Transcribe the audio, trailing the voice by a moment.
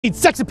Need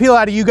sex appeal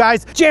out of you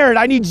guys. Jared,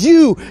 I need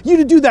you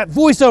to do that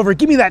voiceover.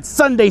 Give me that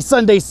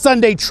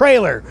Sunday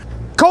trailer.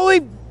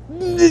 Coley,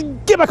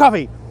 get my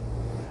coffee.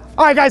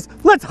 All right, guys,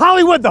 let's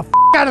Hollywood the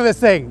out of this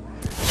thing.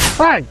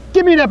 All right,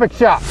 give me an epic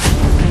shot.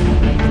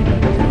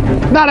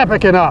 Not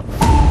epic enough.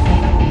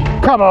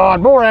 Come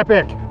on, more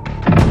epic.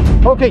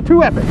 Okay,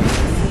 too epic.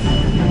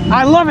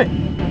 I love it.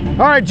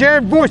 All right,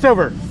 Jared,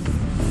 voiceover.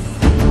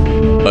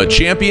 A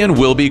champion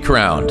will be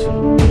crowned.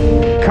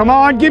 Come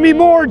on, give me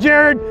more,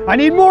 Jared. I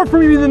need more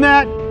from you than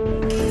that.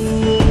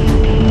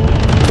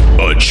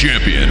 A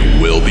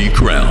champion will be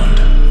crowned.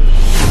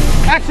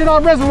 Action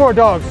on Reservoir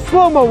Dogs,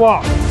 slow-mo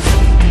walk.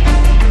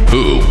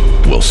 Who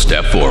will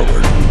step forward?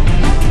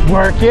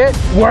 Work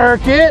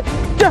it,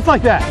 just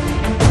like that.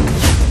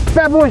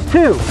 Bad Boys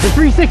 2, the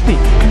 360.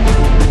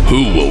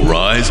 Who will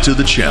rise to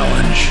the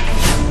challenge?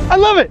 I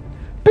love it,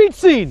 beach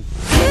scene.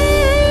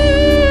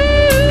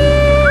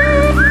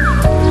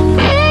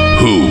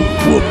 Who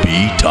will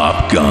be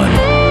Top Gun?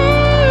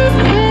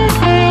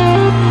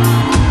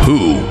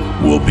 Who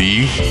will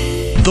be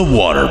the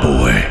Water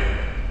Boy?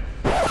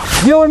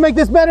 You know what would make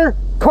this better?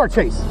 Car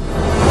chase.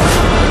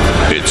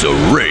 It's a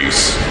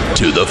race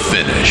to the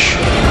finish.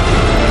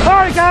 All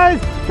right,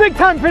 guys, big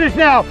time finish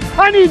now.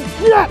 I need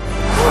jets.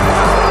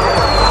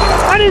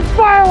 I need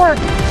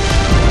fireworks.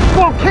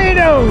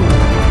 Volcanoes,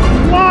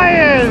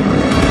 lions,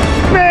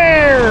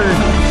 bears,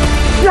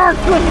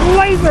 sharks with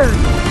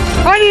lasers.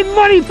 I need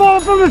money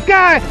falling from the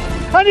sky.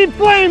 I need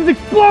flames,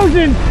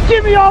 explosions.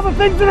 Give me all the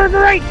things that are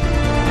great.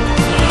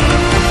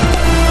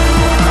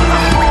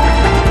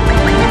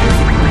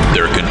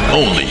 There can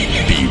only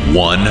be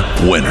one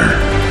winner.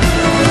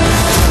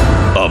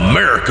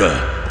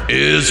 America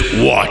is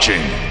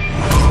watching.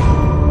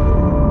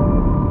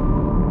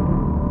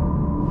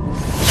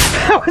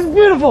 That was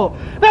beautiful.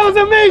 That was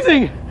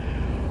amazing.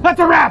 That's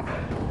a wrap.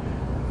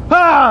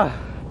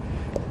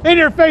 In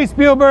your face,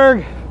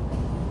 Spielberg.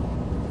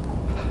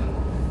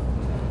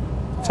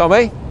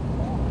 Tommy?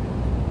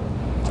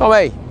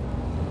 Tommy?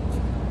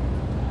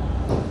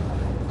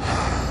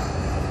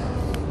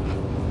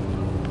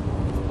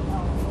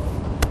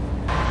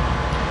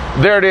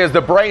 There it is,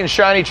 the bright and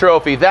shiny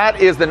trophy.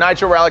 That is the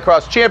Nitro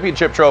Rallycross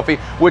Championship Trophy,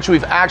 which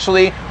we've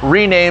actually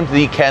renamed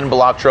the Ken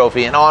Block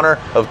Trophy in honor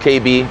of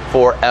KB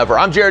Forever.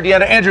 I'm Jared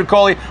Deanna, Andrew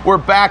Coley. We're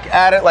back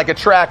at it like a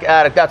track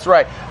addict. That's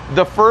right.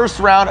 The first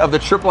round of the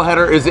triple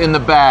header is in the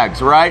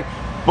bags, right?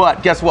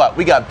 But guess what?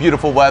 We got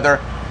beautiful weather,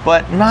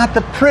 but not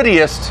the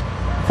prettiest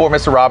for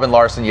Mr. Robin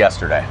Larson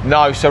yesterday.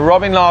 No, so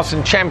Robin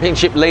Larson,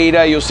 championship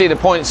leader. You'll see the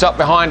points up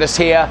behind us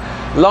here.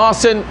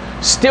 Larson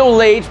still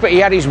leads, but he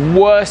had his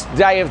worst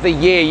day of the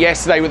year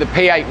yesterday with the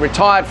P8,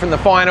 retired from the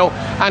final.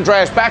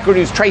 Andreas Backerud,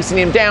 who's chasing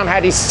him down,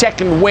 had his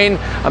second win,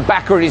 and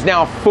Backerud is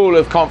now full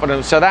of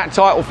confidence. So that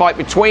title fight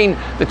between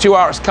the two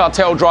RX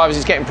Cartel drivers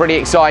is getting pretty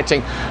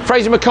exciting.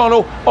 Fraser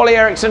McConnell, Ollie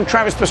Eriksson,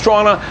 Travis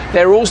Pastrana,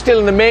 they're all still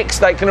in the mix.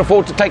 They can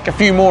afford to take a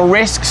few more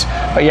risks,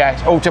 but yeah,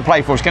 it's all to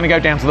play for. It's going to go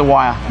down to the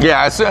wire.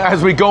 Yeah,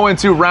 as we go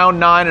into round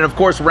 9 and of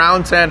course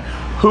round 10,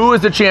 who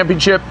is the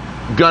championship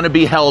going to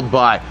be held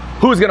by?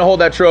 Who's going to hold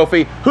that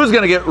trophy? Who's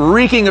going to get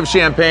reeking of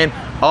champagne?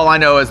 All I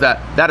know is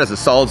that is a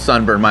solid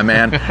sunburn, my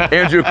man.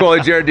 Andrew Coley,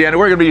 Jared Deanna.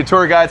 We're going to be your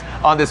tour guides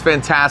on this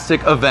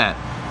fantastic event.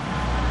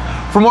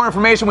 For more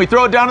information, we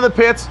throw it down to the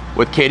pits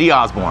with Katie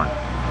Osborne.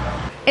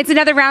 It's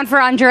another round for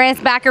Andreas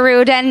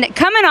Backerud, and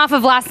coming off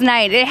of last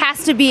night, it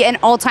has to be an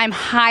all-time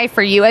high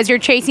for you as you're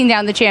chasing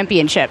down the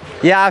championship.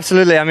 Yeah,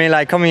 absolutely. I mean,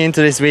 like coming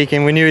into this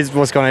weekend, we knew it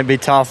was going to be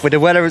tough with the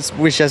weather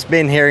which has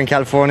been here in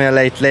California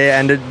lately,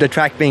 and the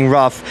track being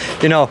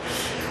rough. You know,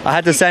 I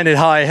had to send it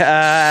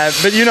high,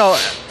 but you know,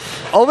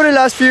 over the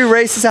last few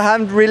races I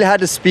haven't really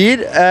had the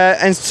speed,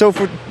 and so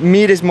for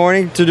me this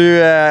morning to do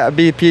a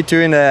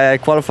BP2 in the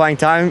qualifying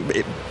time,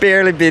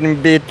 barely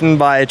being beaten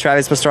by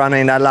Travis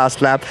Pastrana in that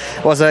last lap,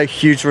 was a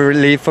huge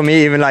relief for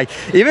me,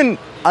 even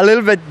a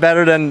little bit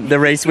better than the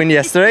race win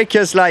yesterday,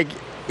 because like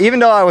even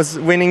though I was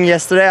winning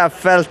yesterday, I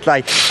felt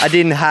like I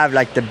didn't have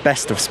like the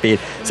best of speed.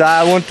 So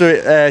I want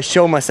to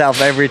show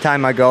myself every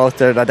time I go out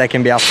there that I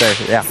can be up there.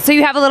 Yeah. So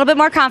you have a little bit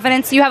more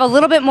confidence, you have a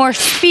little bit more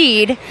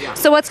speed.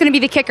 So what's going to be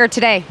the kicker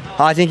today?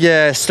 I think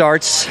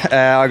starts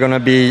are going to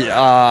be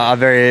a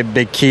very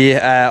big key.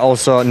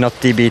 Also not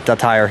to beat that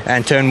tire,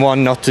 and turn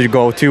 1 not to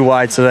go too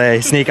wide so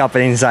they sneak up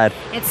and inside.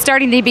 It's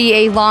starting to be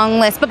a long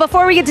list. But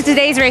before we get to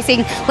today's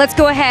racing, let's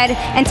go ahead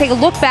and take a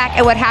look back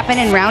at what happened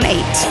in round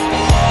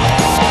 8.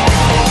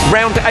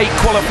 Round 8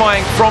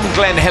 qualifying from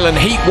Glen Helen.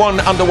 Heat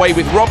 1 underway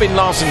with Robin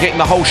Larson getting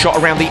the whole shot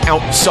around the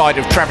outside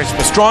of Travis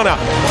Pastrana.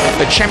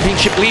 The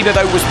championship leader,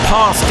 though, was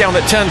passed down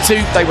at turn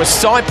 2. They were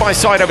side by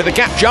side over the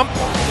gap jump.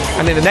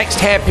 And in the next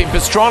hairpin,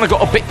 Pastrana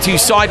got a bit too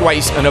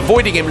sideways, and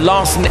avoiding him,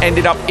 Larson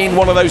ended up in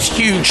one of those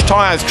huge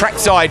tyres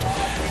trackside.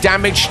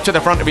 Damage to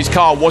the front of his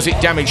car. Was it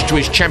damage to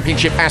his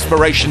championship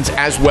aspirations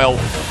as well?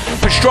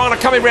 Pastrana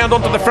coming round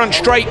onto the front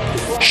straight.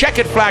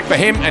 Checkered flag for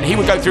him, and he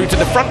would go through to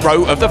the front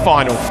row of the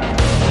final.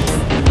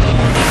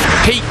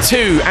 Heat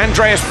 2,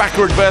 Andreas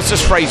Backerud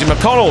versus Fraser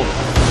McConnell.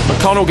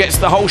 McConnell gets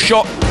the whole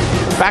shot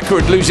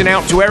Backerud losing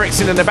out to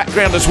Ericsson in the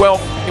background as well.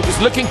 It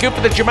was looking good for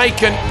the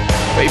Jamaican,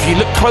 but if you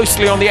look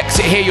closely on the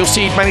exit here, you'll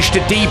see he'd managed to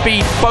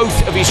DB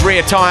both of his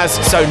rear tyres,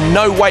 so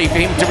no way for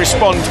him to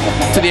respond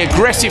to the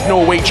aggressive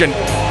Norwegian.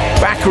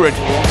 Backerud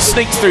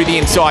sneaks through the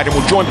inside and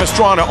will join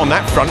Pastrana on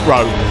that front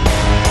row.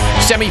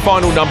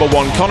 Semi-final number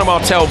 1, Conor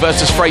Martel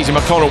versus Fraser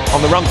McConnell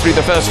on the run through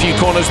the first few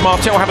corners.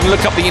 Martel having a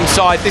look up the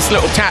inside. This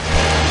little tap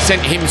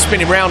sent him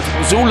spinning round. It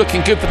was all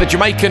looking good for the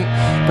Jamaican,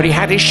 but he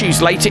had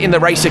issues later in the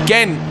race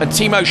again. And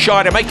Timo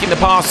Scheider making the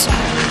pass.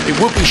 It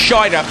will be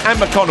Scheider and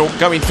McConnell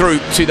going through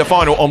to the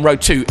final on row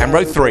 2 and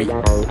row 3.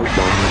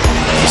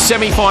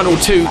 Semi-final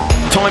 2,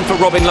 time for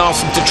Robin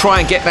Larsson to try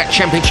and get that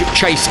championship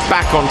chase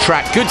back on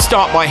track. Good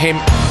start by him.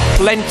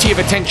 Plenty of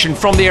attention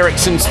from the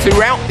Ericssons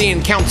throughout the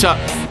encounter.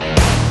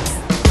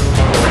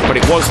 But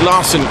it was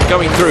Larsson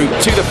going through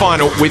to the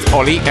final with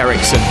Ollie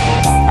Eriksson.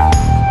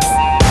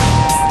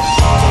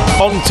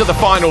 On to the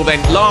final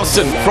then.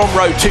 Larsson from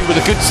row 2 with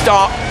a good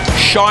start.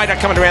 Scheider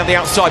coming around the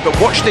outside, but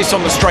watch this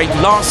on the straight.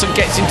 Larsson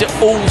gets into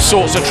all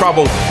sorts of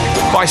trouble.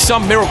 By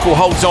some miracle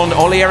holds on.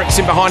 Ollie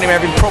Eriksson behind him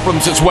having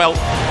problems as well.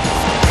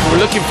 We're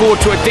looking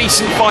forward to a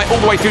decent fight all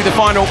the way through the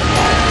final.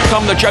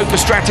 Come the Joker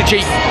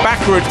strategy.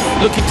 Backerud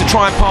looking to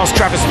try and pass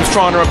Travis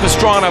Pastrana, and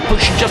Pastrana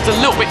pushing just a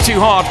little bit too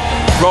hard.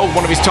 Rolled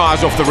one of his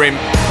tyres off the rim.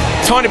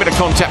 Tiny bit of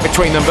contact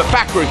between them, but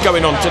Backerud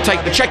going on to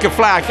take the checkered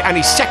flag and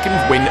his second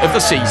win of the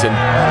season.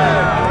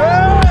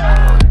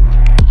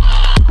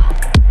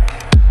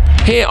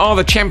 Here are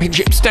the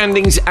championship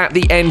standings at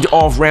the end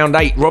of round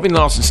 8. Robin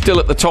Larsson still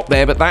at the top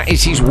there, but that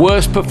is his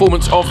worst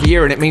performance of the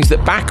year, and it means that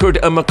Backerud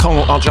and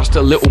McConnell are just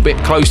a little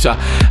bit closer.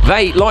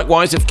 They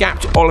likewise have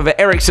gapped Oliver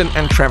Eriksson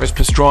and Travis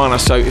Pastrana,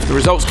 so if the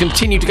results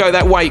continue to go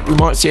that way, we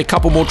might see a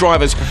couple more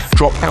drivers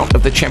drop out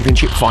of the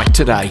championship fight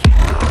today.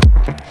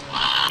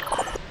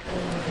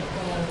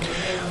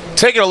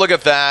 Taking a look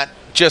at that,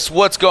 just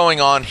what's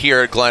going on here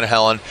at Glen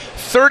Helen.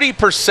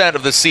 30%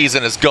 of the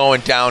season is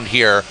going down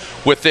here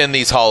within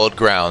these hollowed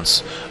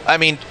grounds. I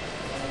mean,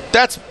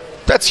 that's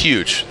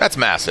huge. That's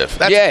massive.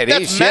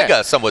 That's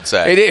mega, some would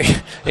say.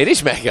 It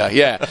is mega,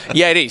 yeah.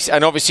 Yeah, it is.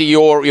 And obviously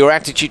your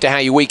attitude to how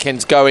your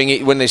weekend's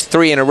going, when there's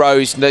 3 in a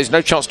row, there's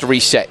no chance to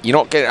reset. You're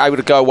not able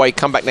to go away,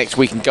 come back next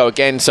week and go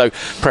again, so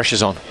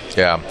pressure's on.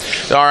 Yeah.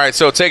 All right,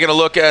 so taking a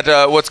look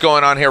at what's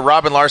going on here,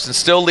 Robin Larsson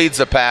still leads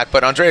the pack,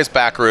 but Andreas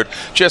Backerud,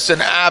 just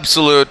an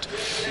absolute,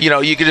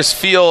 you could just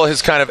feel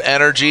his kind of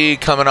energy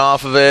coming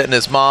off of it, and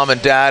his mom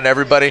and dad and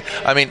everybody.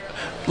 I mean,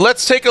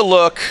 let's take a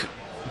look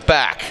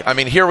back. I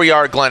mean, here we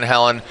are at Glen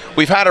Helen.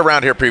 We've had it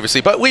around here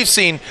previously, but we've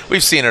seen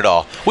it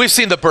all. We've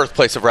seen the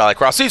birthplace of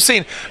Rallycross. We've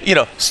seen,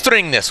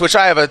 Stringness, which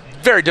I have a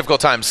very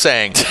difficult time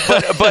saying,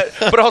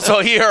 but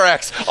also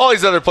ERX, all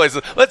these other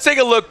places. Let's take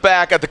a look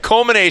back at the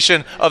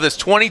culmination of this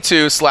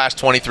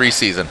 22/23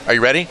 season. Are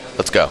you ready?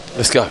 Let's go.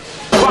 Let's go.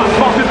 Nitro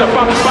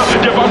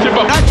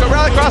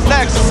Rallycross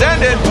next.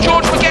 Send it.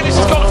 George McGinnis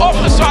has gone off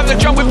the side of the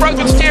jump with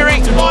broken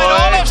steering.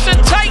 Olofsson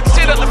takes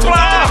it at the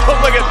flag. Oh,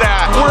 look at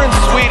that. We're in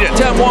Sweden.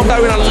 Turn 1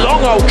 though in a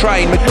long old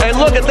train. And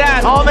look at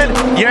that. Almond,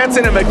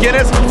 Janssen, and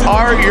McGinnis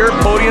are your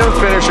podium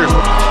finishers.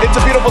 It's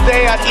a beautiful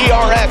day at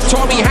ERX.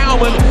 Tommy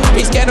Howman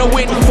is going to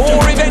win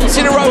 4 events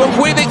in a row, and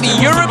with it the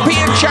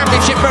European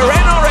Championship for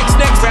NRX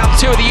next. Round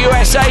 2 of the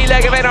USA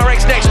leg of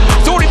NRX next.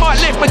 Thought he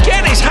might lift.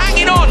 McGinnis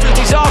hanging on.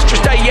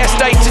 Disastrous day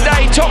yesterday.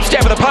 Today, top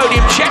step of the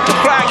podium. Check the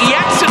flag.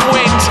 Janssen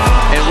wins.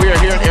 And we are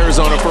here in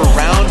Arizona for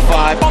round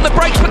 5. On the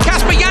brakes, but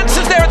Casper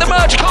Janssen's there at the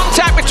merge.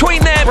 Contact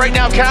between them. Right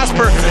now,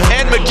 Casper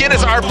and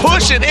McGinnis are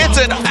pushing. It's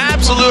an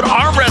absolute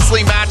arm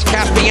wrestling match.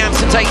 Casper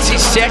Janssen takes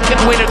his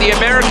second win of the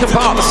American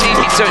part of the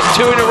season, so it's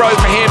 2 in a row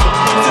for him.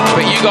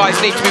 But you guys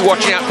need to be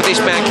watching out for this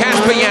man.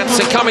 Casper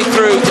Janssen coming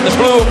through in the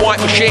blue and white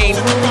machine.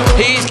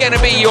 He's going to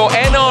be your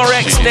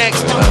NRX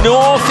next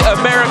North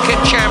American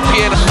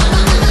champion.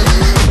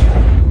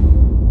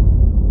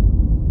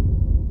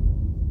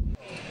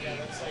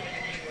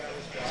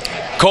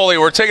 Coley,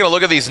 we're taking a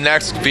look at these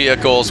next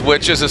vehicles,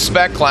 which is a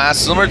spec class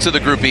similar to the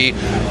Group E,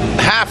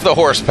 half the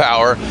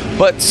horsepower,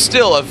 but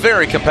still a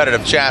very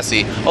competitive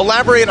chassis.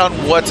 Elaborate on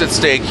what's at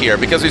stake here,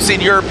 because we've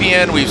seen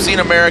European, we've seen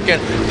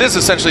American. This is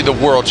essentially the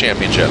World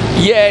Championship.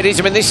 Yeah, it is.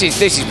 I mean, this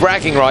is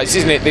bragging rights,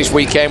 isn't it, this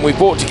weekend? We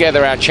brought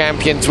together our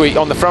champions.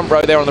 On the front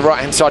row there on the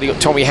right-hand side, you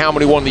got Tommy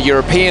Howman, who won the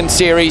European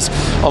Series.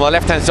 On the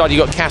left-hand side, you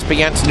got Casper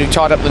Janssen, who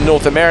tied up the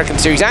North American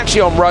Series.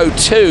 Actually, on row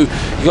 2,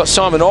 you got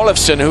Simon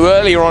Olofsson, who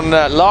earlier on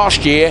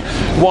last year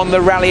won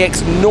the Rally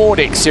X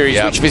Nordic Series,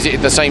 which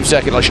visited the same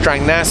circuit like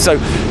Strängnäs. So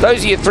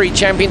those are your 3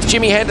 champions.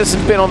 Jimmy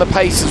Henderson's been on the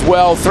pace as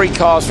well. 3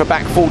 cars for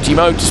Back 40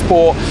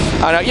 Motorsport.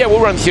 And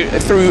we'll run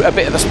through a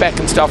bit of the spec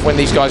and stuff when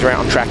these guys are out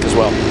on track as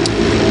well.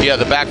 Yeah,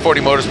 the Back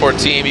 40 Motorsport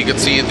team, you can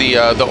see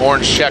the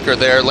orange checker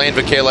there. Lane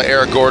Vakela,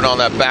 Eric Gordon on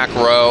that back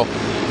row.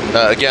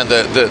 Again,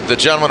 the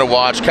gentleman to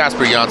watch,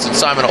 Casper Janssen,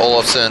 Simon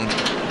Olofsson.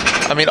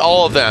 I mean,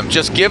 all of them,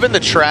 just given the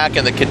track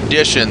and the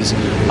conditions,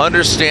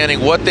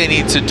 understanding what they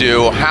need to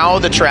do, how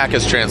the track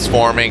is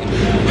transforming,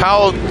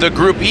 how the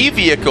Group E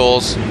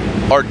vehicles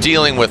are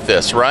dealing with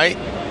this, right?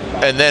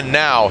 And then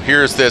now,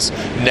 here's this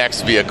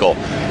next vehicle.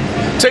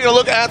 Taking a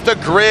look at the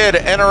grid,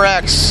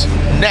 NRX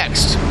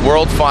next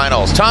World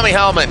Finals. Tommy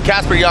Hellman,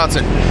 Casper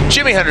Janssen,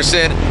 Jimmy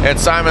Henderson, and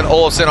Simon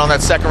Olafsson on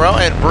that second row,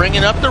 and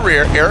bringing up the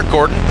rear, Eric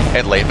Gordon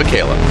and Lane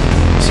Michaela.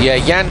 So yeah,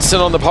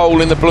 Janssen on the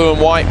pole in the blue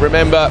and white.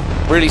 Remember,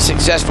 really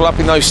successful up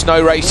in those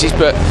snow races,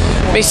 but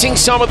missing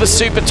some of the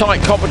super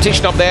tight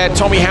competition up there.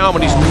 Tommy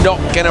Hellman is not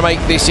going to make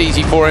this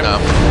easy for him. No.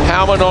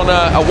 Hellman on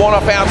a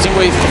one-off outing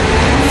with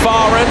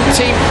Fahren,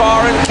 Team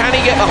Fahren. Can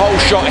he get the whole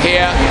shot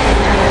here?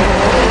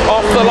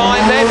 Off the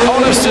line then,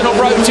 Olafsson on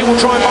row 2 will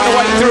try and find a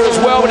way through as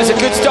well, but it's a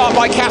good start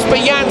by Casper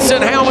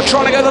Janssen. Hellman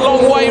trying to go the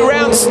long way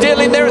round,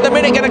 still in there at the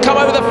minute, going to come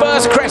over the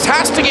first crest,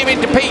 has to give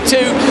in to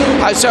P2.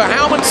 So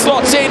Hellman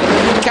slots in,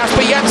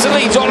 Casper Janssen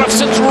leads,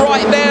 Olafsson's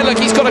right there. Look,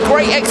 he's got a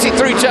great exit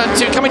through turn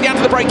 2, coming down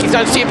to the braking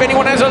zone, see if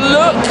anyone has a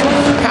look.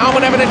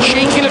 Hellman having a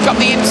cheeky look up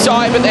the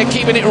inside, but they're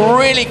keeping it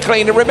really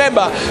clean. And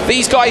remember,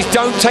 these guys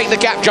don't take the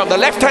gap jump. The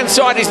left-hand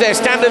side is their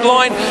standard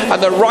line, and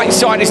the right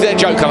side is their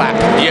joker lap.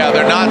 Yeah,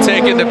 they're not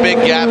taking the big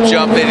gap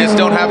jump. They just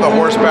don't have the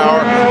horsepower.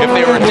 If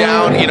they were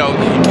down, you know,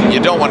 you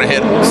don't want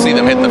to see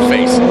them hit the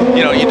face.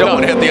 You know, you don't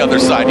want to hit the other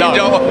side. No.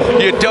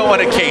 You don't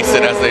want to case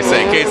it, as they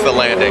say, case the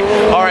landing.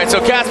 All right, so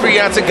Casper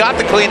Janssen got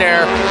the clean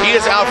air. He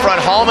is out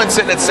front. Hallman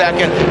sitting at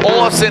second.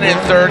 Olafsson in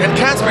third, and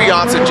Casper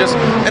Janssen just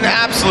an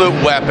absolute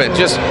weapon.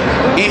 Just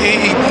he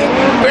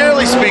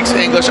barely speaks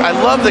English. I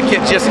love the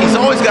kid. Just he's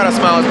always got a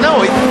smile.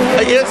 No,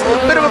 it's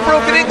a bit of a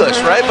broken English,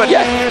 right? But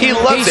yeah, he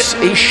loves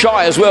it. He's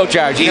shy as well,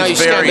 Jared. You know,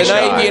 he's very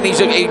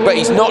Scandinavian. But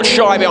he's not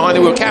shy behind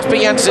the wheel. Casper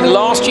Janssen,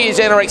 last year's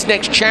NRX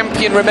Next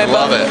champion, remember?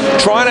 Love it.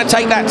 Trying to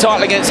take that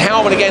title against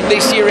Hellman again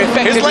this year.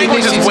 Effectively, his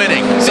language is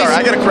winning. Sorry,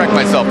 I got to correct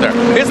myself there.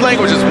 His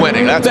language is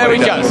winning. That's there what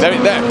he does. There,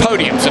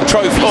 podiums and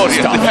trophies and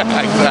stuff.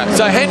 Exactly.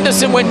 So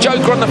Henderson went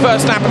joker on the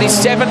first lap and he's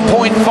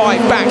 7.5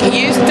 back.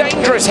 He is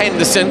dangerous,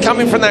 Henderson,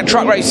 coming from that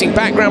truck racing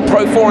background,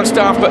 Pro 4 and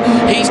stuff, but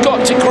he's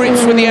got to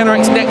grips with the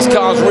NRX Next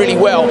cars really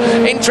well.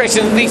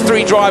 Interesting, these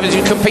three drivers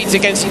who compete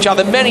against each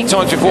other many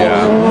times before,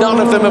 none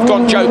of them have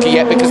gone joker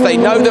yet because they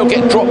know they'll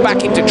get dropped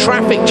back into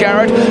traffic,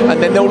 Jared,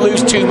 and then they'll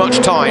lose too much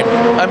time.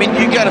 I mean,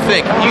 you got to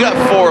think, you got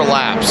 4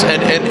 laps,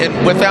 and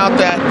without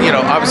that, you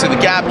know, obviously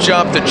the gap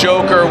jump, the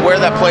joker, where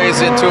that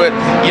plays into it,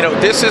 you know,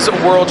 this is a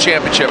world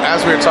championship,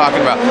 as we were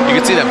talking about. You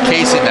can see them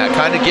casing that,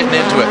 kind of getting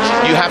into it.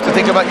 You have to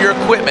think about your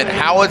equipment.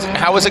 How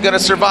is it going to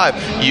survive?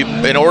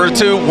 In order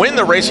to win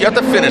the race, you have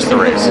to finish the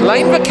race.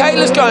 Lane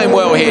Michaela's going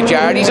well here,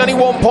 Jared. He's only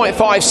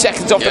 1.5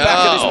 seconds off the back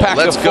of this pack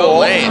of 4. Go,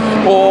 Lane.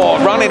 Or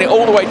running it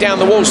all the way down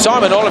the wall.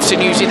 Simon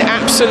Olafsson using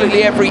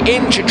absolutely every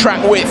inch of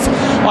track width.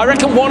 I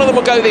reckon one of them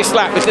will go this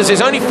lap because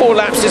there's only 4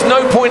 laps. There's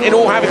no point in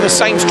all having the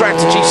same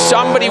strategy.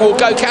 Somebody will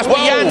go. Casper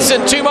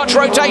Janssen, too much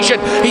rotation.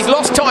 He's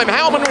lost time.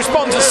 Hellman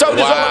responds, and so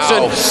does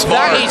Olafsson. Smart.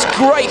 That is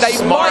great.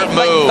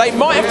 They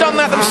might have done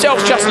that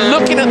themselves just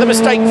looking at the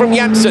mistake from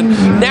Janssen.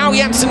 Now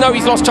Janssen knows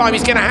he's lost time.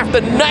 He's going to have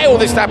to nail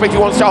this lap if he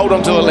wants to hold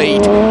on to the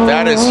lead.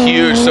 That is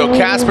huge. So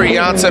Casper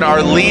Janssen,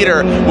 our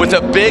leader, with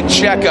a big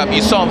checkup.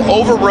 You saw him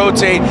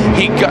over-rotate.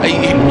 He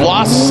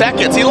lost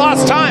seconds. He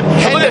lost time.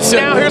 Henderson.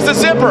 Now here's the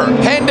zipper.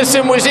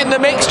 Henderson was in the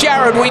mix,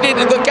 Jared.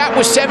 The gap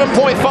was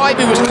 7.5.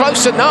 He was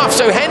close enough.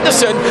 So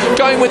Henderson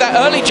going with that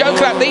early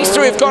joker lap. These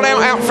three have gone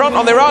out front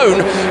on their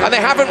own, and they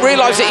haven't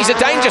realised that he's a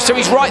danger. So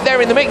he's right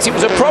there in the mix. It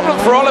was a problem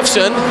for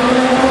Olafsson.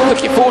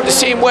 Looking forward to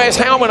seeing where's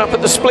Hellman up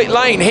at the split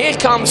lane. Here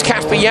comes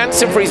Casper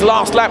Janssen for his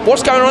last lap.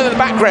 What's going on in the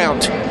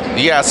background?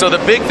 Yeah, so the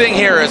big thing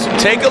here is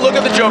take a look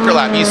at the joker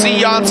lap. You see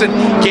Janssen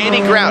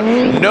gaining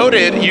ground.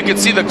 Noted, you can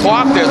see the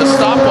clock there, the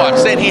stopwatch,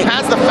 saying he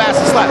has the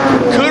fastest lap.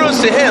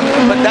 Kudos to him,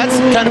 but that's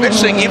kind of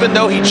interesting, even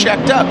though he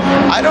checked up.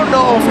 I don't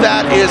know if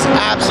that is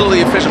absolutely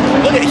efficient.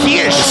 Look at, he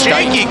is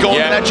shaky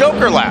going to that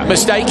joker lap.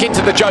 Mistake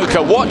into the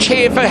joker. Watch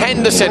here for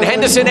Henderson.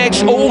 Henderson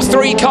edged all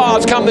 3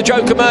 cars come the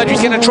joker merge.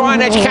 He's going to try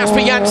and edge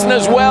Casper Janssen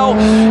as well.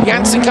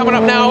 Janssen coming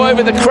up now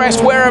over the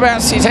crest.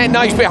 Whereabouts his head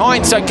nose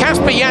behind. So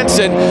Casper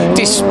Janssen,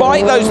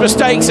 despite those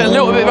mistakes and a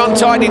little bit of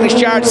untidiness,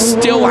 Jared,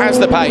 still has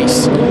the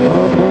pace.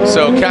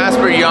 So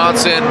Casper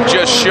Janssen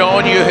just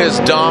showing you his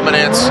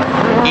dominance.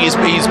 He's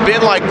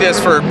been like this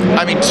for,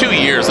 I mean, 2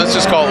 years. Let's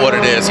just call it what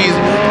it is.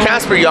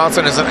 Casper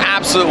Janssen is an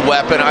absolute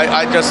weapon.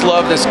 I just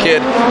love this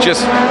kid.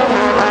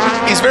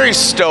 He's very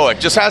stoic.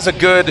 Just has a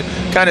good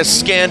kind of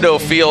Scando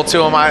feel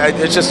to him.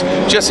 It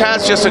just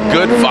has a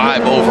good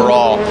vibe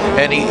overall.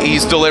 And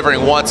he's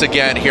delivering once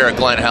again here at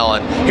Glen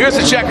Helen. Here's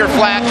the checker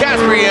flag.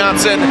 Casper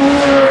Janssen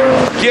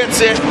gets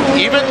it,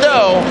 even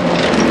though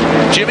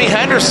Jimmy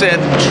Henderson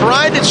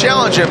tried to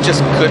challenge him,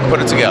 just couldn't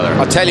put it together.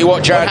 I'll tell you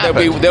what, Jared,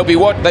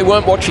 they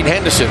weren't watching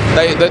Henderson.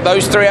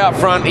 Those 3 out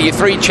front are your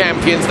 3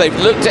 champions. They've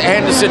looked at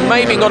Henderson,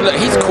 maybe gone, look,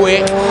 he's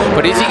quick,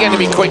 but is he going to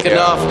be quick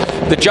enough?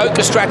 The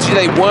joker strategy,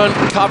 they weren't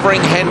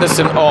covering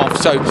Henderson off.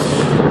 So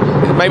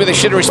maybe they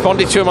should have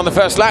responded to him on the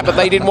first lap, but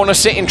they didn't want to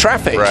sit in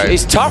traffic. Right.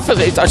 It's tough.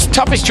 It's the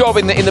toughest job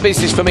in the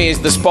business for me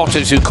is the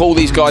spotters who call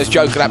these guys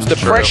joker laps. The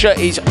pressure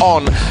is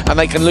on, and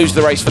they can lose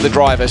the race for the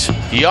drivers.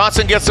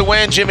 Janssen gets the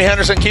win. Jimmy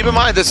Henderson. Keep in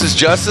mind, this is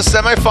just the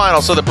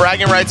semifinal, so the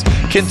bragging rights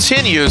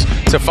continues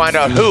to find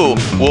out who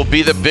will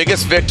be the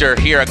biggest victor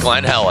here at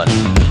Glen Helen.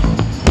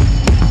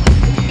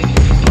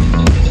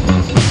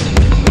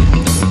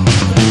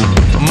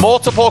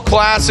 Multiple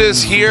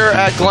classes here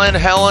at Glen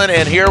Helen,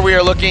 and here we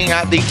are looking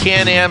at the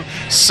Can-Am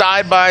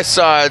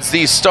side-by-sides,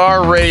 the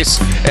Star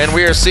Race, and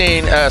we are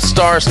seeing a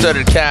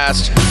star-studded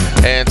cast.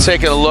 And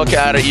taking a look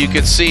at it, you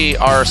can see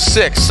our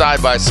 6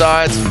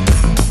 side-by-sides.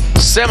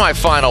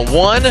 Semi-final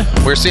 1,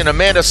 we're seeing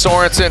Amanda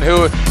Sorensen,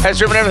 who has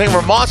driven everything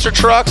from monster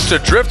trucks to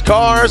drift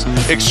cars,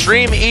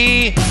 Extreme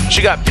E.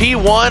 She got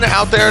P1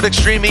 out there at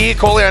Extreme E.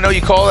 Coley, I know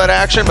you call that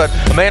action, but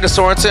Amanda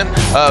Sorensen,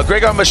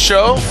 Gregor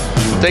Michaud,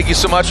 thank you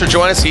so much for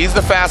joining us. He's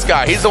the fast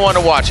guy. He's the one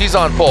to watch. He's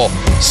on pole.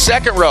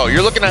 Second row,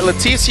 you're looking at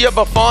Leticia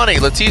Buffoni.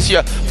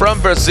 Leticia from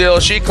Brazil.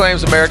 She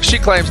claims America. She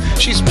claims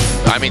she's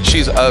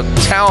a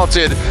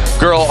talented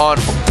girl on,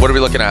 what are we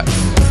looking at?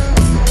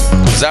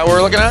 Is that what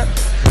we're looking at?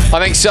 I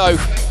think so.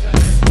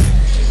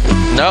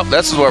 Nope,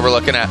 this is what we're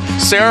looking at.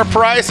 Sarah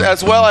Price,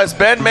 as well as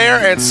Ben Mayer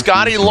and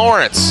Scotty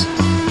Lawrence.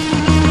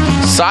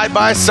 Side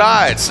by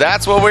sides.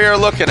 That's what we are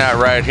looking at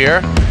right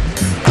here.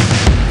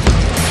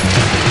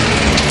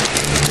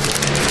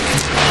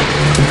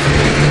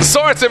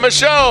 Sorensen,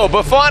 Michaud,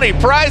 Buffoni,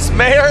 Price,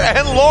 Mayer,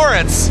 and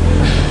Lawrence.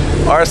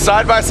 Our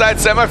side-by-side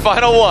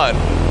semifinal 1.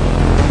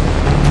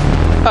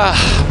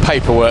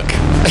 Paperwork.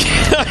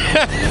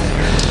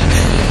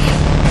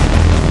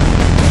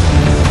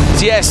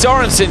 Yeah,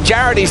 Sorensen,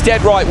 Jared is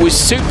dead right, was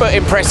super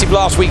impressive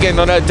last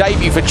weekend on her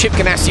debut for Chip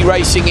Ganassi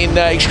Racing in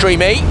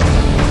Extreme E.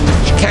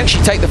 Can she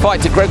take the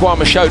fight to Gregoire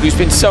Michaud, who's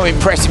been so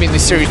impressive in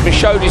this series?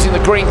 Michaud is in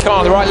the green car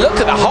on the right. Look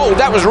at the hold.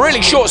 That was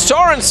really short.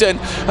 Sorensen,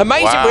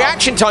 amazing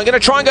reaction time. Going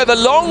to try and go the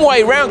long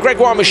way round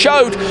Gregoire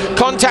Michaud.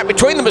 Contact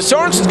between them, but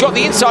Sorensen's got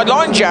the inside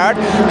line, Jared.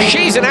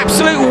 She's an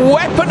absolute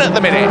weapon at the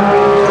minute.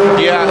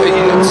 Yeah,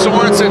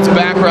 Sorensen's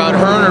background,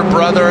 her and her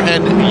brother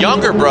and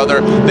younger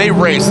brother, they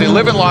race. They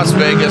live in Las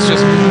Vegas.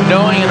 Just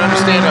knowing and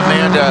understanding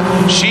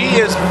Amanda, she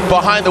is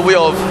behind the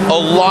wheel of a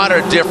lot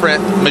of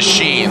different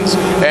machines,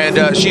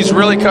 and she's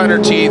really cut her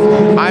teeth.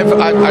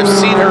 I've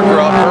seen her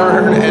grow up,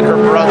 her and her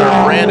brother,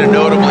 Brandon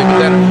notably, but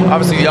then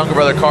obviously the younger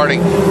brother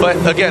karting.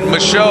 But again,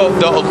 Michaud,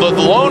 the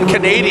lone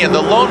Canadian,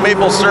 the lone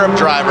maple syrup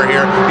driver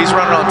here, he's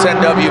running on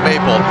 10W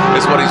maple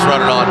is what he's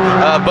running on.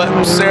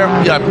 But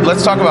Sarah, yeah,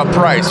 let's talk about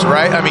Price,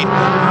 right? I mean,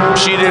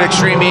 she did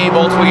Extreme E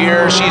multiple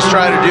years. She's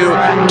trying to do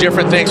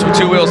different things from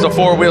 2 wheels to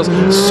 4 wheels.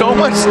 So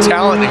much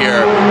talent here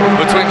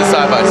between the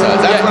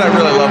side-by-sides. That's what I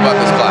really love about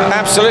this class.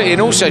 Absolutely,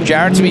 and also,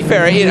 Jared, to be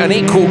fair, an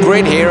equal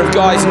grid here of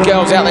guys and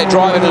girls out there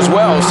driving as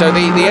well. So the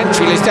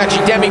entry list,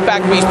 actually, Demi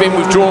Bagby's been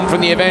withdrawn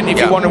from the event. If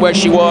you wonder where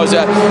she was,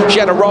 she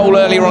had a roll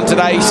earlier on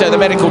today, so the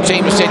medical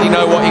team has said, you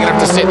know what, you're going to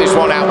have to sit this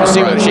one out. We'll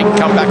see whether she can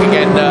come back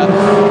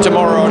again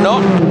tomorrow or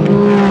not.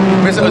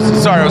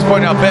 Sorry, I was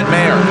pointing out Ben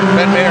Mayer.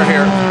 Ben Mayer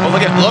here. Oh,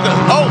 look at,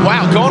 oh,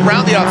 wow, going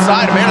around the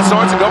outside. Amanda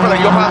Sorensen going for the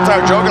Johan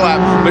Tire Joker lap.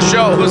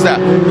 Michaud, who's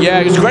that? Yeah,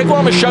 it was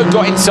Gregoire Michaud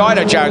got inside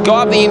her, Jared.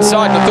 Got up the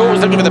inside and I thought it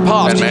was looking for the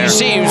pass. Did you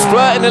see he was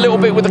flirting a little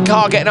bit with the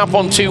car getting up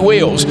on 2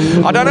 wheels?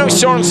 I don't know if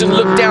Sorensen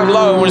looked down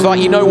low and was like,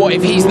 you know what,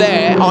 if he's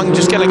there, I'm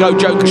just going to go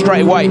Joker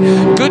straight away.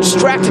 Good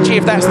strategy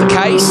if that's the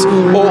case,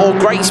 or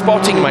great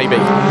spotting maybe.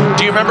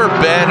 Do you remember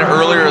Ben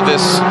earlier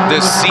this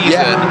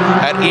season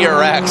at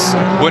ERX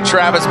when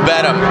Travis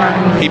bet him?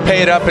 He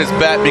paid up his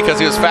bet because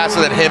he was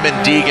faster than him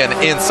and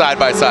Deegan in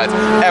side-by-sides.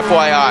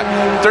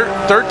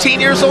 FYI, 13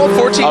 years old,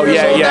 14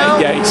 years old now?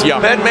 Yeah, he's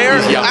young. Ben Mayer,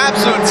 he's young.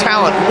 Absolute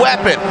talent,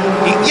 weapon.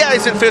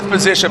 He's in 5th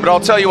position, but I'll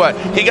tell you what,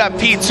 he got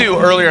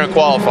P2 earlier in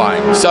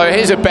qualifying. So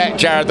here's a bet,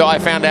 Jared, that I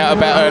found out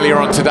about earlier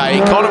on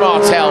today. Conor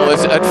Martell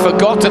had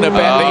forgotten a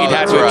bet that he'd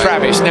had with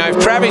Travis. Now, if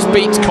Travis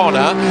beats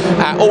Conor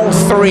at all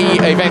 3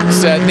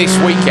 events this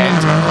weekend,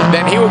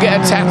 then he will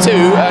get a tattoo,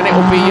 and it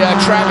will be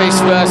Travis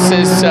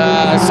versus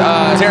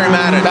Terry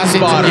Madden. That's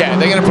it. Yeah,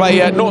 they're going to play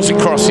noughts and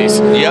crosses.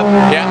 Yep.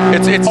 Yeah.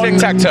 It's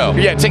tic-tac-toe.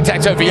 Yeah,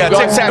 tic-tac-toe for you guys.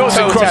 Tic-tac-toe noughts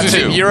and crosses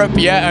tattoo. in Europe.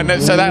 Yeah,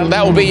 and so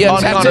that will be a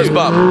on tattoo. his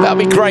bum. That'll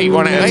be great,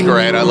 won't it? That's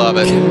great. I love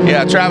it.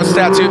 Yeah, Travis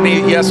tattooed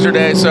me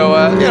yesterday, so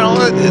you know,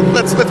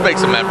 let's make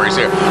some memories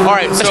here. All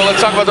right, so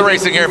let's talk about the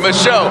racing here.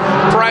 Michaud,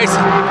 Price,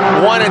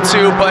 1 and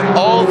 2, but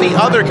all the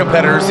other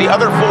competitors, the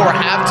other 4,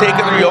 have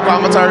taken the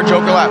Yokohama Tire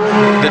Joker lap.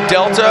 The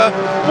Delta,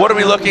 what are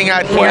we looking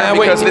at here? Well,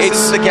 because this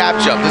is the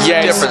gap jump. This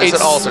is different. It's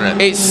an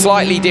alternate. It's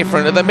slightly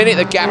different. At the minute,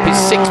 the gap is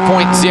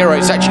 6.0.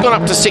 It's actually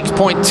gone up to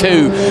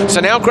 6.2. So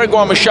now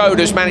Gregoire Michaud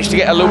has managed to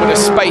get a little bit of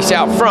space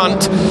out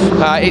front.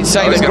 It's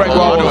saying that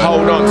Gregoire will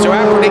hold on. So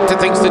our predictor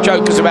thinks the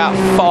Joker's about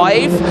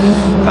 5.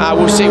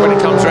 We'll see when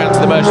it comes around to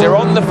the merge. They're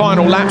on the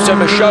final lap, so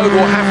Michaud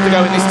will have to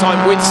go in this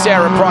time with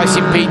Sarah Price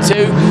in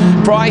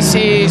P2. Price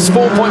is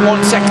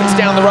 4.1 seconds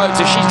down the road,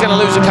 so she's going to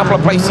lose a couple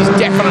of places,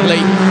 definitely.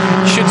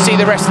 Should see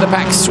the rest of the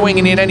pack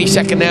swinging in any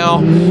second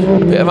now.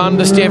 Bit of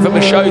understeer for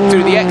Michaud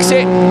through the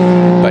exit,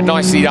 but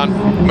nicely done.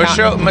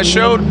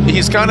 Michaud,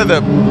 he's kind of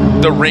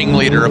the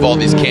ringleader of all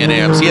these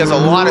Can-Ams. He has a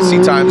lot of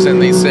seat times in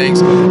these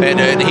things,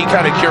 and he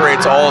kind of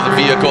curates all the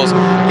vehicles.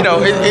 You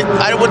know,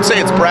 I wouldn't say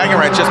it's bragging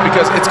rights just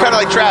because it's kind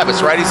of like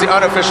Travis, right? He's the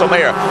unofficial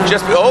mayor.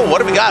 Just, oh, what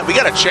do we got? We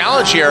got a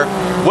challenge here.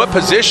 What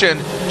position?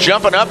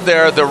 Jumping up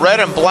there, the red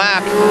and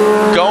black,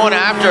 going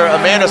after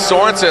Amanda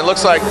Sorensen.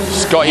 Looks like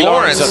Scotty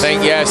Lawrence, I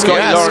think. Yeah,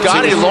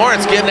 Scotty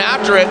Lawrence getting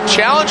after it,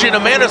 challenging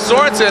Amanda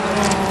Sorensen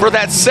for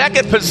that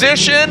second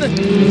position.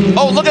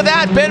 Oh, look at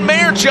that. Ben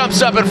Mayer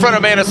jumps up in front of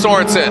Amanda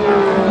Sorensen.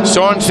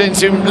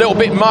 Sorensen's a little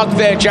bit mugged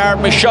there, Jared.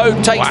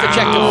 Michaud takes the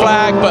checkered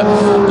flag, but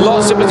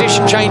lots of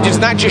position changes,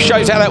 and that just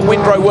shows how that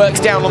windrow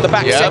works down on the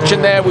back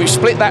section there. We've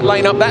split that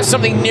lane up. That's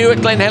something new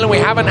at Glen Helen. We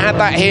haven't had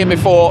that here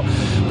before.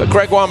 But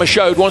Gregoire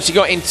Michaud, once he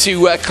got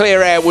into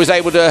clear air, was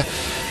able to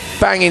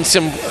bang in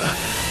some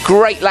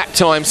great lap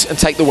times and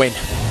take the win.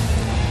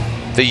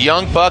 The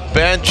young buck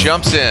Ben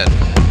jumps in.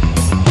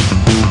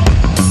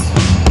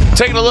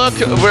 Taking a look,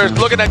 we're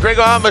looking at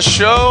Gregoire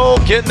Michaud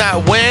getting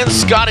that win.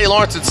 Scotty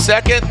Lawrence in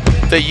second.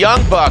 The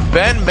young buck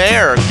Ben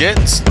Mayer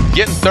getting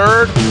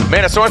third.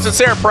 Amanda Sorensen,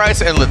 Sarah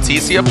Price, and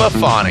Leticia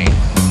Buffoni.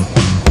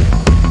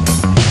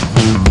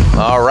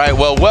 All right,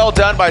 well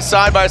done by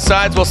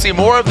side-by-sides. We'll see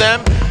more of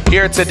them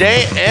here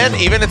today and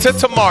even into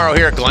tomorrow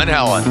here at Glen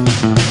Helen.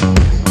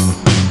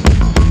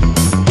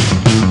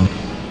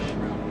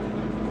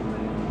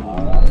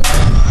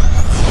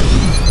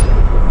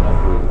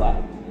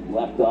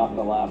 Left off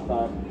the last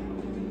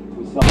time.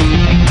 We saw.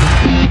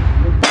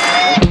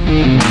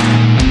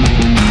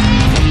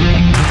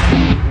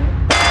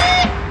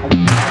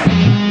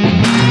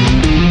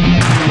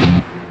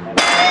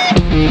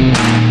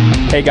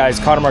 Hey guys,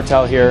 Connor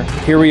Martell here.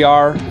 Here we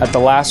are at the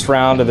last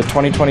round of the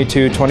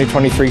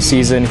 2022-2023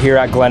 season here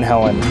at Glen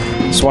Helen.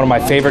 It's one of my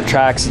favorite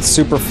tracks. It's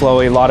super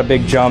flowy, a lot of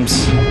big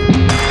jumps.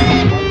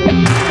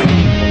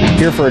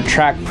 Here for a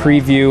track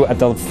preview at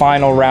the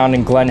final round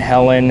in Glen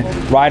Helen.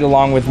 Ride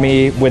along with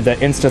me with the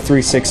Insta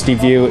 360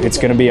 view. It's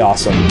gonna be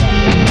awesome.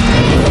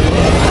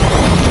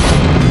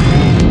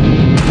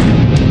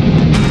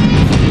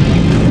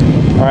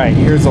 All right,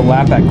 here's a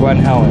lap at Glen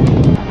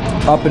Helen.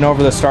 Up and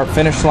over the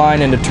start-finish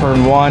line into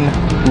turn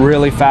 1,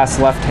 really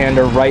fast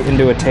left-hander right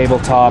into a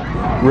tabletop,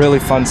 really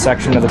fun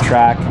section of the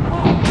track.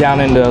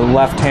 Down into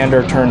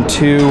left-hander turn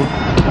 2,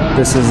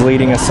 this is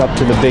leading us up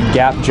to the big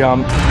gap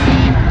jump.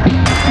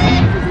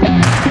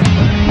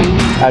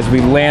 As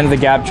we land the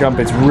gap jump,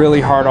 it's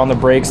really hard on the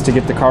brakes to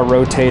get the car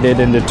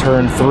rotated into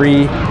turn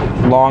 3,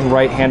 long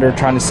right-hander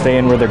trying to stay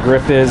in where the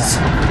grip is.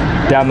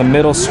 Down the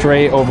middle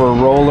straight over a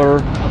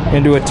roller,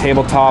 into a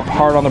tabletop,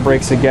 hard on the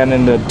brakes again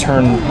into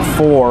turn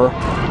 4.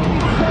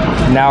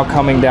 Now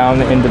coming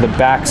down into the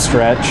back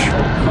stretch.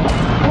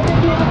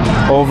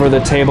 Over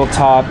the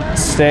tabletop,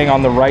 staying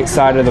on the right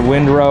side of the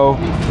windrow.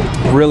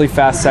 Really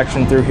fast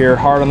section through here,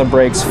 hard on the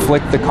brakes,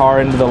 flick the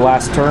car into the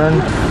last turn.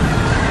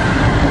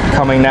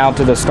 Coming now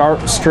to the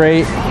start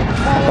straight,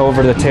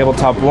 over the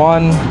tabletop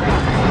 1,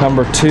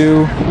 number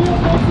 2,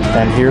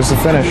 and here's the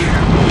finish.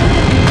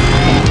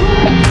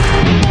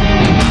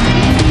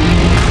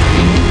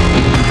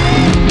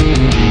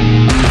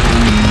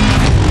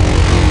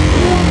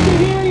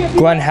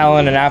 Glen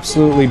Helen, an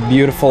absolutely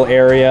beautiful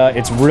area.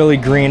 It's really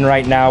green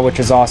right now, which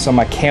is awesome.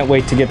 I can't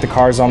wait to get the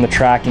cars on the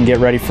track and get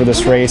ready for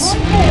this race,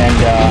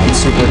 and I'm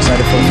super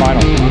excited for the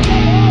final.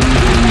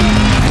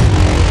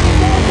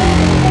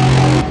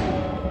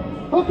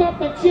 Hook up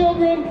the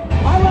children.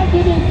 I like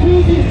it in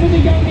koozies for the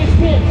youngest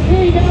kids.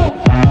 Here you go.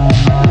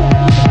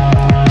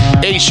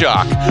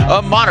 A-Shock,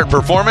 a modern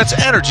performance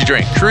energy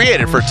drink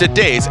created for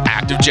today's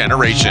active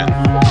generation.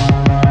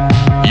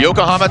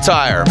 Yokohama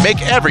Tire,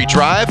 make every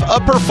drive a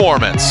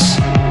performance.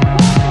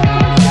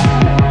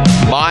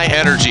 My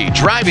Energy,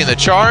 driving the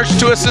charge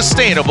to a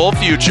sustainable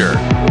future.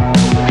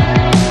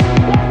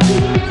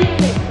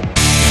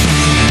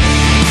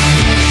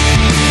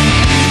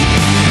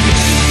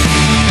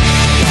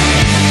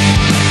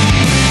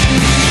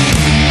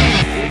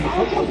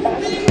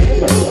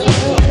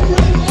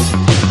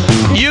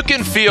 You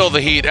can feel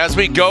the heat as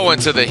we go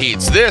into the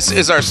heats. This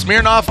is our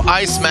Smirnoff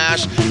Ice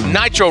Smash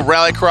Nitro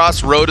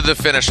Rallycross Road to the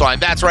Finish Line.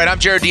 That's right, I'm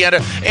Jared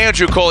Deanda,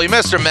 Andrew Coley,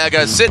 Mr.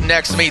 Mega, sitting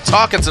next to me,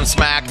 talking some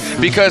smack,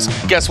 because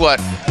guess what?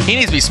 He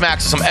needs to be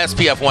smacked with some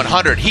SPF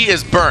 100. He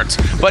is burnt.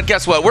 But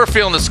guess what? We're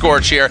feeling the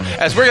scorch here,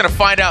 as we're gonna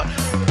find out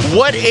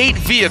what 8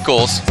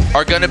 vehicles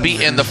are gonna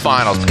be in the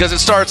finals, because it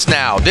starts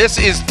now. This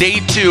is day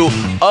 2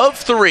 of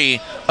 3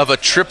 of a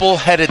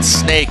triple-headed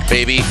snake,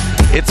 baby.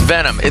 It's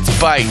venom, it's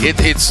bite,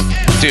 it's,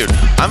 dude,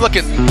 I'm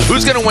looking,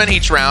 who's gonna win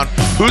each round?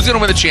 Who's gonna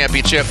win the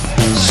championship?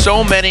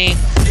 So many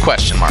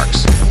question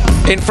marks.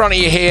 In front of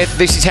you here,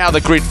 this is how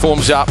the grid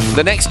forms up.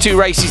 The next 2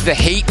 races, the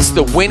heats,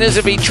 the winners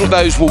of each of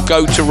those will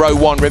go to row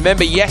 1.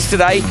 Remember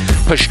yesterday,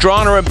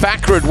 Pastrana and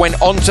Backerud went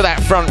onto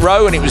that front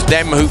row, and it was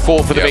them who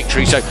fought for the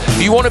victory. So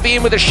if you want to be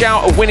in with a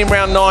shout of winning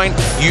round 9,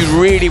 you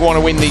really want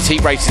to win these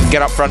heat races and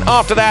get up front.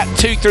 After that,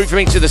 2 through from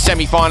each of the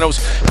semi-finals,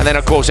 and then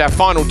of course our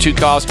final 2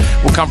 cars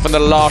will come from the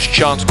last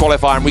chance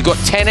qualifier. And we've got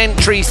 10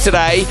 entries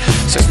today,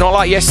 so it's not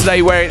like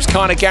yesterday where it's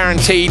kind of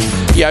guaranteed.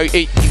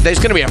 you know, there's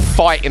going to be a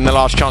fight in the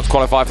last chance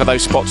qualifier for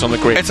those spots on the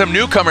grid. And some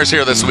newcomers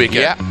here this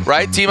weekend,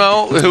 right?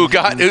 Timo, who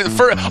got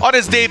on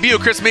his debut,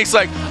 Chris Meek's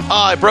like, oh,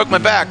 I broke my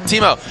back.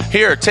 Timo,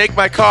 here, take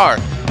my car.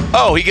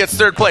 Oh, he gets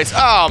third place.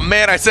 Oh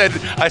man, I said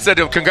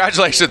to him,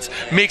 congratulations.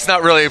 Meek's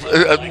not really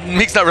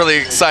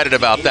excited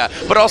about that.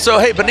 But also,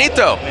 hey,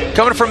 Benito,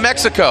 coming from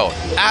Mexico,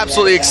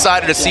 absolutely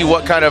excited to see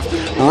what kind of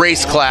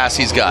race class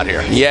he's got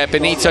here. Yeah,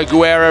 Benito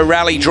Guerra,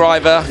 rally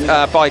driver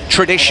by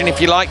tradition, if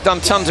you like,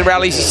 done tons of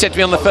rallies. He said to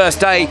me on the first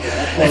day,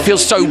 it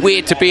feels so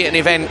weird to be at an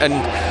event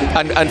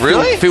and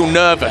really? feel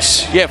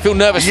nervous. Yeah, feel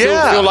nervous.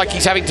 Yeah. Feel like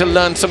he's having to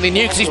learn something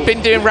new because he's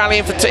been doing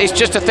rallying for. It's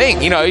just a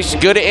thing, you know. He's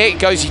good at it. He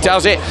goes, he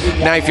does it.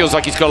 Now he feels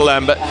like he's got to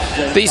learn. But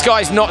these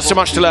guys, not so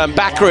much to learn.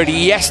 Baccarat,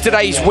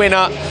 yesterday's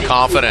winner,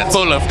 confidence,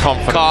 full of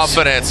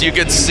confidence. You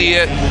can see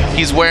it.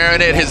 He's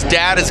wearing it. His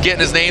dad is getting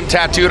his name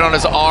tattooed on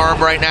his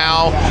arm right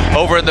now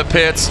over in the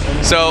pits.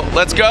 So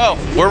let's go.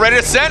 We're ready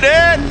to send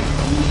it.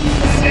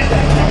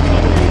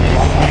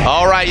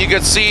 All right, you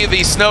can see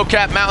the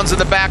snow-capped mountains in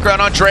the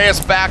background.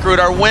 Andreas Baccarat,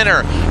 our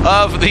winner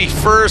of the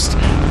first,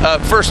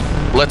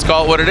 let's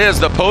call it what it is,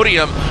 the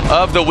podium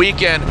of the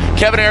weekend.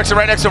 Kevin Eriksson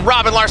right next to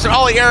Robin Larson,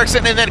 Ollie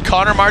Eriksson, and then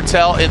Connor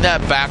Martell in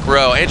that back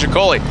row. Andrew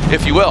Coley,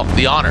 if you will,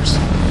 the honors.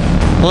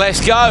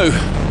 Let's go.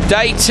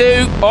 Day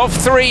 2 of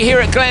 3 here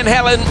at Glen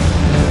Helen.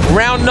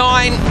 Round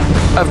 9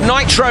 of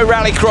Nitro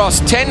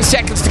Rallycross. 10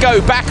 seconds to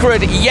go.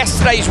 Baccarat,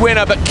 yesterday's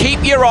winner, but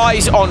keep your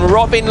eyes on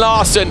Robin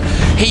Larson.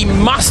 He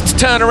must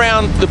turn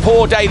around the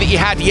poor day that he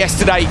had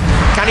yesterday.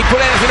 Can he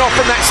pull anything off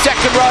from that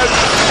second row?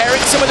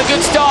 Eriksson with a good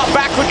start.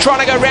 Baccarat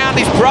trying to go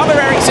round. His brother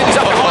Eriksson is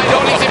up behind.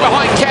 Ollie's in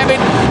behind Kevin.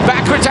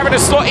 Baccarat's having to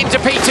slot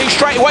into P2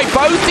 straight away.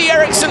 Both the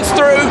Erikssons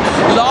through.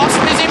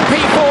 Larson is in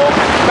P4.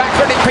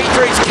 Baccarat in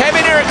P3. It's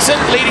Kevin Eriksson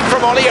leading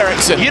from Ollie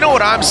Eriksson. You know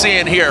what I'm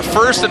seeing here?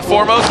 First and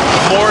foremost,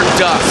 more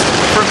dust.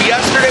 From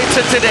yesterday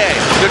to today,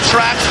 the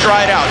track's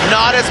dried out.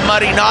 Not as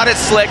muddy, not as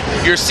slick.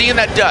 You're seeing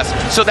that dust.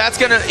 So that's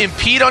going to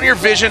impede on your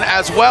vision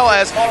as well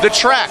as the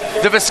track,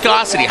 the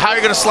viscosity, how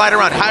you're going to slide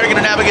around, how you're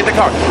going to navigate the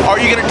car. Are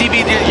you going to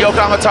DB the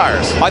Yokohama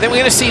tires? I think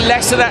we're going to see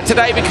less of that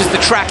today because the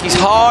track is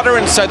harder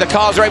and so the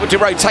cars are able to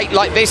rotate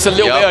like this a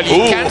little bit early.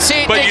 You can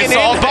see it but you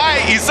saw a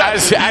bite. You saw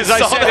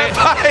that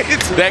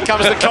bite. There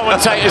comes the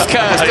commentator's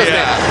curse, doesn't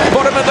it?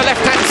 Bottom of the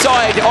left-hand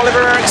side,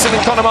 Oliver Eriksson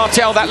and Connor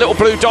Martell. That little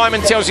blue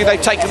diamond tells you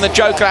they've taken the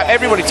Joker lap.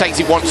 Everybody takes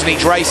it once in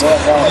each race.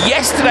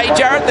 Yesterday,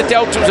 Jared, the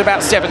delta was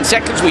about 7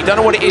 seconds. We don't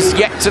know what it is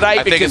yet today.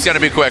 I think it's going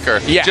to be quicker.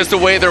 Yeah. Just the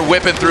way they're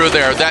whipping through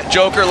there. That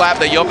Joker lap,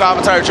 the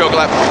Yokohama tire Joker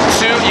lap.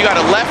 2, you got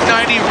a left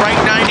 90, right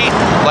 90.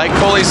 Like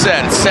Coley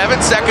said,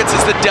 7 seconds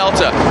is the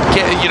delta.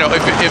 You know,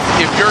 if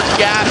your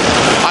gap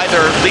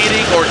either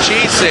leading or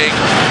chasing,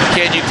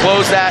 can you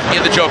close that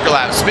in the Joker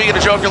lap? Speaking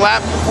of Joker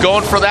lap,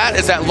 going for that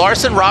is that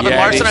Larson. Robin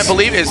Larson, I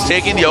believe, is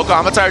taking the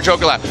Yokohama tire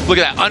Joker lap. Look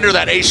at that, under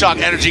that A-Shock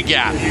energy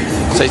gap.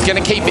 So he's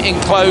going to keep it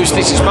enclosed.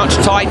 This is much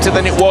tighter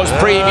than it was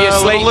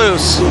previously. A little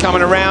loose.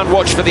 Coming around,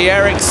 watch for the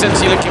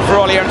Erikssons. You're looking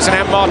for Ollie Eriksson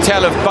and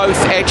Martell have both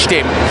edged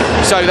him.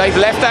 So they've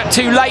left that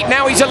too late.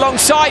 Now he's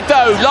alongside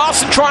though.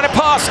 Larson trying to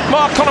pass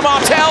Connor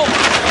Martell.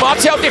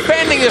 Martell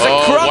defending. There's a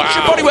crunch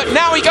of bodywork.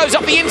 Now he goes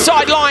up the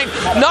inside line,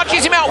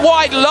 nudges him out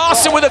wide.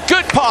 Larson with a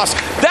good pass.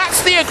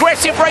 That's the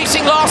aggressive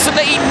racing Larson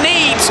that he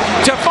needs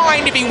to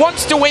find if he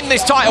wants to win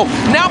this title.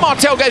 Now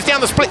Martell goes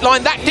down the split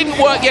line. That didn't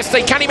work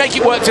yesterday. Can he make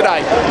it work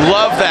today?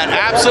 Love that.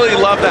 Absolutely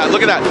love that.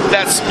 Look at that.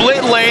 That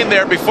split lane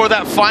there before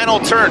that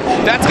final turn.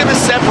 That's going to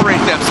separate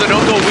them so they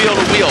don't go wheel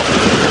to wheel.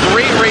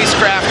 Great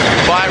racecraft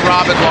by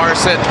Robin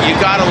Larson. You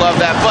got to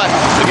love that. But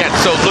again,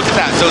 so look at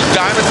that. Those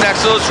diamonds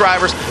next to those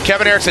drivers.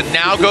 Kevin Eriksson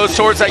now goes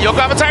towards that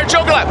Yokohama tire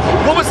Joker lap.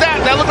 What was that?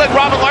 That looked like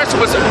Robin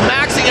Larson was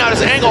maxing out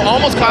his angle,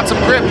 almost caught some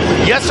grip.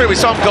 Yesterday we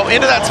saw him go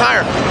into that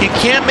tire. He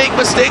can't make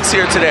mistakes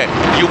here today.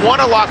 You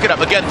want to lock it up.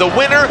 Again, the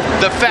winner,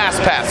 the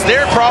Fast Pass.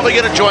 They're probably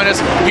going to join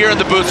us here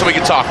in the booth so we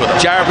can talk with them.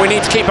 Jared, we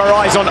need to keep our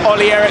eyes on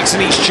Ollie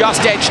Eriksson. He's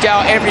just edged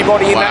out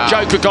everybody in that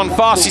Joker, gone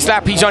fastest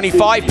lap. He's only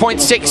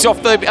 5.6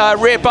 off the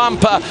rear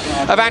bumper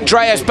of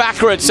Andreas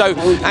Baccarat. So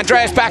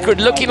Andreas Baccarat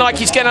looking like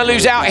he's going to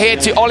lose out here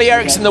to Ollie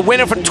Eriksson, the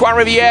winner from Trois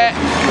Rivières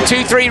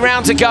 2-3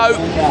 rounds ago.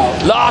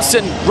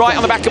 Larson right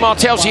on the back of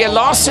Martell's. Yeah,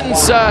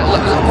 Larson's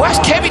where's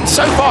Kevin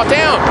so far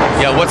down?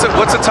 Yeah, what's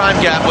the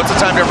time gap? What's the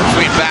time difference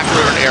between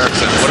Baccarat and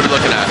Eriksson? What are we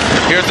looking at?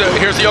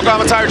 Here's the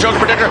Yokohama tire Joker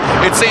predictor.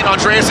 It's saying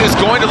Andreas is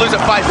going to lose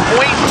it by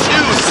 0.2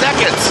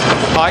 seconds.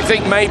 I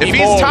think maybe if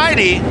more. He's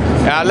tidy.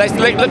 Let's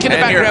look in the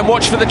background,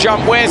 watch for the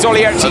jump. Where's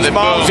Ollie Eriksson's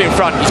miles in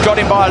front? He's got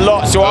him by a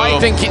lot, so I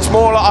think it's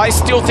more like, I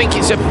still think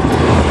it's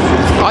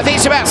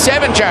about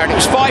 7, Jared. It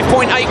was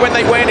 5.8 when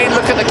they went in.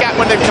 Look at the gap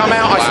when they've come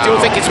out. I still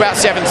think it's about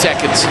 7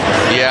 seconds.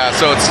 Yeah,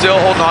 so it's still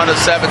holding on to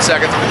 7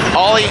 seconds.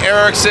 Ollie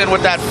Eriksson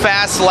with that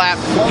fast lap.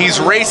 He's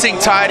racing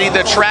tidy.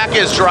 The track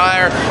is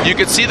drier. You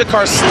can see the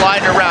car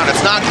sliding around.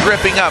 It's not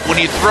gripping up. When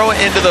you throw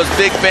it into those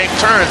big bank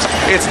turns,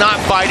 it's not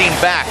biting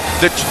back.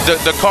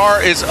 The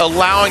car is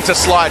allowing to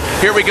slide.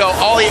 Here we go.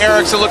 Ollie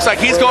Eriksson looks like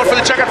he's going for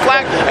the checkered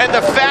flag and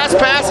the Fast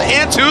Pass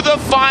into the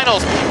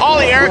finals.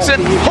 Ollie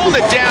Eriksson, hold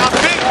it down.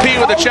 Big P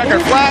with the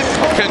checkered flag.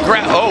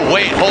 Oh,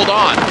 wait, hold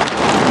on.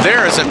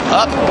 There's an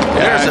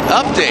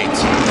update.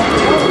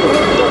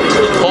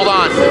 Hold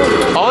on.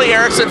 Ollie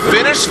Eriksson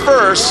finished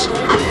first.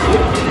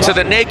 To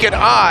the naked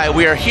eye,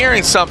 we are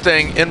hearing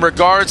something in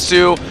regards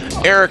to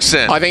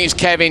Eriksson. I think it's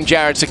Kevin,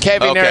 Jared. So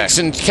Kevin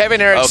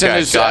Eriksson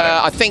is,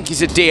 I think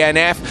he's a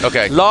DNF.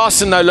 Okay.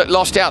 Larson, though,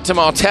 lost out to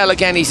Martel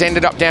again. He's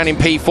ended up down in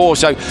P4.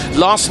 So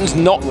Larson's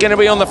not going to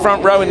be on the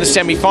front row in the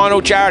semi-final.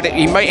 Jared,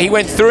 he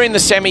went through in the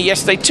semi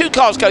yesterday. 2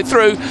 cars go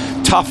through.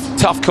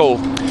 Tough call.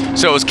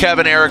 So it was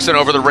Kevin Eriksson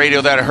over the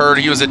radio that I heard.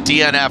 He was a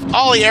DNF.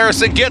 Ollie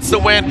Eriksson gets the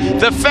win.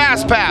 The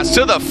fast pass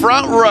to the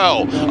front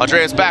row.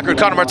 Andreas Backrud,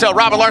 Connor Martel,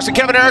 Robin Larson,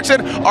 Kevin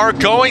Eriksson are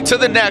going to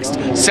the next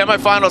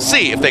semifinal.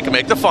 See if they can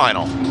make the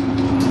final.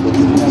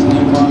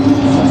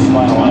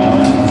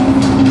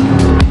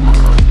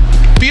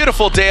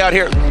 Beautiful day out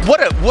here.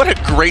 What a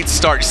great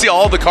start. You see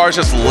all the cars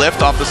just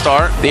lift off the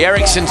start. The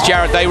Erikssons,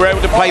 Jared, they were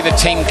able to play the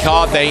team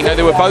card there. You know,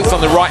 they were both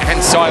on the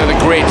right-hand side of the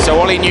grid, so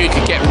Ollie knew he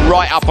could get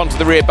right up onto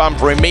the rear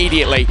bumper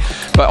immediately.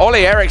 But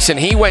Ollie Eriksson,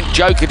 he went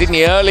joker, didn't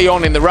he, early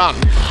on in the run?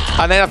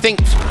 And then I think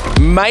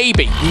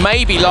maybe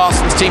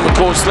Larson's team were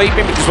caught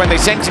sleeping, because when they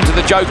sent him to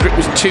the joker, it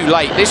was too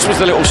late. This was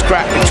the little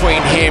scrap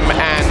between him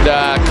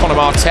and Connor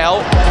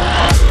Martel.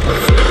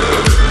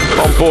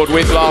 On board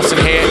with Larson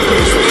here.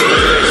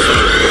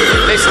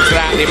 Listen to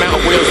that, the amount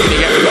of wheels when you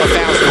get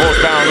 1,000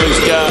 horsepower on loose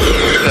dirt,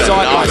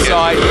 side by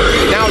side.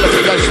 Now look,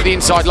 he goes to the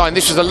inside line.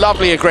 This was a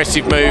lovely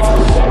aggressive move,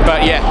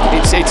 but yeah,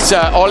 it's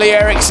Ollie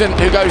Eriksson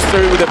who goes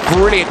through with a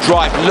brilliant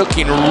drive,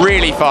 looking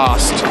really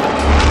fast.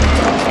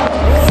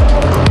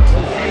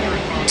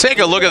 Take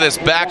a look at this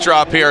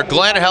backdrop here,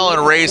 Glen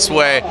Helen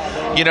Raceway.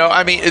 You know,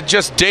 I mean,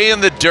 just day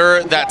in the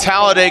dirt, that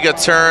Talladega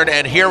turn,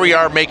 and here we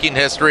are making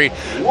history.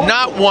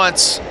 Not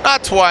once,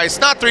 not twice,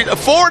 not 3,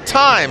 4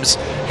 times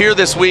here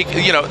this week,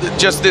 you know,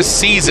 just this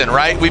season,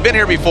 right? We've been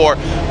here before.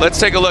 Let's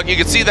take a look. You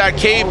can see that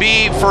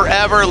KB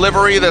Forever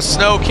livery, the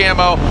snow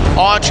camo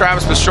on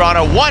Travis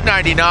Pastrana,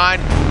 199.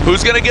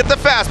 Who's going to get the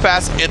fast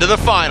pass into the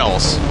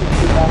finals?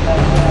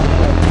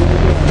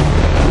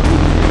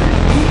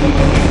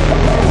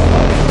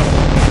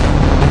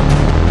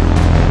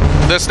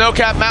 The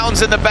snow-capped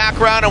mountains in the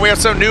background, and we have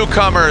some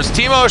newcomers.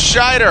 Timo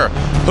Scheider,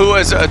 who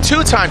is a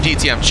 2-time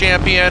DTM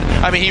champion.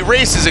 I mean, he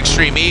races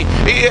Extreme E.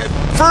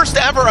 First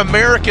ever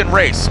American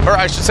race, or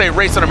I should say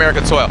race on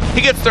American soil.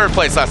 He gets 3rd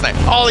place last night.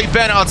 Ollie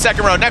Bennett on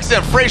 2nd row. Next to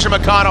him, Fraser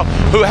McConnell,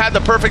 who had the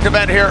perfect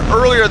event here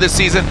earlier this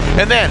season.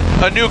 And then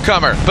a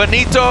newcomer,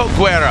 Benito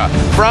Guerra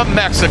from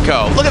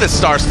Mexico. Look at this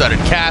star-studded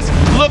cast.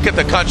 Look at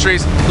the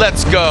countries.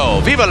 Let's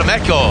go. Viva la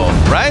Mexico,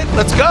 right?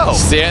 Let's go.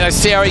 Let's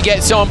see how he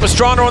gets on.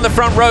 Pastrana on the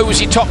front row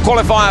was your top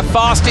qualifier,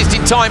 fastest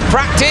in time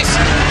practice.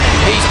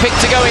 He's picked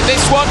to go in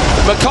this one.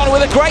 McConnell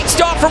with a great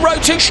start from row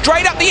 2,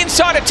 straight up the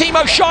inside of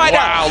Timo Scheider.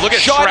 Wow, look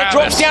at Scheider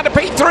drops down to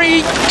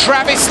P3.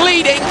 Travis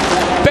leading.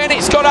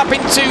 Bennett's got up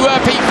into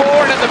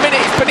P4, and at the minute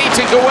it's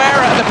Benito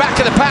Guerra at the back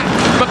of the pack.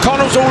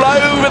 McConnell's all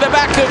over the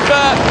back of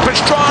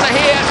Pastrana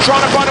here,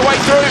 trying to find a way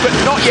through, but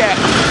not yet.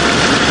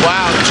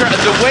 Wow,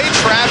 the way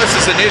Travis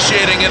is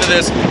initiating into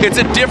this, it's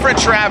a different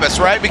Travis,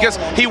 right? Because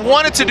he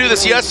wanted to do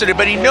this yesterday,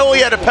 but he knew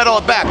he had to pedal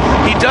it back.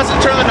 He doesn't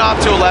turn the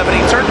knob to 11,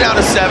 he turned down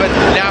to 7,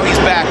 now he's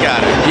back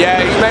at it. Yeah,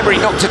 remember he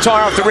knocked a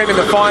tyre off the rim in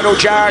the final,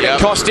 Jared. It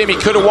cost him, he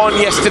could have won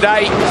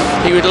yesterday.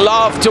 He would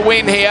love to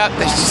win here.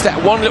 There's just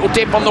that one little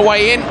dip on the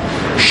way in.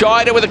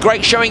 Scheider with a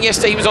great showing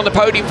yesterday. He was on the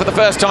podium for the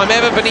first time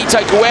ever. Benito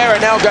Guerra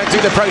now going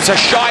through the process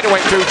Scheider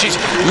went through, which is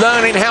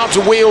learning how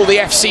to wheel the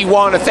FC1,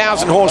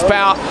 1,000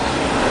 horsepower.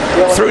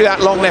 Through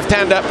that long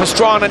left-hander.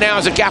 Pastrana now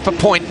has a gap of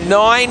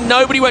 0.9.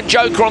 Nobody went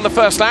joker on the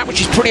first lap,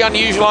 which is pretty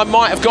unusual. I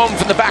might have gone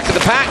from the back of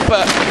the pack,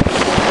 but...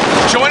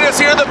 Join us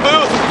here in the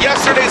booth.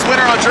 Yesterday's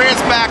winner, Andreas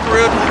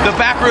Backrud, the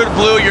Backrud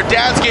Blue. Your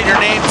dad's getting your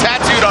name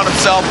tattooed on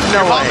himself.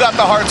 Your mom got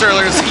the hearts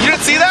earlier. You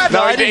didn't see that?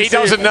 No, he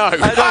doesn't know.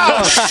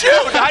 Oh,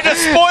 shoot. I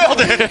just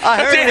spoiled it.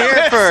 I heard it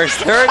here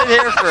first. There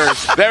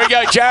we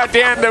go. Jared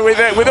Deander with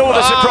all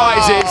the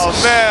surprises. Oh,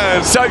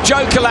 man. So,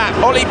 joker lap.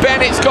 Ollie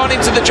Bennett's gone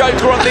into the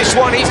joker on this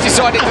one. He's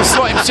decided to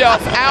slot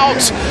himself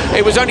out.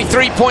 It was only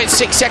 3.6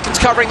 seconds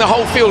covering the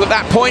whole field at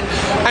that point.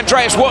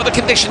 Andreas, what are the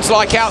conditions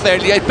like out there?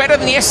 Better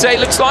than yesterday,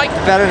 looks like?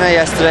 Better than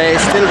yesterday.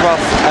 It's still rough,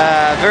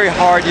 very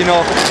hard, you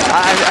know.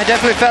 I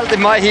definitely felt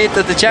in my heat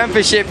that the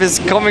championship is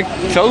coming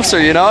closer,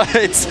 you know.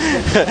 It's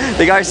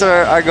the guys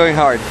are going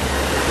hard.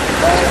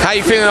 How are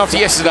you feeling after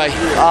yesterday?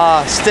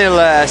 Still.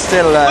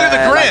 Look at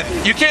the grin.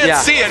 You can't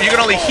see it. You can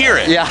only hear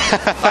it. Yeah.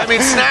 I mean,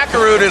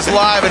 Snackaroo is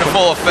live in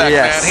full effect,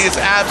 man. He's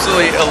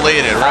absolutely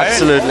elated, right?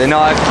 Absolutely. No,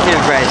 I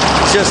feel great.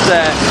 Just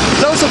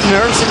lots of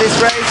nerves in this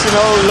race, you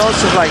know, lots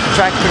of like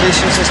track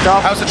conditions and stuff.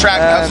 How's the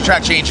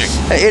track changing?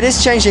 It is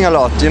changing a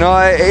lot, you know.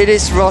 It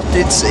is rough,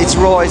 it's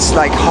raw, it's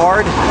like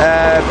hard,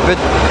 but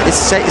it's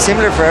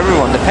similar for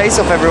everyone. The pace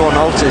of everyone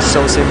else is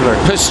so similar.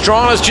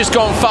 Pastrana's just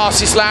gone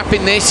fastest lap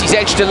in this. He's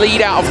edged a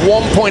lead out of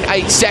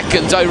 1.8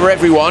 seconds over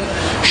everyone.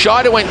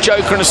 Scheider went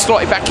joker and has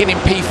slotted back in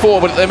P4,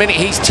 but at the minute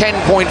he's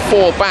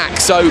 10.4 back,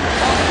 so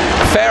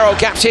fair old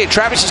gaps here.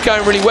 Travis is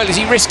going really well. Is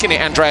he risking it,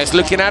 Andreas,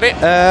 looking at it?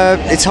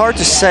 It's hard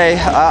to say.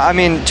 I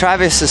mean,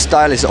 Travis'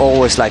 style is is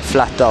always like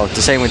flat out.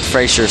 The same with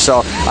Fraser.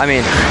 So I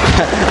mean,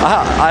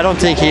 I don't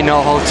think he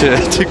knows how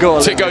to go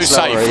safe. To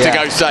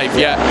go safe.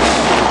 Yeah.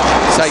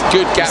 So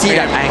good gap. See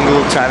that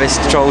angle Travis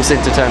throws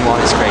into turn 1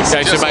 is crazy.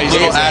 Yeah, it's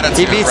amazing.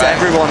 He beats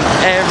everyone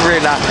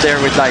every lap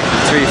there with like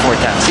 3-4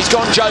 tenths. He's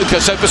gone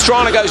Joker, so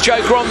Pastrana goes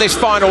Joker on this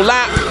final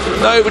lap.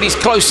 Nobody's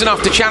close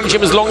enough to challenge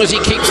him as long as he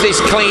keeps this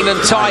clean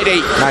and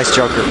tidy. Nice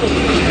Joker.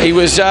 He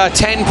was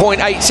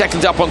 10.8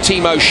 seconds up on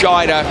Timo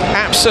Scheider.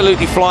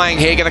 Absolutely flying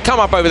here. Going to come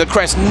up over the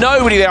crest.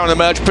 Nobody there on the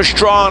merge.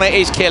 Pastrana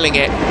is killing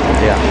it.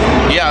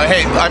 Yeah,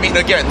 hey, I mean,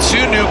 again,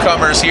 2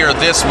 newcomers here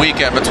this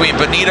weekend between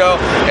Benito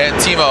and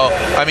Timo.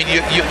 I mean,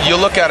 you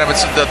look at him,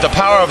 it's the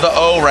power of the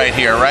O right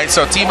here, right?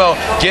 So Timo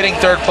getting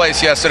 3rd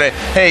place yesterday.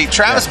 Hey,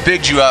 Travis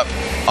bigged you up,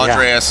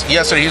 Andreas.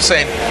 Yesterday he was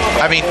saying,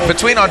 I mean,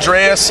 between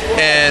Andreas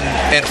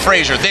and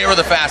Fraser, they were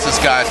the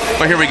fastest guys.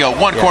 But here we go,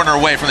 1 corner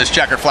away from this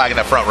checkered flag in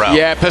the front row.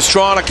 Yeah,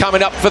 Pastrana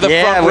coming up for the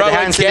front row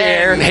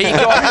again. He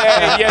got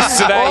there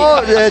yesterday.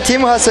 Oh,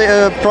 Timo has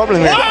a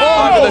problem here.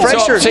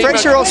 Fraser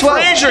as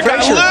well.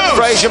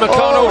 Fraser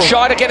McConnell,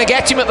 Scheider going to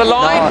get him at the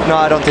line? No,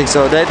 I don't think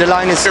so. The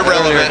line is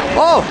irrelevant.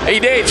 Oh, he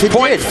did.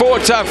 Point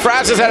forward.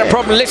 Fraz has had a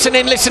problem. Listen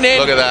in. Look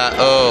at that.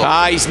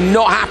 Oh. He's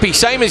not happy.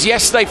 Same as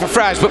yesterday for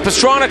Fraz. But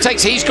Pastrana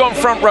he's gone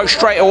front row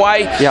straight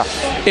away. Yeah.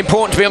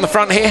 Important to be on the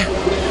front here.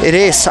 It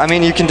is. I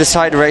mean, you can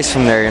decide the race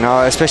from there, you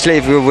know, especially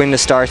if you win the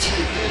start.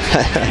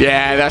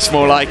 Yeah, that's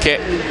more like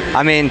it.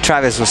 I mean,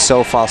 Travis was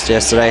so fast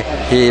yesterday.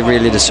 He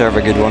really deserved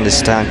a good one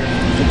this time.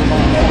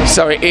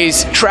 So it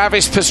is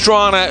Travis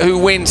Pastrana who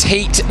wins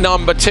heat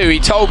number 2. He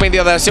told me the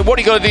other day, I said, what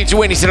are you got to do to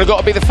win? He said, I've got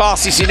to be the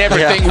fastest in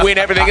everything, win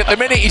everything. At the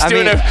minute, he's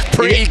doing a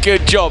pretty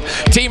good job.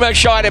 Timo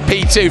Scheider,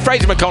 P2,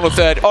 Fraser McConnell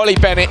 3rd, Ollie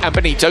Bennett and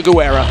Benito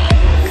Guerra.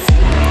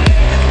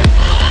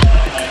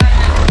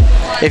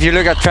 If you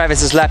look at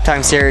Travis's lap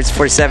times here, it's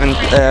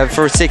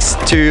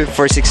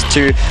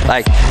 46.2,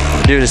 like,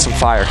 dude is on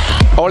fire.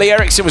 Ollie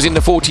Eriksson was in the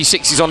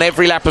 46s on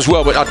every lap as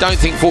well, but I don't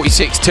think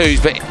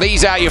 46.2s, but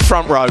these are your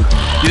front row.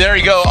 There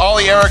you go,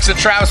 Ollie Eriksson,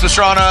 Travis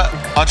Pastrana,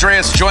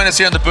 Andreas, join us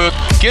here in the booth.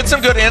 Get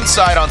some good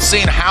insight on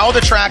seeing how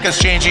the track is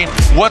changing,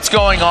 what's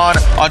going on.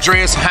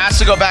 Andreas has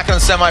to go back in the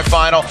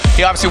semifinal.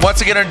 He obviously wants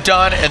to get it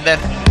done and then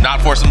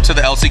not force him to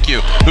the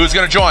LCQ. Who's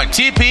going to join?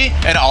 TP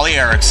and Ollie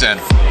Eriksson.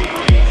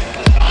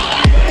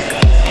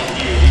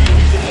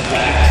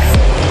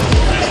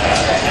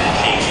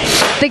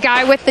 The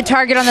guy with the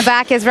target on the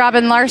back is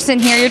Robin Larsson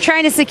here. You're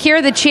trying to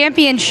secure the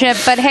championship,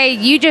 but hey,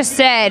 you just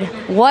said,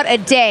 what a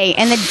day,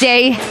 and the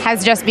day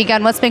has just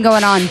begun. What's been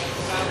going on?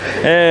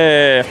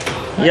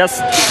 Yes,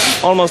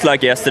 almost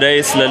like yesterday.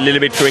 It's a little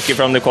bit tricky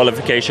from the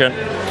qualification.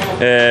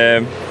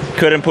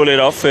 Couldn't pull it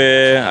off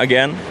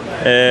again.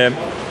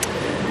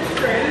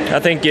 I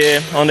think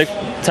on the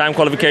time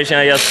qualification,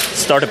 I just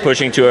started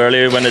pushing too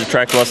early when the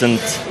track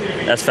wasn't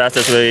as fast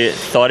as we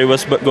thought it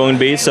was going to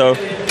be. So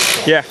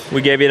yeah,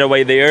 we gave it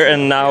away there,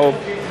 and now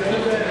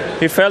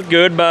it felt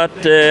good, but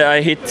I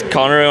hit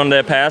Connor on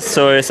the pass,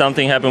 so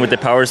something happened with the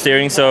power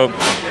steering. So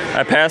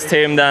I passed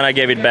him, then I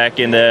gave it back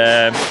in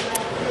the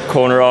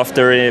corner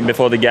after,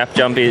 before the gap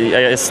jump.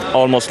 I just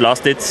almost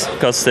lost it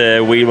because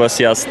the wheel was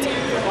just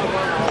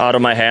out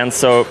of my hands.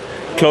 So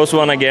close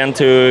one again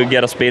to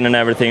get a spin and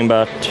everything,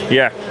 but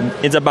yeah,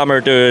 it's a bummer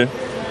to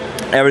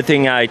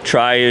everything I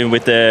try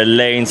with the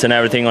lanes and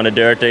everything on the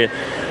dirt. The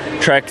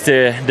track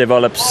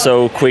develops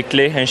so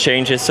quickly and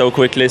changes so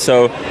quickly,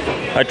 so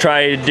I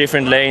try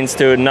different lanes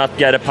to not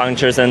get a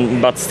punctures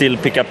but still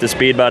pick up the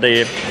speed, but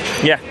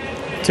yeah,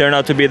 turned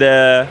out to be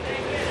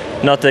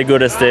not the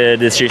goodest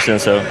decision,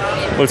 so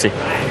we'll see.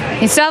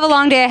 You still have a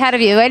long day ahead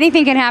of you.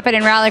 Anything can happen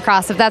in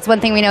Rallycross, if that's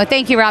one thing we know.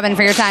 Thank you, Robin,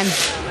 for your time.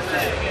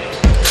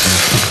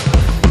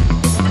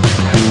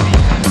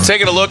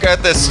 Taking a look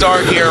at the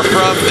start here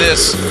from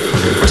this,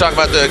 we're talking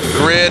about the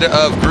grid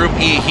of Group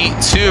E Heat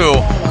 2.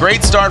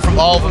 Great start from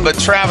all of them, but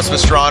Travis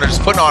Pastrana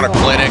just putting on a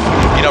clinic.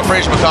 You know,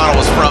 Fraser McConnell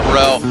was front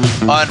row.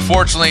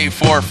 Unfortunately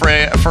for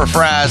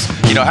Fraz,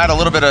 you know, had a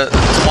little bit of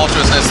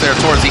tumultuousness there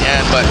towards the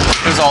end, but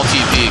it was all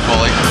TP,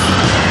 Coley.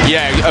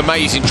 Yeah,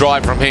 amazing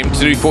drive from him to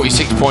do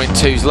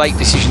 46.2s. Late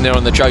decision there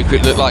on the Joker,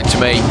 it looked like to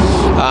me.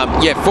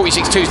 Yeah,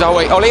 46.2s the whole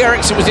way. Ollie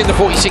Eriksson was in the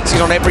 46s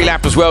on every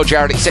lap as well,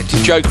 Jared, except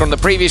his Joker on the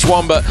previous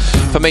one, but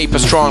for me,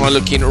 Pastrana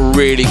looking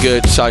really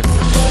good, so.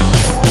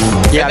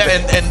 Yeah,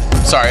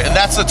 and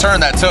that's the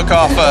turn that took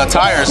off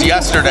tires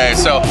yesterday,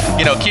 so,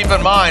 you know, keep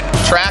in mind,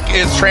 track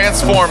is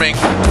transforming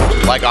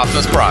like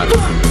Optimus Prime.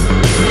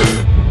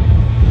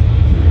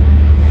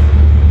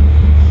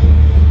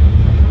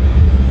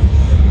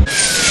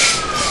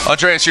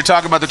 Andreas, you're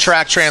talking about the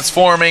track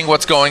transforming,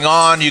 what's going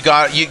on. You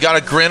got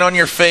a grin on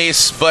your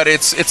face, but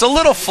it's a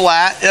little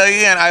flat.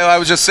 Again, I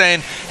was just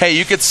saying, hey,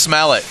 you could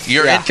smell it.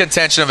 You're in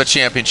contention of a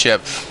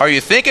championship. Are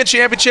you thinking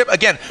championship?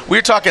 Again,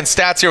 we're talking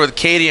stats here with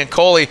Katie and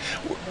Coley.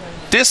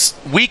 This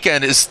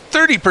weekend is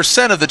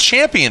 30% of the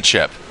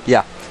championship.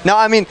 Yeah. No,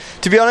 I mean,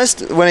 to be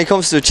honest, when it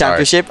comes to the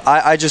championship,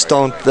 I just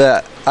don't.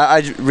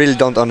 I really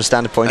don't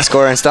understand the point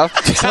score and stuff,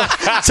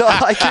 so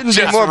I couldn't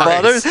be more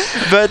bothered.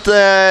 But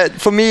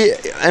for me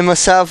and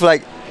myself,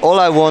 like, all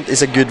I want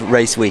is a good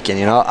race weekend,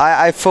 you know.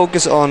 I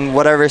focus on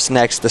whatever is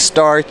next, the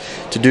start,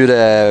 to do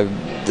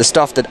the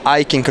stuff that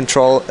I can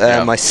control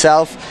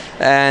myself,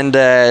 and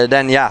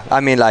then I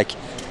mean, like,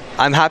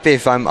 I'm happy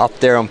if I'm up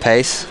there on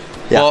pace.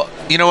 Yeah. Well,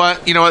 you know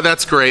what?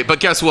 That's great. But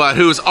guess what?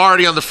 Who's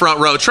already on the front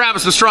row?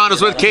 Travis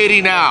Pastrana's with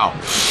Katie now.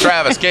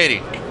 Travis,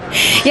 Katie.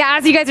 Yeah,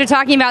 as you guys are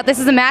talking about, this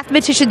is a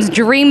mathematician's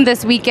dream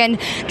this weekend.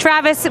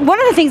 Travis, one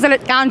of the things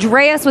that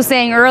Andreas was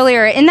saying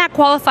earlier, in that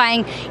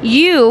qualifying,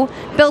 you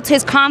built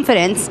his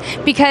confidence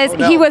because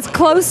he was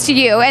close to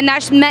you, and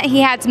that meant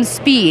he had some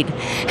speed.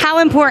 How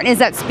important is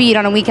that speed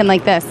on a weekend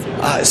like this?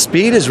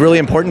 Speed is really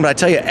important, but I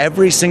tell you,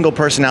 every single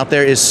person out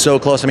there is so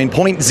close. I mean,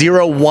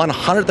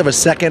 0.01 of a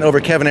second over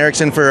Kevin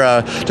Eriksson for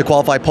to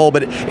qualify pole,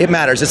 but it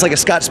matters. It's like a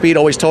Scott Speed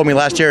always told me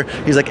last year.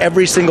 He's like,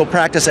 every single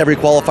practice, every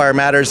qualifier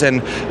matters,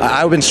 and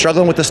I've been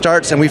struggling with the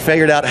starts, and we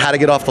figured out how to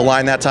get off the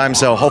line that time,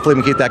 so hopefully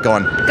we can keep that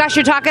going. Gosh,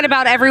 you're talking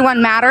about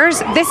everyone matters.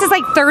 This is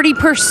like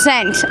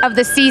 30% of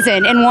the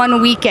season in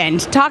one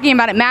weekend, talking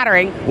about it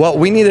mattering. Well,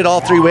 we needed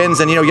all 3 wins,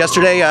 and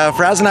yesterday,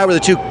 Fraz and I were the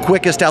 2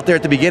 quickest out there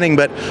at the beginning,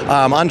 but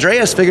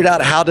Andreas figured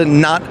out how to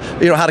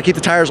how to keep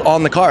the tires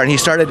on the car, and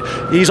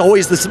he's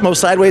always the most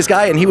sideways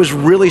guy, and he was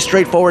really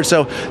straightforward,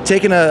 so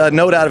taking a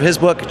note out of his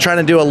book, trying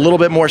to do a little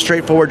bit more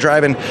straightforward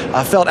driving,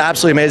 felt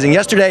absolutely amazing.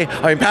 Yesterday,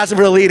 I mean, passing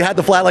for the lead, had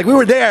the flat, like we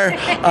were there,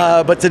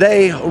 but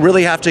today,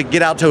 really have to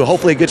get out to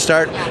hopefully a good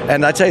start.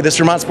 And I tell you, this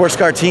Vermont Sports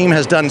Car team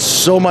has done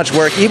so much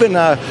work. Even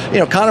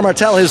Connor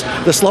Martell, who's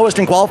the slowest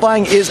in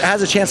qualifying,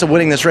 has a chance of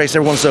winning this race.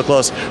 Everyone's so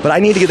close. But I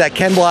need to get that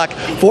Ken Block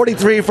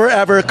 43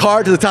 forever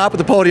car to the top of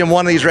the podium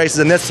one of these races.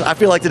 And I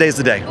feel like today's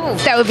the day. Ooh,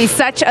 that would be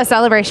such a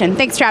celebration.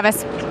 Thanks,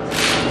 Travis.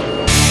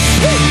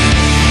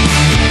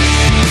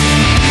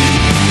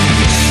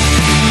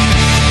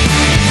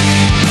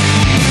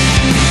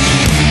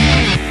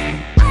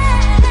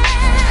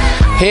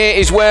 Here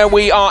is where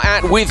we are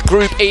at with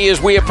Group E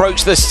as we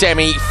approach the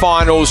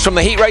semi-finals. From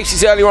the heat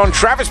races earlier on,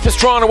 Travis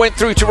Pastrana went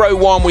through to row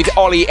 1 with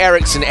Ollie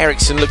Eriksson.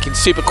 Eriksson looking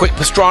super quick.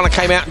 Pastrana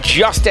came out and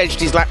just edged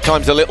his lap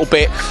times a little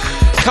bit.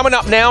 Coming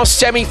up now,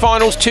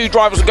 semi-finals. 2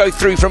 drivers will go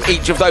through from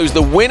each of those.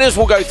 The winners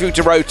will go through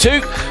to row 2.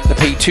 The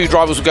P2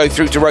 drivers will go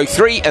through to row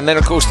 3. And then,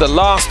 of course, the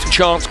last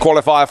chance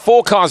qualifier.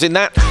 4 cars in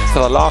that for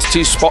the last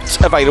 2 spots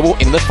available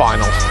in the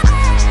final.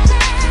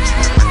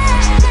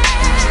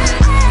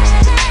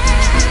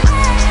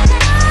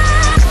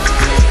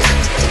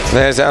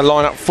 There's our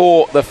lineup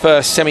for the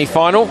first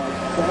semi-final.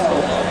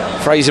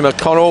 Fraser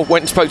McConnell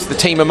went and spoke to the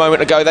team a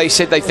moment ago. They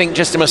said they think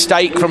just a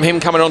mistake from him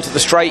coming onto the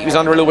straight. He was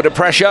under a little bit of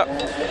pressure.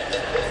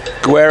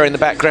 Guerra in the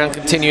background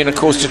continuing, of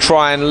course, to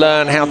try and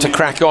learn how to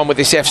crack on with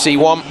this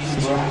FC1.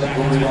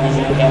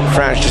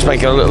 Franz just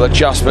making a little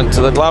adjustment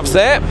to the gloves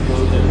there.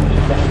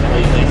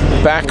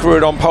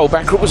 Backrud on pole.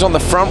 Backrud was on the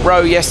front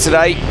row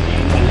yesterday.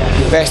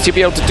 Best he'll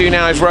be able to do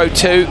now is row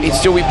 2. He'd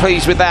still be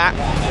pleased with that.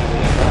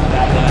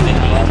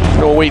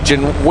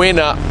 Norwegian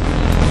winner.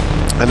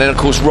 And then, of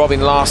course,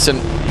 Robin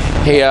Larsen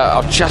here.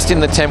 I'm just in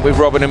the tent with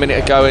Robin a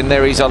minute ago, and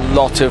there is a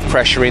lot of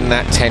pressure in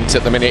that tent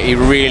at the minute. He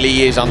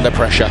really is under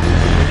pressure.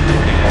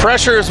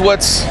 Pressure is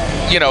what's,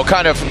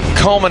 kind of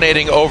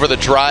culminating over the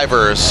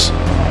drivers.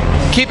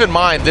 Keep in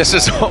mind,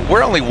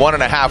 we're only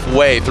 1.5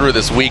 way through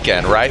this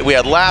weekend, right? We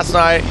had last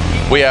night,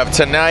 we have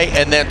tonight,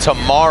 and then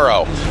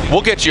tomorrow.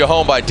 We'll get you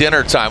home by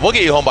dinner time. We'll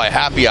get you home by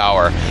happy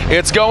hour.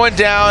 It's going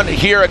down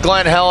here at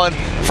Glen Helen.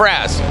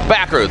 Fraz,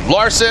 Backrud,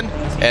 Larsen,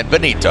 and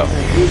Benito.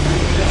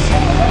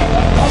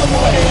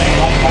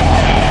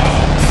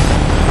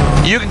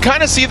 You can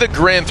kind of see the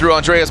grin through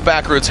Andreas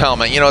Backrud's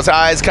helmet. His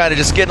eyes kind of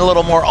just getting a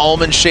little more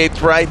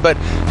almond-shaped, right? But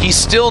he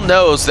still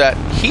knows that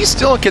he's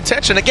still in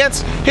contention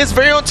against his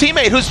very own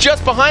teammate who's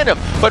just behind him.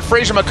 But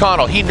Fraser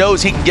McConnell, he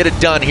knows he can get it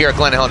done here at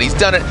Glen Helen. He's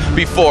done it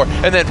before.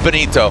 And then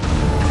Benito,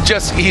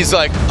 he's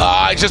like,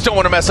 I just don't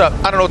want to mess up.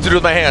 I don't know what to do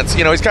with my hands.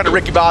 He's kind of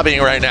Ricky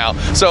Bobbying right now.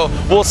 So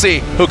we'll see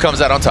who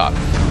comes out on top.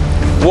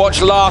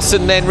 Watch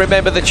Larsen then.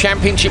 Remember, the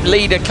championship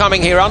leader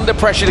coming here under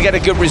pressure to get a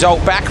good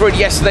result. Backrud,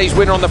 yesterday's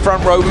winner on the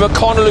front row.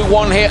 McConnell, who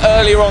won here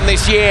earlier on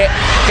this year.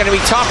 Going to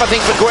be tough, I think,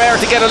 for Guerra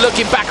to get a look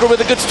in. Backrud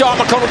with a good start.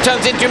 McConnell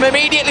turns into him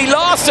immediately.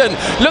 Larsen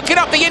looking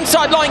up the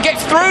inside line,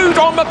 gets through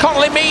on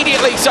McConnell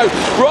immediately. So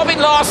Robin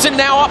Larsen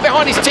now up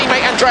behind his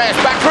teammate Andreas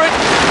Backrud.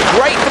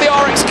 Great for the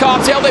RX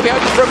cartel. They'll be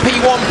hoping for a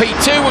P1,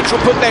 P2, which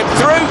will put them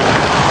through.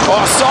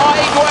 Or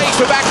sideways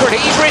for Backrud.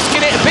 He's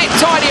risking it a bit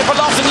tidier for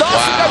Larsen.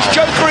 Larsen goes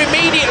Joker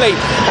immediately.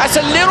 That's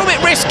a little bit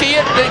risky.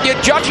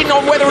 You're judging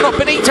on whether or not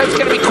Benito's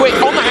going to be quick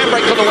on the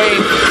handbrake on the way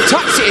in.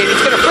 Tucks it in.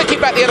 He's going to flick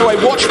it back the other way.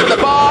 Watch for the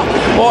bar.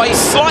 Or he's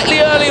slightly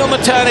early on the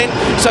turn-in.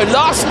 So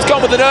Larsen's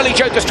gone with an early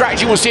Joker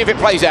strategy. We'll see if it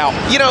plays out.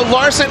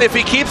 Larsen, if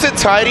he keeps it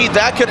tidy,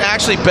 that could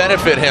actually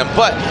benefit him.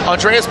 But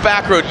Andreas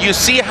Backrud, you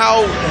see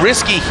how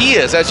risky he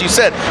is, as you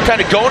said,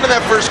 kind of going to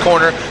that first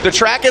corner. The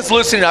track is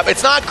loosening up.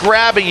 It's not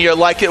grabbing you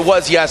like it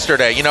was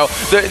yesterday.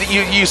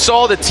 You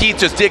saw the teeth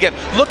just digging.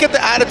 Look at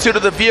the attitude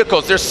of the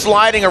vehicles. They're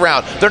sliding around.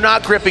 ground. They're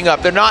not gripping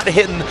up. They're not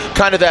hitting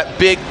kind of that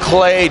big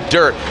clay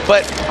dirt.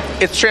 But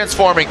it's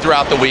transforming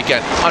throughout the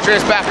weekend.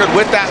 Andreas Backward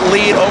with that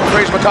lead over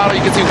Fraser McConnell.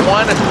 You can see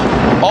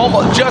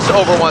just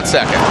over 1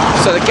 second.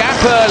 So the gap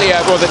earlier,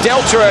 well, the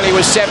delta earlier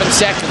was 7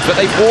 seconds, but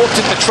they've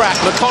watered the track.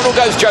 McConnell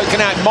goes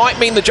joking out. Might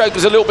mean the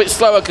Joker's a little bit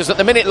slower because at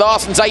the minute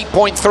Larson's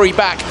 8.3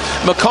 back.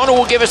 McConnell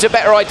will give us a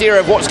better idea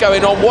of what's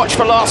going on. Watch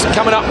for Larson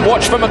coming up.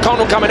 Watch for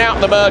McConnell coming out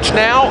in the merge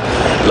now.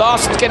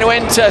 Larson's going to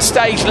enter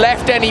stage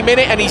left any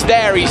minute, and he's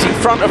there. He's in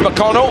front of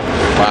McConnell.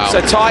 Wow. So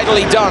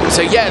tidily done.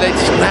 So yeah,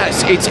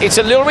 it's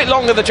a little bit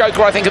longer the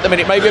Joker, I think, at the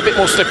minute. Maybe a bit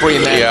more slippery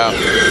in there.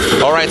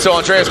 Yeah. All right, so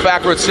Andreas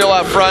Backward still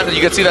up front, and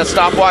you can see that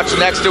stopwatch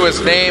next to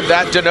his name.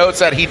 That denotes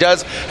that he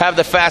does have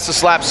the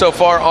fastest lap so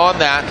far on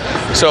that.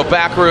 So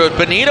Backward,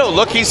 Benito,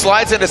 look, he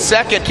slides into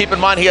second. Keep in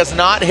mind, he has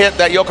not hit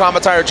that Yokohama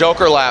Tire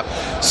Joker lap,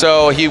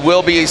 so he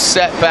will be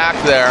set back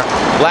there.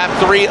 Lap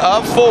 3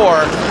 of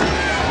 4.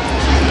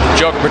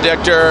 Joker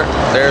predictor,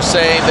 they're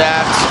saying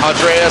that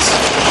Andreas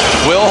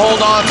will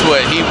hold on to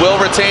it. He will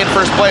retain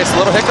first place. A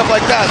little hiccup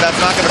like that, that's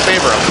not going to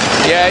favor him.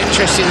 Yeah,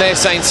 interesting. They're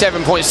saying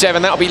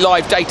 7.7. That'll be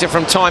live data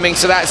from timing,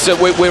 so that's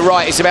we're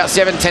right. It's about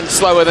 7/10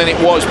 slower than it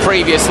was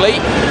previously.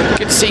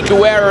 Good to see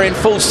Guerra in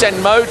full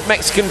send mode.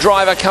 Mexican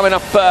driver coming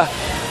up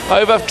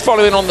over,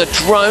 following on the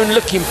drone,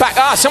 looking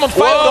back. Someone's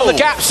bailed on the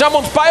gap.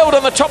 Someone's bailed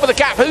on the top of the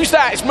gap. Who's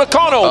that? It's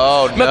McConnell.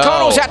 Oh, no.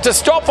 McConnell's had to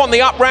stop on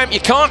the up ramp. You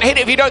can't hit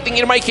it if you don't think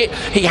you'll make it.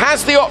 He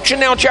has the option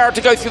now, Jared,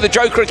 to go through the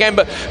Joker again,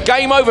 but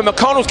game over.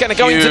 McConnell's going to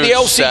go into the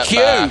LCQ.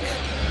 Setback.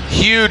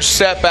 Huge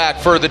setback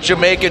for the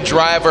Jamaican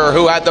driver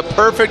who had the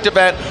perfect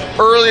event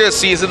earlier this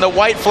season. The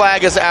white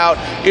flag is out.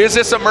 Is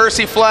this a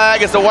mercy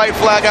flag? Is the white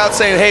flag out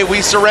saying, hey,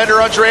 we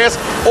surrender, Andreas?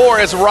 Or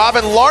is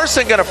Robin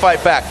Larson going to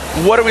fight back?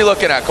 What are we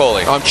looking at,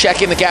 Coley? I'm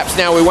checking the gaps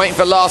now. We're waiting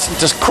for Larson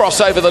to cross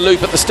over the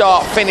loop at the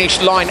start.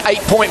 Finish line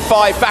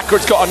 8.5.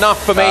 Backward's got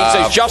enough for me,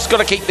 so he's just got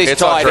to keep this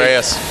tidy.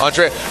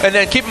 Andreas. And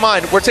then keep in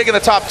mind, we're taking the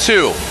top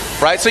 2.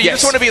 Right, so you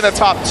just want to be in the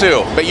top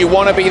 2. But you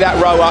want to be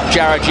that row up,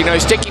 Jared. You know,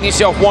 sticking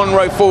yourself 1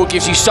 row forward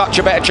gives you such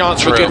a better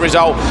chance for a good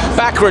result.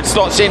 Backward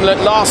slots in,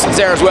 Larson's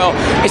there as well.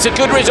 It's a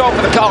good result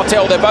for the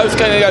cartel. They're both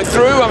going to go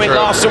through. I mean,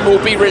 Larson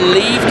will be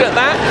relieved at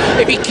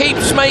that. If he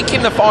keeps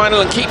making the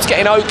final and keeps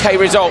getting okay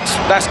results,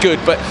 that's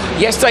good. But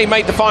yesterday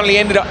made the final, he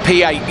ended up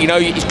P8. You know,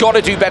 he's got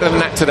to do better than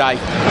that today.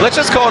 Let's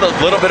just call it a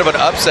little bit of an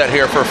upset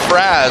here for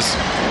Fraz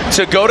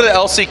to go to the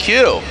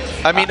LCQ.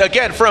 I mean,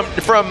 again,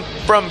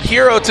 from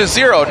hero to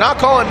zero, not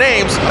calling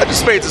names, a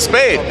spade's a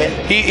spade.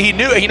 He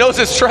knows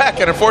his track,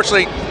 and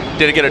unfortunately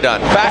didn't get it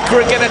done.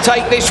 Backward going to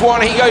take this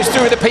one. He goes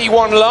through the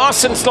P1.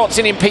 Larson slots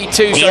in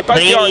P2, so both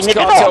the RX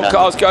cartel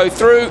cars go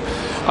through.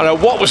 I don't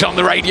know what was on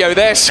the radio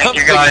there. Thank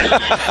you, guys.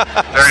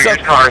 Very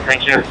good car,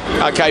 thank you.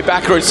 Okay,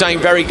 Backward saying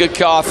very good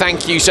car,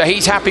 thank you. So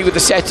he's happy with the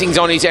settings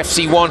on his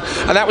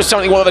FC1, and that was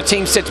something one of the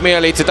teams said to me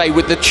earlier today.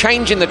 With the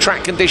change in the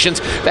track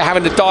conditions, they're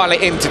having to dial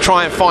it in to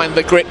try and find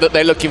the grip that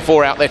they're looking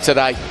for out there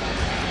today.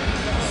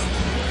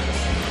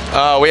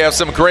 We have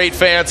some great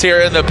fans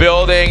here in the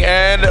building,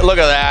 and look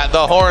at that.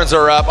 The horns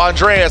are up.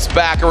 Andreas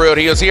Backward,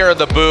 he was here in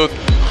the booth.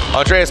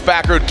 Andreas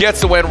Backward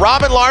gets the win.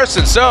 Robin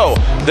Larson, so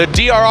the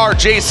DRR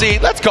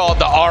JC, let's call it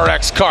the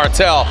RX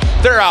Cartel.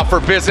 They're out for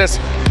business.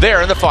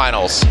 They're in the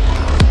finals.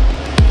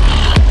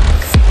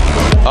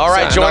 All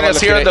right, joining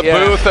us here in the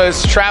booth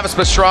is Travis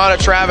Pastrana.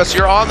 Travis,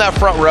 you're on that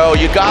front row.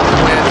 You got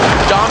the win,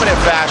 dominant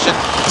fashion.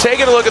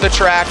 Taking a look at the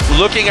track,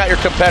 looking at your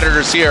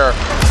competitors here,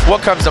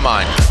 what comes to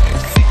mind?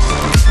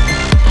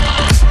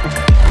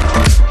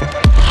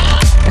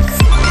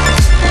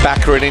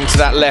 Backward into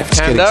that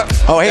left-hander.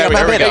 Oh, hey,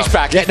 he's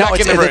back. Yeah, no,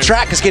 the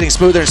track is getting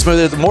smoother and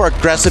smoother. The more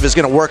aggressive is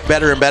going to work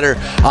better and better.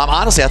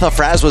 Honestly, I thought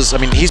Fraz was, I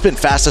mean, he's been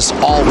fastest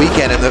all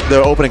weekend in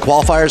the opening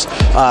qualifiers.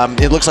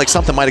 It looks like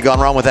something might have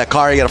gone wrong with that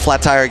car. He got a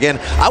flat tire again.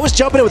 I was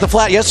jumping it with a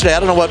flat yesterday. I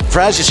don't know what,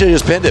 Fraz, you should have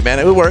just pinned it, man.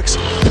 It works.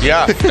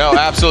 Yeah, no,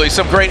 absolutely.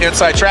 Some great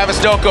insight. Travis,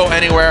 don't go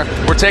anywhere.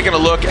 We're taking a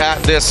look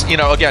at this, you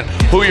know, again,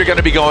 who you're going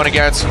to be going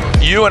against.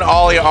 You and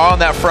Ollie are on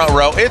that front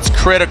row. It's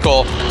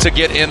critical to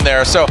get in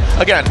there. So,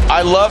 again,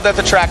 I love that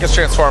the track is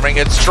transforming.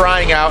 It's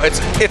trying out. It's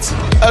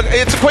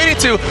equating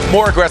to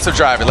more aggressive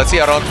driving. Let's see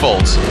how it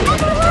unfolds. I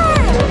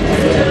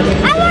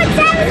want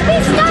Travis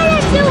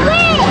Pastrana to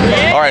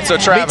win. All right, so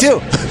Travis. Me too.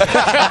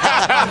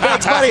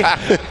 Thanks, buddy.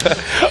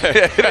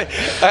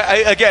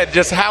 Again,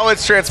 just how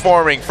it's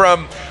transforming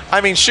from. I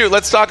mean, shoot,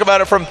 let's talk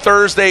about it from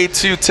Thursday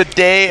to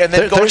today, and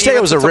then Thursday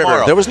it was a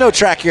river. There was no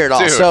track here at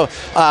all. Dude. So,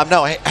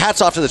 no, hats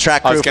off to the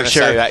track crew for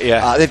sure. Say that,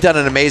 yeah. They've done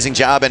an amazing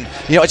job, and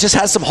you know, it just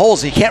has some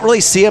holes. You can't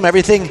really see them.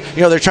 Everything,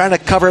 you know, they're trying to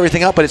cover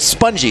everything up, but it's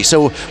spongy.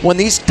 So when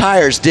these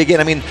tires dig in,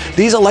 I mean,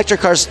 these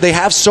electric cars, they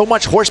have so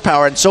much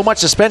horsepower and so much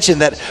suspension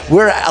that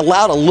we're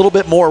allowed a little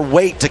bit more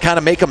weight to kind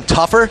of make them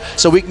tougher,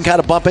 so we can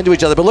kind of bump into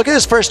each other. But look at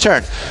this first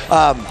turn.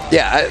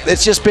 Yeah,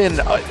 it's just been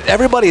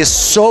everybody is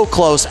so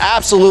close.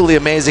 Absolutely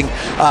amazing.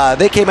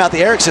 They came out. The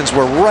Ericssons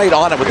were right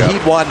on it with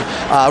heat one.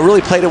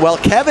 Really played it well.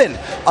 Kevin,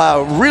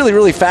 really,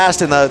 really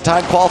fast in the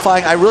time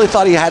qualifying. I really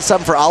thought he had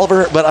something for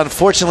Oliver, but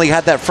unfortunately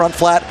had that front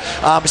flat.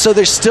 So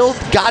there's still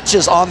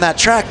gotchas on that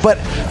track, but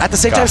at the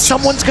same time,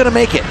 someone's going to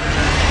make it.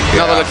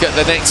 Another look at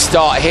the next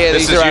start here.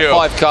 This These is are you.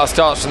 our 5-car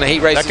starts from the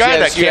heat races. That guy in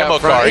that camo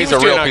car, he's a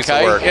real doing piece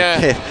of work.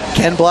 Yeah.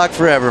 Ken Block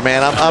forever,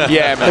 man.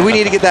 Yeah, man. We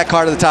need to get that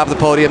car to the top of the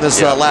podium.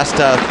 This last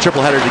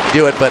triple header to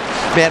do it, but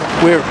man,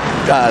 we're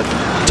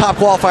top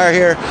qualifier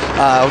here,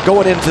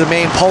 going into the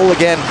main pole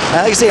again.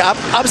 Like I say,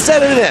 I'm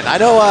sending it in. I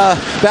know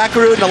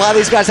Baccaroon and a lot of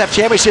these guys have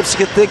championships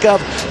you can think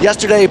of.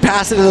 Yesterday,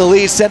 passed it to the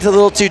lead, sent it a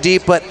little too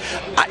deep, but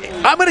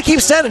I'm going to keep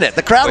sending it.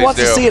 The crowd Please wants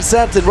do. to see it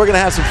sent, and we're going to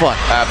have some fun.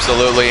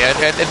 Absolutely, and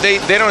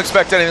they don't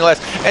expect anything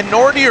less, and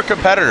nor do your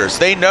competitors.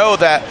 They know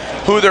that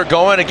who they're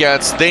going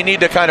against, they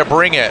need to kind of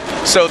bring it.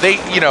 So they,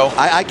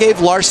 I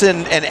gave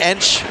Larson an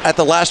inch at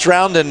the last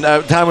round and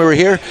time we were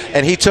here,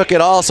 and he took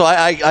it all. So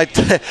I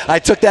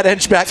took that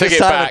inch back this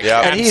time.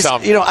 And he's,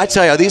 I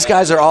tell you, these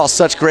guys are all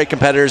such great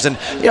competitors, and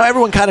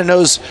everyone kind of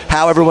knows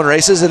how everyone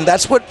races, and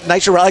that's what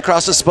Nitro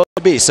Rallycross is supposed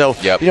to be. So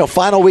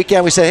final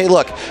weekend, we said, hey,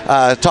 look,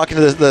 talking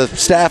to the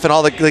staff and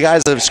all the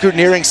guys that are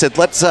scrutineering, said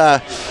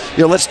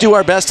let's do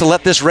our best to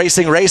let this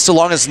racing race. So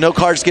long as no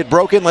cars get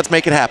broken, let's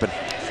make it happen.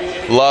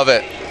 Love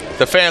it.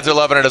 The fans are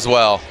loving it as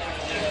well.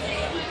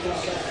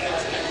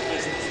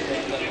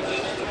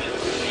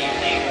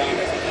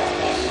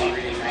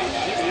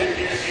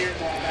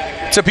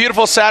 It's a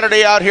beautiful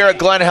Saturday out here at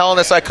Glen Helen,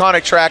 this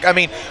iconic track. I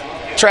mean,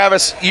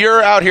 Travis,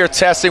 you're out here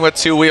testing with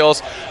two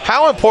wheels.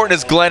 How important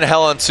is Glen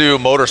Helen to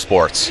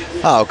motorsports?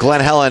 Oh, Glen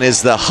Helen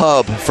is the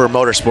hub for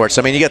motorsports.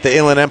 I mean, you got the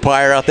Inland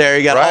Empire out there.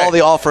 You got all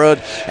the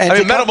off-road. And I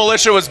mean, Metal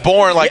Militia was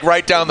born like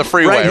right down the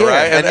freeway,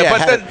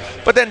 right?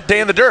 But then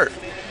Day in the Dirt.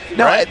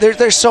 No,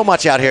 there's so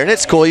much out here, and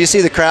it's cool. You see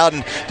the crowd,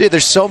 and dude,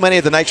 there's so many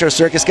of the Nitro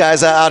Circus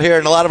guys out here,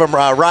 and a lot of them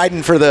are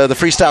riding for the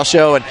freestyle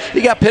show. And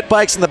you got pit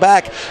bikes in the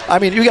back. I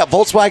mean, you got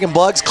Volkswagen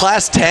Bugs,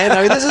 Class 10.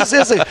 I mean, this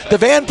is the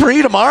Van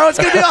Prix tomorrow. It's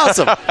gonna be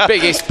awesome.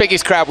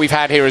 biggest crowd we've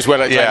had here as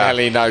well at Glen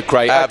Helen. No,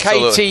 great.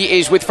 KT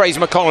is with Fraser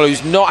McConnell,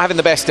 who's not having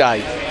the best day.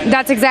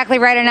 That's exactly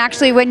right. And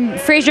actually, when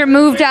Fraser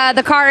moved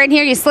the car in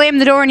here, you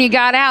slammed the door and you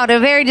got out. A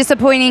very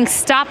disappointing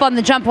stop on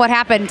the jump. What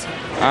happened?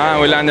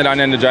 We landed and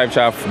then the drive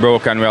shaft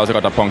broke and we also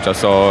got a puncture,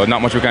 so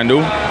not much we can do.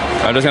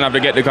 I'm just going to have to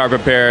get the car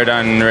prepared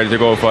and ready to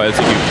go for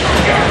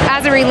LCQ.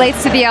 As it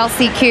relates to the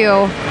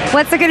LCQ,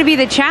 what's going to be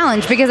the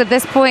challenge? Because at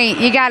this point,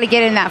 you got to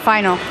get in that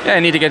final. Yeah, I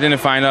need to get in the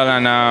final,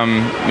 and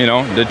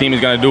the team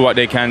is going to do what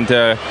they can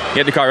to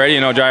get the car ready.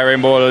 Dry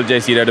Rainbow,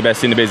 JC, they're the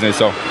best in the business,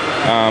 so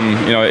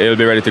it'll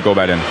be ready to go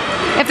by then.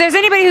 If there's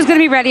anybody who's going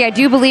to be ready, I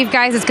do believe,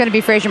 guys, it's going to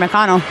be Fraser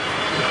McConnell.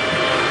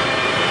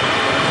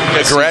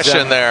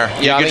 Aggression there.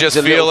 You can just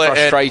feel it.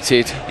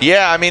 Frustrated.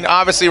 I mean,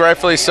 obviously,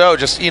 rightfully so.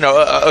 Just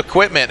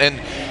equipment, and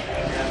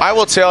I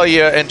will tell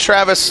you. And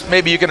Travis,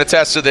 maybe you can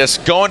attest to this.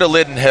 Going to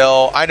Linden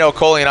Hill, I know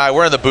Coley and I.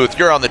 We're in the booth.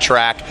 You're on the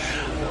track.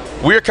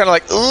 We're kind of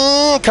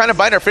like, kind of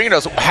biting our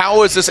fingernails.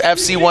 How is this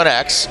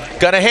FC1X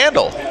going to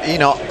handle?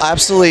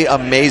 Absolutely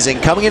amazing.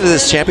 Coming into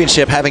this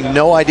championship, having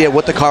no idea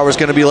what the car was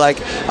going to be like.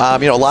 A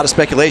lot of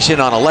speculation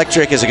on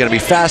electric. Is it going to be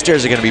faster?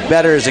 Is it going to be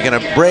better? Is it going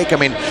to brake? I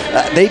mean,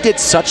 they did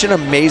such an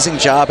amazing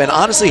job. And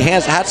honestly,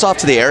 hats off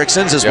to the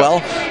Ericssons as well.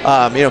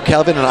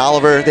 Kelvin and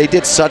Oliver, they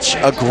did such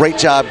a great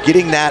job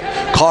getting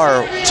that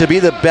car to be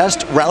the best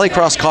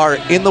rallycross car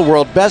in the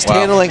world. Best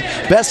handling,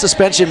 best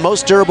suspension,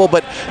 most durable.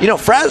 But,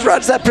 Fraz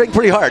rides that thing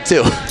pretty hard, too.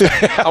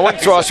 I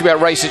wanted to ask you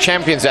about Racer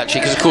Champions,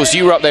 actually, because, of course,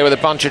 you were up there with a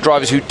bunch of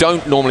drivers who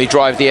don't normally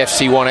drive the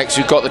FC1X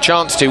who got the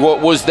chance to.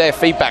 What was their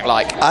feedback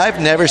like? I've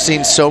never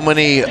seen so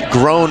many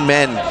grown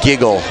men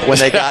giggle when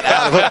they got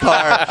out of the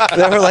car.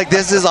 They were like,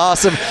 this is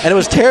awesome. And it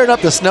was tearing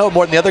up the snow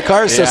more than the other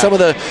cars. So some of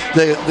the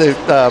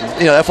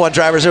F1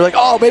 drivers are like,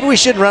 oh, maybe we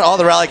shouldn't run. All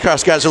the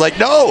rallycross guys are like,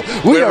 no,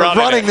 we're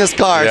running this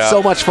car. It's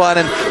so much fun.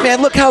 And,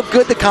 man, look how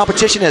good the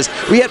competition is.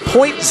 We had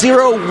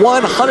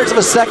 0.01 hundredths of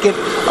a second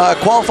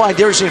qualifying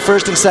difference between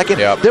first and second.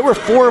 There were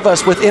 4 of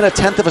us within a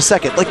tenth of a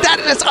second. Like, that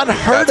is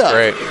unheard of.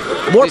 Great.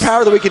 More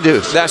power than we can do.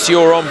 That's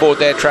your onboard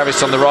there,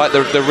 Travis, on the right,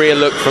 the rear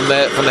look from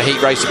the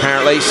heat race,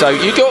 apparently. So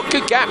you got a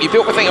good gap. You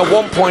built, I think, a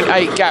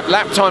 1.8 gap.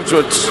 Lap times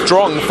were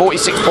strong,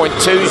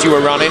 46.2s you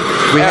were running.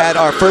 We had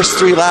our first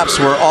 3 laps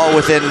were all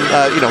within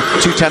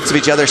 2 tenths of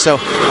each other. So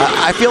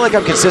I feel like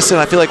I'm consistent.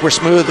 I feel like we're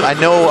smooth. I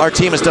know our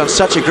team has done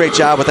such a great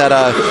job with that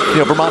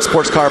Vermont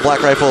Sports Car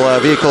Black Rifle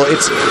vehicle.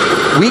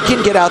 We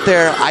can get out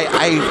there.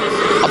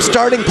 I'm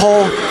starting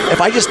pole. If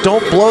I just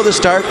don't blow the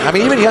start, I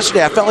mean, even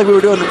yesterday I felt like we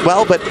were doing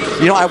well, but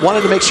I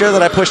wanted to make sure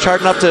that I pushed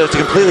hard enough to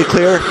completely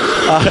clear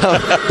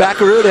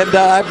Baccaroon, and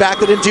I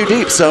backed it in too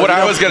deep. So what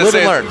I was going to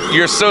say,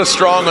 you're so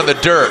strong on the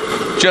dirt.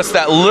 Just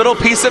that little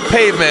piece of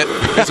pavement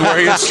is where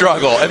you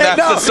struggle, and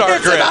that's the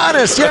start grid.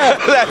 Honest,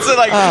 That's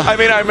like. I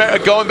mean, I remember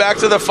going back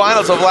to the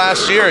finals of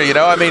last year.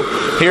 I mean,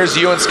 here's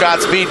you and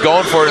Scott Speed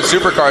going for it in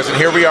supercars, and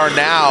here we are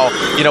now.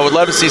 Would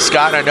love to see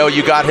Scott, and I know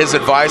you got his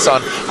advice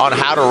on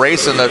how to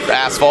race in the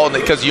asphalt,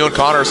 because you and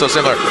Connor are so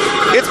similar.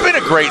 It's been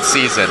a great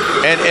season,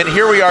 and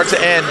here we are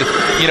to end,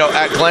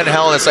 at Glen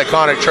Helen, this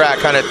iconic track,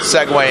 kind of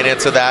segueing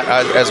into that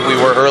as we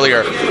were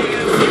earlier.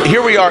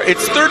 here we are.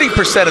 It's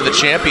 30% of the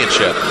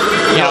championship.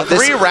 You know,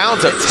 3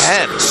 rounds of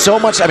 10. So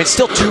much. I mean,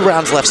 still 2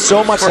 rounds left.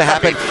 So much to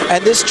happen.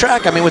 And this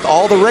track, I mean, with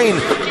all the rain,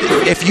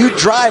 if you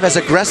drive as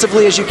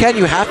aggressively as you can,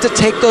 you have to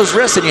take those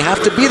risks and you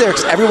have to be there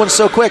because everyone's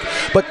so quick.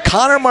 But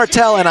Connor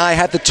Martell and I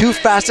had the 2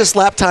 fastest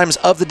lap times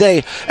of the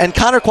day, and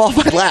Connor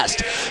qualified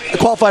last,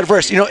 qualified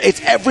first. You know,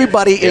 it's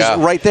everybody is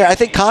right there. I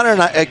think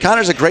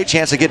Connor's a great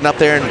chance of getting up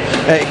there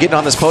and getting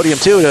on this podium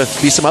too to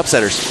be some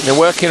upsetters. They're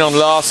working on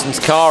Larson's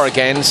car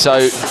again, so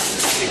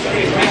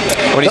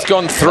when he's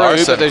gone through,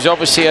 Larson. But there's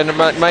obviously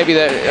maybe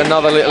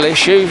another little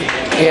issue.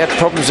 He had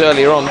problems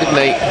earlier on, didn't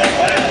he?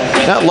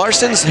 Now,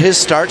 his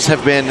starts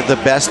have been the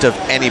best of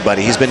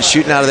anybody. He's been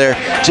shooting out of there,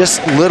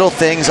 just little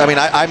things. I mean,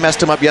 I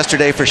messed him up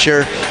yesterday for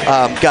sure.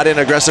 Got in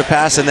an aggressive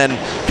pass and then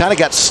kind of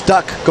got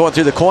stuck going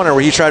through the corner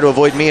where he tried to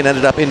avoid me and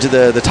ended up into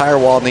the tire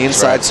wall on the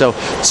inside. Right.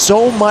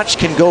 So much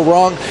can go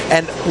wrong.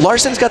 And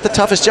Larson's got the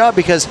toughest job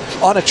because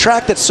on a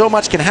track that so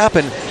much can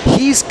happen,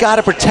 he's got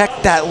to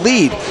protect that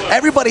lead.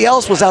 Everybody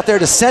else was out there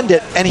to send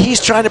it, and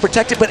he's trying to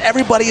protect it, but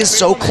everybody is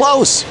so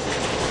close.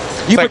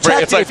 If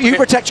you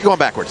protect, you're going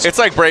backwards. It's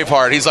like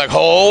Braveheart. He's like,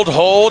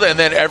 hold, and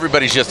then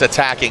everybody's just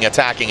attacking.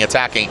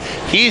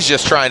 He's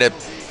just trying to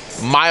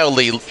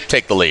mildly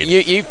take the lead.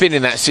 You've been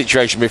in that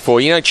situation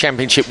before. You know,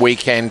 championship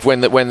weekend when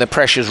the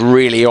pressure's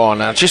really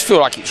on. I just feel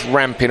like it's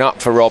ramping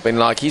up for Robin.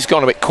 Like he's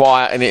gone a bit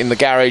quiet in the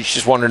garage,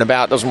 just wandering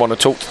about, doesn't want to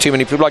talk to too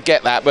many people. I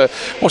get that, but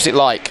what's it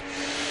like?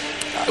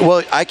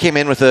 Well, I came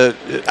in with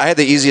I had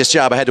the easiest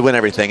job. I had to win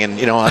everything, and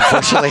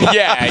unfortunately,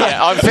 yeah.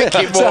 I'm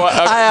thinking more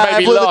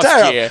maybe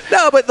last year.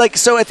 No, but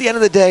so at the end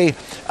of the day,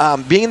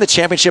 being in the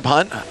championship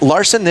hunt,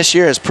 Larson this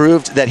year has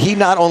proved that he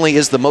not only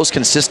is the most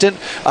consistent,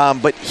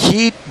 but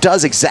he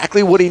does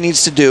exactly what he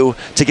needs to do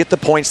to get the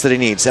points that he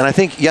needs. And I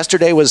think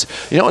yesterday was,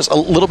 it was a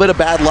little bit of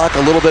bad luck,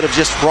 a little bit of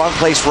just wrong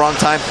place, wrong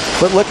time.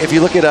 But look, if you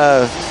look at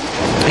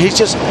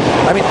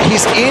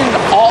he's in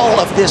all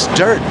of this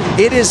dirt.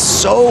 It is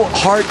so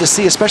hard to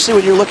see, especially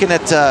when you're looking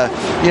at,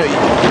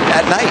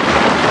 at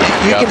night.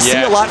 You can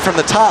see a lot from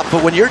the top,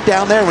 but when you're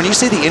down there, when you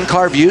see the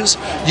in-car views,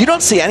 you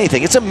don't see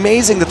anything. It's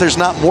amazing that there's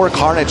not more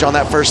carnage on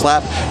that first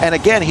lap. And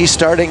again, he's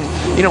starting,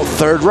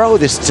 third row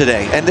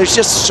today. And there's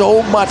just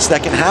so much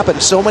that can happen.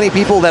 So many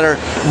people that are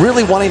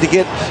really wanting to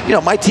get,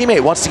 my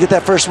teammate wants to get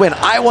that first win.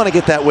 I want to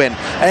get that win.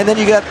 And then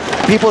you got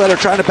people that are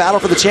trying to battle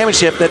for the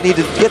championship that need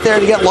to get there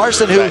to get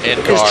Larson, who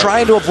is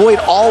trying to avoid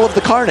all of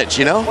the carnage,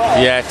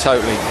 Yeah,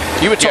 totally.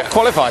 You were top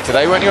qualified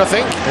today, weren't you, I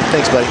think?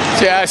 Thanks, buddy.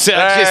 Yeah, so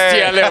just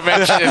a little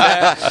mention in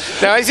there.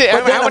 Now, is it?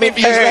 How many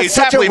views? He's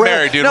happily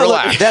married, dude.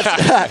 Relax.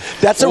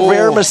 That's a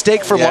rare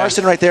mistake from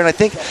Larson right there, and I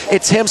think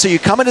it's him. So you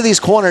come into these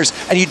corners,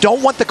 and you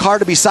don't want the car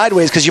to be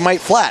sideways because you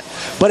might flat.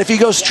 But if you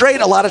go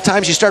straight, a lot of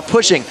times you start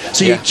pushing.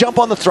 So you jump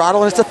on the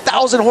throttle, and it's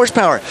 1,000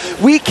 horsepower.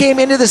 We came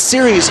into the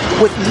series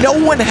with no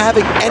one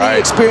having any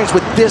experience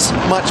with this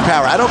much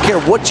power. I don't care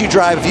what you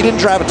drive. If you didn't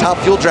drive a top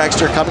fuel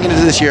dragster coming into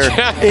this year,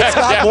 it's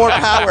got more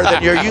power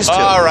than you're used to.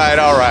 All right.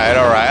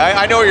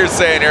 I know what you're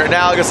saying here.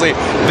 Analogously,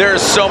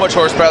 there's so much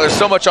horsepower. There's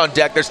so much on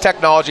deck. There's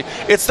technology.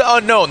 It's the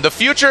unknown. The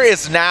future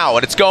is now,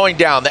 and it's going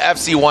down. The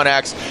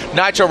FC1X,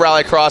 Nitro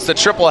Rallycross, the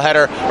triple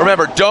header.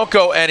 Remember, don't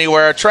go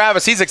anywhere.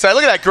 Travis, he's excited.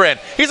 Look at that grin.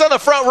 He's on the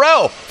front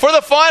row for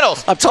the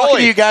finals. I'm talking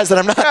to you guys that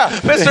I'm not. Yeah,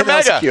 Mr.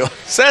 Mega.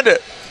 Send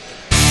it.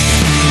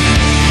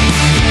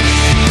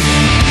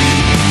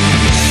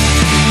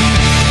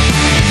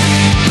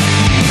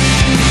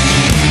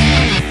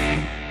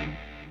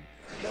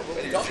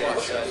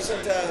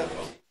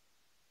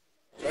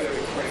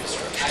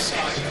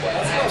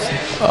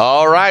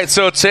 All right,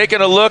 so taking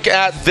a look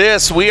at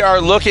this, we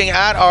are looking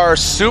at our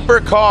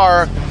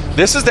supercar.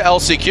 This is the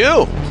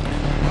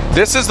LCQ.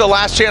 This is the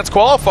last chance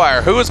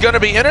qualifier. Who is going to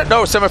be in it?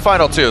 No,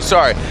 semifinal 2.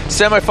 Sorry,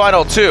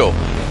 semifinal 2.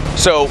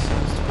 So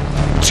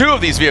 2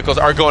 of these vehicles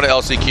are going to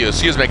LCQ.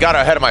 Excuse me, got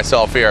ahead of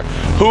myself here.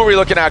 Who are we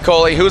looking at,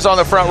 Coley? Who's on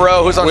the front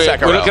row? Who's on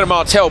second row? We're looking at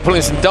Martell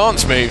pulling some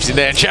dance moves in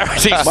there.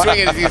 Charity's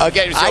swinging, he's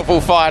getting himself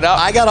all fired up.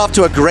 I got off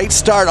to a great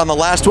start on the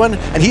last one,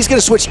 and he's going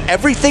to switch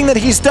everything that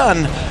he's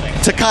done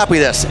to copy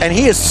this. And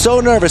he is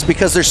so nervous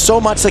because there's so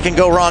much that can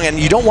go wrong, and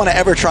you don't want to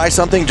ever try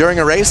something during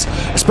a race,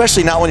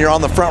 especially not when you're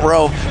on the front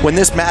row when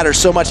this matters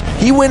so much.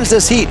 He wins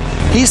this heat.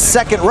 He's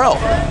second row.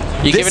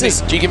 Do you give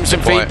him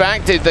some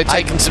feedback? Did they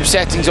taken some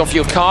settings off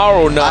your car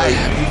or no?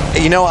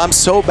 I'm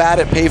so bad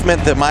at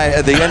pavement that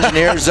the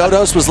engineer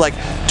Zodos was like,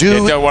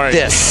 do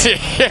this,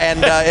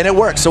 and it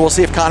works. So we'll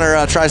see if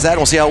Connor tries that, and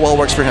we'll see how well it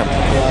works for him.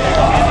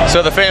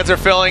 So the fans are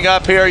filling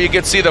up here. You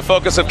can see the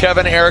focus of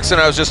Kevin Erickson.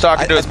 I was just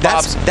talking to his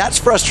pops. That's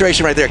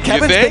frustration right there.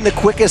 Kevin's been the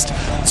quickest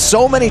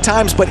so many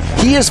times, but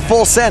he is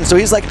full send. So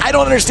he's like, I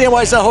don't understand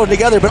why he's not holding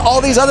together, but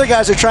all these other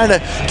guys are trying to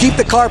keep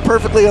the car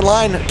perfectly in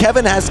line.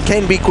 Kevin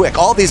can be quick.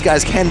 All these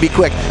guys can be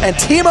quick. And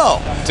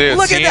Timo, dude,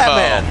 look at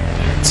that man.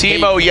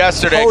 Timo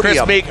yesterday,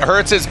 Chris Meek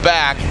hurts his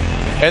back.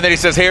 and then he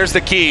says, here's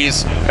the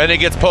keys, and then he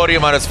gets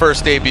podium on his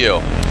first debut.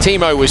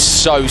 Timo was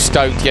so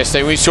stoked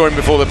yesterday. We saw him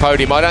before the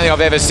podium. I don't think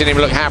I've ever seen him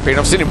look happy, and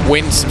I've seen him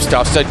win some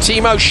stuff. So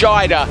Timo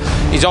Scheider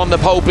is on the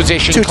pole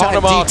position. Two-time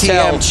Conor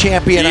Martel, DTM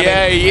champion.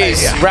 Yeah, he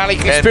is.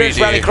 Experienced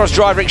rallycross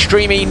driver,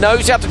 extreme. He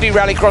knows how to do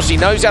rallycross. He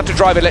knows how to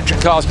drive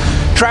electric cars.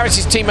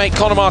 Travis's teammate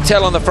Conor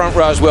Martel on the front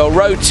row as well.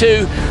 Row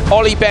 2,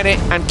 Ollie Bennett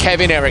and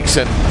Kevin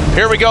Eriksson.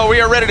 Here we go. We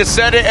are ready to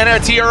send it.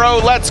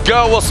 NRTRO, let's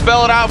go. We'll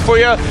spell it out for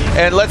you.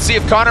 And let's see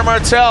if Conor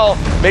Martel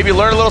maybe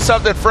learn a little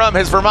something from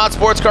his Vermont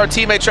sports car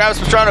teammate Travis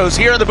Pastrana, who's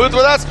here in the booth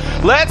with us.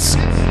 Let's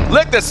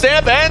lick the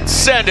stamp and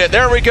send it.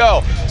 There we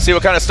go. See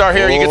what kind of start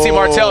here. You can see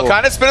Martel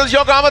kind of spinning his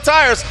Yokohama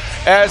tires.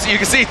 As you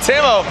can see,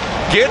 Timo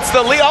gets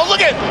the lead. Oh,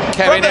 look at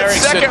Kevin from the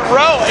Eriksson. second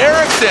row.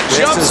 Eriksson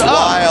jumps up.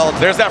 Wild.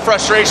 There's that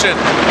frustration.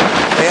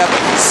 They have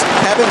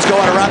Kevin's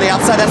going around the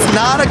outside. That's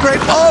not a great.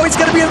 Oh, he's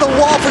going to be in the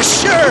wall for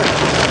sure.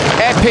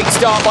 Epic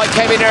start by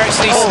Kevin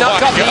Eriksson. He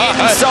snuck up the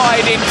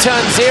inside in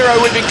turn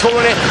 0. We've been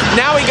calling it.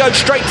 Now he goes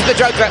straight to the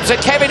joke lap. So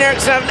Kevin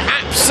Eriksson had an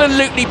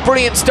absolutely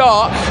brilliant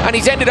start, and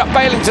he's ended up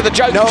failing to the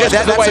joke just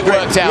the way it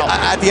worked out.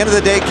 At the end of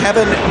the day,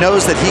 Kevin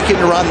knows that he can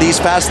run these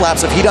fast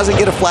laps. If he doesn't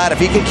get a flat, if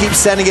he can keep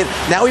sending it,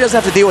 now he doesn't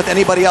have to deal with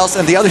anybody else,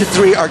 and the other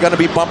 3 are going to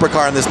be bumper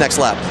car in this next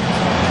lap.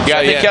 Yeah,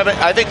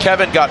 I think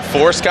Kevin got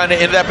forced kind of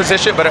into that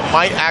position, but it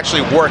might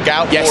actually work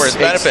out for his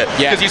benefit.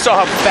 Because you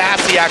saw how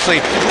fast he actually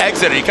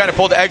exited. He kind of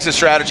pulled the exit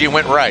strategy and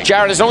went right.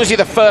 Jared, as long as you're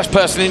the first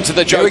person into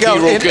the joke, you're all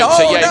good.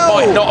 So yeah,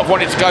 he might not have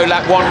wanted to go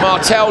lap 1.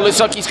 Martel looks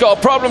like he's got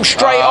a problem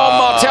straight on.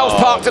 Martel's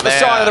parked at the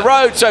side of the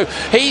road, so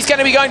he's going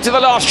to be going to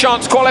the last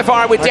chance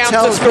qualifier with down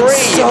to 3.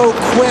 So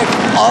quick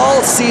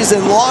all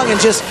season long, and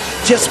just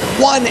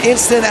one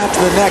instant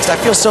after the next. I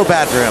feel so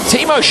bad for him.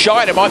 Timo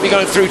Scheider might be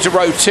going through to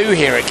row 2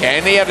 here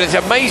again. He had an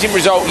amazing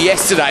result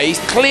yesterday. He's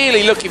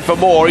clearly looking for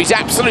more. He's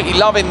absolutely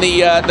loving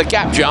the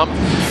gap jump.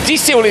 Did you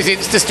see all his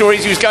Insta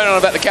stories? He was going on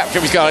about the gap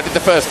jump. He's going, I did the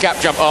first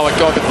gap jump. Oh my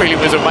God, the feeling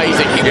was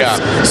amazing. He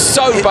was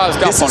so buzzed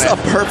up on it. This is a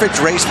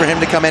perfect race for him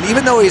to come in,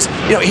 even though he's,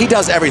 he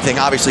does everything,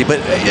 obviously, but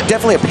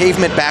definitely a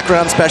pavement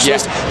background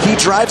specialist. He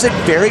drives it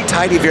very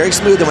tidy, very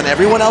smooth, and when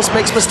everyone else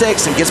makes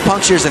mistakes and gets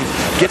punctures and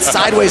gets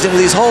sideways into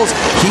these holes,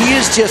 he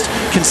is just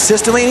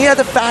consistently, and he had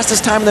the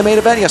fastest time in the main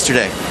event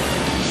yesterday.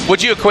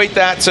 Would you equate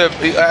that to,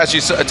 as you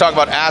talk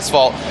about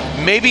asphalt,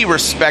 maybe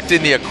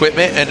respecting the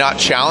equipment and not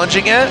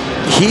challenging it?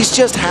 He's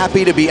just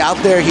happy to be out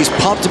there. He's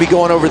pumped to be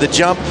going over the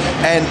jump,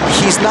 and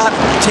he's not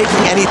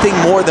taking anything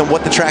more than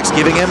what the track's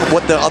giving him,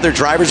 what the other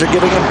drivers are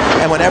giving him.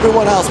 And when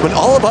everyone else, when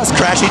all of us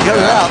crash each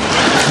other out,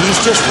 he's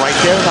just right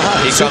there in the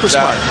hunt. He's super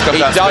smart.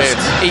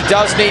 He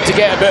does need to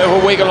get a bit of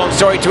a wiggle on.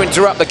 Sorry to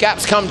interrupt. The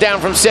gap's come down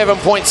from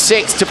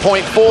 7.6 to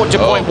 0.4 to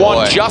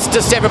 0.1, just to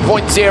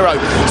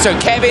 7.0. So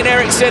Kevin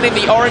Eriksson in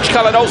the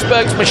orange-coloured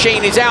Olsberg's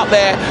machine is out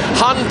there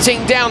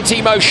hunting down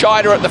Timo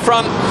Scheider at the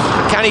front.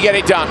 Can he get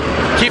it done?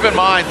 Keep in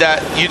mind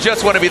that you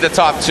just want to be the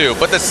top 2,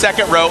 but the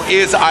second row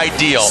is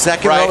ideal.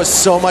 Second row is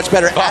so much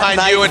better. Behind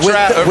you and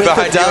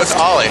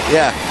Ollie.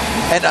 Yeah.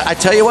 And I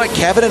tell you what,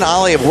 Kevin and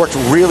Ollie have worked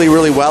really,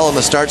 really well in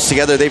the starts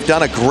together. They've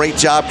done a great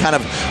job kind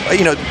of,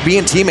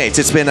 being teammates.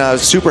 It's been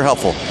super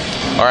helpful.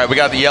 All right, we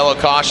got the yellow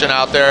caution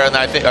out there, and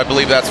I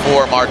believe that's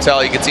for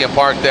Martel. You can see him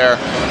parked there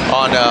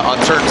on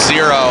turn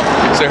 0.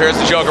 So here's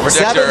the Joker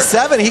predictor.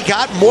 7-7, he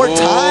got more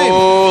time.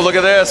 Oh, look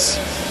at this.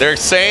 They're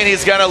saying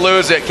he's going to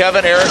lose it.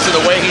 Kevin Eriksson,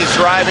 the way he's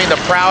driving, the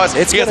prowess,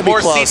 he has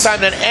more seat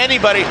time than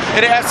anybody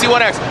in an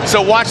FC1X.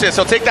 So watch this.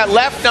 He'll take that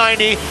left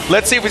 90.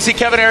 Let's see if we see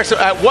Kevin Eriksson.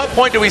 At what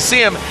point do we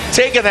see him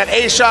taking that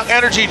A-Shock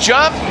energy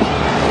jump?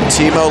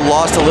 Timo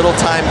lost a little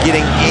time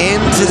getting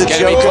into the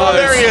Joker.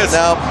 There he is.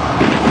 No.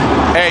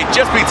 Hey,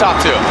 just be top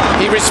 2.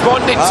 He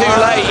responded too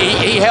late.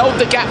 He held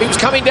the gap. He was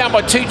coming down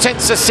by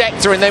 0.2 a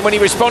sector, and then when he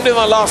responded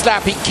on the last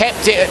lap, he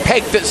kept it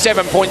pegged at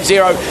 7.0.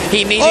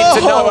 He needed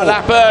to know a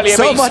lap earlier,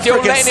 but he's still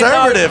letting it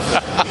know.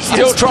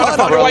 Still trying to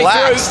find a way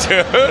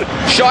through.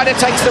 Scheider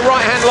takes the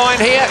right-hand line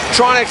here,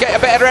 trying to get a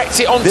better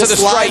exit onto the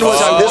straight.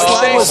 This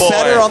line was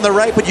better on the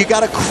right, but you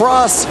got to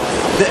cross.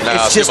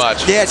 It's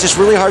just, yeah, it's just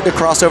really hard to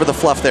cross over the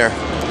fluff there.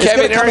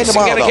 Kevin Eriksson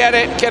going to get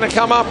it, going to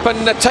come up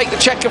and take the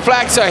checker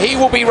flag, so he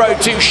will be row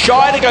 2.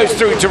 Scheider goes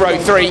through to row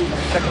 3.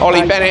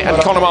 Ollie Bennett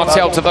and Conor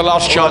Martel to the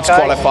last chance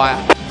qualifier.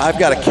 I've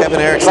got a Kevin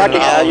Eriksson.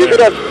 You should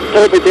have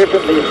told me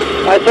differently.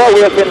 I thought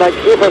we have been like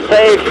super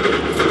safe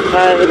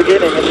in the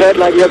beginning. It felt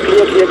like you're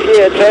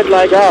clear. It felt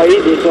like,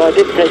 easy, so I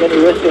didn't take any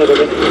risk at the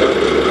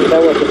beginning.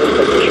 That was a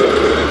mistake for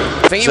sure.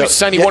 I think he was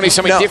saying he wanted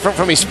something different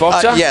from his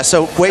spotter. Yeah,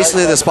 so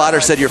basically the spotter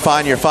said, you're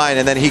fine,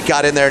 and then he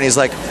got in there and he's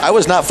like, I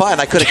was not fine,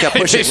 I could have kept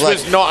pushing. This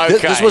was not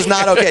okay. This was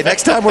not okay.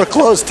 Next time we're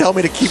close, tell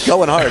me to keep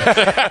going hard.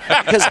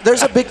 Because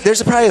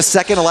there's probably a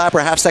second a lap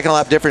or a half-second a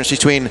lap difference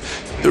between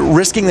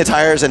risking the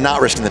tires and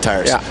not risking the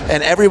tires. Yeah.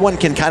 And everyone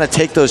can kind of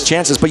take those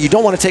chances, but you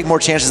don't want to take more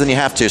chances than you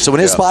have to. So when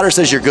his spotter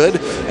says you're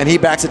good and he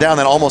backs it down,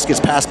 then almost gets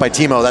passed by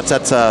Timo,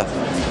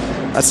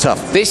 That's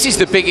tough. This is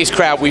the biggest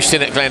crowd we've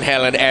seen at Glen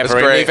Helen ever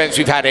in great. the events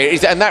we've had here.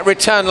 And that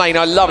return lane,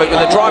 I love it. When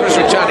the drivers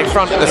return in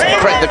front of the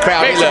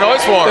crowd, Makes a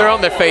noise for 'em. they're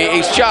on their feet.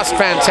 It's just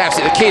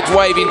fantastic. The kids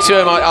waving to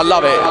them. I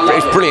love it.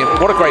 It's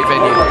brilliant. What a great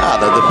venue.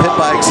 The pit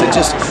bikes, it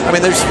just, I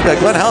mean, there's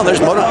Glen Helen, there's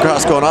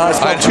motocross going on. I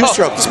smelled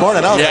two-stroke this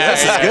morning. I was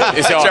like,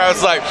 this is good. I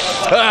was like,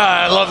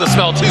 I love the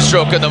smell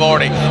two-stroke in the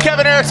morning.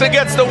 Kevin Erickson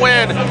gets the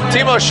win.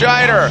 Timo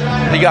Scheider,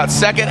 he got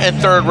second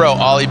and third row.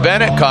 Ollie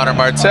Bennett, Connor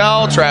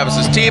Martell,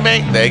 Travis's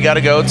teammate, they got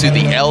to go to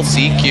the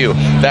LCQ.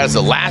 That is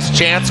the last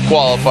chance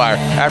qualifier.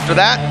 After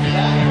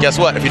that, guess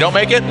what? If you don't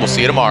make it, we'll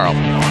see you tomorrow.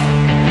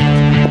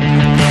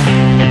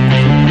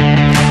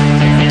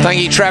 Thank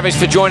you, Travis,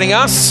 for joining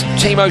us.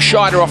 Timo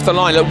Scheider off the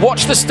line. Look,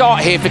 watch the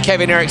start here for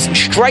Kevin Erickson.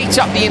 Straight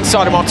up the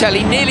inside of Martell.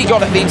 He nearly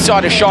got at the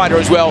inside of Scheider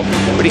as well,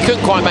 but he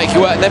couldn't quite make it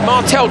work. And then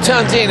Martell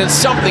turns in and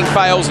something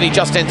fails, and he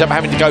just ends up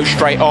having to go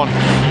straight on.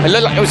 It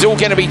looked like it was all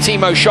going to be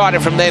Timo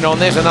Scheider from then on.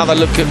 There's another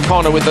look at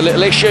Connor with the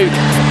little issue,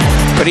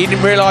 but he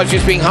didn't realise he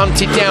was being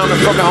hunted down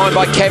from behind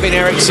by Kevin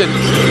Erickson.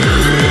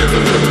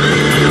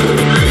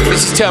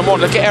 This is turn one.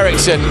 Look at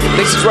Ericsson.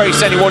 This is where he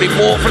said he wanted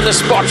more from the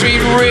spotter. He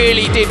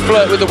really did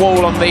flirt with the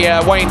wall on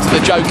the way into the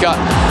Joker.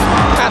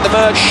 And the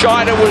merge,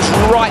 Scheider was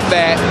right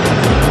there,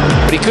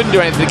 but he couldn't do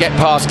anything to get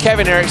past.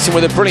 Kevin Erickson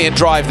with a brilliant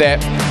drive there.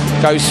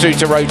 Goes through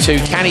to row two.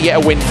 Can he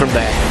get a win from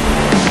there?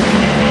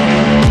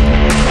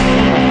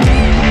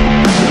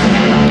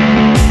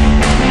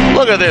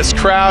 Look at this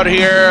crowd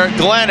here.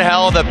 Glen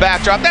Helen, the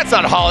backdrop. That's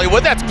not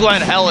Hollywood. That's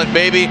Glen Helen,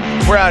 baby.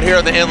 We're out here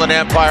in the Inland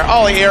Empire.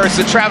 Ollie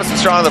Erickson, Travis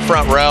Pastrana in the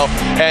front row.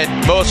 And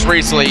most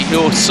recently,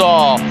 you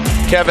saw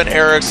Kevin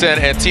Erickson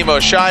and Timo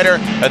Scheider,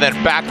 and then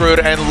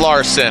Backrud and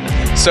Larson.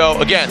 So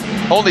again,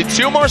 only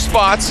 2 more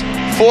spots,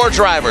 4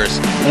 drivers.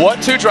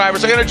 What 2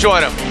 drivers are going to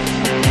join them?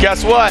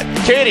 Guess what?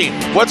 Katie,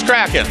 what's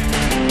cracking?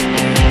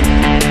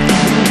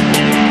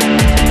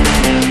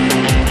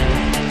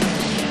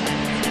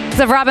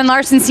 The Robin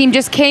Larson's team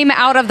just came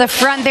out of the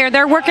front there.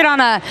 They're working on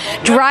a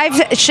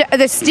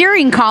the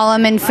steering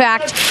column, in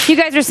fact. You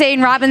guys are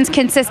saying Robin's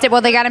consistent.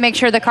 Well, they got to make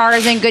sure the car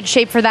is in good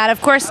shape for that.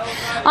 Of course,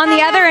 on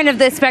the other end of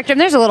the spectrum,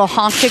 there's a little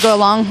honk to go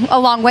a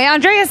long way.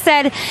 Andreas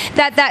said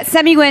that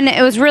semi-win,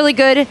 it was really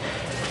good.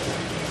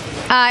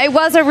 It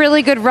was a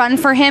really good run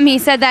for him. He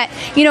said that,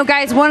 you know,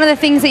 guys, one of the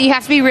things that you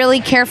have to be really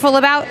careful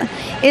about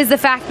is the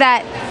fact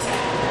that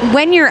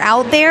when you're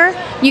out there,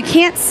 you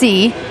can't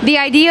see. The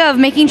idea of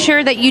making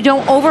sure that you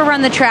don't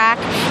overrun the track.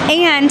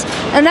 And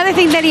another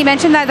thing that he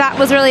mentioned that I thought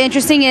was really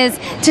interesting is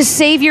to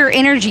save your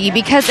energy,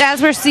 because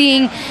as we're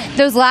seeing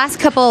those last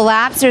couple of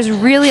laps, there's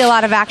really a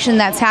lot of action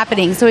that's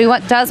happening. So he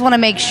does want to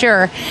make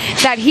sure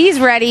that he's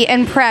ready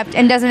and prepped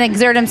and doesn't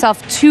exert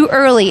himself too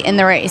early in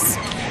the race.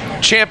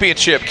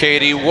 Championship,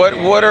 Katie. What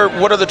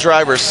are the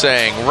drivers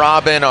saying?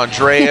 Robin,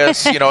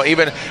 Andreas, you know,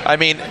 even, I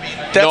mean,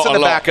 that's in the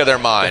back of their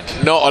mind.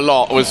 Not a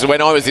lot. Was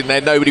when I was in there,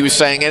 nobody was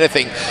saying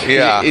anything.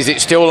 Yeah. Is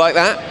it still like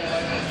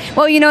that?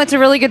 Well, you know, it's a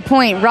really good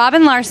point.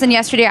 Robin Larson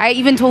yesterday, I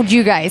even told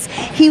you guys,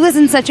 he was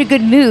in such a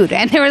good mood,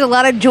 and there was a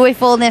lot of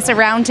joyfulness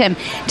around him.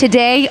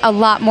 Today, a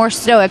lot more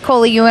stoic.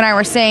 Coley, you and I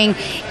were saying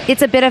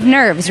it's a bit of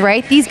nerves,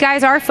 right? These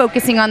guys are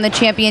focusing on the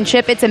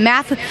championship. It's a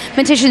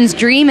mathematician's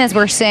dream, as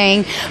we're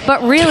saying,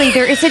 but really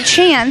there is a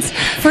chance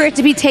for it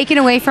to be taken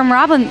away from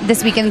Robin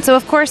this weekend. So,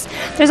 of course,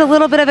 there's a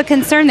little bit of a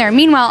concern there.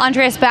 Meanwhile,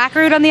 Andreas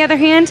Backrud, on the other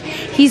hand,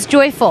 he's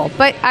joyful,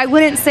 but I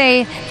wouldn't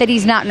say that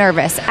he's not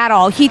nervous at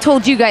all. He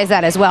told you guys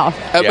that as well.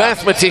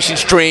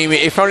 Mathematician's dream.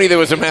 If only there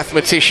was a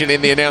mathematician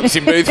in the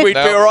announcing booth, we'd be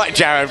all right,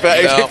 Jared. But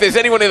if there's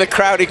anyone in the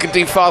crowd who can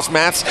do fast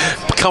maths,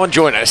 come and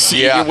join us.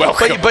 Yeah, you're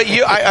welcome. But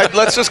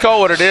let's just call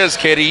it what it is,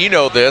 Katie. You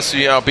know this.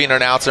 You know, being an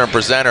announcer and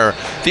presenter,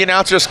 the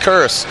announcer's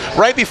curse.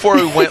 Right before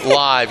we went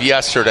live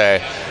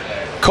yesterday,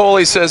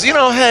 Coley says, you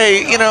know,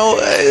 hey, you know,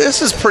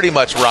 this is pretty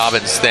much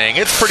Robin's thing.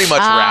 It's pretty much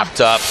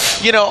wrapped up.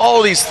 You know,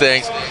 all these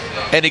things,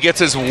 and he gets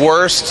his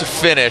worst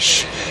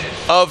finish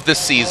of the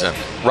season.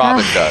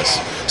 Robin does.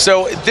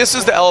 So this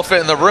is the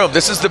elephant in the room.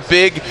 This is the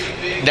big,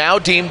 now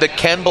deemed the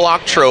Ken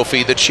Block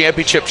Trophy, the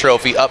championship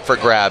trophy, up for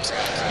grabs.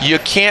 You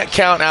can't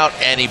count out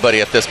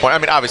anybody at this point. I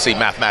mean, obviously,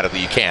 mathematically,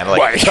 you can.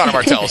 Like, Connor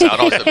Martell's out.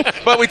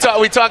 But we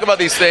talk about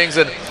these things,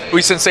 and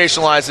we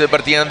sensationalize it,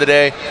 but at the end of the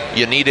day,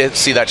 you need to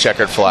see that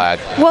checkered flag.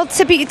 Well,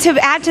 to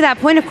add to that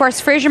point, of course,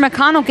 Fraser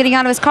McConnell getting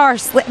out of his car,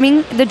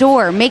 slamming the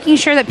door, making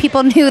sure that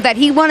people knew that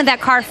he wanted that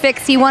car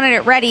fixed, he wanted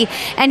it ready,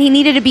 and he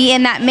needed to be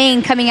in that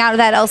main coming out of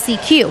that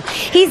LCQ.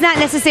 He's not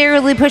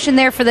necessarily pushing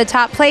there for the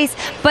top place,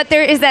 but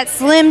there is that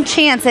slim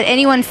chance that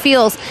anyone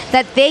feels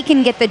that they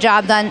can get the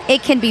job done.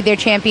 It can be their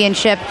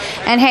championship.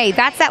 And hey,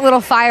 that's that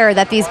little fire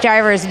that these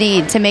drivers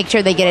need to make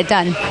sure they get it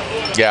done.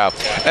 Yeah,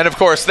 and of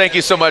course, thank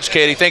you so much,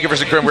 Katie. Thank you for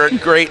some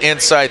great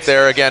insight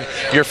there. Again,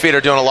 your feet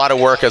are doing a lot of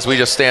work as we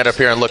just stand up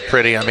here and look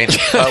pretty. I mean,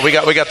 we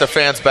got the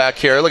fans back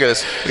here. Look at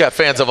this. We got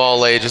fans of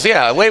all ages.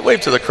 Yeah,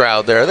 wave to the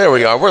crowd there. There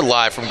we are. We're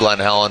live from Glen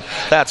Helen.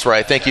 That's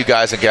right. Thank you,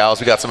 guys and gals.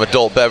 We got some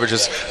adult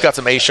beverages. Got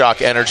some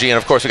A-Shock energy, and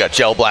of course, we got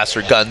Gel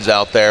Blaster guns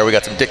out there. We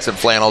got some Dixon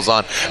flannels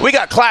on. We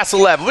got Class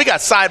 11. We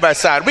got side by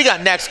side. We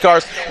got Next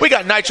Cars. We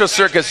got Nitro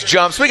Circus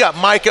jumps. We got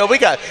Micah. We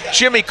got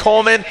Jimmy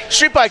Coleman.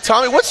 Street Bike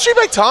Tommy. What's Street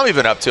Bike Tommy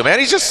been up to, man?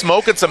 He's just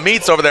smoking some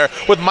meats over there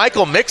with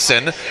Michael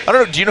Mixon. I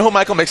don't know. Do you know who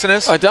Michael Mixon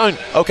is? I don't.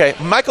 Okay,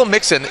 Michael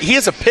Mixon. He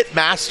is a pit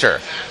master.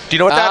 Do you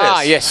know what that is?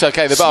 Ah, yes.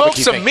 Okay, the Smoke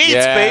barbecue some thing. meats,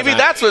 Yeah, baby. man.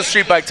 That's what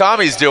Street Bike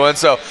Tommy's doing.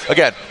 So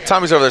again,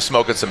 Tommy's over there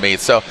smoking some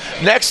meats. So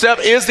next up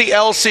is the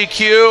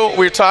LCQ.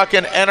 We're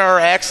talking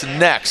NRX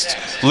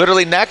next,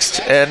 literally next,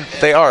 and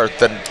they are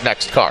the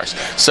next cars.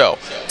 So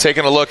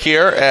taking a look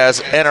here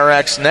as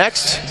NRX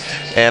next,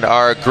 and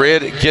our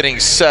grid getting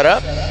set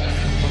up.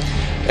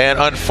 And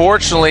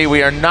unfortunately,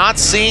 we are not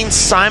seeing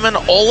Simon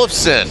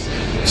Olofsson.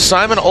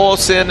 Simon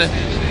Olofsson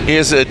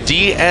is a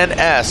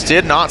DNS,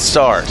 did not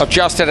start. I've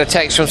just had a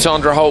text from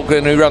Sandra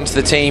Holgen, who runs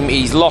the team.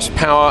 He's lost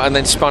power and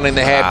then spun in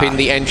the hairpin.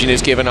 The engine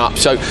has given up.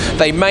 So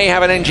they may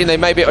have an engine. They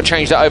may be able to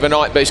change that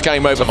overnight, but it's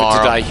game over for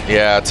today.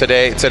 Yeah,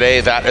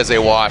 today that is a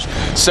wash.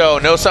 So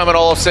no Simon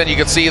Olofsson. You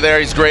can see there,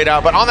 he's grayed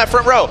out. But on that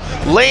front row,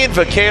 Lane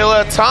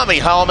Vakela, Tommy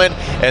Hellman,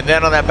 and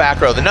then on that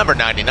back row, the number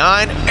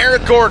 99,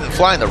 Eric Gordon,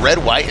 flying the red,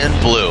 white, and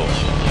blue.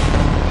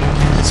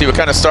 See what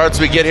kind of starts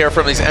we get here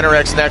from these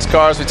NRX Next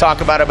cars. We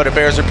talk about it, but it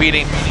bears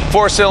repeating.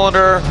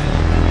 4-cylinder,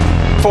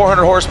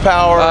 400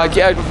 horsepower.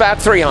 Yeah, about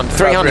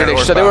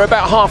 300-ish. So they were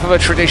about half of a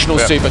traditional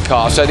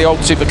supercar. So the old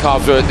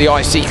supercars, the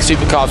IC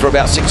supercars, were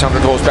about 600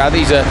 horsepower.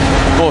 These are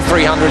more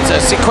 300s. A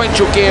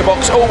sequential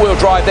gearbox, all-wheel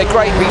drive. They're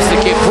great pieces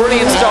of kit.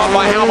 Brilliant start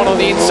by Hellman on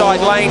the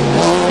inside lane.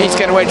 He's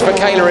going to edge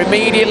Vakela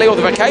immediately.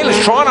 Although Vakela's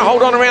trying to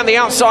hold on around the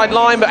outside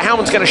line, but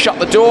Hellman's going to shut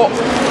the door.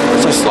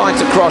 So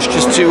slides across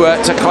just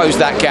to close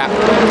that gap.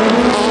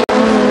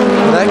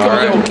 They've got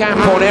a little gap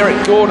on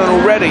Eric Gordon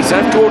already,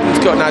 so Gordon's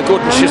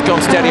just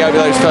gone steady over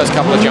those first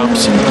couple of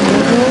jumps.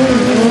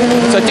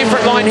 So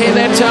different line here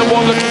then, turn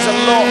one looks a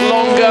lot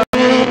longer.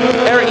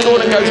 Eric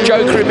Gordon goes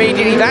Joker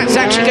immediately. That's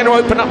actually going to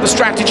open up the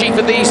strategy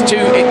for these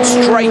two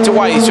straight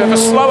away. So if a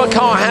slower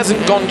car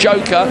hasn't gone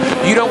Joker,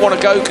 you don't want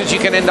to go because you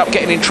can end up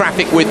getting in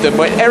traffic with them.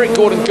 But Eric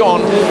Gordon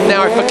gone.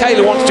 Now if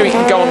Vakela wants to, he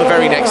can go on the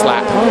very next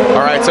lap.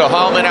 All right, so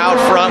Hellman out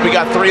front. We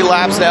got 3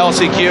 laps to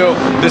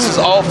LCQ. This is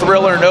all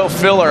thriller, no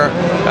filler,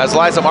 as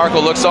Liza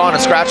Marco looks on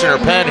and scratching her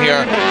pen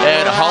here.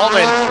 And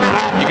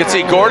Hellman, you can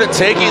see Gordon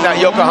taking that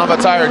Yokohama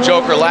Tire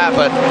Joker lap,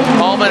 but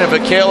Hellman and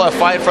Vakela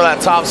fight for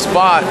that top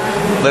spot.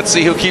 Let's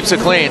see who keeps it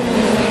clean.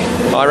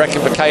 I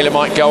reckon Vakela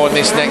might go on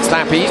this next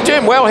lap. He's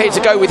doing well here to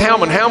go with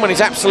Hellman. Hellman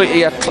is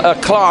absolutely a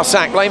class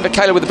act. Lane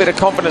Vakela with a bit of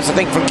confidence, I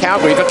think, from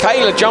Calgary.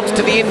 Vakela jumps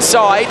to the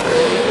inside.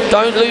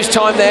 Don't lose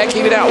time there.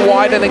 Keep it out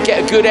wide and then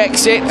get a good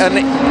exit. And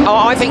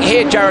I think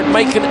here, Jared,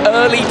 make an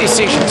early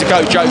decision to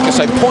go Joker.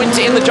 So point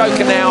it in the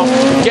Joker now,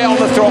 get on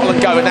the throttle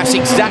and go. And that's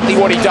exactly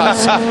what he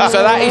does.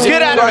 So that is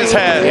get out of his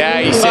head. Yeah,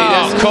 you see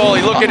this.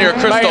 Coley, look in your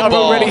crystal ball. I've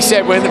already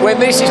said when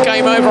this is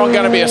game over, I'm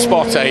going to be a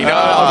spotter. You know,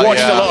 I've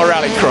watched a lot of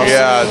rallycross.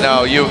 Yeah,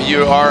 no,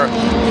 you are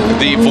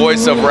the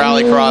voice of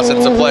Rallycross.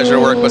 It's a pleasure to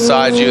work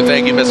beside you.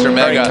 Thank you, Mr.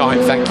 Mega. Very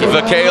kind, thank you.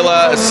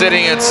 Vakela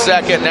sitting in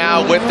second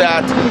now with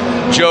that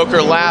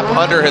Joker lap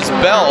under his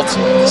belt.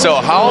 So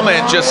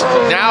Hellman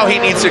now he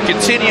needs to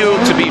continue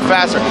to be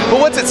faster. But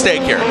what's at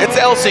stake here? It's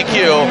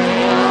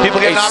LCQ. People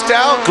get knocked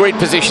out? Grid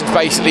positions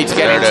basically to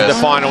get into the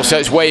final, so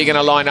it's where you're going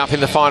to line up in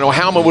the final.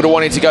 Hellman would have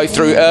wanted to go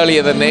through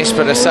earlier than this,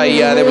 but I say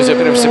there was a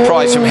bit of a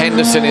surprise from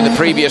Henderson in the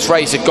previous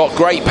race. It got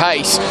great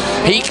pace.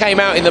 He came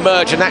out in the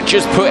merge, and that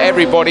just put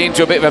everybody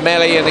into a bit of a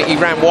melee, and he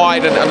ran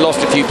wide and lost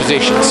a few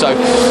positions. So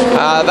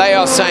they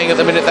are saying at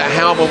the minute that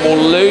Hellman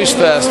will lose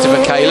first to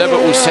Vakela,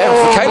 but we'll see.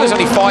 Vakela's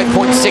only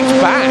 5.6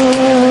 back.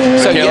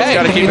 So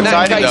yeah, in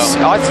that case,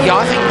 I think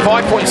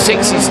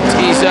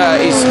 5.6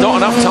 is not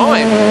enough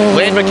time.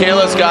 Lane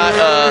Vakela's got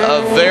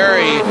a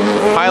very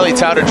highly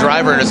touted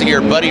driver in his ear,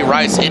 Buddy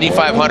Rice, Indy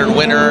 500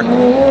 winner,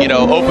 you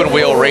know, open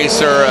wheel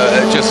racer,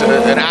 just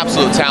an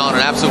absolute talent,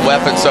 an absolute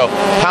weapon. So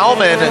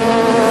Hellman,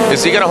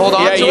 is he going to hold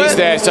on to it? Yeah, he is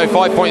there. So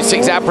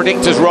 5.6, our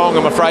predictor's wrong,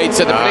 I'm afraid.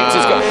 So the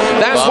predictor's got.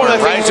 That's one of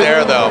the things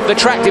there, though. The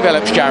track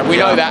develops, Jared. We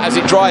know that as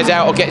it dries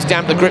out or gets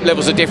damp, the grip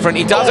levels are different.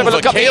 He does have a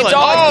look up. He's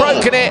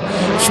broken it.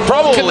 It's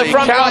broken the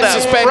front right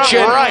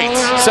suspension.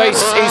 So he's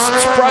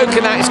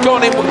broken that. It's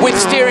gone in with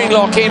steering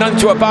lock in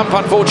onto a bump,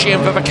 unfortunately,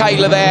 and for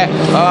Vakela there.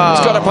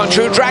 He's got a punch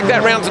through. Drag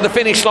that round to the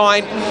finish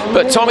line.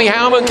 But Tommy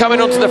Hellman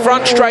coming onto the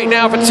front straight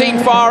now for Team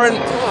Fahren.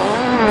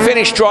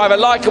 Finish driver,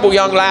 likeable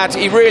young lad.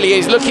 He really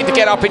is looking to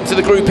get up into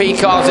the Group E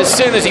cars as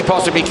soon as he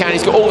possibly can.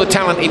 He's got all the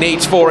talent he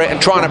needs for it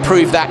and trying to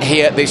prove that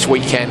here this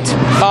weekend.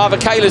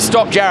 Vakela's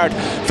stopped, Jared.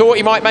 Thought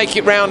he might make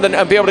it round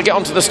and be able to get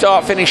onto the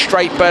start-finish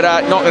straight, but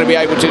not going to be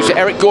able to. So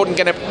Eric Gordon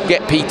going to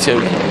get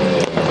P2.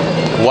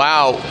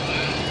 Wow.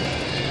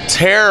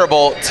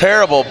 Terrible,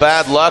 terrible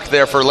bad luck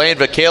there for Lane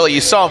Vakela.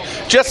 You saw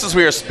him, just as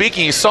we were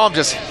speaking, you saw him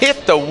just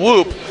hit the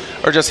whoop,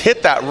 or just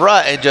hit that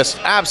rut and just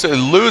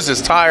absolutely lose his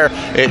tire.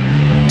 It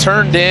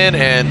turned in,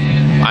 and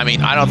I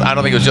mean, I don't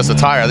think it was just a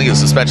tire. I think it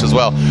was suspension as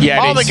well. Yeah,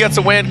 Allman gets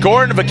a win.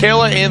 Gordon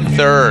Vakela in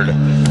third.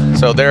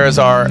 So there is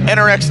our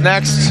NRX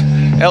Next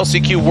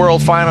LCQ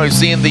World Final. We've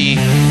seen the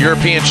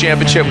European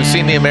Championship. We've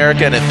seen the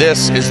American, and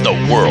this is the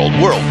World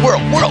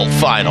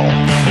Final.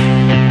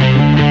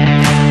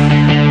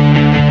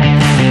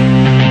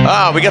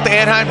 We got the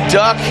Anaheim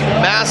Duck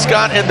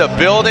mascot in the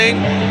building.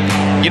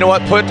 You know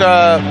what?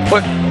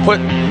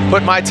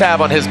 Put my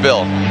tab on his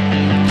bill.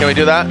 Can we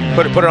do that?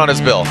 Put it on his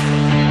bill.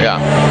 Yeah.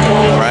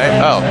 Right?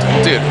 Oh,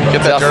 dude,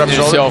 get that dirt up your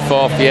shoulder. Yourself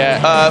off, yeah.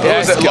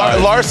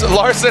 What was it?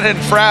 Larson and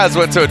Fraz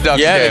went to a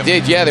Ducks game. Yeah, they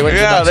did. Yeah, they went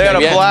to a Ducks game. Yeah,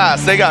 they had a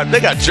blast. They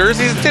got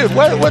jerseys. Dude,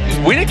 what?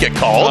 We didn't get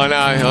called. I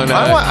know.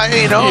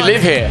 You know, you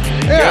live here.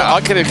 Yeah.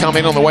 I could have come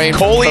in on the way in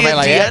Coley from and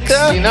LAX.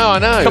 Dieta? You know, I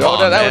know. Come on,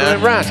 that would have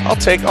been rad. I'll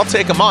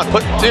take them on.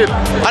 Dude,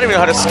 I don't even know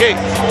how to skate.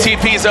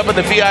 TP's up in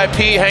the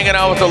VIP, hanging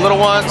out with the little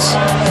ones.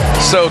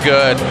 So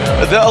good.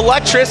 The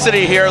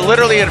electricity here,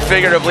 literally and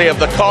figuratively, of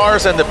the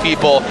cars and the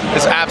people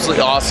is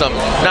absolutely awesome.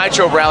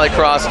 Nitro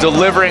Rallycross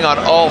delivering on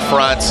all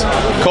fronts.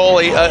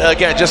 Coley,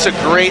 again, just a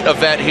great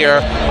event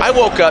here. I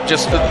woke up,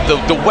 just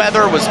the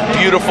weather was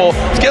beautiful.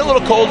 It's getting a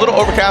little cold, a little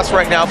overcast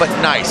right now, but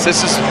nice.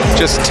 This is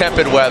just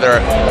tepid weather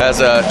as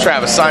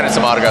Travis signing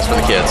some autographs for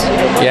the kids.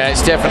 Yeah,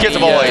 it's definitely kids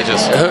of all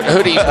ages.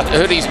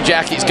 Hoodies and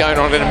jackets going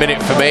on in a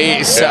minute for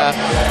me. It's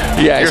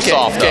you're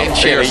soft, getting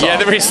chilly. Yeah,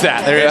 there is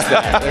that. There is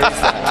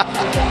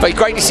that. But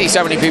great to see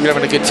so many people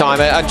having a good time,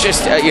 and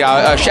just a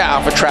shout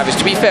out for Travis.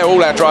 To be fair,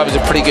 all our drivers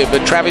are pretty good,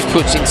 but Travis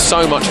puts in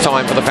so much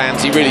time for the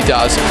fans. He really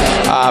does.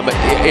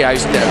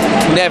 He's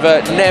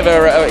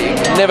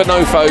never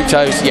no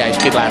photos. Yeah, he's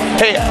a good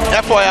lad. Hey,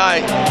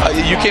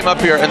 FYI, you came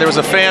up here and there was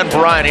a fan,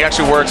 Brian. He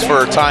actually works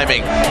for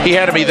timing. He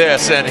handed me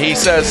this, and he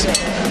says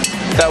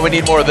that we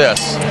need more of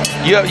this.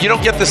 You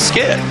don't get the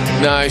skit.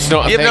 No, it's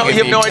not. You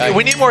have no idea.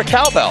 We need more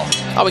cowbell.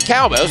 Oh, with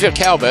cowbells, you have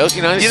cowbells.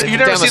 You know, you've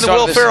never seen the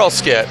Will Ferrell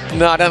skit?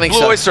 No, I don't think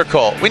Blue so. Oyster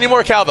Cult. We need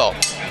more cowbell.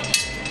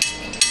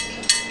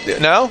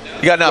 No?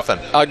 You got nothing?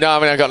 Oh, no, I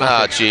mean, I got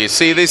nothing. Oh, geez.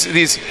 See, these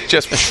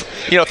just,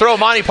 throw a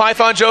Monty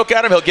Python joke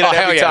at him, he'll get it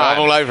every time.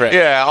 I'm all over it.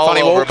 Yeah, all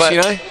Funny over. Walks, but,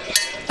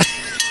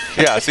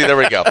 yeah, see, there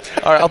we go.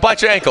 All right, I'll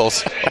bite your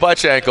ankles.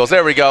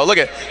 There we go. Look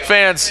at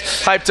fans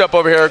hyped up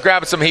over here,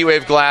 grabbing some heat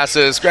wave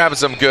glasses, grabbing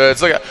some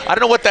goods. Look at, I don't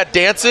know what that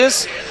dance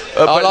is,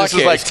 but this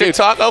is like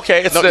TikTok.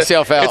 Okay,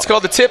 it's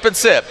called the tip and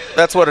sip.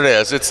 That's what it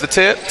is. It's the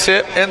tip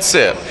and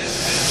sip.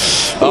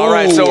 All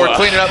right, so we're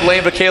cleaning up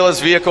Lane Vakela's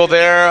vehicle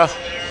there.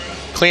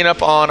 Clean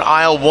up on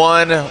aisle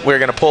 1. We're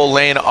going to pull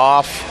Lane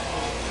off.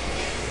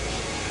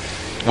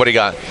 What do you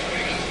got?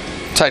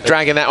 So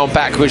dragging that on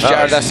backwards,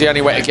 Jared. That's the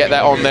only way to get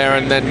that on there,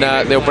 and then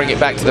they'll bring it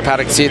back to the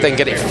paddock to see if they can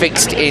get it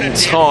fixed in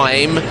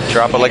time.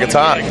 Drop it like a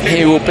top.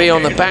 He will be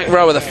on the back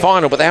row of the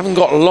final, but they haven't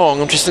got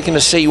long. I'm just looking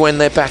to see when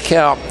they're back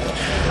out.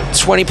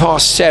 20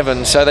 past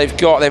 7, so they've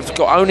got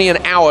only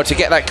an hour to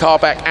get that car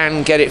back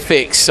and get it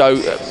fixed.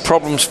 So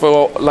problems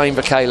for Lane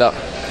Vakela.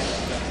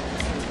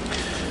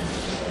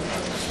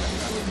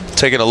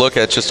 Taking a look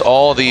at just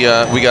all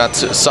the we got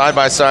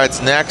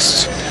side-by-sides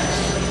next.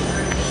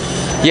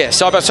 Yeah,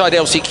 side-by-side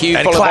LCQ,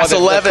 and followed Class by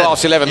the 11.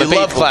 Class 11. You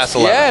love Class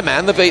 11. Yeah,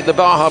 man, the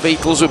Baja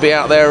Beetles will be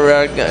out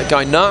there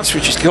going nuts,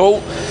 which is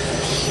cool.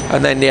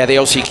 And then, yeah, the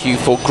LCQ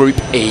for Group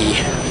E.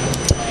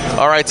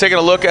 All right, taking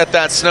a look at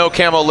that snow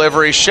camo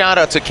livery. Shout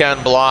out to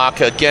Ken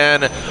Block.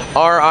 Again,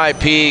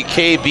 RIP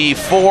KB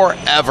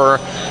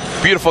forever.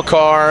 Beautiful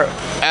car.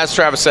 As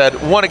Travis said,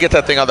 want to get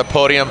that thing on the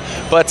podium.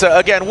 But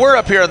again, we're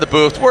up here in the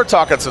booth. We're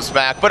talking some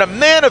smack. But a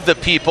man of the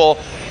people,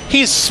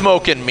 he's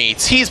smoking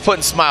meats. He's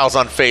putting smiles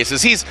on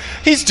faces.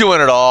 He's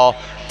doing it all.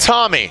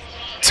 Tommy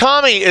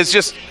is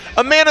just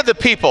a man of the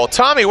people.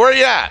 Tommy, where are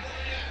you at?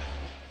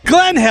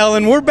 Glen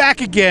Helen, we're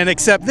back again,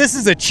 except this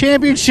is a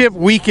championship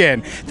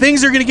weekend.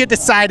 Things are going to get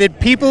decided.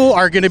 People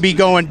are going to be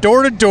going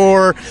door to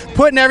door,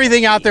 putting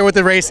everything out there with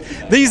the race.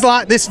 These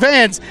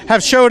fans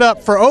have showed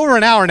up for over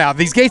an hour now.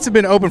 These gates have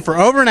been open for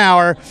over an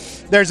hour.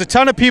 There's a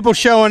ton of people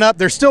showing up.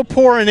 They're still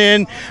pouring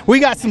in. We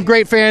got some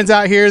great fans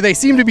out here. They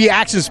seem to be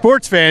action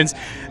sports fans.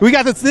 We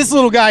got this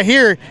little guy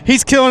here.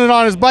 He's killing it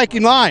on his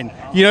biking line.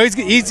 You know,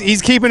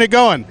 he's keeping it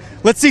going.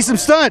 Let's see some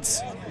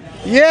stunts.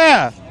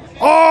 Yeah.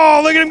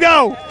 Oh, look at him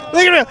go.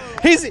 Look at him.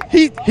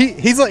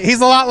 He's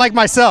a lot like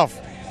myself.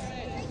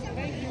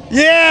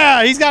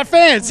 Yeah, he's got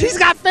fans. He's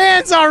got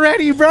fans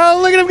already, bro.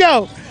 Look at him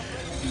go.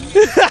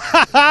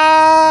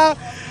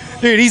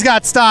 Dude, he's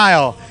got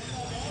style.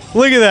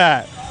 Look at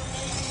that.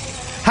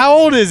 How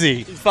old is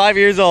he? He's 5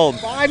 years old.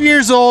 5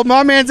 years old.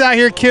 My man's out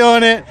here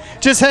killing it.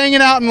 Just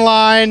hanging out in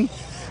line,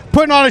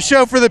 putting on a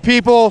show for the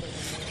people.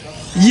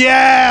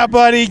 Yeah,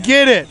 buddy,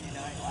 get it.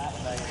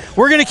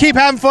 We're going to keep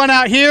having fun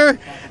out here.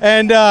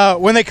 And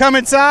when they come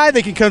inside,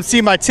 they can come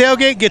see my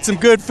tailgate, get some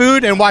good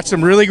food, and watch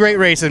some really great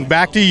racing.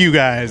 Back to you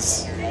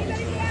guys.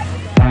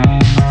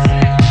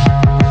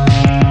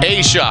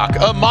 A-Shock,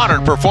 a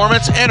modern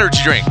performance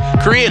energy drink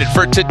created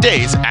for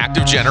today's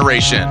active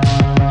generation.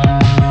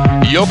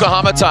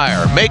 Yokohama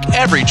Tire, make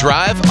every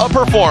drive a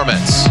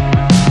performance.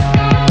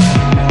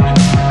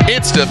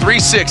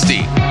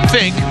 Insta360,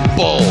 think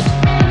bold.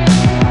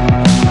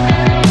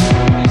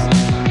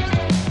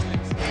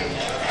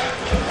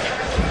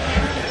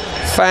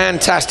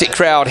 Fantastic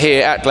crowd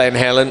here at Glen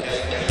Helen.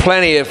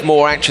 Plenty of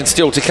more action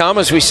still to come.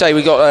 As we say,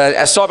 we've got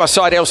a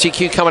side-by-side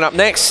LCQ coming up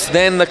next,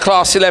 then the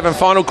Class 11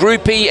 final,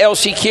 Group E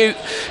LCQ,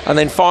 and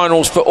then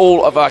finals for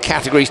all of our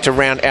categories to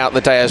round out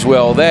the day as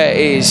well. There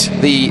is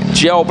the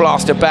Gel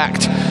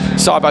Blaster-backed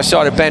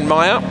side-by-side of Ben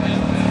Meyer.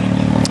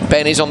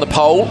 Ben is on the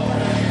pole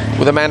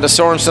with Amanda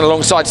Sorensen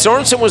alongside.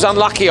 Sorensen was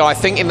unlucky, I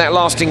think, in that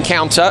last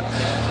encounter.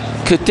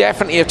 Could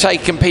definitely have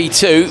taken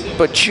P2,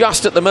 but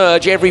just at the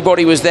merge,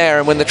 everybody was there,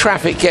 and when the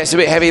traffic gets a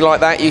bit heavy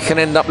like that, you can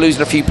end up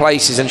losing a few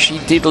places, and she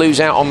did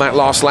lose out on that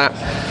last lap.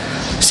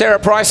 Sarah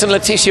Price and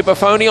Leticia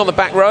Buffoni on the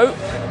back row.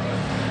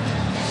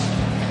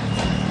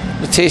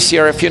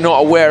 Leticia, if you're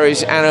not aware,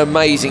 is an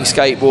amazing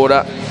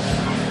skateboarder.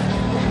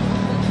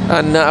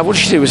 And what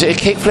did she do? Was it a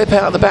kickflip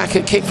out of the back,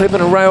 a kickflip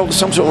and a rail,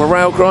 some sort of a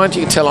rail grind?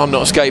 You can tell I'm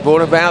not a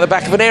skateboarder, but out the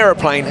back of an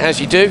aeroplane,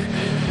 as you do.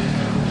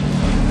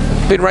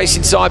 Been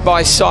racing side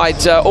by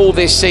side all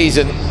this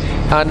season.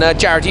 And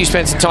Jared, you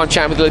spent some time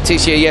chatting with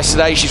Leticia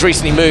yesterday. She's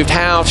recently moved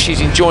house. She's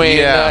enjoying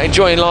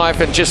enjoying life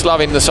and just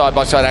loving the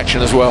side-by-side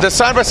action as well. The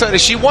side-by-side,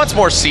 she wants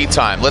more seat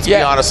time. Let's be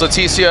honest.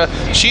 Leticia,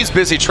 she's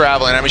busy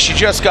traveling. I mean, she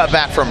just got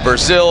back from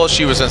Brazil.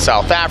 She was in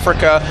South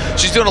Africa.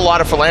 She's doing a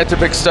lot of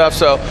philanthropic stuff.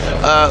 So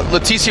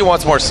Leticia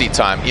wants more seat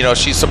time. You know,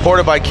 she's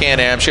supported by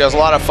Can-Am. She has a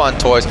lot of fun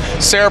toys.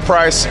 Sarah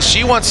Price,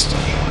 she wants...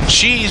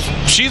 She's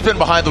been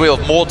behind the wheel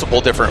of multiple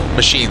different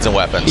machines and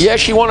weapons. Yeah,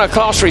 she won her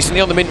class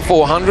recently on the Mint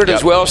 400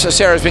 as well, so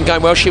Sarah's been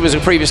going well. She was a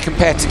previous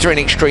competitor in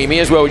Extreme E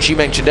as well, which she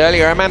mentioned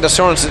earlier. Amanda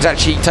Sorensen's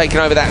actually taken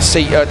over that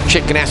seat at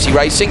Chip Ganassi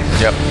Racing.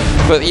 Yep.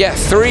 But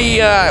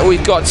yeah,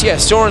 we've got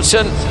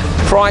Sorensen,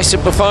 Price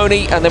and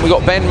Buffoni, and then we've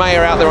got Ben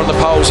Mayer out there on the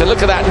pole. So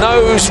look at that,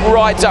 nose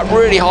rides up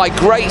really high.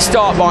 Great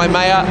start by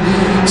Mayer.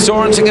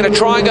 Sorensen going to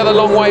try and go the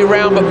long way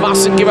round, but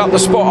mustn't give up the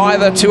spot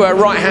either to her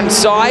right-hand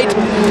side.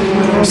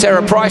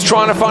 Sarah Price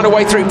trying to find a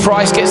way through.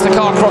 Price gets the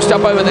car crossed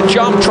up over the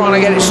jump, trying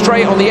to get it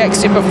straight on the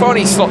exit.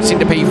 Buffoni slots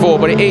into P4,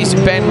 but it is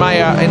Ben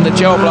Mayer in the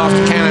Gel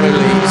Blaster Can-Am who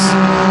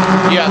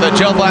leads. Yeah, the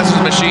Gel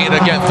Blasters machine,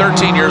 again,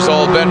 13 years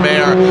old, Ben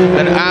Mayer,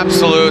 an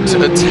absolute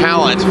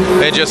talent.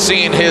 And just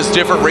seeing his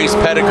different race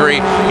pedigree,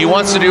 he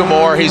wants to do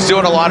more. He's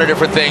doing a lot of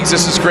different things.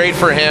 This is great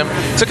for him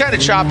to kind of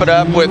chop it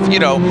up with,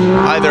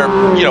 either,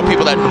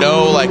 people that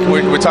know, like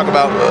we're talking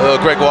about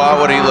Gregoire.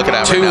 What are you looking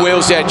at? Two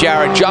wheels there,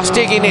 Jared, just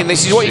digging in.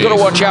 This is what you've got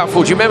to watch out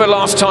for. Do you remember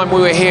last time we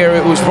were here,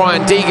 it was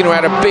Brian Deegan who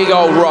had a big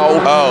old roll.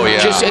 Oh,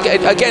 yeah. Just,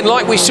 again,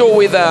 like we saw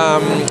with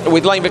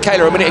Lane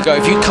Vakela a minute ago,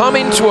 if you come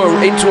into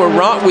a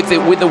rut with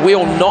the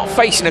wheel not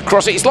facing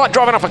across it, it's like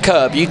driving up a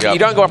curb. You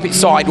don't go up it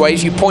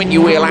sideways, you point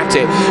your wheel at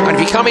it. And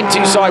if you come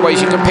into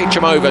sideways, you can pitch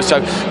them over.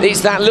 So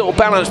it's that little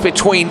balance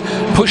between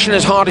pushing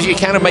as hard as you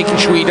can and making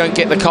sure you don't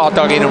get the car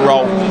dug in and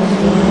roll.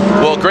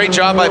 Well, great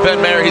job by Ben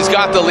Mayer. He's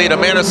got the lead.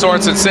 Amanda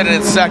Sorensen sitting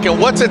in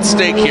second. What's at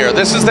stake here?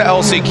 This is the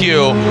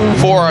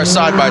LCQ for our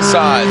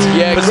side-by-sides.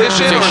 Yeah,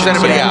 position or is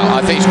anybody out?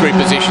 I think it's grid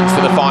positions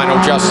for the final,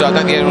 just I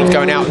don't think anyone's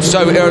going out.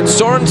 So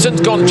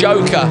Sorensen's gone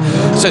Joker.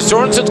 So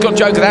Sorensen's gone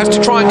Joker. That's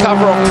to try and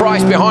cover off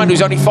Price behind,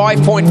 who's only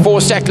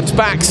 5.4 seconds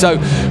back. So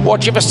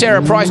watching for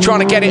Sarah Price trying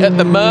to get it at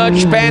the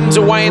merge. Ben's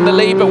away in the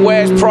lead, but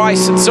where's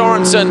Price and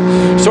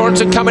Sorensen?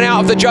 Sorensen coming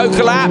out of the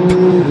Joker lap.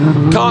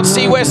 Can't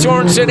see where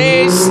Sorensen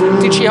is.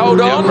 Did she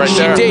hold on? Right she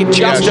there. did,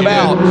 just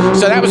about. Did.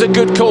 So that was a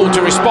good call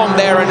to respond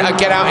there and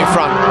get out in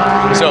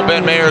front. So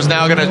Ben Mayer is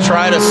now going to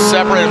try to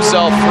separate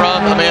himself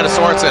from Amanda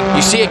Sorensen.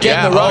 You see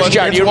again the rush,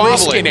 Jared. You're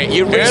risking it.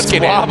 You're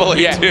risking it. It's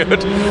wobbly, dude.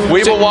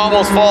 Weeble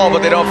wobbles fall,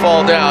 but they don't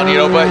fall down.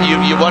 But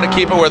you want to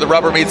keep it where the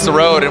rubber meets the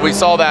road, and we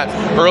saw that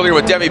earlier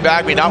with Demi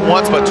Bagby, not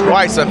once but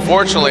twice,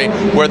 unfortunately,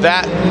 where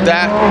that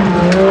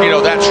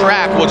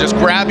track will just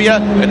grab you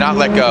and not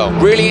let go.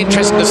 Really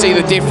interesting to see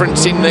the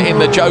difference in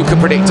the Joker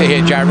predictor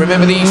here, Jared.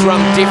 Remember, these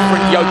run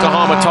different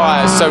Yokohama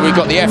tyres. So we've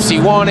got the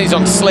FC1 is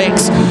on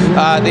slicks.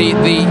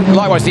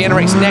 Likewise, the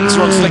NRX Next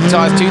are on slick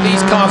tyres too.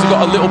 These cars have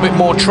got a little bit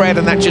more tread,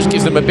 and that just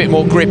gives them a bit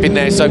more grip in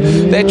there. So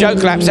their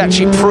Joker lap's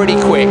actually pretty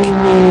quick.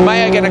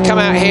 Mayer going to come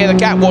out here. The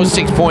gap was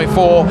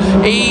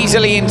 6.4,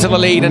 easily into the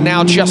lead, and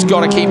now just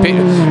got to keep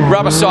it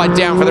rubber side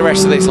down for the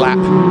rest of this lap.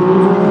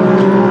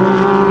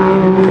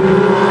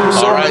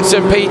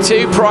 Sorensen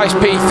P2, Price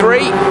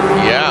P3.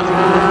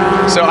 Yeah.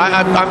 So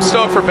I'm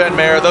stoked for Ben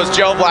Mayer. Those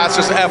Gel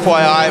Blasters,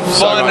 FYI, fun,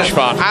 so much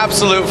fun,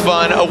 absolute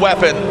fun. A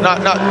weapon,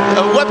 not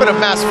a weapon of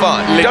mass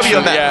fun.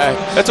 WMF.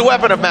 Yeah. It's a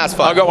weapon of mass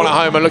fun. I've got one at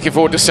home. I'm looking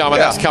forward to summer.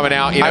 That's coming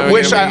out. I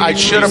wish I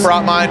should have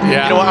brought mine.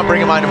 Yeah. You know what? I'm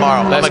bringing mine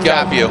tomorrow. Let's I'm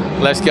gonna cap you.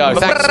 Let's go.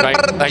 Thanks, mate.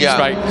 Thanks,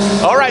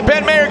 mate. All right,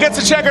 Ben Mayer gets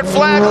the checkered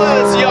flag. Look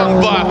at this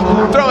young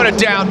buck throwing it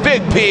down.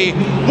 Big P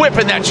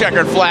whipping that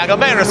checkered flag.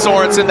 Amanda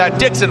Sorensen, that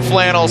Dixon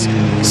flannels,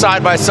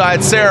 side by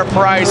side. Sarah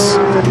Price.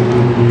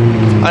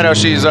 I know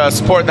she's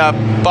supporting that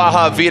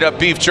Baja Vita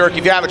beef jerky.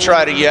 If you haven't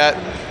tried it yet,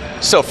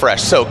 So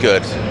fresh, so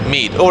good.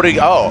 Meat.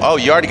 Oh,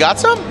 you already got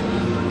some?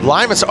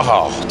 Lime and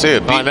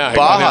dude, I know.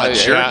 Baja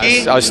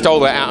jerky. Yeah, I stole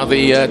that out of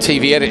the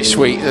TV edit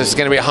suite. There's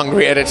going to be a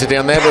hungry editor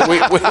down there, but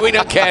we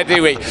don't care,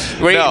 do we?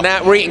 We're eating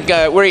that.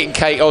 We're eating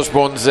Kate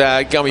Osborne's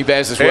gummy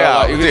bears as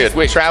well. Yeah,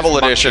 dude, travel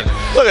edition.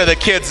 Look at the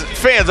kids,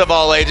 fans of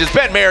all ages.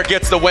 Ben Mayer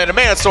gets the win.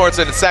 Amanda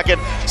Sorensen in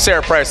second.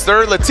 Sarah Price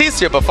third.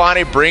 Leticia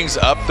Buffani brings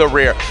up the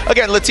rear.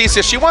 Again,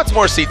 Leticia, she wants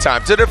more seat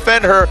time. To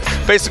defend her,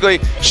 basically,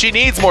 she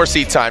needs more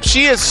seat time.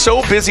 She is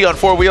so busy on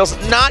four wheels,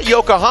 not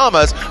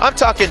Yokohama's. I'm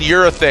talking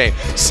urethane,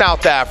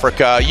 South Africa,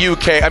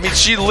 UK. I mean,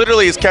 she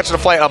literally is catching a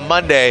flight on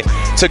Monday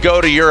to go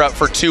to Europe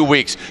for 2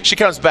 weeks. She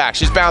comes back.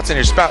 She's bouncing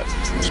here.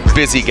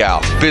 Busy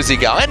gal.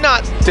 And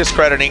not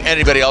discrediting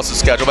anybody else's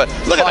schedule, but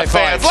look at the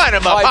fans. Line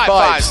them up. High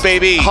fives,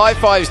 baby. High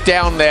fives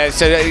down there.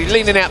 So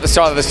leaning out the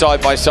side of the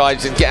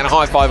side-by-sides and getting a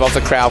high five off the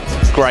crowd.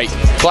 Great.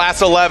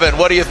 Class 11,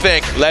 what do you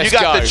think? Let's go.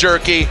 You got the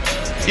jerky.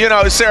 You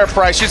know, Sarah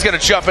Price, she's going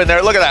to jump in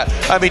there. Look at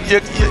that. I mean,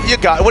 you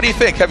got. What do you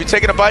think? Have you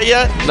taken a bite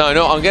yet? No,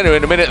 I'm going to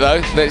in a minute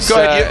though.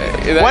 Go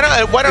ahead.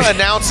 Why don't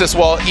announce this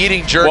while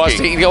eating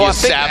jerky? You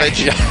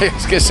savage. I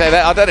was going to say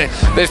that. I don't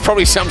know. There's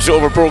probably some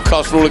sort of a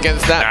broadcast rule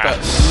against that.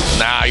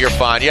 Nah, you're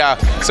fine. Yeah.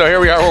 So here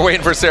we are. We're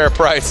waiting for Sarah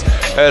Price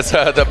as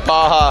the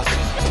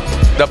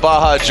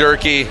Baja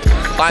jerky.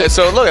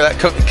 So look at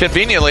that.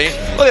 Conveniently,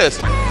 look at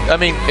this. I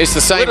mean, it's the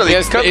same.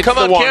 Literally, come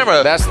on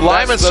camera. That's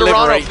lime and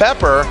serrano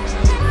pepper.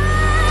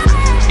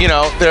 You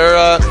know, they're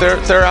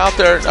out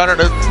there. I don't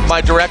know.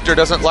 My director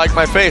doesn't like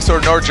my face nor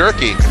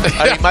jerky.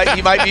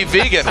 He might be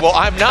vegan. Well,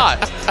 I'm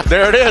not.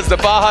 There it is, the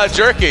Baja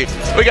jerky.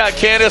 We got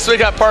Candace, we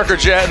got Parker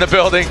Jet in the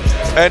building,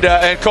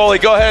 and Coley.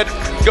 Go ahead.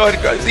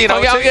 You know,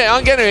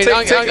 I'm going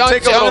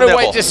to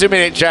wait just a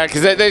minute, Jack,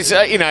 because there's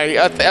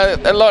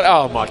a lot.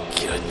 Oh my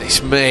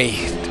goodness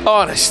me!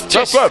 Honest,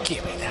 just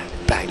give me that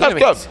back.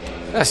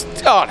 That's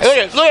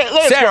honest. Look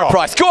at Sarah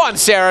Price. Go on,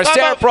 Sarah.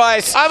 Sarah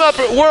Price.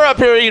 We're up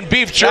here eating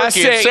beef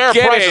jerky, and Sarah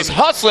Price is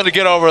hustling to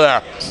get over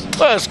there.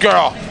 Look at this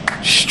girl.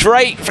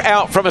 Straight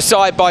out from a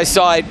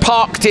side-by-side,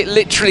 parked it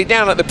literally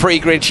down at the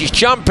pre-grid. She's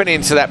jumping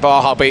into that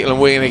Baja Beetle,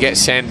 and we're going to get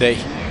Sandy.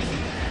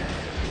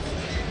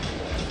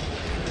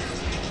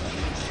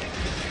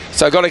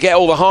 So got to get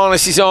all the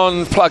harnesses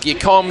on, plug your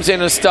comms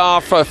in and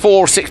stuff. A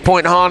 4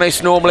 6-point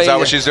harness normally. Is that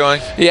what she's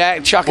doing? Yeah,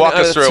 chucking Walk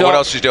it us through it. What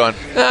else she's doing?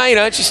 You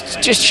know,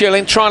 just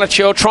chilling, trying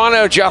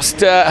to adjust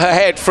her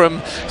head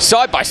from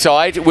side by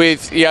side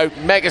with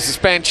mega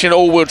suspension,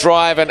 all-wheel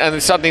drive, and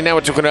then suddenly now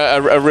we're talking a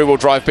rear-wheel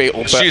drive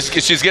Beetle.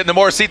 She's getting the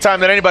more seat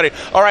time than anybody.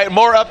 All right,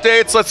 more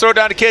updates. Let's throw it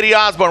down to Katie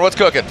Osborne. What's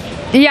cooking?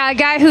 Yeah, a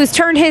guy who's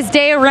turned his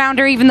day around,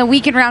 or even the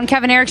weekend round,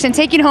 Kevin Eriksson,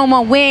 taking home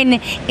a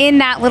win in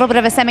that little bit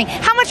of a semi.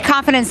 How much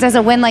confidence does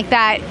a win like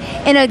that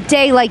in a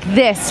day like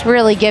this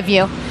really give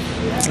you?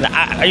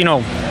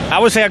 I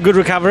would say a good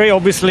recovery.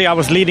 Obviously, I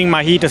was leading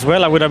my heat as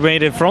well. I would have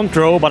made it front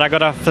row, but I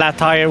got a flat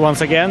tire once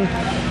again.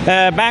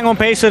 Bang on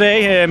pace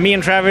today. Me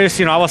and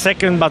Travis, I was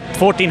second, but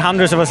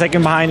 1400ths of a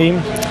second behind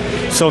him.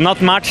 So not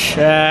much.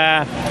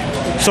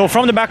 So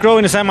from the back row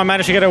in the semi, I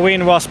managed to get a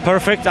win. Was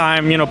perfect.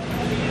 I'm,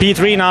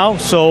 P3 now,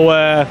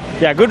 so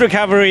good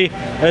recovery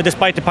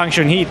despite the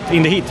puncture in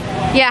the heat.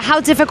 Yeah, how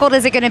difficult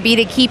is it going to be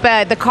to keep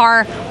the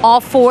car all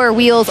four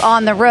wheels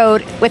on the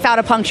road without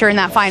a puncture in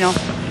that final?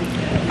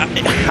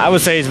 I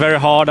would say it's very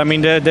hard. I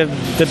mean,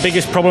 the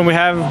biggest problem we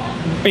have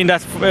in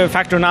that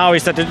factor now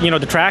is that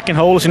the track and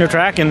holes in the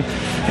track, and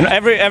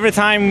every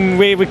time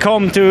we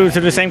come to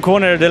the same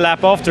corner the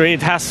lap after,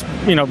 it has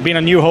been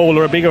a new hole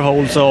or a bigger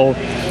hole. So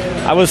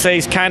I would say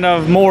it's kind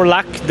of more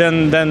luck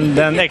than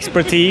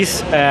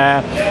expertise.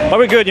 But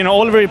we're good.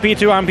 Oliver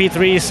P2, I'm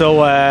P3,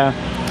 so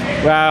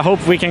I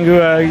hope we can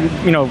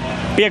go.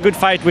 Be a good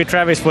fight with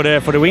Travis for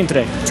the win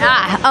today.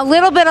 A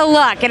little bit of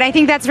luck, and I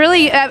think that's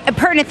really a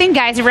pertinent thing,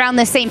 guys, around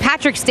this St.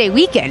 Patrick's Day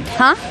weekend,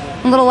 huh?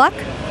 A little luck.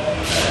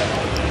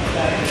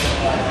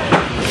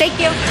 Thank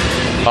you.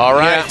 All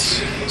right.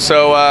 Yeah.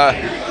 So,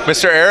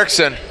 Mr.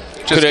 Eriksson,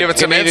 just give it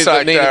some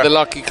insight there. Needed the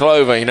lucky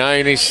clover,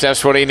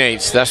 that's what he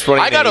needs. That's what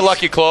he needs. I got a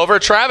lucky clover.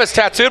 Travis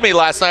tattooed me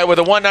last night with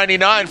a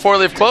 199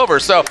 four-leaf clover,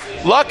 so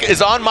luck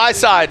is on my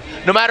side.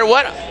 No matter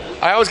what,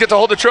 I always get to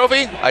hold the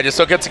trophy. I just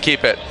don't get to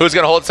keep it. Who's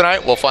going to hold it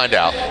tonight? We'll find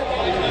out.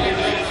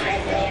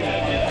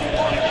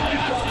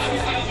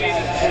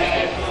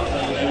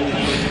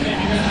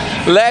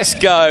 Let's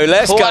go.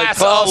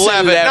 Class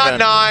 11. Not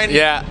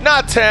 9.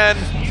 Not 10.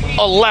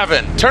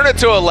 11. Turn it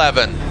to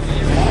 11.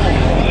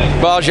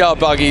 Baja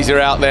buggies are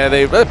out there.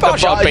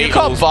 Baja Beetles. You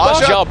call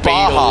Baja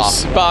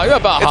Beetles. Baja.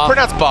 It's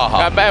pronounced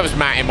Baja. That was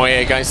Matt in my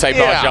ear going to say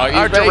Baja.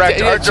 Our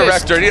director.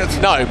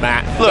 No,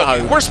 Matt.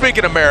 Look, we're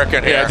speaking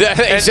American here.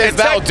 He says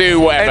that'll do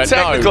whatever. And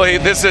technically,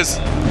 this is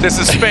This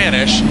is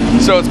Spanish,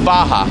 so it's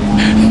Baja,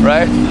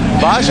 right?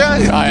 Baja?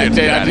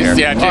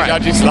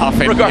 I'm just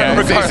laughing.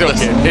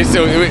 Regardless.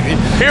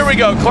 Here we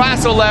go,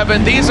 Class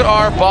 11. These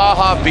are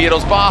Baja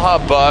Beetles, Baja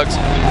Bugs.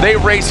 They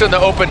race in the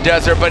open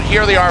desert, but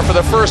here they are for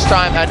the first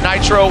time at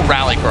Nitro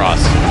Rallycross.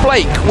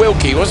 Blake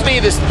Wilkie, wasn't he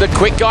the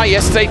quick guy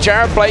yesterday?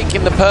 Jared Blake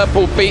in the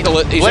purple Beetle.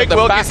 Blake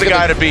Wilkie's the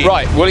guy to beat.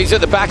 Right, well, he's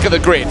at the back of the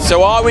grid.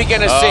 So are we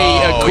going to see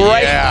a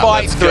great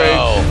fight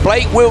through?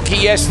 Blake Wilkie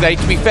yesterday,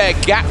 to be fair,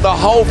 gapped the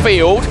whole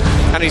field,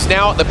 and he's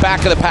now at the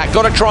back of the pack.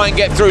 Got to try and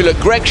get through. Look,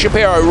 Greg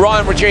Shapiro,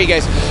 Ryan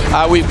Rodriguez.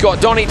 We've got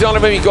Donnie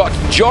Donovan. We've got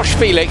Josh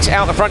Felix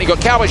out the front. You've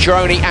got Cowboy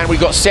Chironi, and we've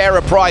got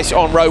Sarah Price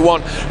on row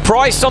 1.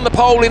 Price on the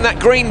pole in that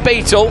green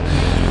Beetle.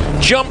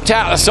 Jumped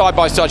out of the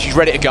side-by-side. She's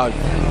ready to go.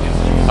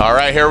 All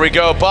right, here we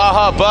go.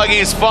 Baja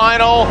Buggies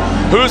final.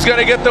 Who's going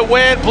to get the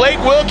win? Blake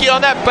Wilkie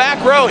on that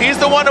back row. He's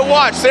the one to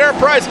watch. Sarah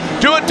Price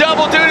doing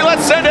double duty.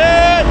 Let's send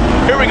it.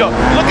 Here we go.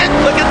 Look at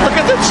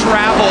the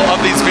travel of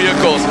these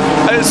vehicles.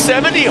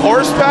 70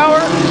 horsepower,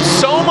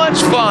 so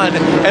much fun.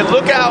 And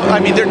look out, I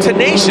mean, they're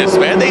tenacious,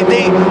 man.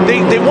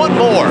 They want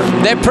more.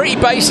 They're pretty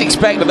basic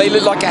spec, but they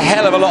look like a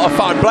hell of a lot of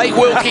fun. Blake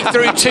Wilkie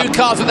through 2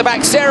 cars at the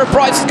back. Sarah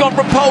Price has gone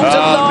from pole to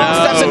last.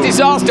 No. That's a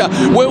disaster.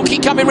 Wilkie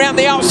coming around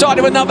the outside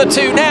of another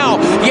 2 now.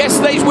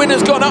 Yesterday's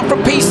winner's gone up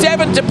from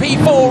P7 to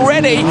P4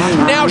 already.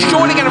 Now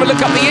surely going to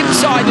look up the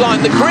inside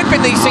line. The grip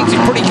in these things is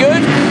pretty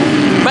good.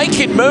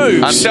 Making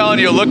moves. I'm telling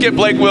you, look at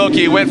Blake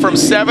Wilkie. Went from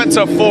 7th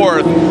to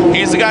 4th.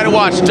 He's the guy to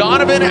watch.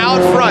 Donovan out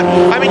front.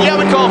 I mean, yeah,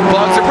 we call them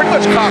bugs. They're pretty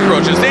much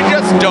cockroaches. They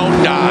just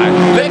don't die.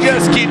 They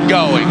just keep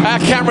going. Our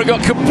camera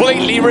got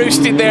completely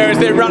roosted there as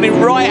they're running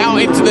right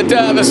out into the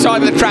dirt other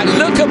side of the track.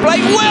 Look at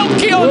Blake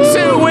Wilkie on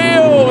 2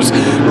 wheels.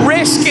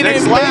 Risking it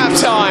big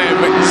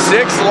time.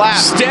 6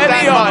 laps.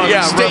 Steady on.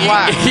 Yeah,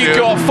 relax, You've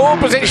got 4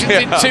 positions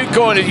in 2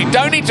 corners. You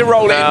don't need to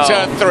roll it in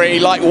turn 3.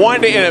 Like,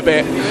 wind it in a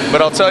bit.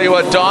 But I'll tell you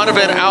what,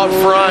 Donovan out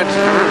front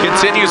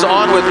continues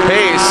on with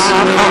pace.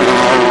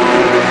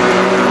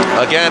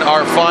 Again,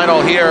 our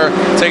final here,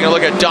 taking a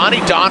look at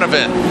Donnie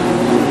Donovan,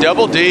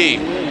 Double D,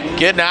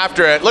 getting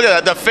after it. Look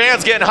at that, the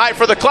fans getting hyped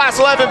for the Class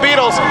 11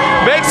 Beetles.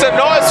 Make some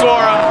noise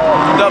for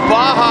them. The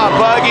Baja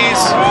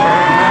Buggies.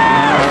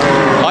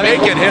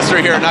 Making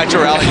history here at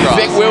Nitro Rallycross. I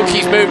think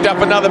Wilkie's moved up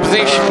another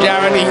position,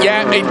 Darren.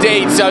 Yeah,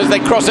 indeed. So as they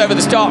cross over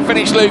the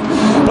start-finish loop,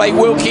 Blake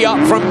Wilkie up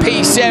from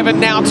P7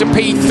 now to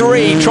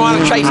P3, trying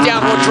to chase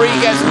down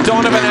Rodriguez and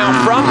Donovan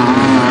out front.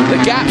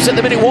 The gaps at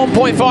the minute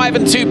 1.5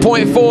 and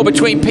 2.4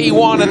 between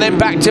P1 and then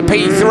back to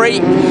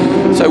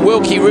P3. So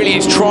Wilkie really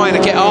is trying to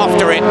get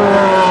after it.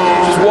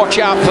 Just watch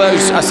out for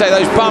those, I say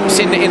those bumps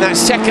in that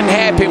second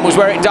hairpin was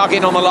where it dug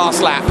in on the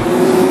last lap.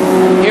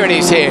 Here it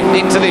is here,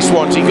 into this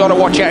one, so you've got to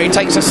watch out. He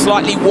takes a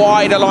slightly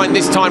wider line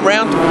this time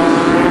round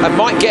and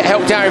might get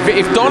helped out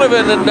if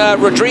Donovan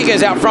and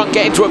Rodriguez out front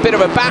get into a bit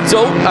of a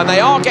battle, and they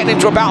are getting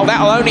into a battle.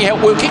 That'll only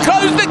help Wilkie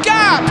close the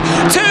gap.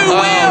 2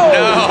 wheels.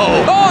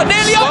 No. Oh,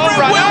 nearly over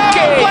at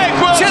Wilkie. Blake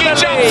Wilkie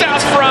jumps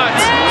out front.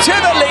 To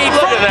the lead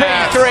from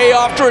P3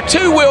 after a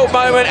 2-wheel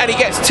moment, and he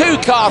gets 2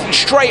 cars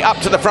straight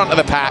up to the front of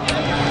the pack.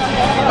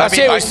 That's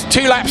it. It was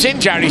 2 laps in,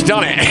 Jared. He's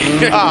done it.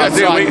 Dude, I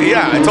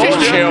told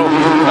you. Chill.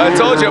 I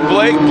told you,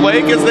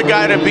 Blake is the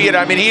guy to beat.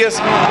 I mean, he's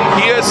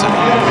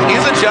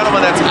a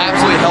gentleman that's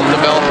absolutely helped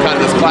develop kind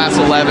of this Class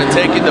 11,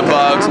 taking the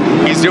bugs.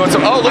 He's doing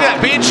some. Oh, look at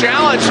that, being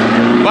challenged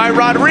by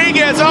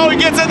Rodriguez. Oh, he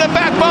gets in the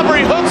back bumper.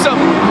 He hooks him.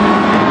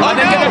 Oh,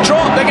 they're going to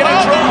drop. They're going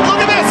to drop.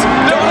 Look at this.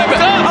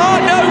 Oh,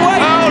 no way.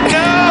 Oh,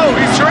 no.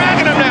 He's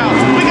dragging him now.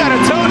 We got a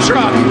tow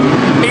truck.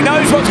 He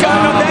knows what's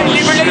going on there.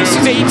 He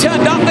releases it. He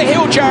turned up the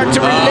hill, Jared,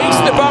 to release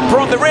the bumper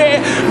on the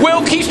rear.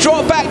 Wilkie's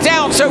dropped back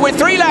down. So we're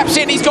 3 laps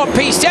in. He's gone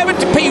P7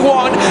 to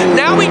P1.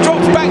 Now he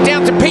drops back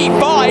down to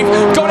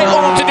P5. Got it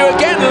all to do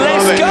again.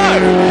 Let's go.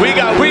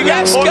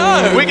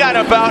 We got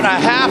about a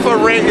half a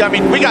race. I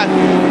mean, we got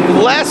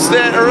less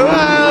than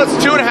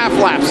 2.5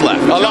 laps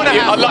left. I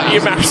like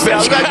your maths.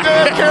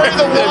 Carry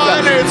the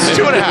 1. It's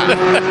 2.5.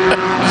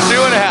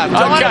 2.5.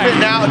 Donovan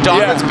now.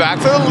 Donovan's back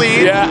to the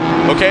lead.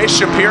 Yeah. Okay,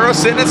 Shapiro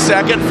sitting in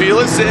 2nd.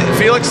 Felix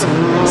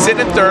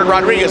sitting in 3rd.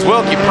 Rodriguez,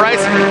 Wilkie,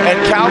 Price, and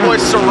Cowboy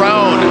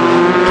Cerrone.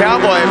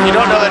 Cowboy, if you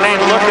don't know the name,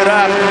 look it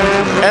up.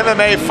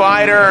 MMA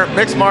fighter,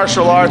 mixed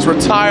martial arts,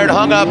 retired,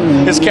 hung up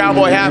his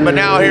cowboy hat, but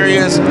now here he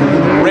is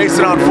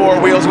racing on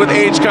 4 wheels. With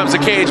age comes a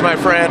cage, my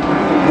friend.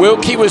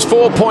 Wilkie was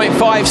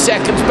 4.5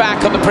 seconds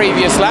back on the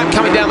previous lap,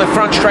 coming down the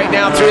front straight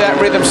now through that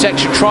rhythm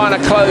section, trying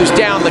to close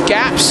down the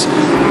gaps.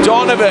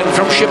 Donovan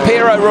from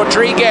Shapiro,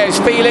 Rodriguez,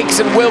 Felix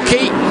and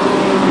Wilkie.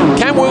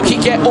 Can Wilkie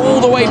get all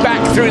the way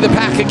back through the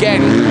pack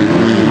again?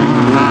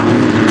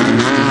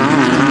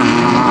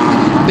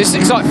 This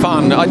looks like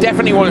fun. I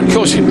definitely want, of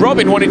course,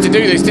 Robin wanted to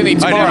do this, didn't he,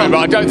 tomorrow? But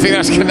I don't think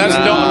that's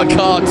not on the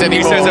cards anymore.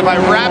 He says if I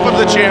wrap up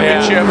the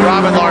championship,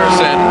 Robin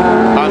Larson,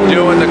 I'm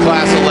doing the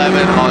Class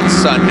 11 on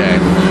Sunday.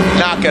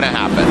 Not going to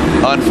happen,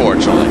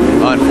 unfortunately.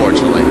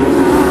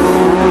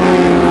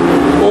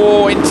 Oh,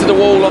 4 into the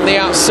wall on the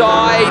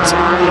outside.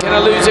 Going to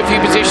lose a few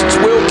positions.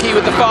 Wilkie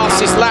with the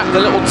fastest lap. The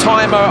little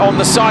timer on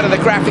the side of the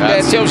graphic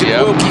there tells you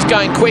that Wilkie's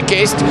going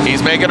quickest.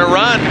 He's making a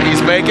run.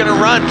 He's making a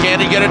run. Can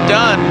he get it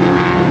done?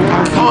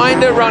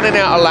 Kind of running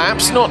out of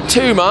laps. Not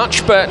too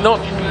much, but not.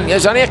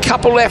 There's only a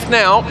couple left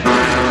now.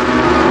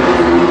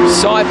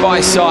 Side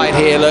by side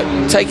here,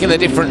 look, taking the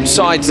different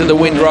sides of the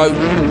windrow.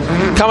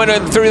 Coming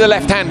in through the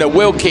left-hander,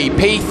 Wilkie,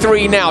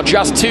 P3 now,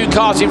 just 2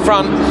 cars in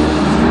front.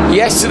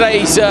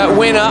 Yesterday's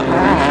winner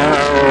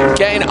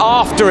getting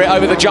after it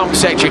over the jump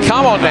section.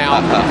 Come on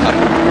now.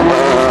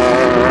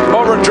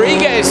 Well,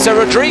 Rodriguez, so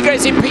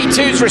Rodriguez in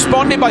P2's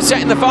responded by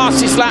setting the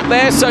fastest lap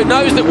there, so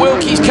knows that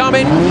Wilkie's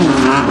coming.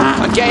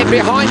 And getting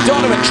behind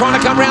Donovan, trying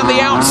to come around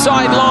the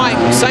outside line.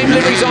 Same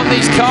liveries on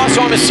these cars,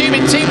 so I'm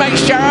assuming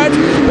teammates, Jared,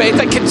 but if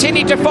they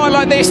continue to fight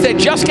like this, they're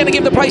just going to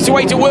give the place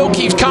away to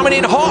Wilkie, who's coming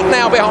in hot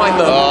now behind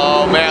them.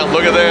 Oh, man,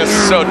 look at this.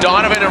 So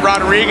Donovan and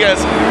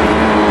Rodriguez.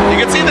 You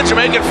can see the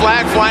Jamaican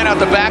flag flying out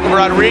the back of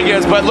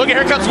Rodriguez, but look,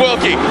 here comes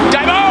Wilkie.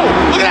 Davo!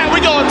 Look at that,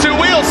 we go on 2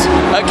 wheels.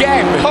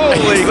 Again.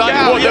 Holy like,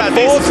 cow. What, the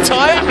 4th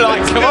time?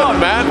 Like, come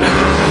on, man.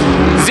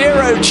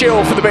 0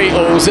 chill for the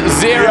Beatles.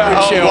 0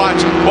 chill.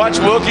 Watch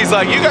Wilkie's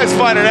like, you guys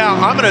find it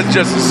out. I'm going to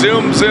just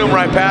zoom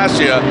right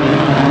past you.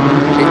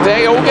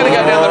 They're all going to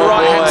go down the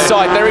right-hand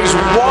side. There is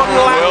 1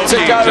 lap to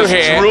go just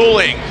here.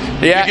 Drooling.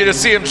 Yeah. You can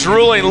just see him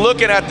drooling,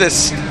 looking at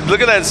this. Look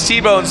at that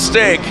T-bone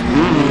steak.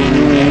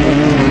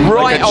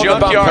 Right like a on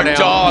junkyard the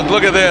dog.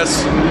 Look at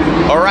this.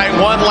 All right,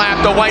 1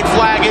 lap. The white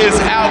flag is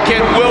out.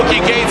 Can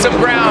Wilkie gain some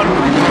ground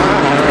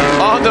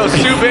on those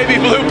 2 baby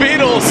blue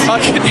Beetles?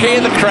 I can hear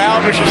the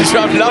crowd.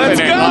 I'm loving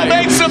Let's it. go.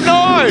 Make some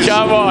noise.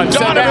 Come on.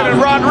 Donovan and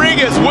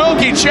Rodriguez.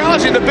 Wilkie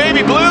challenging the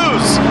baby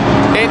blues.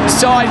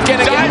 Inside,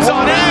 gonna get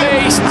one at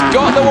least.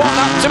 Got the one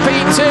up to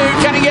P2.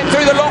 Can he get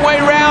through the long way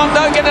round?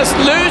 No, gonna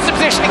lose the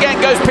position again.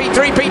 Goes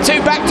P3,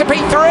 P2, back to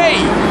P3.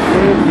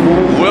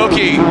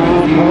 Wilkie,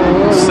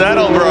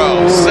 settle,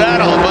 bro,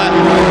 settle. But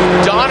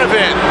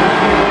Donovan,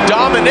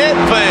 dominant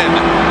fin.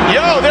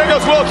 Yo, there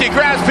goes Wilkie,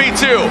 grabs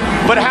P2.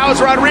 But how is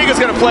Rodriguez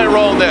gonna play a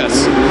role in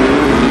this?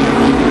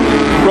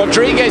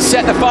 Rodriguez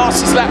set the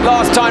fastest lap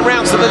last time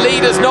round, so the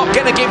leader's not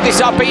going to give this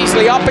up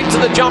easily. Up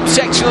into the jump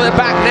section at the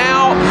back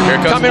now.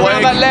 Here comes Coming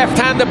Blake. around that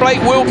left-hander,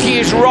 Blake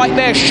Wilkie is right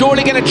there.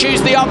 Surely going to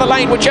choose the other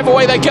lane, whichever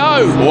way they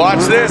go.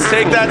 Watch this.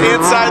 Take that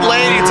inside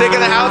lane. You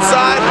taking the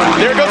outside.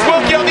 There goes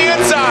Wilkie on the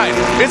inside.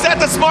 Is that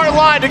the smart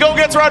line to go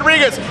against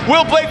Rodriguez?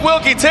 Will Blake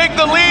Wilkie take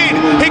the lead?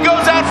 He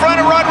goes out front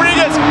of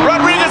Rodriguez.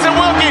 Rodriguez and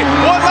Wilkie.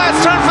 1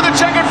 last turn for the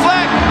checkered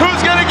flag.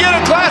 Who's going to get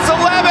a Class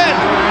 11?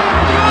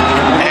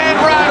 And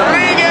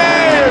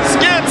Rodriguez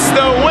gets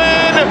the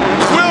win.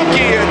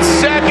 Wilkie in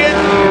second.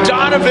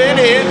 Donovan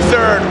in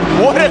third.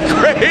 What a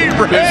great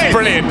race. That's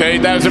brilliant,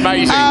 dude. That was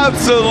amazing.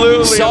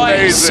 Absolutely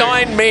amazing.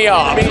 Sign me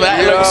up.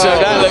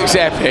 That looks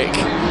epic.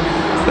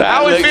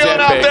 How we feeling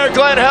out there,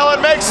 Glen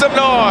Helen? Make some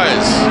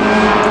noise.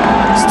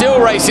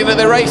 Still racing, and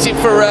they're racing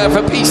for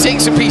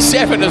P6 and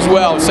P7 as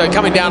well. So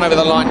coming down over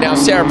the line now,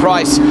 Sarah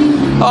Price.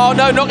 Oh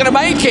no, not going to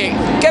make it.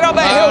 Get up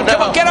that hill. No.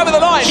 Come on, get over the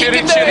line. You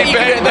can do it. You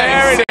can do it.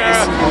 There it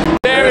is.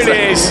 There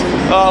it is.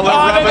 Oh,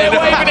 no, they're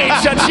waving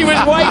each other. She was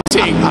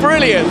waiting.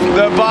 Brilliant.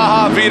 The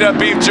Baja Vita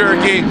beef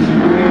jerky.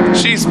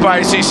 She's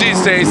spicy.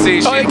 She's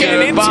tasty. She's getting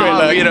good. into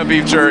Baja it, Vita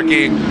beef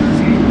jerky.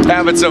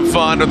 Having some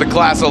fun with the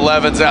Class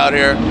 11s out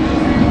here.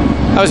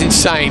 That was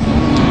insane.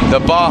 The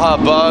Baja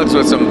Bugs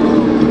with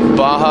some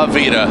Baja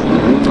Vita.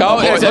 Now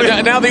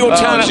the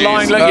alternate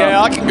line. Look,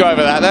 yeah, I can go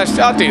over that.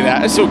 I'll do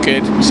that. It's all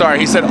good. Sorry,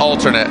 he said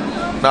alternate.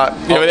 Not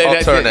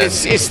alternate.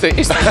 It's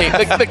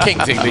the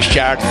King's English,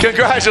 Jared.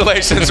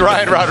 Congratulations,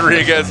 Ryan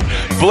Rodriguez.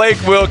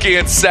 Blake Wilkie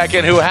in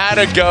second, who had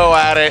a go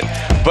at it.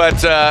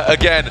 But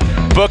again,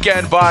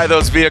 bookend by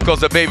those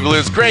vehicles, the Baby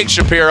Blues. Greg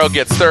Shapiro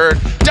gets third.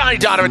 Donnie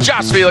Donovan,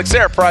 Josh Felix,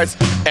 Sarah Price,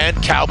 and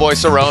Cowboy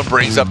Cerrone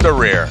brings up the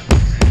rear.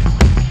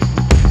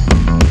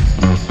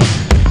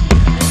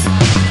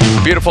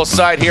 Beautiful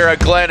sight here at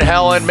Glen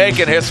Helen,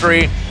 making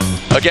history.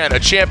 Again, a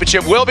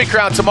championship will be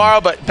crowned tomorrow,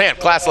 but man,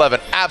 Class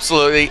 11,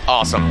 absolutely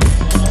awesome.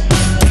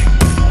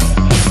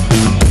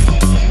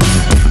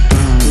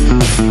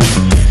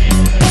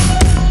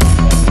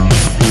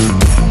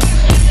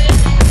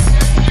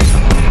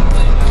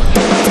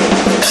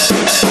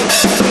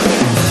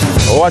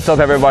 What's up,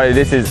 everybody?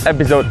 This is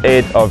episode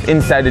 8 of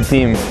Inside the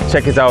Team.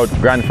 Check us out,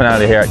 grand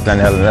finale here at Glen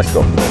Helen. Let's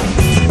go.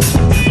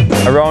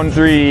 Around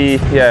 3,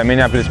 yeah,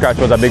 Minneapolis crash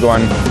was a big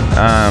one,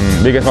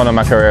 biggest one of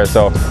my career.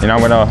 So I'm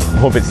gonna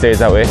hope it stays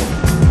that way.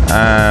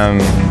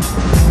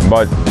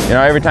 But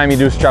every time you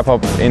do strap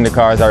up in the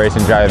cars or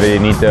racing driver, you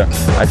need to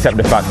accept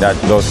the fact that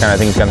those kind of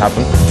things can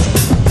happen.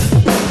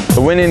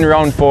 So winning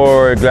round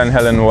 4 Glen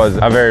Helen was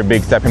a very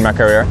big step in my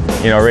career.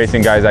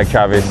 Racing guys like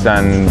Travis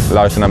and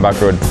Larson on back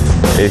road,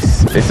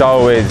 it's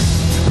always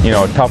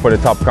top of the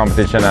top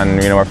competition, and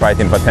we're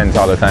fighting for 10s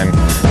all the time.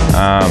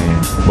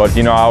 But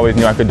I always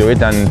knew I could do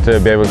it, and to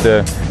be able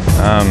to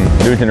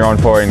do it in round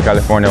 4 in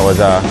California was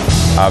a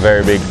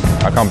very big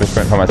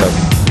accomplishment for myself.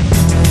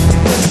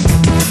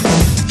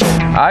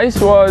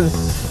 Ice was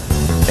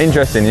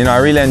interesting. You know, I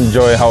really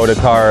enjoy how the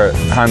car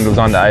handles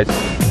on the ice.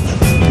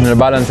 The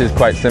balance is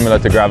quite similar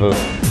to gravel,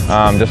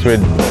 just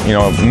with, you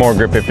know, more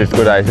grip if it's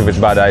good ice. If it's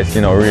bad ice,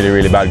 you know, really,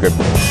 really bad grip.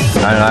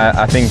 And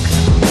I think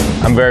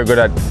I'm very good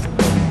at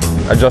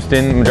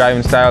adjusting my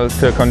driving style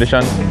to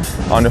conditions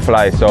on the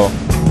fly. So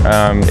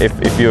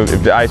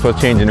if the ice was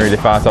changing really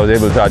fast, I was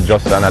able to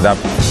adjust and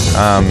adapt,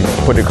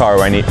 put the car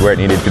where it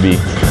needed to be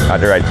at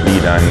the right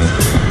speed,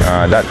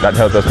 and that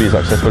helped us be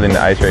successful in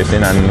the ice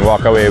racing and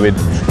walk away with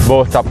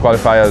both top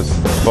qualifiers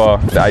for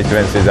the ice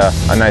events is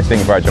a nice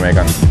thing for a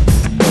Jamaican.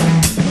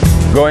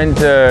 Going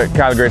to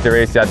Calgary to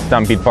race at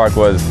Stampede Park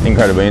was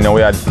incredible. You know,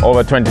 we had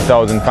over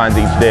 20,000 fans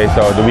each day,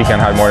 so the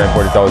weekend had more than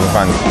 40,000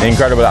 fans.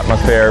 Incredible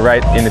atmosphere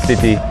right in the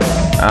city,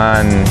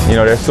 and you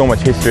know, there's so much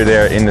history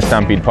there in the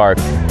Stampede Park.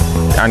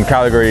 And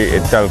Calgary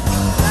itself,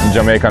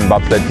 Jamaican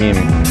bobsled team,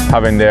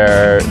 having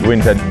their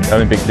Winter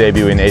Olympics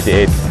debut in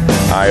 '88.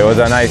 It was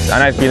a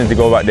nice feeling to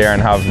go back there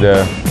and have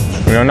the,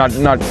 you know,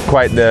 not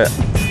quite the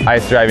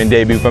ice driving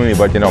debut for me,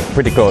 but you know,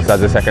 pretty close as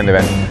the second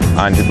event,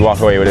 and to walk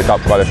away with a top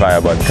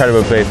qualifier. But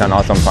incredible place and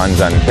awesome fans,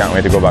 and can't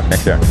wait to go back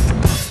next year.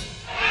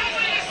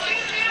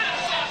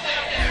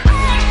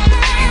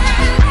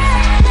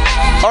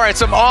 All right,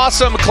 some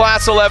awesome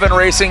Class 11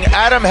 racing.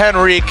 Adam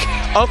Henrique,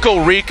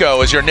 Uncle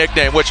Rico is your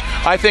nickname, which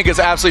I think is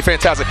absolutely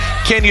fantastic.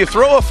 Can you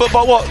throw a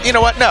football? Well, you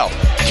know what? No.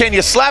 Can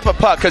you slap a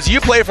puck? Because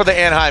you play for the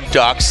Anaheim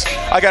Ducks.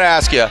 I got to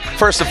ask you,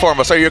 first and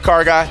foremost, are you a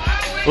car guy?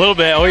 A little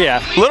bit, oh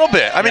yeah. A little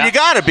bit. I mean, you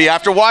got to be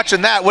after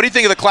watching that. What do you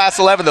think of the Class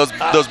 11, those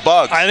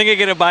bugs? I think I'm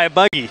going to buy a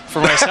buggy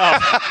for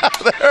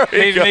myself.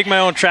 Maybe make my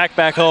own track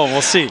back home.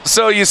 We'll see.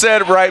 So you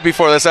said right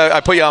before this, I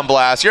put you on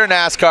blast. You're a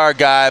NASCAR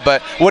guy,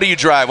 but what do you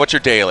drive? What's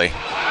your daily?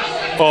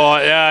 Oh,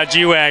 yeah,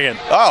 G-Wagon.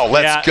 Oh,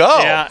 let's go.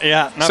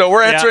 Yeah. So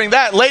we're entering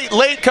that.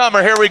 Late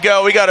comer. Here we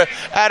go. We got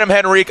Adam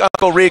Henrique,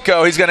 Uncle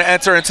Rico. He's going to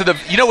enter into the,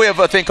 you know, we have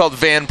a thing called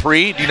Van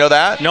Prix. Do you know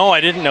that? No,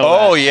 I didn't know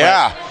that. Oh,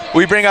 yeah.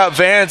 We bring out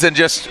vans and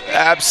just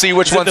see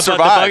which one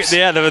survives.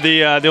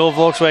 The old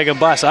Volkswagen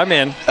bus. I'm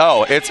in.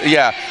 Oh,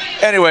 yeah.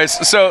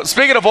 Anyways, so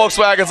speaking of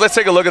Volkswagens, let's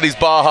take a look at these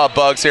Baja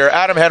bugs here.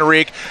 Adam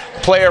Henrique,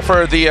 player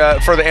for the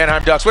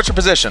Anaheim Ducks. What's your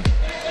position?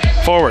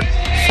 Forward.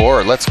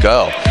 Let's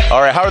go.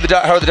 All right, how are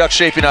the Ducks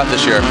shaping up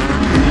this year?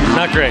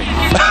 Not great.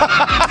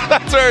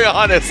 That's very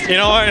honest. You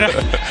know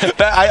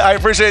what? I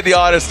appreciate the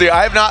honesty.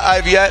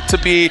 I've yet to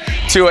be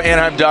to an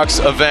Anaheim Ducks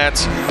event,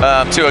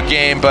 to a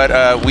game,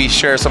 but we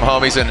share some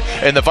homies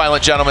in the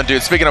Violent Gentleman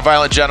dude. Speaking of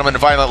Violent Gentlemen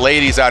and Violent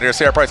Ladies out here,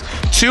 Sarah Price,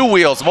 2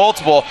 wheels,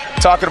 multiple,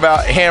 talking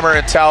about Hammer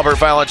and Talbot,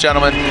 Violent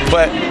Gentlemen,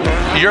 but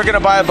you're going to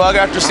buy a bug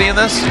after seeing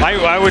this?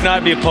 I would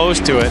not be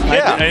opposed to it.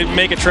 Yeah. I'd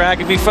make a track.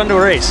 It'd be fun to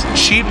race.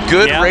 Cheap,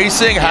 good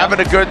racing, having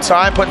a good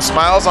time, putting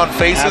smiles on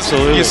faces.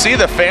 Absolutely. You see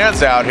the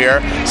fans out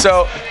here.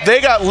 So they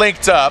got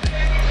linked up.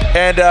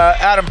 And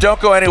Adam,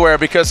 don't go anywhere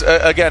because,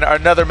 again,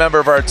 another member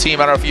of our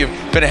team, I don't know if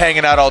you've been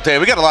hanging out all day.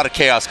 We got a lot of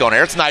chaos going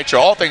here. It's Nitro,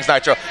 all things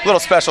Nitro. A little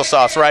special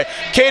sauce, right?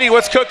 Katie,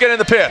 what's cooking in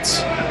the pits?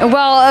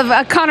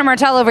 Well, Connor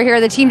Martell over here,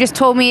 the team just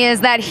told me,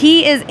 is that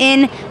he is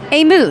in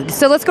a mood.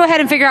 So let's go ahead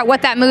and figure out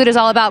what that mood is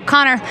all about.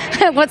 Connor,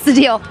 what's the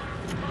deal?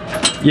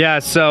 Yeah,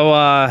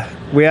 so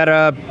we had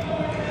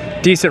a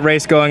decent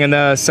race going in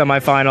the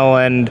semifinal,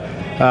 and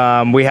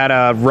we had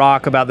a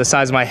rock about the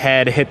size of my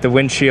head hit the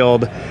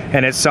windshield,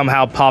 and it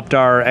somehow popped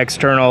our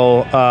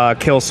external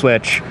kill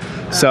switch.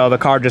 So the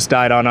car just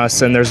died on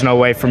us, and there's no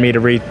way for me to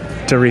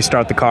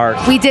restart the car.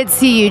 We did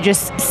see you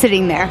just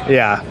sitting there.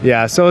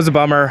 Yeah. So it was a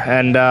bummer,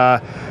 and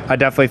I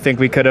definitely think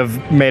we could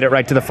have made it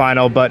right to the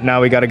final, but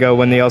now we got to go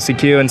win the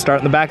LCQ and start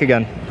in the back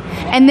again.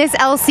 And this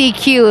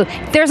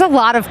LCQ, there's a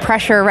lot of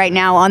pressure right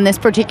now on this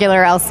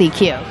particular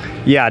LCQ.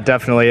 Yeah,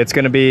 definitely.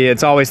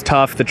 It's always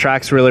tough. The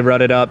track's really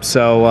rutted up,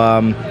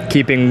 so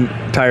keeping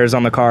tires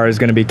on the car is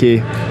going to be key.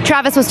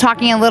 Travis was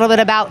talking a little bit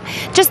about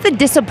just the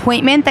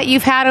disappointment that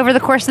you've had over the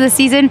course of the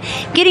season,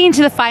 getting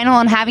into the final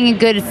and having a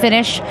good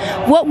finish.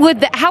 What would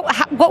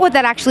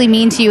that actually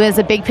mean to you as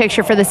a big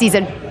picture for the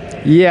season?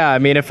 Yeah, I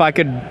mean, if I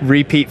could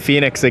repeat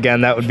Phoenix again,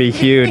 that would be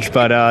huge,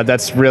 but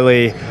that's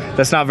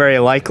not very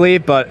likely.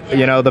 But,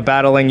 you know, the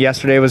battling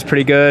yesterday was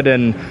pretty good,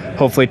 and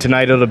hopefully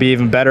tonight it'll be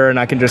even better, and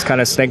I can just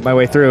kind of snake my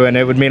way through, and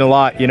it would mean a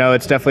lot. You know,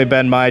 it's definitely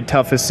been my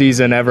toughest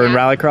season ever in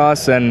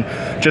Rallycross, and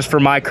just for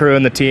my crew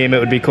and the team, it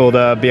would be cool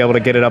to be able to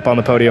get it up on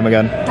the podium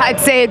again. I'd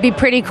say it'd be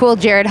pretty cool,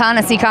 Jared,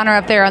 to see Connor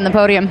up there on the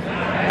podium.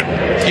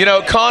 You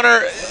know,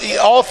 Connor,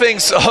 all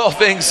things,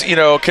 you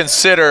know,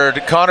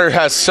 considered, Connor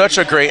has such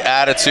a great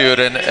attitude,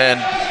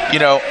 and you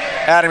know,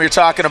 Adam, you're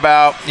talking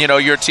about, you know,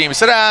 your team. You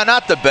said,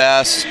 not the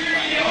best.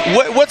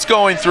 What's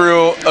going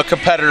through a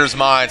competitor's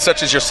mind,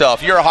 such as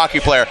yourself? You're a hockey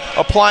player,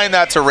 applying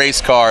that to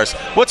race cars.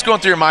 What's going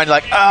through your mind,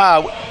 like,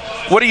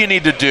 what do you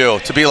need to do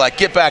to be like,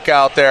 get back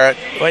out there?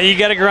 Well, you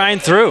got to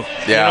grind through.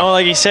 Yeah. You know,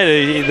 like he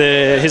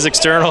said, his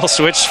external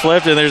switch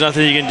flipped, and there's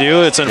nothing you can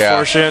do. It's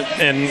unfortunate,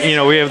 and you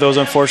know, we have those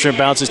unfortunate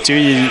bounces too.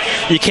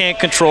 You can't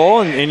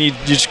control, and you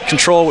just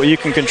control what you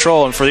can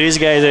control. And for these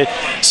guys, they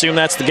assume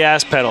that's the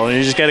gas pedal, and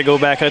you just got to go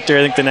back out there.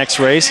 I think the next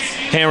race,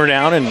 hammer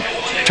down, and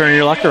turn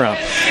your luck around.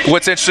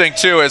 What's interesting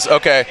too is,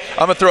 okay,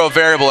 I'm gonna throw a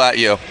variable at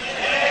you.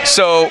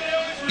 So,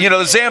 you know,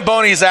 the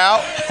Zamboni's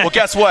out. Well,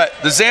 guess what?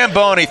 The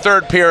Zamboni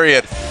third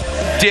period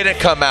didn't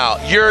come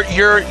out.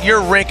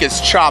 Your rink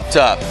is chopped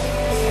up.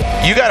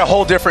 You got a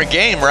whole different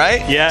game,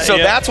 right? Yeah. So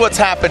that's what's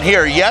happened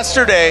here.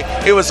 Yesterday,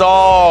 it was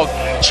all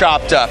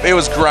chopped up. It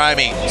was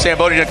grimy.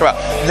 Zamboni didn't come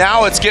out.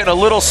 Now it's getting a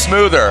little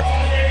smoother.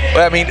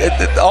 I mean,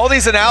 all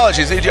these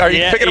analogies. Are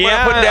you picking up what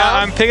I'm putting down?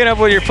 I'm picking up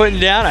what you're putting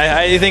down.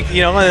 I think,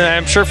 you know, and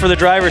I'm sure for the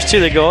drivers too,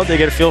 they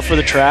get a feel for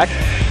the track.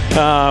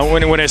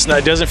 When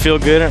it doesn't feel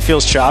good and it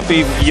feels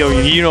choppy,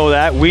 you know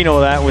that, we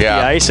know that with the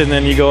ice, and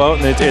then you go out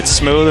and it's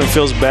smooth and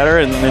feels better,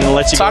 and then it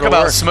lets you talk go to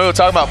about work. Smooth.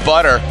 Talk about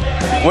butter.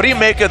 What do you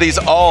make of these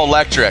all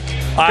electric?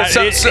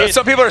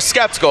 Some people are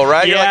skeptical,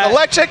 right? Yeah. You're like,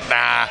 electric?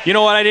 Nah. You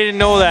know what? I didn't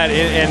know that.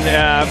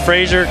 And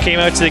Fraser came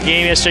out to the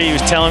game yesterday. He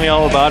was telling me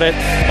all about it.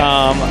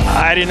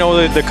 I didn't know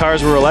that the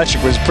cars were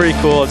electric. It was pretty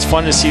cool. It's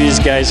fun to see these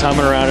guys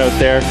humming around out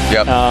there.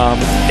 Yep.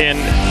 And,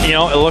 you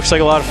know, it looks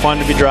like a lot of fun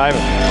to be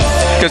driving.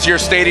 Because your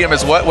stadium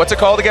is what? What's it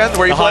called again?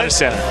 Where you play? Honda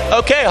Center.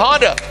 Okay,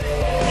 Honda.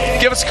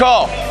 Give us a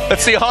call.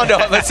 Let's see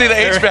Honda. Let's see the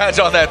H badge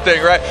on that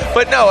thing, right?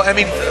 But no, I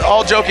mean,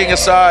 all joking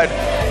aside,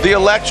 the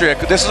electric,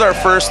 this is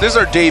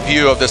our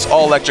debut of this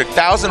all-electric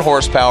 1,000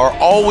 horsepower,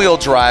 all-wheel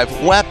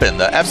drive weapon,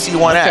 the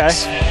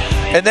FC1X. Okay.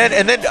 And then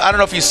I don't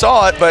know if you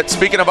saw it, but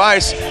speaking of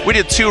ice, we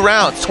did 2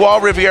 rounds. Trois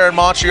Rivières in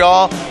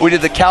Montreal. We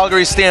did the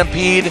Calgary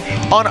Stampede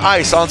on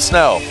ice, on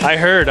snow. I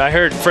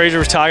heard Fraser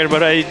was talking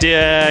about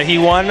it. He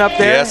won up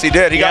there? Yes, he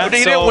did. He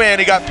didn't win.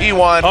 He got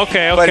P1.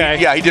 Okay. But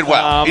he did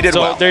well. He did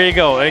well. There you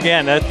go.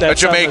 Again, that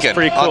Jamaican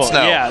pretty cool. on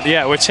snow.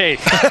 Yeah, which, hey,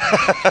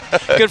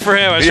 good for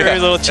him. I'm sure he's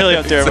a little chilly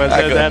up there,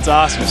 exactly. but that's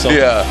awesome. So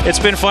it's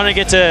been fun to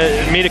get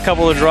to meet a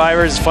couple of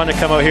drivers. It's fun to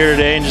come out here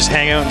today and just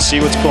hang out and see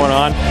what's going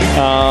on.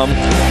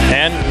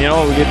 And, you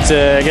know, we get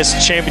to, I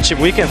guess, championship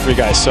weekend for you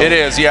guys. So it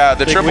is, yeah.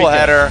 The triple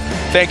header.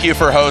 Thank you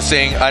for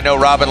hosting. I know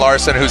Robin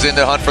Larson, who's in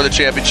the hunt for the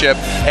championship,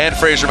 and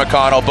Fraser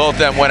McConnell, both of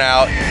them went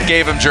out,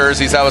 gave him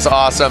jerseys. That was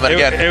awesome. And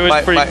again, it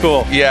was pretty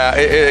cool. Yeah.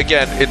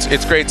 Again,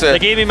 it's great to. They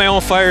gave me my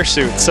own fire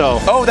suit. So.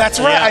 Oh, that's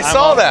right. I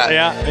saw that.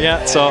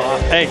 Yeah. So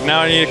hey,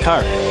 now I need a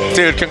car.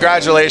 Dude,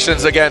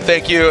 congratulations again.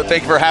 Thank you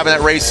for having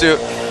that race suit.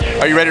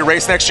 Are you ready to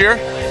race next year?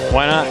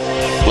 Why not?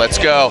 Let's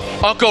go.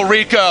 Uncle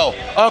Rico.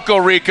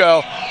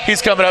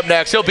 He's coming up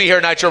next. He'll be here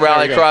at Nitro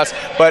Rallycross.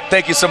 But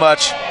thank you so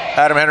much,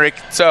 Adam Henrik.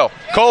 So,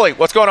 Coley,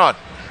 what's going on?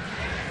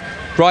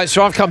 Right,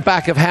 so I've come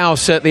back of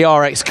house at the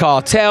RX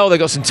Cartel. They've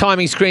got some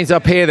timing screens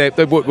up here.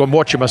 I'm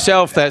watching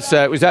myself. Was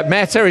that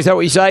Meta? Is that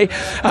what you say?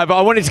 But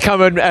I wanted to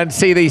come and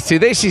see these two.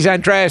 This is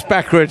Andreas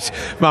Backwards'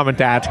 mum and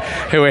dad,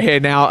 who are here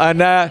now.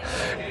 And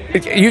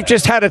you've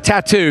just had a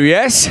tattoo,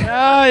 yes? Oh,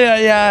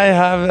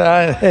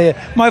 yeah, I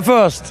have. My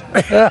first.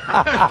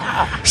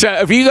 So,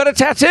 have you got a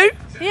tattoo?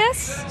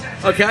 Yes.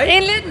 Okay.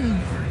 In Lyden.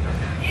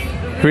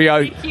 Here we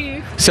go. Thank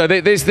you. So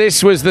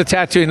this was the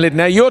tattoo in Lyden.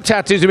 Now your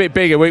tattoo's a bit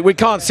bigger. We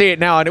can't see it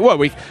now. Well,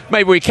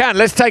 maybe we can.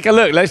 Let's take a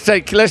look. Let's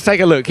take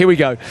a look. Here we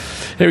go.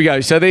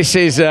 So this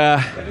is.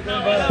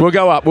 We'll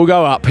go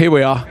up. Here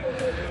we are.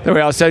 There we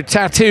are. So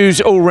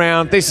tattoos all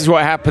round. This is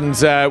what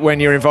happens when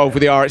you're involved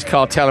with the RX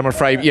Cartel, I'm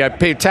afraid. Yeah,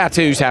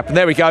 tattoos happen.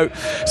 There we go.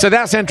 So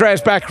that's Andreas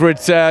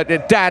Backwards'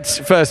 dad's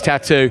first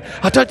tattoo.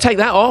 Don't take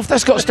that off.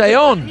 That's got to stay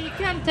on. You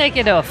can take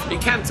it off. You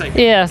can take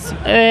it off.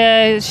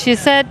 Yes. She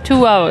said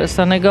 2 hours,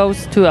 and it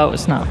goes 2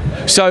 hours now.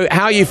 So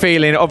how are you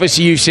feeling?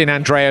 Obviously, you've seen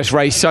Andreas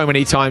race so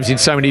many times in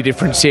so many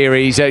different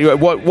series.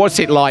 What's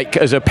it like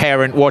as a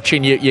parent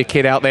watching your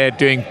kid out there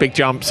doing big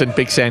jumps and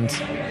big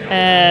sends?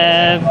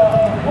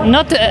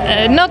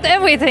 Not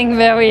everything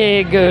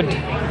very good.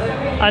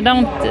 I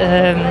don't.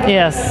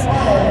 Yes,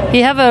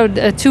 he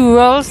have 2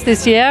 rolls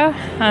this year,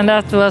 and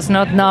that was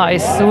not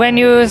nice. When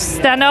you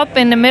stand up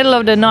in the middle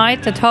of the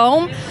night at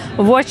home,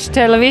 watch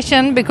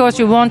television because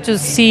you want to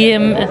see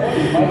him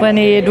when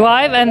he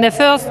drive, and the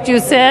first you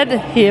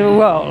said he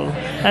roll,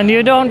 and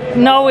you don't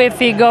know if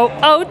he go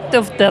out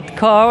of that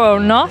car or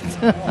not.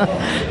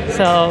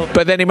 So.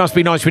 But then it must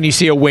be nice when you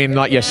see a win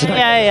like yesterday.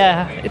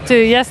 Yeah.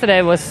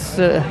 Yesterday was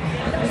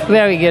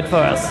very good for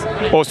us.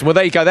 Awesome. Well,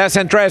 there you go. That's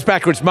Andreas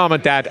Backwards' mum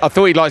and dad. I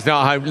thought he'd like to know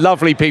at home.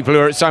 Lovely people who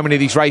are at so many of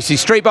these races.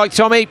 Street Bike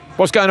Tommy,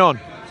 what's going on?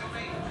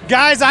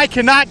 Guys, I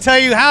cannot tell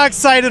you how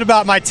excited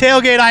about my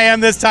tailgate I am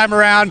this time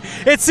around.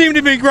 It seemed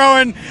to be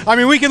growing. I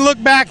mean, we can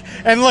look back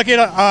and look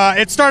at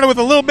it started with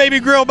a little baby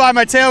grill by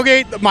my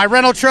tailgate, my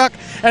rental truck,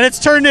 and it's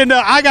turned into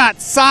I got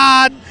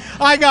sod,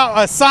 I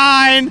got a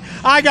sign,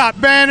 I got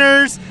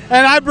banners,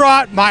 and I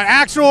brought my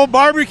actual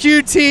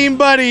barbecue team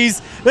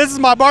buddies. This is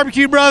my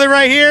barbecue brother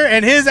right here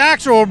and his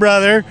actual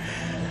brother.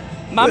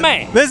 My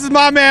man. This is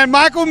my man,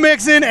 Michael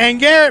Mixon and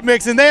Garrett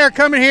Mixon. They are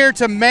coming here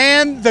to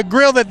man the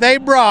grill that they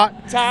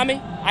brought.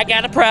 Tommy, I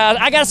got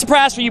a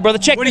surprise for you, brother.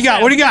 Check what do you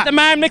got? What do you got? The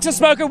Man Mixon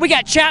Smoker. We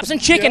got chops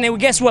and chicken, and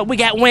guess what? We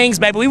got wings,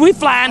 baby. We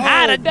flying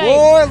high today.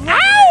 Boy,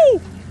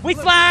 ow! We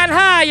flying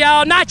high,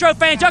 y'all. Nitro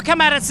fans, y'all come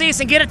out and see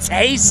us and get a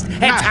taste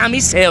at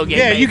Tommy's tailgate.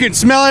 Yeah, baby. You can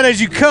smell it as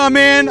you come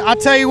in. I'll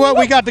tell you what,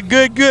 we got the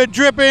good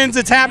drippings.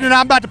 It's happening.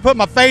 I'm about to put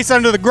my face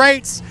under the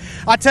grates.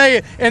 I tell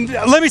you, and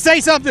let me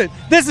say something.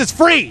 This is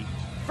free.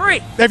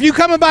 free. If you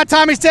coming by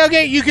Tommy's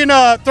Tailgate, you can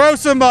throw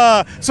some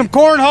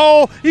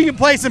cornhole. You can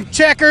play some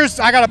checkers.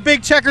 I got a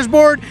big checkers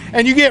board,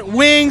 and you get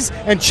wings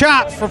and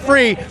chops for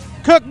free,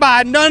 cooked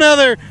by none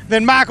other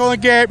than Michael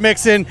and Garrett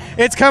Mixon.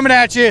 It's coming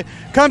at you.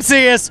 Come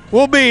see us.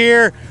 We'll be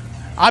here.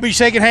 I'll be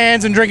shaking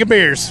hands and drinking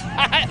beers.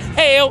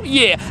 Hell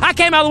yeah. I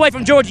came all the way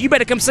from Georgia. You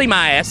better come see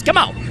my ass. Come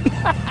on.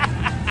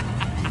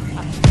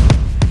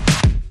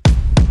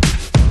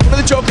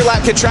 The Joker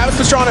Lap, can Travis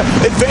Pastrana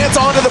advance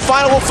on to the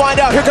final? We'll find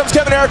out. Here comes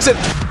Kevin Erickson.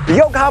 The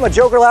Yokohama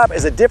Joker Lap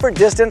is a different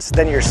distance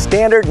than your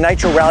standard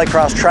Nitro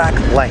Rallycross track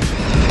length.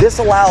 This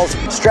allows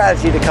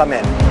strategy to come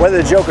in.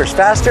 Whether the Joker's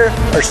faster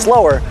or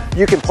slower,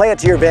 you can play it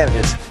to your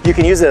advantages. You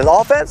can use it as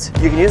offense,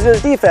 you can use it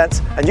as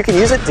defense, and you can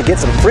use it to get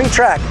some free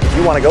track if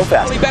you want to go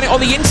fast. Bennett on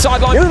the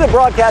inside line. New to the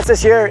broadcast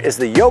this year is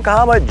the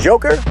Yokohama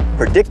Joker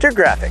Predictor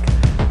Graphic.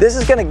 This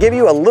is going to give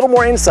you a little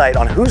more insight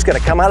on who's going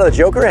to come out of the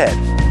Joker ahead.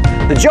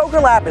 The Joker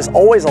Lap is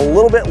always a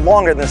little bit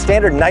longer than the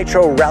standard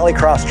Nitro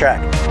Rallycross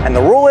track, and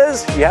the rule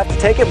is you have to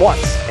take it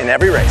once in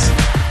every race.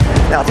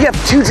 Now, if you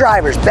have two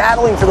drivers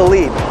battling for the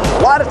lead,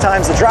 a lot of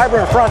times the driver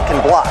in front can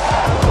block.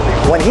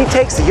 When he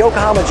takes the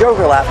Yokohama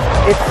Joker Lap,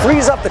 it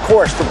frees up the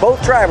course for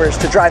both drivers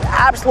to drive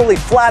absolutely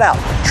flat out,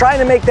 trying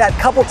to make that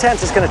couple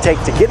tenths it's going to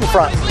take to get in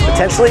front,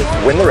 potentially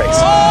win the race.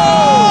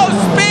 Oh,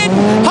 spin!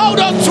 Hold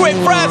on to it,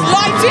 Fraz.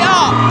 Light it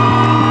up!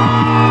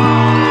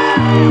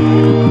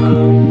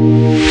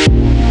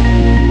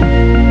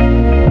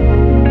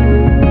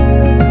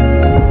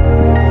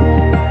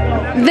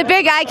 The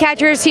big eye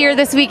catchers here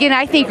this weekend,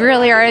 I think,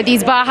 really are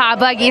these Baja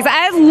buggies.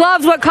 I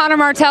loved what Connor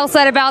Martell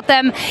said about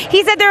them.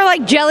 He said they're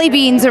like jelly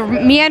beans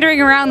meandering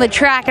around the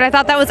track, and I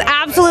thought that was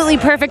absolutely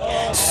perfect.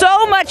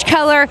 So much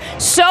color,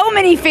 so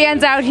many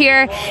fans out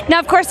here. Now,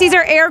 of course, these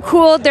are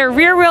air-cooled. They're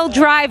rear-wheel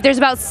drive. There's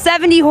about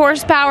 70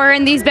 horsepower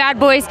in these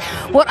bad boys.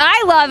 What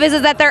I love is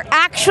that they're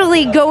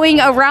actually going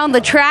around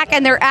the track,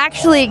 and they're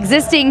actually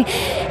existing,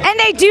 and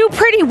they do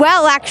pretty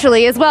well,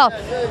 actually, as well.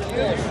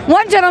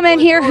 One gentleman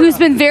here who's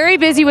been very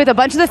busy with a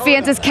bunch of the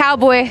fans is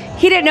Cowboy.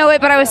 He didn't know it,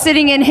 but I was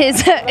sitting in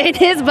his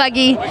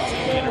buggy.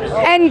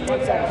 And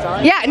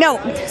yeah, no,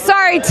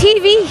 sorry,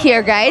 TV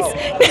here, guys.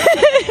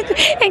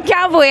 And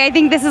Cowboy, I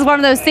think this is one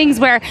of those things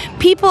where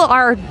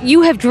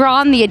you have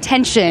drawn the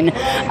attention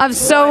of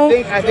so.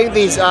 I think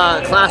these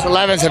Class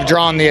 11s have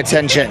drawn the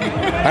attention.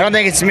 I don't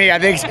think it's me. I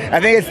think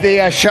it's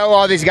the show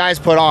all these guys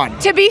put on.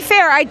 To be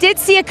fair, I did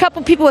see a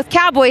couple people with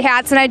cowboy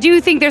hats, and I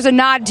do think there's a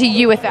nod to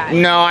you with that.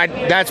 No,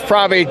 that's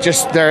probably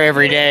just their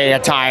everyday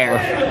attire.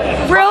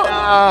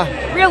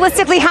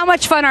 Realistically, how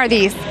much fun are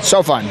these?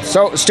 So fun,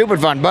 so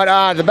stupid fun.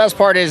 But the best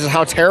part is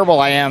how terrible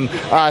I am.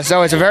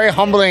 So it's a very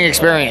humbling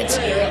experience.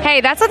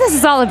 Hey, that's what this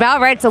is all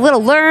about, right? It's a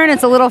little learn,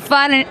 it's a little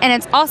fun, and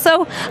it's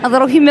also a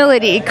little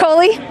humility.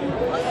 Coley?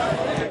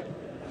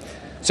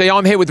 So yeah,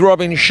 I'm here with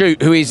Robin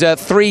Shute, who is a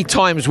 3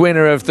 times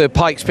winner of the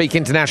Pikes Peak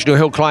International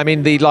Hill Climb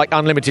in the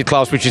unlimited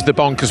class, which is the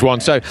bonkers one.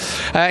 So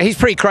he's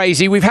pretty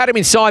crazy. We've had him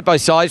in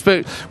side-by-sides,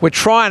 but we're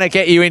trying to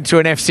get you into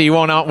an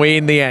FC1, aren't we,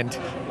 in the end?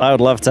 I would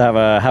love to have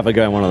a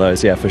go in one of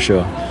those, yeah, for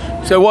sure.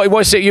 So what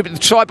was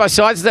it?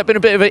 Side-by-sides, has that been a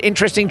bit of an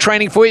interesting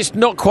training for you? It's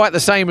not quite the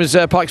same as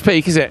Pikes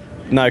Peak, is it?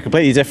 No,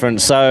 completely different.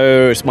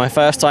 So it's my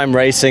first time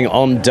racing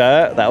on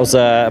dirt. That was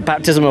a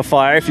baptism of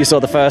fire. If you saw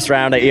the first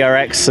round at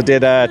ERX, I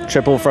did a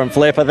triple front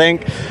flip, I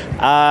think.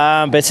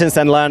 But since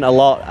then, learned a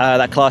lot.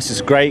 That class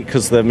is great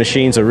because the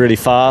machines are really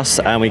fast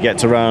and we get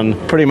to run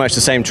pretty much the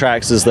same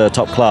tracks as the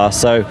top class.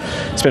 So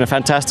it's been a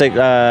fantastic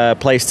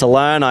place to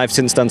learn. I've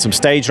since done some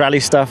stage rally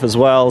stuff as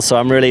well. So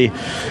I'm really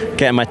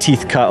getting my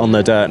teeth cut on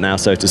the dirt now,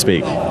 so to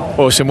speak.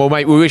 Awesome. Well,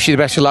 mate, we wish you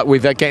the best of luck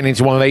with getting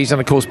into one of these. And,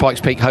 of course,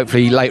 Pikes Peak,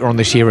 hopefully later on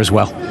this year as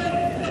well.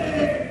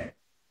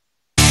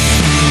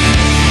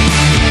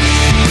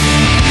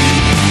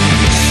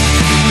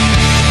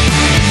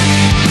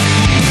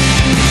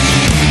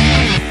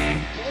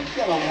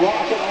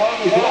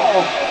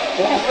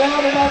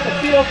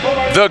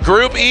 The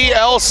Group E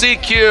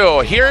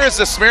LCQ. Here is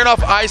the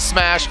Smirnoff Ice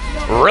Smash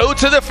road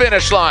to the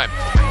finish line.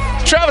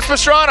 Travis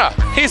Pastrana,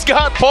 he's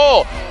got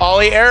pole.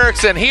 Ollie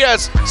Erickson, he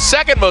has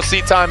second most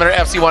seat time in our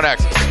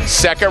FC1X.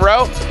 Second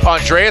row,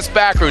 Andreas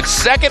Backrud,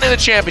 second in the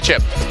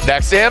championship.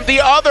 Next to him,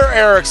 the other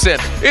Erickson.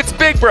 It's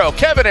Big Bro,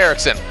 Kevin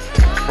Erickson.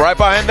 Right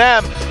behind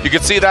them, you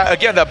can see that,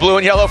 again, that blue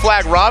and yellow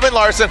flag. Robin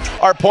Larson,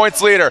 our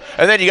points leader.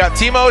 And then you got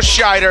Timo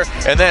Scheider.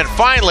 And then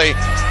finally,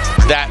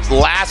 that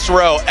last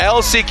row,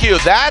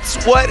 LCQ.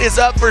 That's what is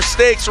up for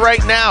stakes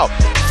right now.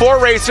 4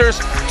 racers,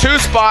 2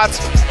 spots.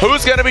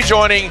 Who's going to be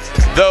joining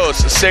those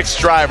 6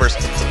 drivers?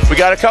 We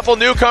got a couple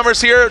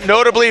newcomers here,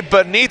 notably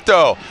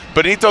Benito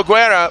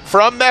Guerra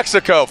from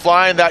Mexico,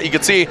 flying that. You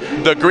can see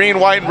the green,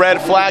 white, and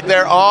red flag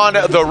there on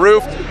the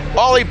roof.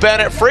 Ollie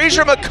Bennett,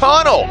 Fraser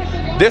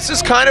McConnell. This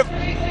is kind of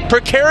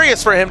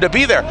precarious for him to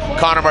be there.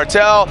 Connor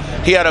Martell,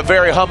 he had a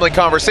very humbling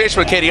conversation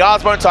with Katie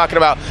Osborne talking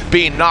about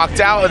being knocked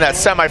out in that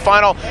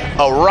semifinal.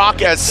 A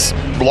rock as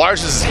large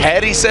as his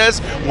head, he says,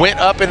 went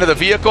up into the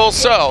vehicle.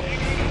 So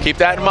Keep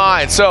that in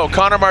mind. So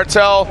Connor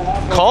Martell,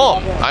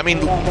 calm. I mean,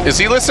 is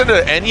he listening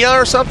to Enya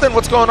or something?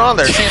 What's going on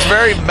there? He's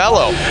very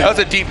mellow. That was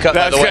a deep cut,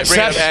 by the way.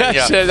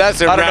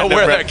 That's a I don't know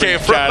where that came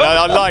from.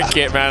 I like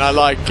it, man. I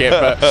like it.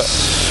 But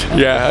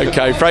yeah,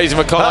 okay. Fraser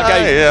McConnell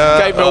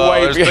gave him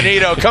away. There's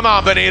Benito. Come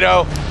on,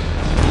 Benito.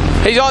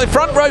 He's on the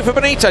front row for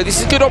Benito. This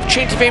is a good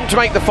opportunity for him to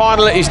make the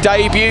final at his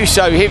debut.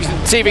 So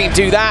see if he can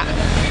do that.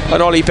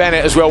 And Ollie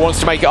Bennett as well wants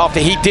to make it after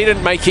he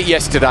didn't make it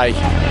yesterday.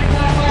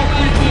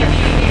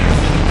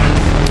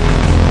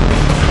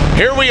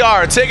 Here we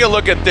are. Take a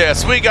look at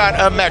this. We got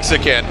a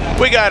Mexican.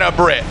 We got a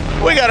Brit.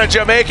 We got a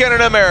Jamaican and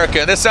an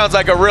American. This sounds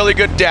like a really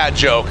good dad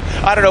joke.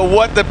 I don't know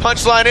what the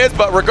punchline is,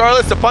 but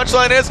regardless, the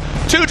punchline is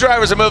 2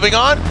 drivers are moving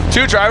on,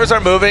 2 drivers are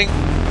moving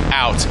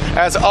out.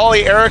 As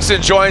Ollie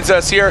Eriksson joins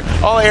us here.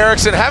 Ollie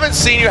Eriksson, haven't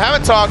seen you,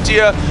 haven't talked to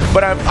you,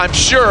 but I'm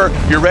sure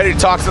you're ready to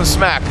talk some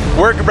smack.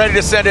 We're ready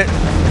to send it.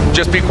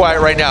 Just be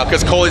quiet right now,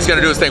 because Coley's going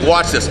to do his thing.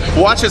 Watch this.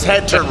 Watch his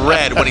head turn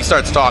red when he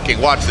starts talking.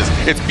 Watch this.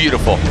 It's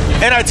beautiful.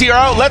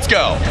 NITRO, let's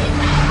go.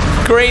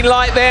 Green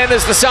light then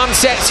as the sun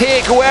sets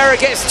here. Guerra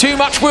gets too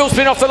much wheel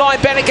spin off the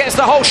line. Bennett gets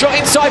the whole shot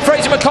inside.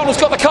 Fraser McConnell's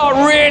got the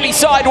car really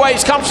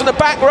sideways. Comes from the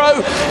back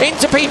row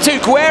into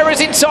P2. Guerra's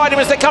inside him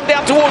as they come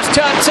down towards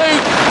turn 2.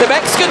 The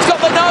Mexican's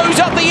got the nose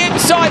up the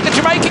inside. The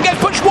Jamaican gets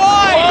pushed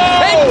wide.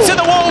 Whoa. Into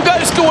the wall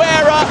goes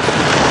Guerra.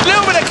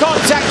 Little bit of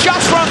contact,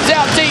 just runs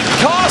out deep.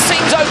 Car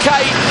seems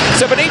okay.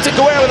 So Benito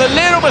Guerra with a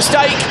little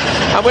mistake.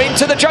 And we're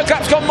into the jug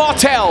lap's gone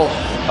Martell.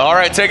 All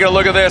right, taking a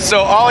look at this. So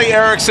Ollie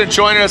Eriksson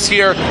joining us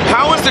here.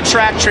 How is the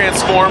track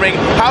transforming?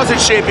 How's it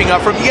shaping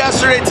up from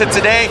yesterday to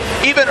today,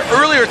 even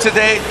earlier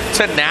today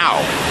to now?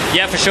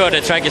 Yeah, for sure.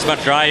 The track is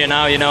much drier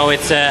now. You know,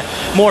 it's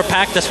more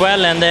packed as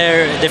well, and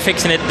they're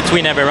fixing it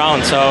between every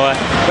round. So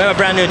we have a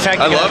brand new track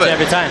to go to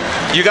every time.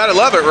 You got to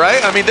love it,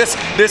 right? I mean, this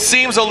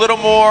seems a little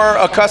more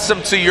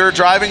accustomed to your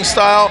driving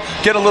style.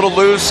 Get a little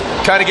loose,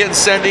 kind of getting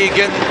sendy,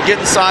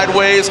 getting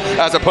sideways,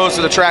 as opposed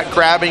to the track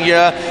grabbing you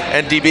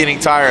and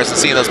debeating tires and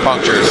seeing those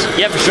punctures.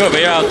 Yeah, for sure.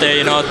 We're out there,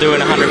 you know, doing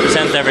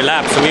 100% every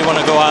lap. So we want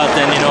to go out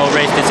and, you know,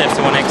 race this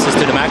FC1Xs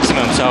to the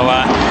maximum. So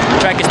the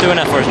track is doing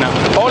that for us now.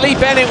 Ollie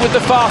Bennett with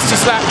the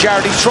fastest lap,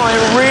 Jared. He's trying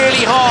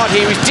really hard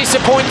here. He was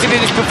disappointed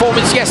in his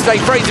performance yesterday.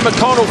 Fraser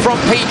McConnell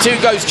from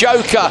P2 goes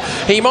Joker.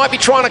 He might be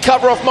trying to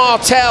cover off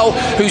Martell,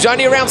 who's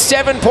only around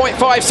 7.5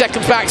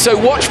 seconds back. So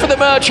watch for the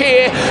merge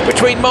here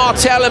between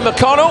Martell and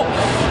McConnell.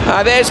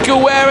 There's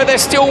Guerra. They're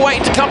still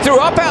waiting to come through.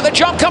 Up out the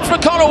jump comes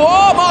McConnell.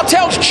 Oh,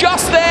 Martell's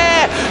just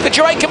there. The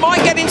Jamaican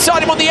might get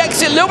inside him on the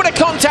exit. A little bit of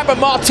contact, but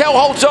Martell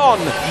holds on.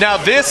 Now,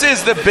 this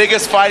is the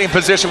biggest fighting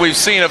position we've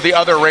seen of the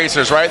other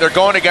racers, right? They're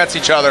going against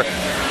each other.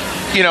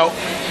 You know,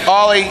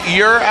 Ollie,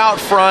 you're out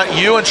front.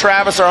 You and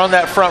Travis are on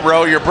that front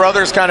row. Your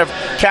brother's kind of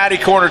caddy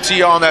corner to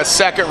you on that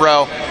second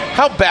row.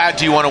 How bad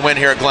do you want to win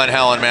here at Glen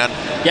Helen, man?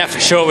 Yeah, for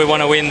sure we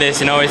want to win this.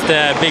 You know, it's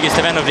the biggest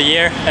event of the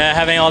year.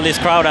 Having all this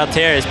crowd out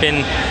here has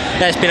been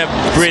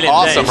a brilliant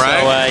awesome, day.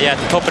 Right? So yeah,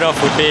 to top it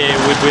off would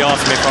be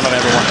awesome in front of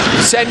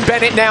everyone. Send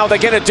Bennett now. They're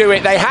going to do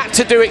it. They had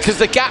to do it because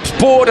the gap's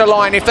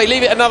borderline. If they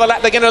leave it another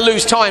lap, they're going to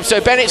lose time.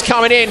 So Bennett's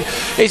coming in.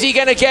 Is he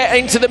going to get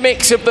into the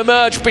mix of the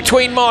merge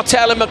between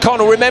Martell and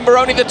McConnell? Remember,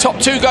 only the top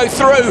 2 go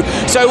through.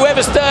 So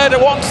whoever's third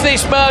once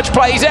this merge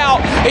plays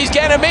out, he's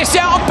going to miss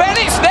out.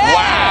 Bennett's there.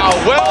 Wow,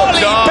 well Ollie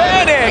done.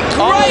 Bennett,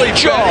 great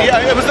job.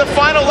 Yeah, it was the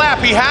final lap.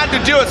 He had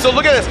to do it. So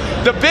look at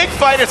this. The big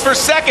fight is for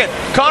second.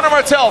 Connor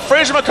Martell,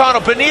 Fraser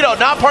McConnell, Benito,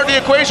 not part of the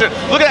equation.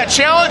 Look at that,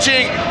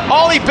 challenging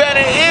Ollie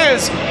Bennett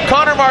is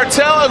Connor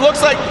Martell. It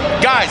looks like,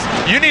 guys,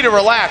 you need to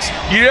relax.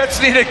 You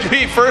just need to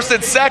be first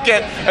and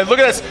second. And look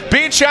at this,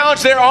 being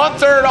challenged there on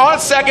third, on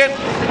second.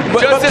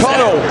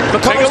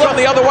 McConnell's gone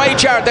the other way,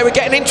 Jared. They were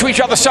getting into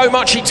each other so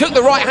much. He took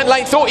the right-hand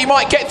lane, thought he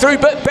might get through,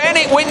 but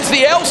Bennett wins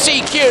the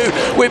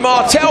LCQ with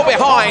Martell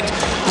behind.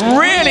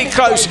 Really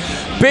close.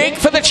 Big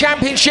for the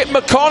championship.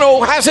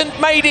 McConnell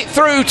hasn't made it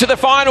through to the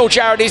final,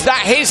 Jared. Is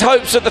that his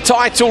hopes of the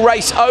title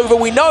race over?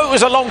 We know it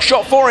was a long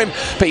shot for him,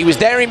 but he was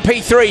there in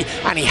P3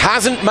 and he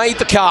hasn't made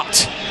the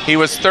cut. He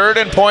was third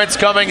in points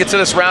coming into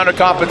this round of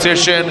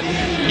competition.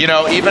 You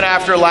know, even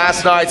after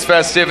last night's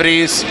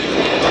festivities,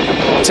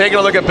 taking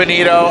a look at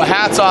Benito,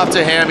 hats off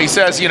to him. He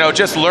says, you know,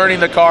 just learning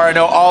the car. I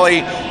know,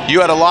 Ollie, you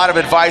had a lot of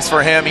advice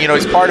for him. You know,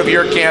 he's part of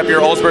your camp,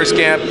 your Oldsburg's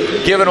camp,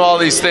 giving him all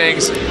these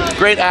things.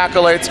 Great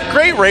accolades,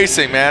 great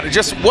racing, man.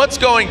 Just what's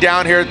going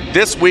down here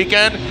this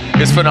weekend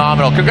is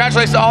phenomenal.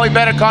 Congratulations to Ollie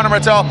Bennett, Connor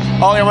Martell.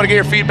 Ollie, I want to get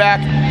your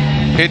feedback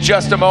in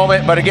just a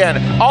moment. But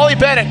again, Ollie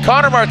Bennett,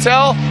 Connor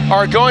Martell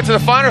are going to the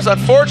finals.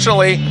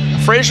 Unfortunately,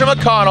 Fraser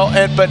McConnell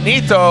and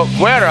Benito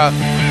Guerra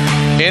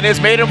in his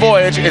maiden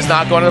voyage is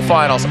not going to the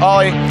finals.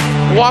 Ollie,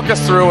 walk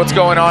us through what's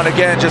going on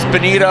again. Just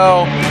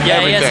Benito. Yeah,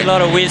 everything. he has a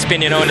lot of wheel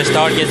spin, in the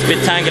start. Gets a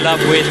bit tangled up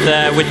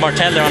with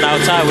Martel there on the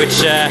outside,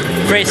 which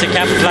Fraser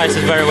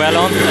capitalizes very well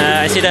on.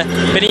 I see that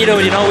Benito,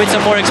 with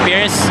some more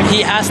experience,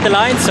 he has the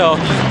line, so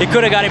he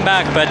could have got him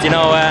back, but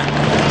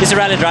he's a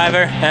rally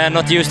driver and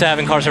not used to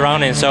having cars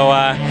around him, so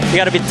he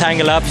got a bit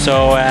tangled up,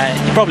 so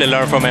he probably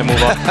learn from it and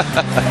move on.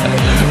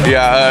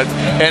 Yeah,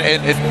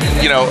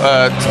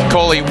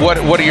 Coley,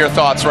 what are your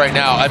thoughts right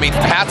now? I mean,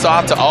 hats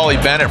off to Ollie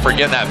Bennett for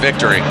getting that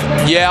victory.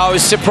 Yeah, I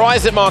was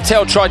surprised that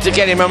Martel tried to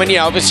get him. I mean,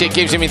 obviously it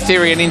gives him in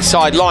theory an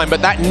inside line,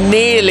 but that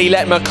nearly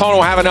let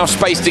McConnell have enough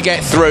space to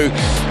get through.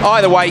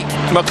 Either way,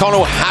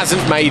 McConnell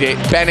hasn't made it.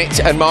 Bennett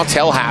and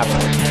Martel have.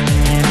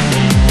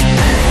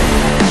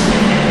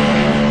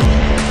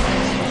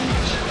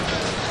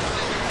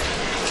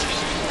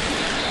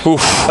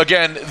 Oof.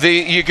 Again,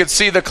 you can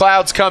see the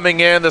clouds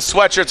coming in, the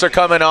sweatshirts are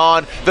coming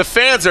on, the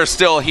fans are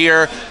still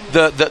here,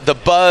 the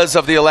buzz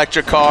of the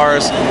electric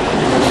cars.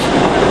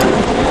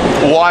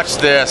 Watch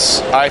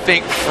this. I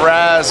think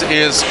Fraz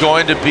is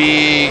going to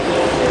be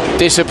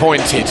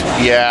disappointed.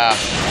 Yeah.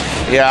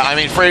 Yeah, I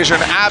mean, Fraser,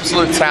 an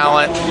absolute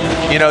talent.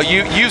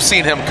 You've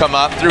seen him come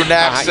up through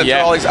Next and through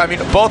all these. I mean,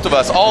 both of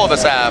us, all of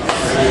us have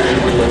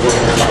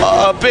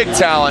a big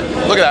talent.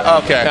 Look at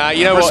that. Okay.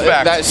 You know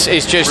respect. What?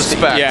 It's just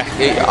respect.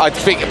 Yeah. I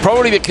think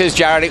probably because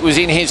Jared, it was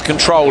in his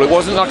control. It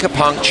wasn't like a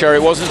puncture.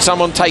 It wasn't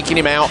someone taking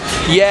him out.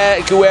 Yeah,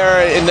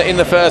 Guerra in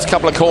the first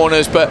couple of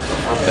corners, but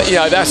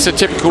that's a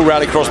typical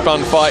rallycross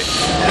bun fight.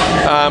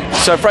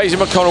 So Fraser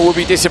McConnell will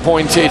be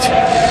disappointed,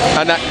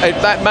 and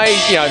that may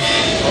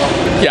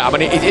I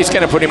mean, it's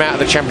going to put him out of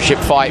the championship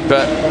fight,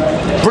 but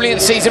brilliant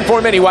season for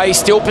him anyway.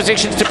 Still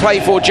positions to play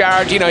for,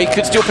 Jared. He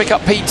could still pick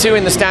up P2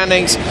 in the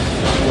standings.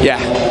 Yeah.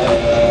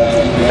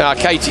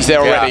 Katie's there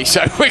already,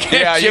 so we're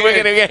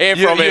going to hear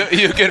from him.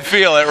 You can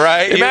feel it,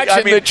 right?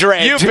 Imagine the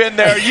dread. You've been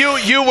there.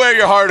 You wear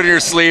your heart on your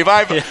sleeve.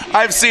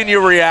 I've seen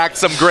you react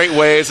some great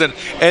ways, and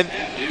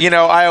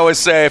I always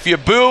say, if you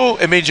boo,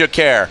 it means you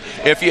care.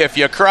 If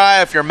you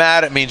cry, if you're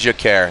mad, it means you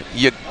care.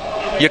 You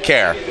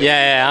care.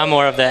 Yeah, I'm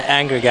more of the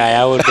angry guy.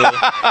 I would be.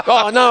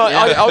 Oh no,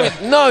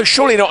 no,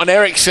 surely not an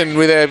Ericsson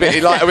with a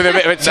bit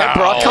of a temper.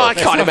 No, I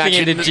can't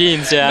imagine in the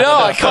jeans. Yeah. No,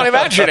 I can't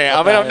imagine it.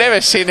 I mean, I've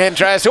never seen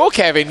Andreas or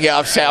Kevin get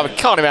upset. I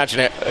can't imagine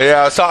it.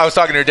 Yeah, I was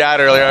talking to your dad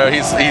earlier.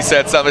 He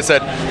said something. I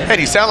said, "Hey,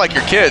 you sound like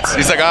your kids."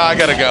 He's like, "Oh, I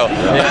gotta go."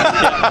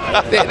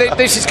 Yeah.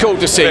 This is cool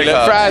to see.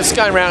 Look, Fraz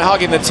going around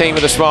hugging the team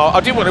with a smile. I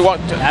do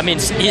want to. I mean,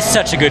 he's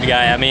such a good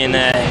guy. I mean,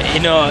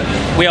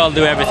 we all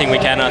do everything we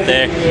can out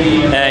there.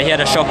 He had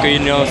a shocker,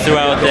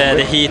 throughout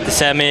the heat, the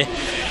semi.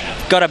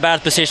 Got a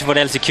bad position for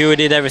the LCQ,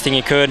 did everything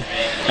he could.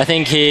 I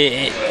think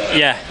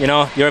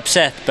you're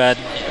upset, but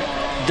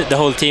the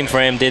whole team for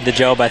him did the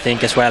job, I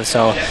think, as well.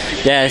 So,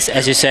 yeah,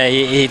 as you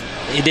say,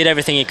 he did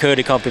everything he could.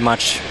 He can't be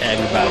much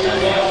angry about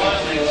that.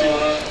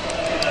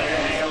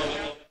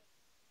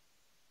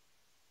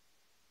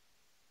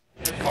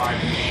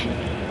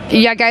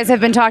 Yeah, guys have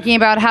been talking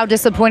about how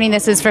disappointing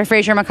this is for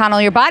Fraser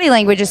McConnell. Your body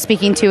language is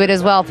speaking to it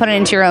as well. Put it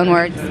into your own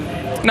words.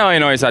 No,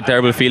 it's a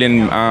terrible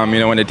feeling,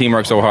 when the team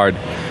works so hard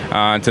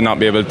to not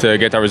be able to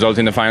get a result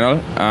in the final.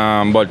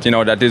 But,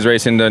 that is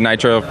racing. The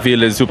Nitro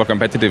field is super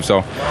competitive. So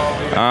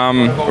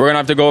we're going to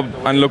have to go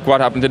and look what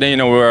happened today.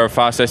 We were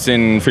fastest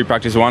in free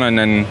practice 1, and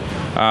then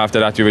after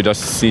that we would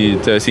just seem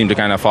to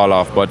kind of fall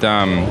off. But,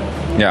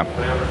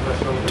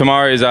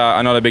 tomorrow is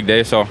another big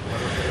day. So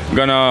I'm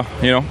going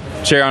to,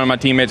 cheer on my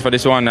teammates for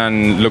this one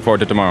and look forward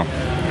to tomorrow.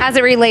 As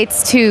it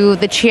relates to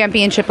the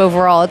championship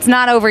overall, it's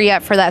not over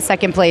yet for that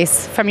second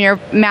place from your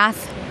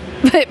math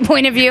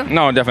point of view?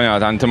 No, definitely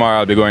not. And tomorrow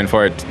I'll be going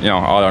for it,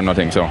 all or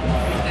nothing. So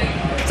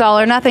it's all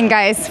or nothing,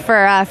 guys,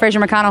 for Fraser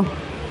McConnell.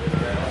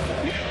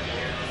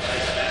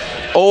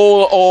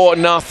 All or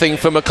nothing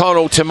for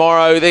McConnell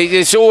tomorrow.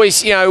 There's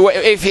always,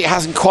 if it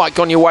hasn't quite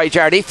gone your way,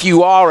 Jared, if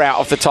you are out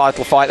of the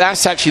title fight,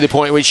 that's actually the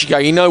point at which you go,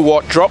 you know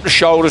what, drop the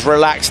shoulders,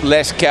 relax,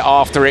 let's get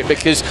after it,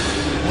 because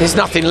there's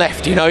nothing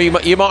left. You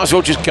might as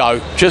well just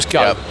go. Just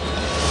go. Yep.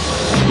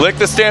 Lick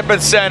the stamp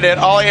and send it.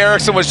 Ollie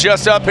Eriksson was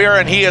just up here,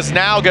 and he is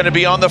now going to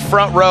be on the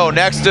front row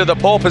next to the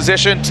pole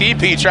position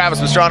TP Travis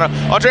Pastrana,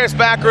 Andreas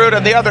Backrud,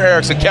 and the other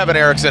Eriksson, Kevin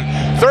Eriksson.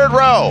 Third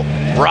row,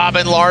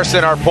 Robin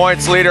Larson, our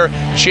points leader,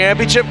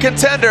 championship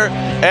contender,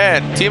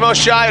 and Timo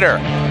Scheider.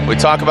 We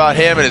talk about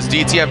him and his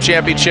DTM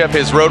championship,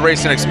 his road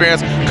racing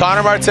experience.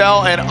 Connor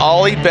Martel and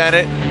Ollie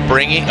Bennett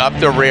bringing up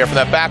the rear from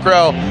that back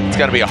row. It's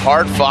going to be a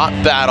hard-fought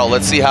battle.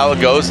 Let's see how it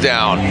goes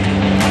down.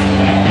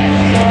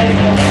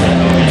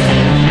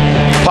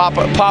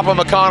 Papa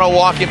McConnell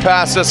walking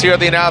past us here at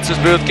the announcer's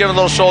booth, giving a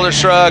little shoulder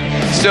shrug,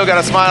 still got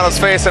a smile on his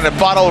face and a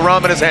bottle of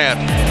rum in his hand.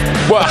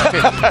 Well,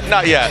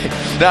 not yet.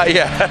 Not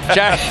yet.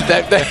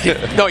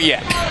 Not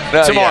yet.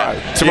 Not Tomorrow.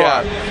 yet.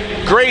 Tomorrow. Yeah.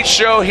 Great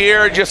show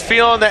here. Just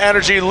feeling the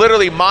energy,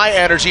 literally my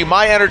energy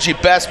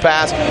best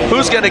pass.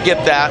 Who's going to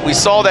get that? We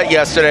saw that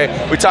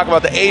yesterday. We talk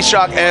about the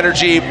A-Shock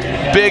energy,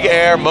 big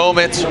air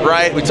moments,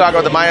 right? We talk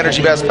about the my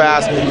energy best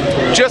pass.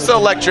 Just the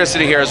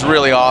electricity here is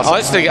really awesome.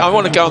 I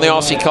want to go on the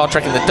RC car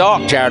track in the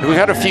dark, Jared. We've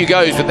had a few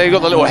goes, but they've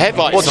got the little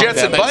headlights. Well,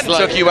 Jensen Button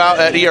took you out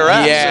at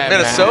ERS in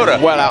Minnesota.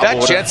 Man. Well out that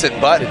of order. Jensen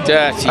Button.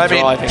 Dirty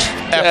driving.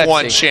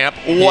 F1 champ,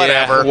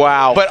 whatever. Yeah,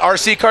 wow. But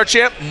RC car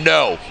champ?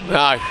 No.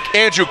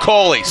 Andrew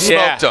Coley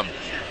smoked him.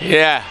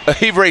 Yeah.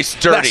 He raced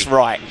dirty. That's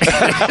right.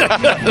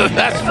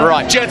 That's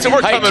right. Jensen,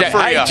 we're coming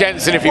for you.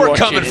 Jensen, if you're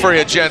watching. We're coming for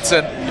you,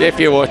 Jensen. If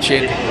you're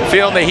watching.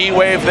 Feeling the heat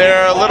wave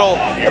there. A little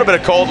bit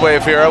of cold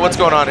wave here. What's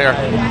going on here?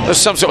 There's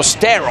some sort of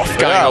stare-off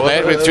going on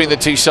there between the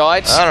two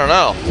sides. I don't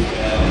know.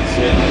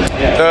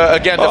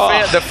 Again,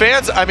 the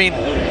fans, I mean,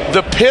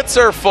 the pits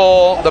are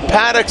full. The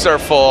paddocks are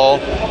full.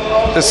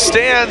 The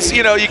stands,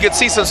 you can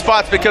see some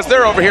spots because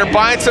they're over here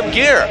buying some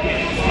gear.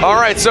 All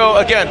right, so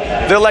again,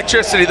 the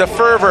electricity, the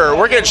fervor.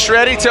 We're getting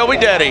shreddy till we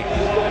daddy.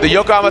 The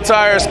Yokohama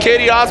Tires,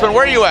 Katie Osmond,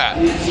 where are you at?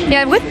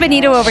 Yeah, I'm with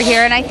Benito over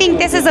here, and I think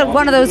this is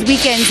one of those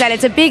weekends that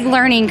it's a big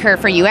learning curve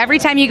for you. Every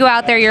time you go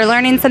out there, you're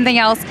learning something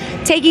else,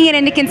 taking it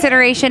into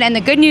consideration, and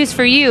the good news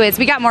for you is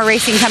we got more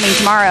racing coming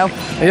tomorrow.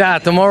 Yeah,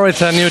 tomorrow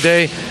it's a new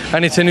day,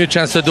 and it's a new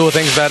chance to do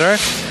things better.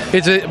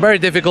 It's very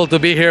difficult to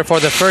be here for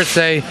the first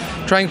day,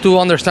 trying to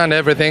understand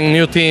everything,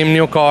 new team,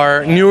 new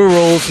car, new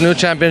rules, new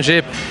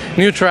championship,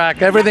 new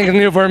track, everything is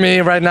new for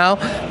me right now.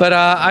 But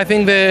I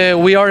think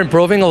we are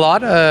improving a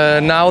lot.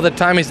 Now the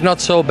time is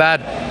not so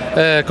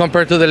bad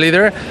compared to the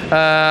leader.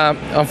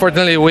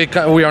 Unfortunately,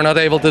 we are not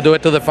able to do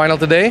it to the final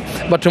today,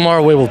 but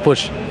tomorrow we will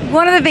push.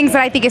 One of the things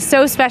that I think is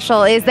so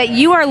special is that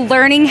you are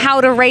learning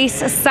how to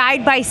race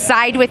side by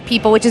side with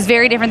people, which is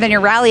very different than your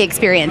rally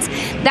experience.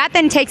 That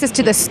then takes us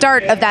to the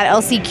start of that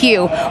LCQ.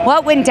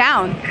 What went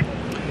down?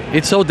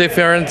 It's so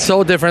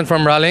different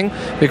from rallying,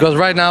 because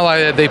right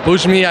now they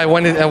pushed me, I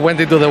went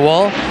into the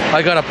wall,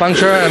 I got a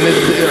puncture, and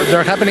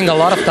there are happening a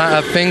lot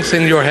of things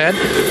in your head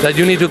that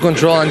you need to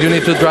control, and you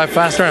need to drive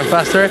faster and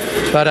faster.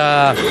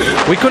 But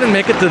we couldn't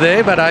make it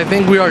today, but I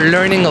think we are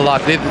learning a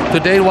lot.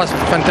 Today was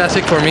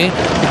fantastic for me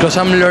because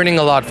I'm learning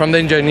a lot from the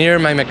engineer,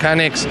 my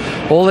mechanics,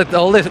 all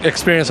the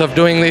experience of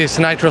doing this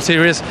Nitro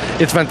series.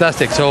 It's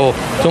fantastic. So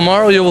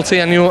tomorrow you will see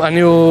a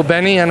new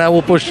Benny, and I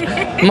will push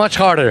much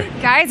harder.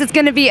 Guys, it's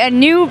going to be a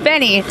new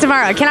Benny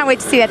tomorrow. I cannot wait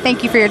to see that.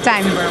 Thank you for your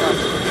time.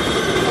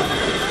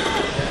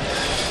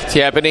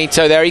 Yeah,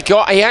 Benito there.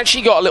 He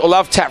actually got a little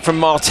love tap from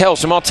Martel.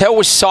 So Martel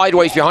was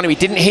sideways behind him. He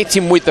didn't hit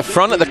him with the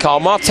front of the car.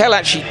 Martel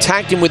actually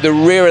tagged him with the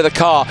rear of the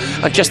car.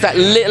 And just that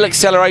little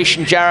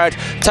acceleration, Jared,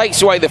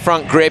 takes away the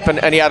front grip,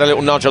 and he had a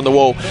little nudge on the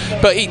wall.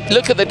 But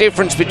look at the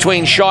difference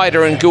between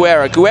Scheider and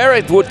Guerra.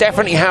 Guerra would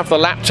definitely have the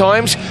lap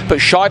times, but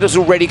Scheider's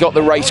already got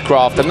the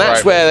racecraft. And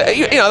that's where,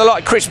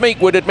 like Chris Meek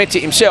would admit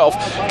it himself,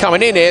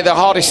 coming in here, the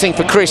hardest thing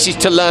for Chris is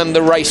to learn the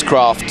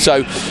racecraft.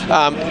 So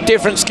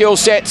different skill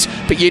sets,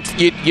 but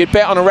you'd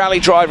bet on a rally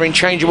driver in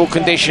changeable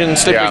conditions,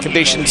 slippery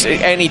conditions,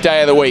 any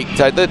day of the week.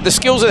 So the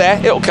skills are there.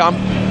 It'll come.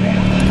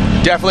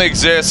 Definitely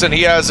exists, and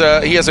he has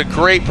a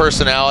great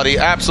personality.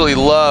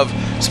 Absolutely love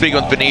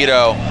speaking with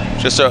Benito.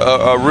 Just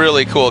a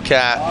really cool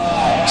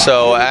cat.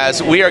 So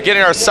as we are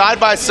getting our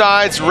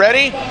side-by-sides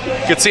ready,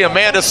 you can see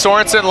Amanda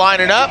Sorensen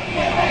lining up.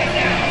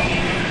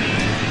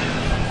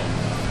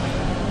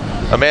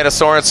 Amanda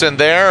Sorensen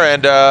there,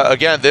 and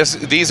again,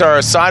 these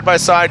are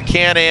side-by-side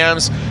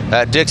Can-Ams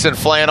at Dixon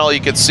Flannel.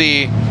 You can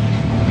see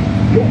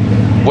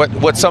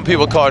what some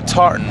people call a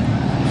tartan.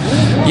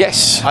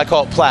 Yes. I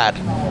call it plaid.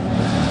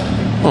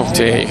 Oh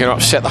dear, you're going to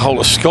upset the whole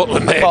of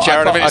Scotland there,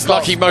 Jared. I mean, it's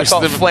lucky most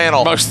of them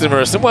flannel. Most of them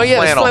are. Well,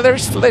 yeah,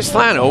 there's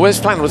flannel. Where's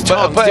flannel? But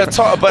a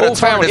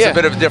tartan is a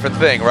bit of a different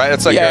thing, right?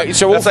 It's like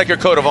it's like your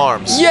coat of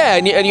arms. Yeah,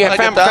 and you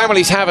have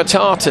families have a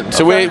tartan.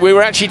 So we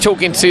were actually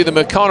talking to the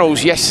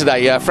McConnells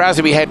yesterday. Fraz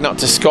will be heading up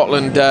to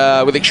Scotland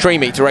with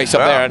Extreme Heat to race up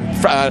there,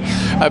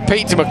 and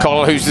Peter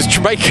McConnell, who's as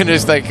Jamaican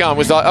as they come,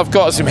 was like, "I've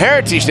got some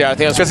heritage there." I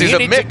think because he's a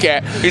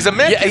Mick. He's a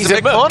Mick. Yeah, he's a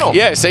McConnell.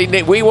 Yeah, so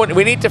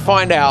we need to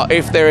find out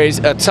if there is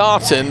a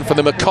tartan for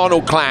the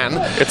McConnell clan.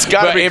 It's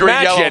got to be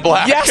green, yellow, and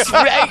black. Yes,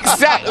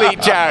 exactly,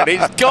 Jared.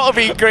 It's got to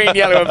be green,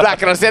 yellow, and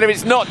black. And I said, if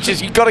it's not,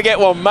 just you've got to get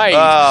one made.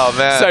 Oh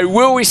man! So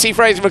will we see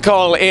Fraser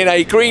McConnell in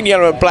a green,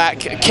 yellow, and black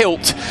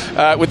kilt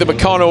with the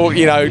McConnell?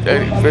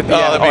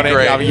 That'd be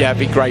great. Yeah,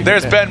 it'd be great.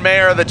 There's Ben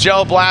Mayer, the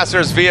Gel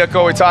Blasters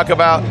vehicle. We talk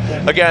about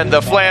again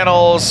the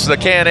flannels, the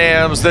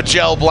Can-Ams, the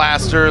Gel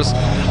Blasters.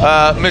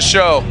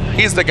 Michaud,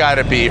 he's the guy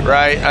to beat,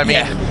 right? I mean.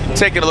 Yeah.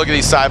 Taking a look at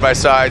these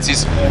side-by-sides,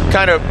 he's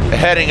kind of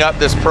heading up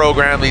this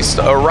program, these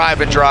Arrive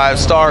and Drive,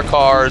 Star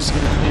Cars,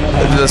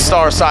 the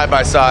Star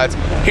side-by-sides.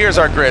 Here's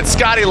our grid.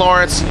 Scotty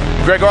Lawrence,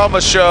 Gregor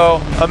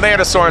Michaud,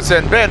 Amanda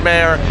Sorensen, Ben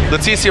Mayer,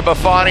 Leticia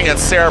Buffoni, and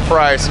Sarah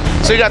Price.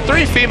 So you got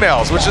 3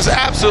 females, which is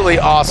absolutely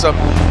awesome.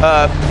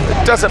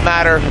 It doesn't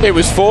matter. It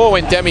was 4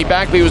 when Demi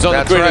Bagby was on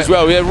the grid as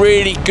well. We had a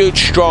really good,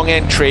 strong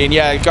entry, and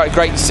yeah,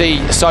 great to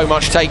see so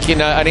much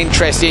taking an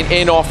interest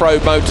in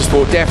off-road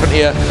motorsport.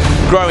 Definitely a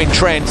growing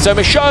trend. So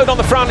Michaud on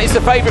the front is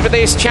the favourite for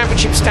this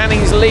championship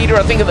standings leader,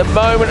 I think, at the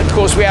moment. Of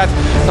course, we had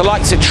the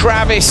likes of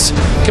Travis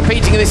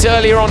competing in this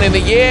earlier on in the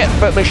year,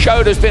 but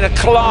Michaud has been a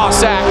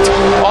class act.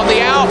 On the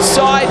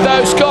outside,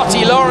 though,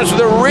 Scotty Lawrence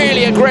with a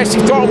really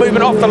aggressive throttle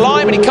movement off the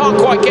line, but he can't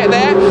quite get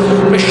there.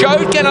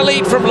 Michaud getting a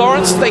lead from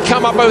Lawrence. They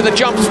come up over the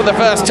jumps for the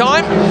first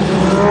time.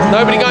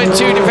 Nobody going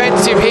too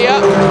defensive here.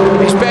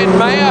 It's Ben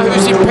Mayer,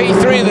 who's in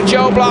P3 in the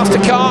Gel Blaster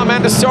car.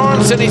 Amanda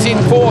Sorensen is in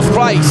 4th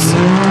place.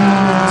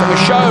 So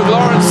Michaud,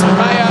 Lawrence and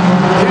Mayer.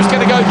 Who's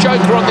going to go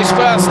Joker on this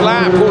first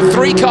lap? Well,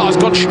 3 cars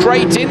gone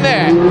straight in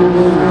there.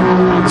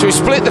 So we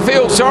split the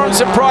field.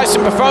 Sorensen, Price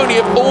and Buffoni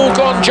have all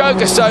gone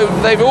Joker, so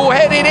they've all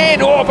headed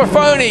in. Oh,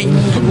 Buffoni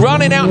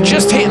running out,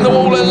 just hitting the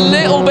wall a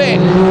little bit,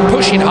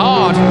 pushing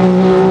hard.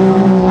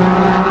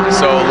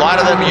 So a lot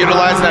of them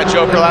utilizing that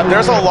Joker lap.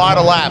 There's a lot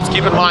of laps.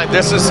 Keep in mind,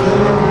 this is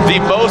the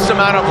most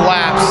amount of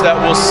laps that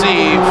we'll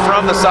see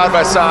from the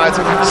side-by-sides.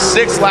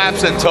 6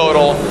 laps in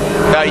total.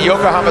 That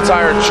Yokohama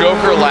Tire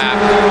Joker lap.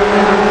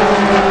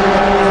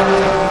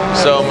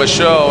 So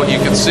Michaud, you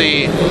can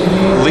see,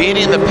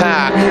 leading the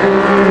pack.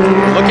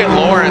 Look at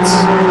Lawrence,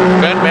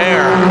 Ben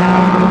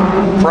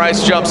Mayer.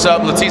 Price jumps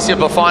up, Leticia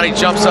Buffoni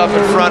jumps up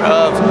in front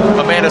of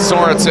Amanda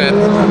Sorensen.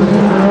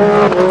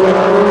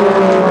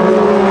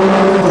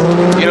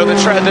 You know, the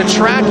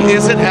track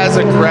isn't as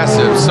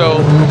aggressive, so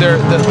the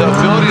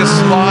ability to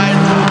slide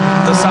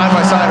the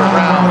side-by-side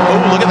around.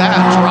 Oh, look at that,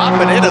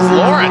 dropping it as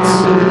Lawrence.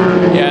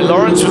 Yeah,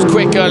 Lawrence was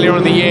quick earlier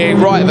in the year,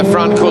 right at the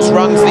front, of course,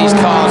 runs these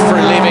cars for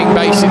a living,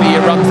 basically. He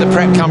runs the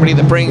prep company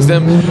that brings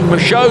them.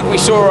 Michaud, we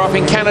saw her up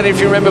in Canada, if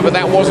you remember, but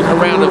that wasn't a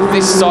round of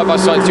this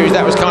side-by-side series.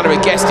 That was kind of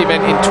a guest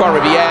event in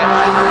Trois-Rivières.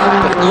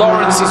 But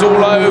Lawrence is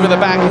all over the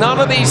back. None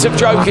of these have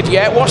jokered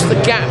yet. Watch the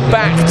gap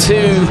back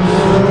to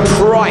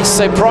Price.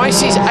 So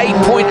Price is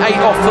 8.8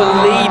 off the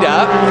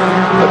leader,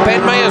 but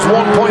Ben Mayer's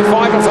 1.5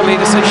 off the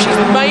leader, so she's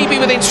maybe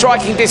within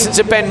striking distance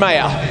of Ben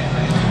Mayer.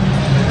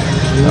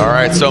 All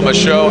right, so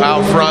Michaud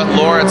out front.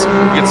 Lawrence,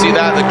 you can see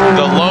that,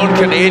 the lone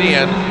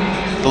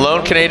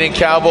Canadian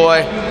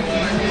cowboy.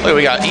 Look,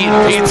 we got eating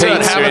pizza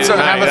and having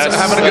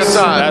a good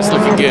time. That's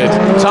looking good.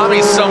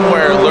 Tommy's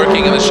somewhere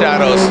lurking in the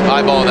shadows,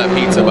 eyeballing that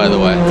pizza, by the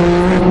way.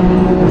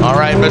 All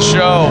right,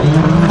 Michaud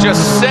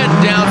just sent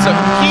down some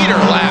heater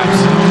laps.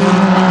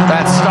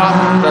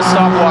 The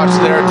stopwatch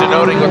there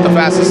denoting with the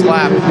fastest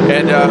lap.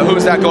 And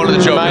who's that going to the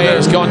Joker?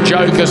 Mayer's gone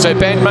Joker, so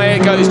Ben Mayer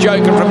goes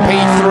Joker from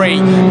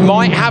P3.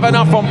 Might have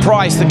enough on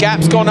Price. The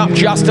gap's gone up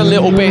just a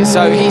little bit,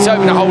 so he's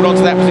hoping to hold on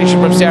to that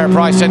position from Sarah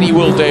Price, and he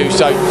will do.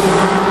 So,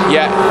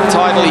 yeah,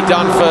 tidily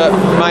done for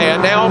Mayer.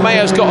 Now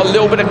Mayer's got a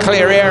little bit of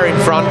clear air in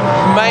front.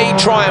 May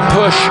try and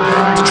push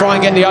to try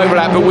and get the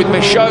overlap, but with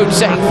Michaud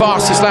setting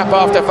fastest lap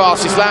after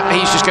fastest lap,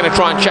 he's just going to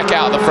try and check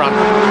out at the front.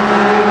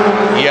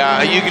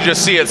 Yeah, you can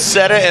just see it.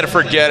 Set it and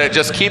forget it.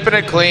 Just keeping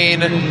it clean.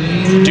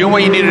 Doing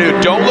what you need to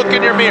do. Don't look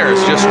in your mirrors.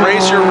 Just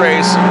race your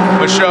race.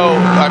 Michaud,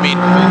 I mean,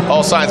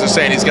 all signs are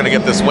saying he's going to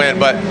get this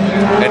win,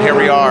 and here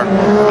we are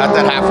at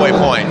that halfway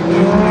point.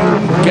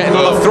 Getting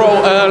on the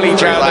throttle early,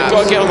 Jared. They've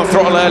got to get on the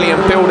throttle early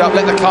and build up.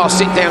 Let the car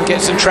sit down,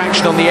 get some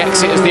traction on the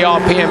exit as the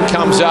RPM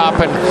comes up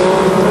and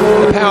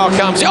the power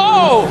comes.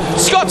 Oh!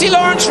 Scotty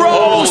Lawrence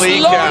rolls.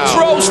 Lawrence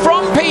rolls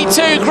from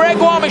P2.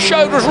 Gregoire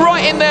Michaud was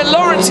right in there.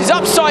 Lawrence is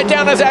upside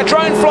down as our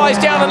drone flies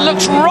down and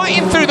looks right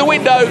in through the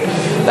window.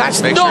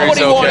 That's not what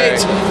he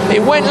wanted.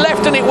 It went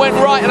left and it went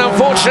right, and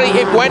unfortunately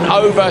it went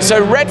over.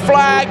 So red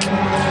flag.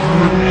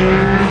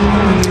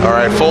 All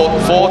right,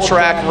 full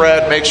track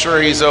red. Make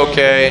sure he's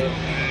okay.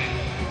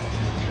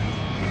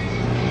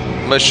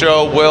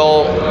 Michaud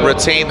will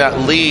retain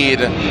that lead,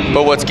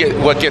 but what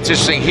gets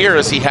interesting here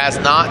is he has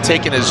not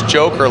taken his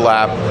Joker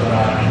lap.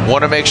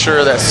 Want to make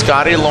sure that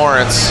Scotty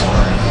Lawrence,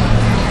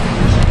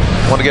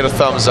 want to get a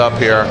thumbs up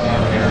here.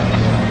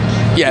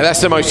 Yeah,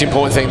 that's the most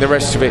important thing. The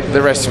rest of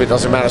it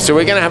doesn't matter. So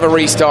we're going to have a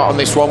restart on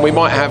this one. We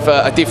might have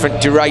a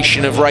different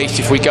duration of race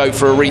if we go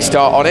for a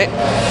restart on it.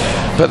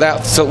 But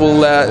that's the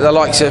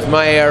likes of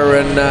Mayer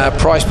and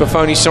Price,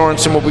 Buffoni,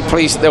 Sorensen will be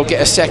pleased that they'll get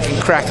a second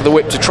crack of the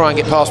whip to try and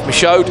get past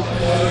Michaud.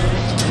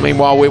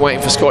 Meanwhile, we're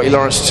waiting for Scotty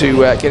Lawrence to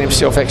get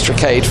himself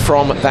extricated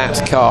from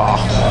that car.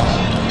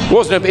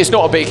 It's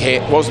not a big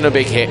hit. Wasn't a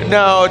big hit.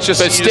 No, it's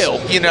just. But still,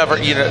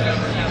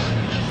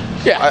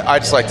 yeah, I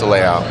just like to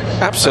lay out.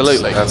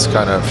 Absolutely. That's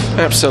kind of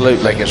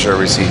absolutely making sure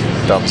we see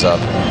thumbs up.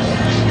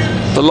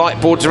 The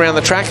light boards around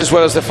the track as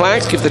well as the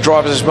flags give the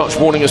drivers as much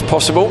warning as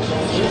possible.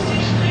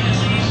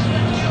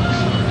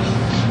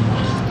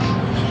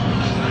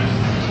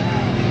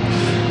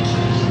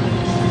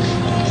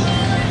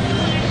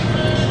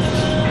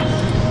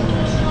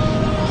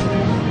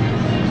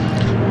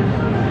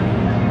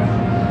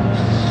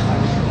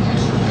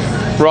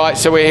 Right,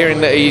 so we're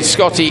hearing that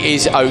Scotty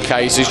is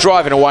okay, so he's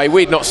driving away.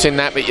 We'd not seen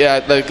that, but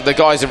the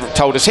guys have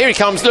told us. Here he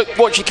comes, look,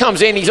 watch, he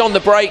comes in, he's on the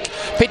brake,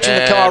 pitching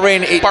the car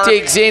in, it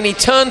digs in, he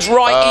turns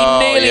right,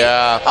 he nearly...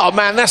 Yeah. Oh,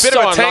 man, that's bit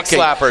so of a tank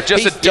slapper,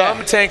 just a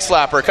dumb tank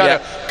slapper. Kind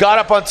of got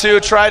up on 2,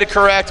 tried to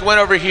correct, went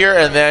over here,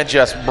 and then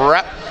just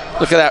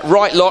Look at that,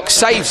 right lock,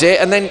 saves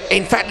it, and then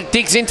in fact it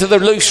digs into the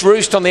loose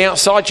roost on the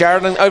outside,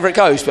 Jared, and over it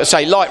goes. But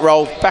say, light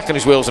roll, back on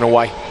his wheels and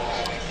away.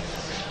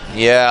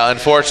 Yeah,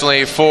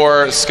 unfortunately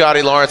for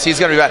Scotty Lawrence, he's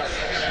going to be back.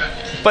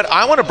 But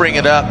I want to bring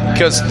it up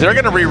because they're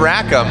going to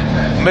re-rack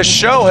him.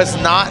 Michaud has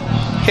not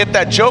hit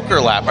that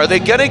Joker lap. Are they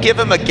going to give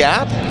him a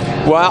gap?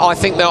 Well, I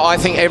think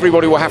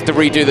everybody will have to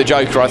redo the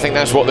Joker. I think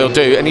that's what they'll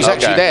do. And he's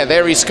actually there.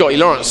 There is Scotty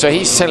Lawrence. So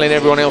he's telling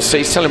everyone else.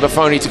 He's telling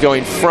Buffoni to go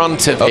in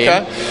front of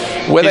him.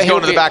 Whether he's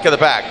going to the back of the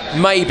pack.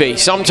 Maybe.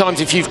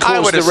 Sometimes if you've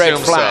caused the red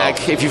flag,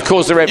 you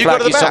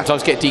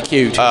sometimes get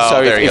DQ'd.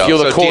 So if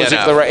you're the cause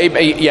of the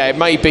it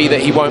may be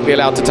that he won't be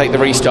allowed to take the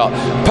restart.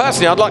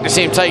 Personally, I'd like to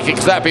see him take it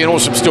because that'd be an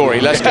awesome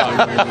story. Let's go.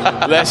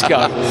 Let's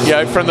go.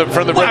 From the.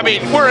 Well, I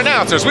mean, we're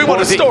announcers. We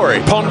want a story.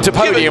 Pond to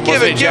podium,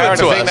 wasn't it,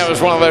 Jared? I think that was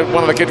one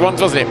of the good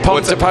ones, wasn't it?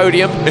 Pond to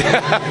podium.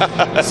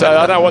 So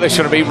I don't know what this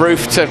should be.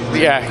 Roof to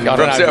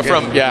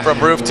from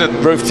roof to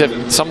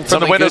from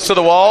the windows to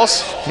the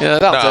walls. Yeah,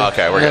 that'll do.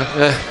 Okay, we're good.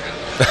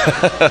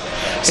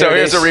 So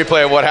here's a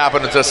replay of what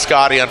happened to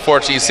Scotty.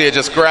 Unfortunately, you see it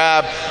just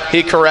grab,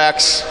 he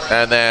corrects,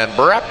 and then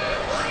brap,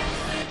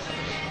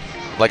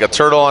 like a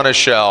turtle on his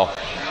shell.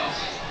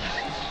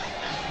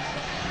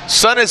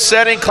 Sun is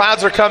setting,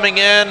 clouds are coming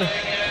in,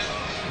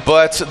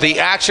 but the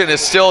action is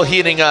still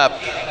heating up.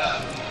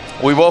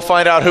 We will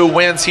find out who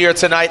wins here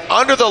tonight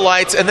under the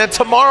lights, and then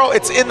tomorrow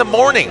it's in the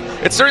morning.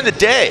 It's during the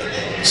day.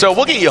 So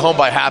we'll get you home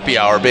by happy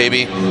hour,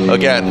 baby.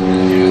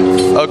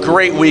 Again, a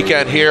great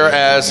weekend here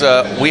as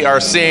we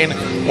are seeing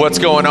what's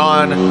going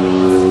on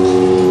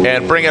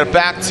and bring it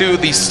back to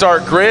the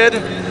start grid.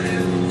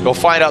 We'll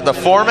find out the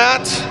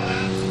format.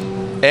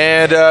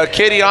 And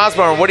Katie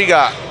Osborne, what do you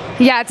got?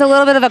 Yeah, it's a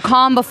little bit of a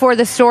calm before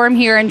the storm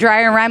here in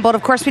Dreyer and Reinbold.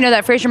 Of course, we know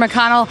that Fraser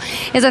McConnell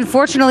is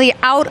unfortunately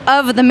out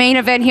of the main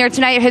event here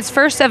tonight, his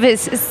first of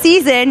his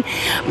season.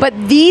 But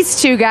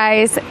these two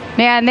guys,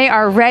 man, they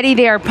are ready,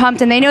 they are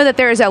pumped, and they know that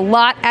there is a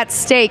lot at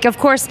stake. Of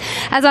course,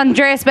 as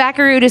Andreas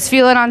Bakkerud is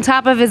feeling on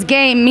top of his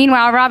game,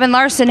 meanwhile, Robin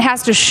Larson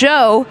has to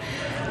show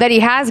that he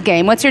has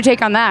game. What's your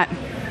take on that?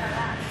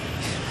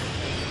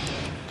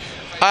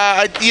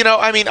 I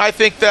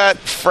think that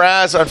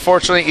Fraz,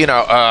 unfortunately,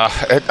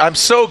 I'm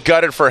so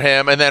gutted for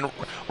him. And then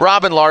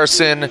Robin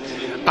Larson,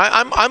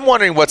 I'm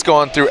wondering what's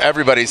going through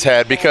everybody's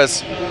head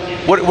because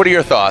what are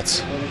your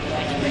thoughts?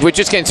 We're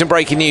just getting some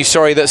breaking news.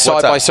 Sorry that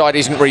side-by-side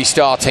isn't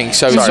restarting,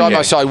 so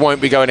side-by-side won't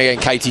be going again.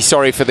 Katie,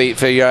 sorry for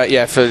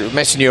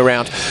messing you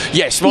around.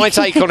 Yes, my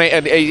take on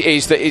it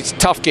is that it's a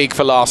tough gig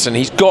for Larson.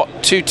 He's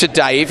got to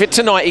today. If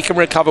tonight he can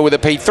recover with a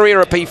P3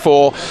 or a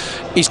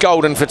P4, he's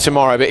golden for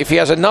tomorrow. But if he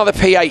has another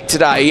P8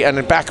 today and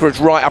Bakkerud's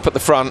right up at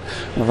the front,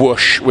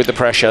 whoosh with the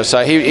pressure.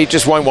 So he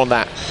just won't want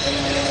that.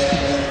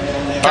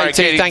 All right,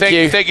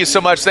 Katie, thank you so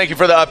much. Thank you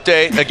for the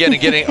update. Again,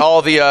 and getting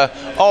all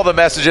the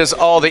messages,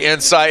 all the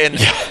insight, and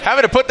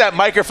having to put that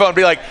microphone and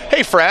be like,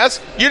 hey,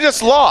 Fraz, you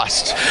just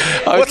lost.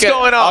 What's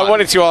going on? I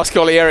wanted to ask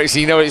Ollie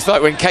Eriksson, it's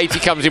like when Katie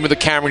comes in with the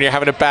camera and you're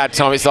having a bad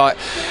time, it's like,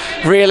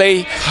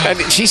 really? And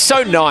she's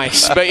so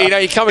nice, but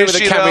you come in with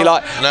the camera, you're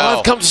like,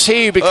 I've come to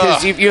see you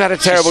because you had a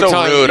terrible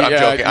time. So rude. I'm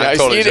joking. I'm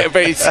totally joking.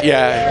 But it's,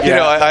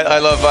 I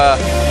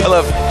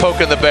love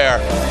poking the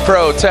bear.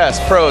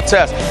 Protest.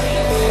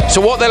 So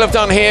what they'll have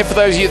done here, for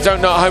those of you that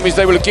don't know at home, is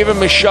they will have given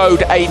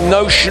Michaud a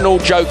notional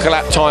Joker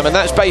lap time, and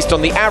that's based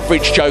on the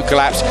average Joker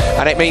laps,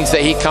 and it means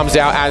that he comes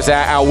out as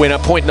our winner,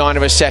 0.9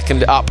 of a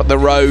second up the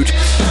road.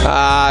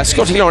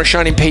 Scotty Lawrence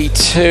shining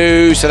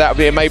P2, so that would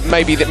be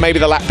maybe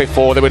the lap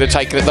before they would have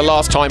taken it the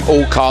last time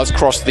all cars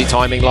crossed the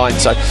timing line.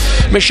 So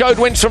Michaud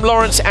wins from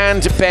Lawrence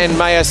and Ben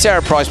Mayer,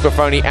 Sarah Price,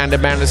 Buffoni and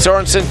Amanda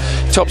Sorensen.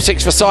 Top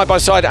 6 for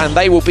side-by-side, and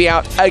they will be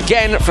out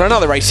again for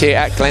another race here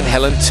at Glen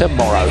Helen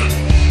tomorrow.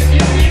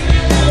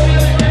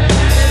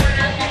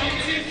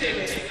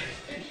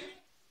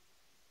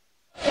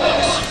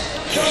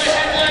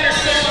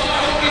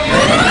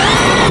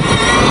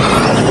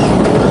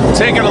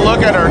 Taking a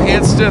look at our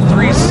Insta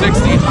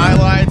 360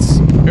 highlights.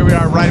 Here we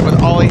are riding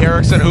with Ollie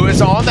Eriksson, who is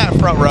on that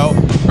front row.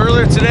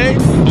 Earlier today,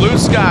 blue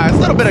skies, a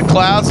little bit of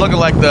clouds, looking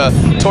like the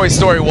Toy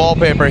Story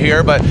wallpaper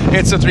here, but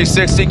Insta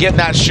 360, getting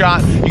that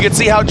shot. You can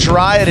see how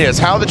dry it is,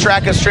 how the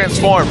track has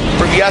transformed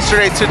from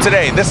yesterday to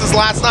today. This is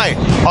last night,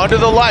 under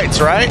the lights,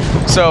 right?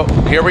 So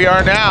here we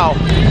are now.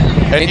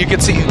 And you can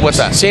see, what's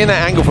that? Seeing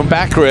that angle from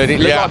Bakkerud, it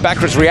looked like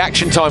Bakkerud's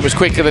reaction time was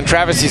quicker than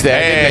Travis's there,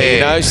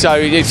 didn't it? So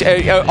it's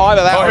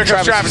either that or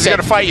Travis is going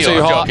to fight you.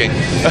 I'm joking.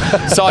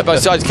 Side by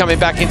side's coming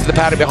back into the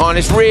paddock behind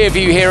us. Rear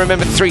view here,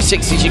 remember the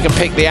 360s, you can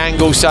pick the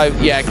angle. So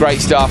yeah, great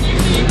stuff.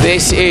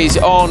 This is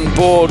on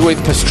board with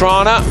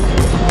Pastrana.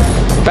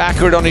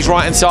 Bakkerud on his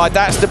right-hand side.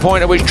 That's the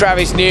point at which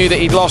Travis knew that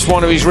he'd lost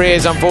one of his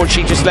rears.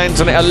 Unfortunately, just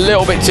lent on it a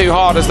little bit too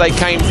hard as they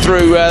came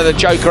through the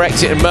Joker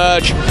exit and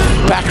merge.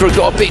 Bakkerud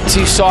got a bit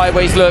too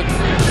sideways. Look,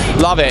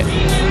 love it.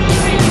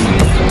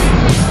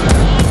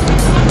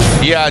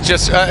 Yeah,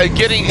 just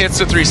getting Insta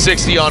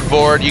 360 on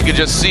board, you can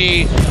just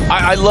see,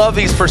 I love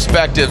these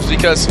perspectives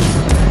because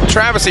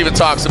Travis even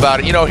talks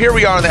about it. Here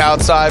we are on the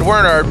outside, we're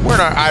in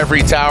our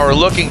ivory tower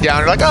looking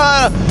down, you're like,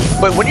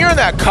 But when you're in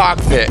that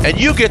cockpit and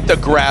you get the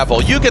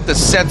gravel, you get the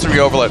sensory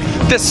overload,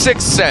 the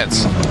sixth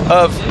sense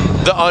of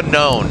the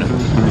unknown.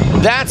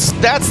 That's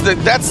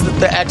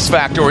the X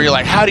factor where you're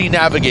like, how do you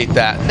navigate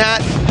that? And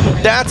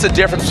that's the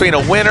difference between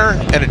a winner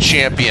and a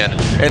champion.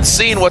 And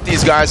seeing what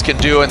these guys can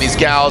do and these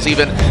gals,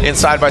 even in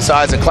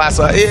side-by-sides and class,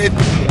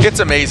 it's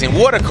amazing.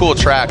 What a cool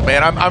track,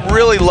 man. I'm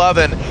really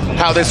loving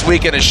how this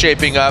weekend is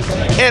shaping up.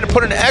 And to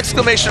put an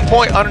exclamation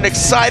point on an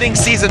exciting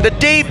season, the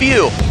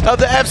debut of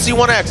the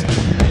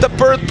FC1X, the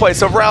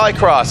birthplace of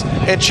Rallycross,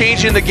 and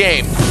changing the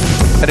game.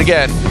 And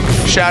again,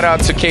 shout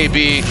out to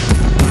KB,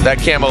 that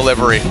camo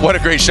livery. What a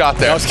great shot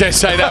there. I was going to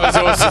say, that was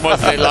awesome,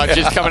 wasn't it? Like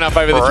just coming up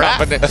over the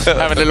top and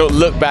having a little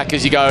look back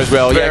as you go as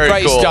well. Very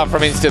great cool stuff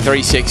from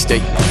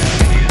Insta360.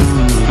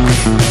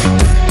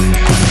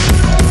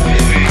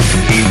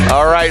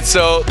 All right,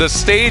 so the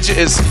stage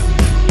is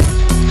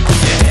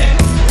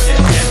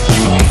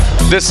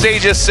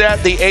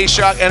set, the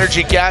A-Shock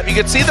Energy Gap. You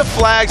can see the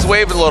flags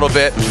waving a little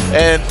bit,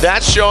 and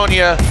that's showing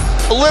you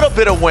a little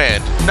bit of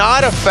wind,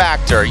 not a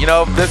factor. You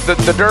know,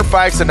 the dirt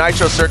bikes, the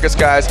Nitro Circus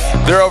guys,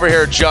 they're over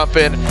here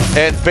jumping,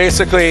 and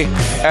basically,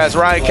 as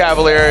Ryan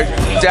Cavalier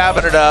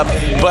dabbing it up,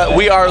 but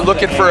we are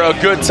looking for a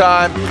good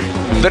time.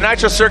 The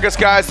Nitro Circus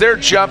guys, they're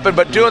jumping,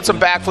 but doing some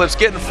backflips,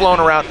 getting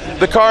flown around.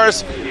 The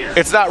cars,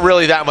 it's not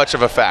really that much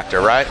of a factor,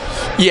 right?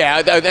 Yeah,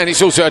 and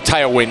it's also a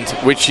tailwind,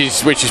 which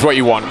is what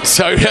you want.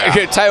 So yeah.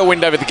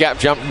 Tailwind over the gap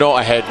jump, not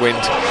a headwind.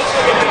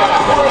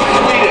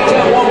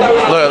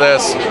 Look at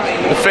this.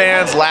 The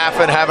fans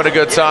laughing, having a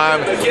good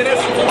time.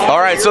 All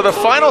right, so the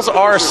finals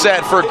are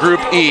set for Group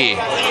E,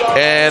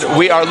 and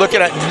we are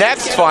looking at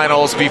next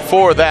finals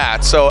before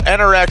that. So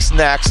NRX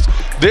next.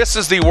 This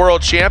is the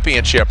World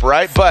Championship,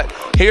 right? But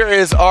here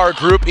is our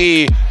Group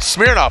E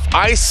Smirnoff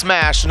Ice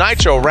Smash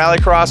Nitro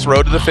Rallycross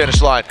Road to the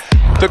Finish Line.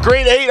 The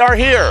Great Eight are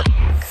here.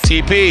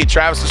 TP,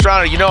 Travis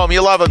Pastrana, you know him,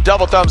 you love him,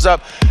 double thumbs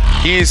up.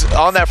 He's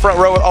on that front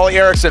row with Ollie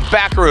Eriksson,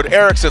 Backerud,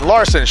 Eriksson,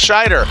 Larson,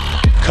 Scheider,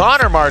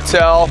 Connor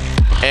Martell,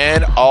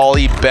 and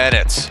Ollie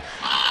Bennett.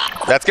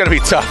 That's gonna be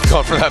tough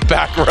going from that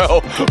back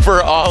row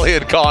for Ollie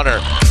and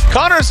Connor.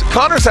 Connor's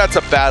had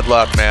some bad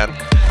luck, man.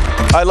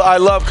 I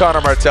love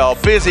Connor Martell,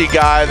 busy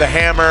guy, the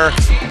hammer,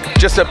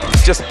 just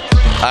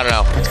I don't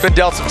know. It's been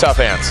dealt some tough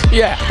hands.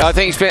 Yeah, I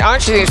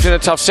actually think it's been a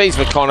tough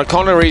season for Connor.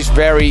 Connor is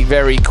very,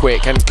 very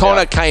quick, and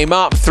Connor came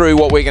up through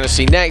what we're going to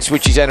see next,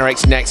 which is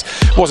NRX Next.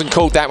 Wasn't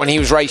called that when he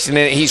was racing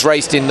in it. He's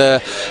raced in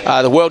the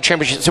World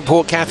Championship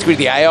support category,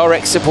 the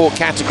ARX support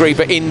category,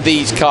 but in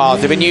these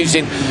cars. They've been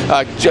using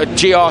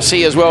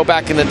GRC as well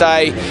back in the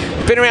day.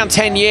 Been around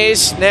 10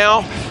 years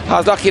now. I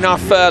was lucky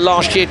enough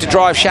last year to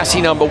drive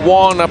chassis number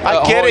 1 up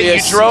at I get it,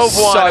 you drove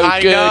one. So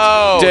I good,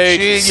 know. dude.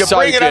 Jeez, you so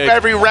bring it up good.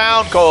 every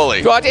round,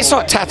 Coley. Right, it's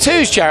like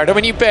tattoos, Jared. I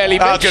mean, you barely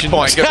mentioned. Good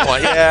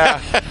point.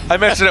 Yeah, I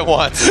mentioned it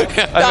once.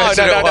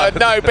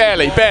 No,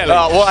 barely.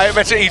 Well, I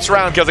mentioned each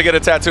round because I get a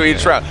tattoo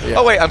each round. Yeah.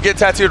 Oh wait, I'm getting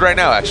tattooed right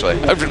now, actually.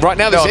 Right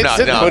now, this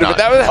instant. No.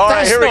 All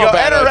right, here we go.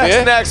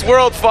 NRX Next,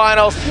 World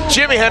Finals.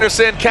 Jimmy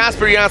Henderson,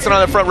 Casper Janssen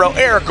on the front row,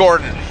 Eric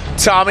Gordon,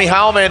 Tommy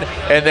Howman,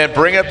 and then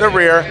bring up the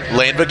rear,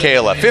 Lane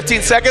Vakela.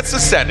 15 seconds to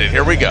send it.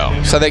 Here we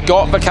go. So they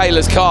got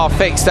Vakela's car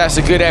fixed. That's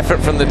a good effort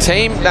from the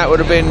team. That would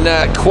have been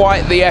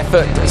quite the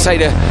effort, say,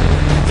 to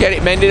get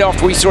it mended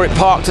after we saw it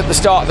parked at the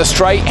start of the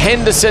straight.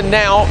 Henderson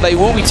now, they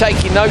will be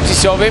taking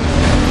notice of him.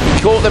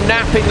 He caught them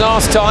napping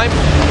last time.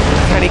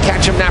 Can he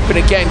catch him napping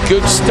again?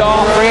 Good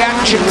start.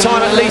 Reaction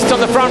time at least on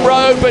the front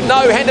row, but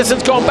no,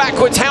 Henderson's gone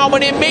backwards.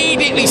 Howman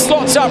immediately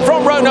slots up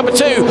front row number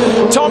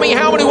 2. Tommy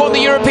Howman, who won the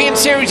European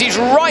Series, is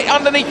right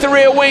underneath the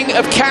rear wing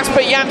of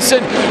Casper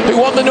Janssen, who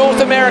won the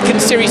North American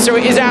Series. So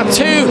it is our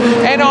 2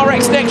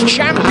 NRX Next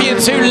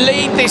champions who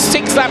lead this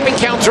 6-lap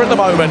encounter at the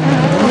moment.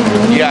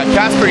 Yeah,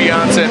 Casper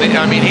Janssen,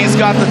 I mean, he's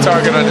got the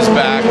target on his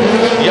back.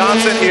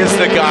 Janssen is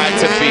the guy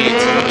to beat.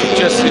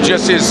 Just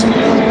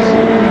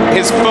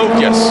his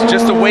focus,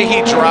 just the way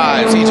he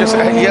drives. He has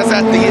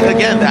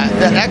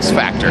that X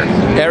factor.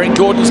 Eric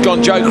Gordon's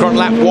gone Joker on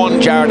lap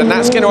 1, Jared, and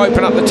that's going to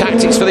open up the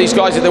tactics for these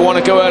guys. If they want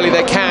to go early,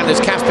 they can, as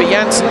Casper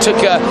Janssen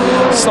took a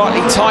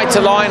slightly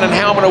tighter line and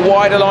Howman a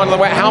wider line on the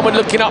way. Howman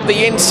looking up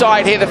the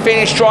inside here, the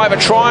Finnish driver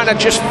trying to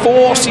just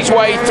force his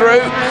way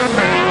through.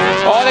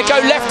 Oh, they go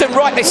left and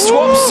right. They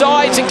swap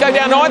sides and go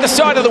down either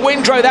side of the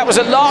windrow. That was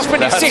a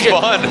last-minute decision.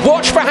 Fun.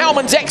 Watch for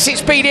Howman's exit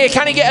speed here.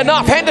 Can he get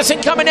enough?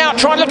 Henderson coming out,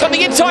 trying to look on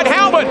the inside.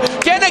 Howman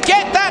gonna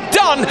get that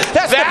done.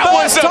 That's the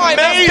first time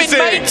that's been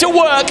made to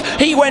work.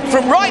 He went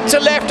from right to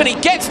left, and he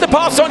gets the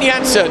pass on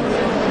Janssen.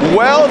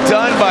 Well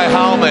done by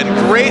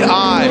Howman. Great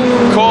eye.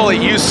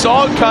 Coley, you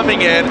saw it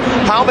coming in.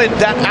 Howman,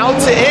 that out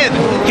to in.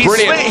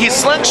 He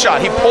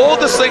slingshot. He pulled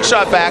the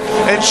slingshot back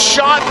and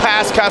shot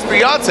past Casper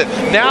Janssen.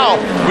 Now,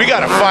 we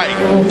got to fight.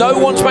 No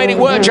one's made it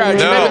work, Jared.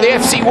 No. Remember, the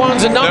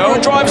FC1s, a number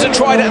of drivers have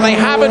tried it, and they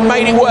haven't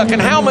made it work.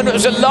 And Howman, it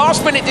was a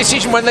last-minute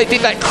decision when they did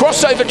that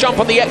crossover jump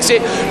on the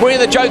exit. We're in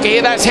the Joker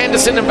here. That's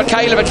Henderson and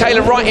Vakela.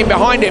 Vakela right in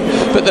behind him.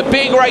 But the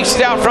big race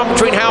is out front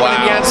between Howman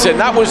and Janssen.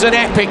 That was an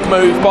epic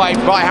move by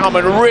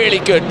Howman. Really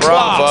good.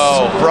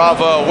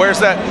 Bravo. Where's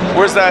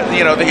that,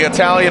 you know, the the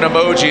Italian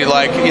emoji,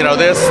 like, you know,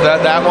 this,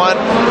 that one.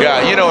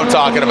 Yeah, you know what I'm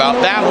talking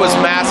about. That was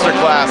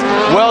masterclass.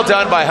 Well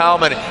done by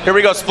Hellman. Here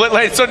we go, split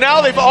lane. So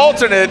now they've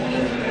alternated.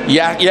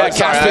 Yeah,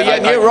 Casper,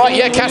 you're right.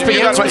 Yeah, Casper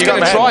Jansen's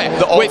going to try it.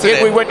 The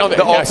alternate. We went on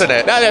the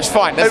alternate. No, that's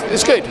fine.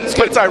 It's good.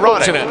 But it's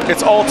ironic.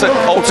 It's alternate.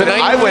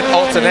 I went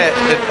alternate.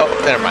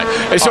 Never mind.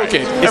 It's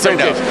okay. It's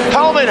okay.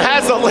 Hellman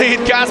has the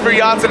lead. Casper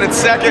Jansen in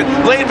second.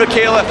 Lane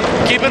Michaela.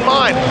 Keep in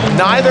mind,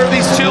 neither of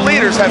these two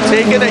leaders have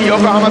taken a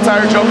Yokohama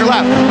Tire Joker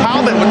lap.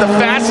 Hellman with the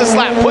fastest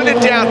lap, put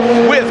it down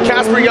with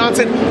Casper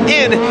Jansen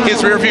in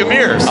his rearview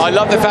mirrors. I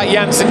love the fact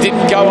Jansen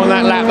didn't go on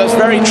that lap. That's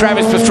very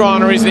Travis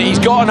Pastrana, isn't it? He's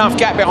got enough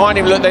gap behind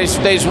him. Look,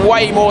 there's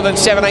way more than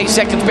 7-8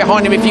 seconds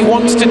behind him. If he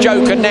wants to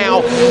Joker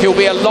now, he'll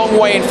be a long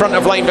way in front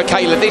of Lane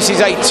Michaela. This is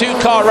a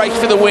two-car race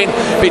for the win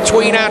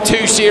between our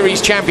two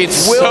series champions.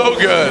 So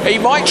good. He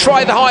might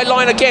try the high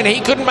line again. He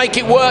couldn't make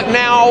it work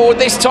now.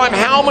 This time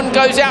Hellman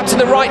goes out to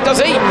the right,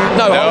 does he?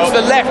 No, to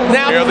the left.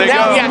 Now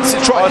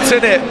Jansen tries. What's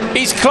in it?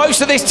 He's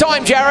closer this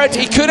time, Jared.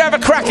 He could have a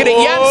crack at it.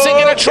 Jansen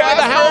going to try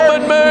the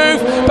Hellman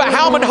move, but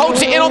Hellman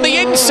holds it in on the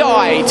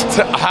inside.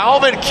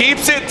 Hellman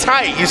keeps it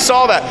tight. You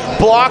saw that.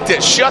 Blocked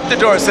it. Shut the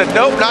door. Said,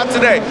 nope, not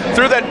today.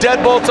 Threw that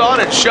deadbolt on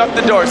and shut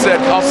the door. Said,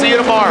 I'll see you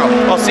tomorrow.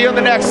 I'll see you on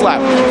the next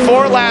lap.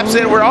 4 laps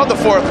in. We're on the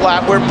 4th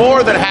lap. We're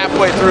more than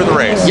halfway through the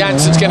race.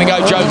 Jansen's going to go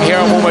Joker here.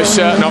 I'm almost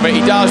certain of it.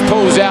 He does,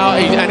 pulls out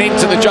and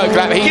into the Joker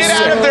lap. Get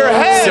out of their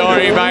head.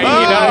 Sorry, mate.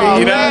 Oh,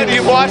 man,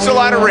 you've watched a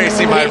lot of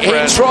racing, my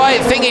friend.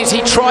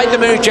 He tried the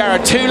move,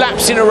 Jared. 2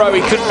 laps in a row.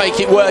 He couldn't make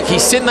it work.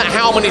 He's seen that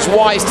Hellman is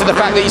wise to the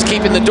fact that he's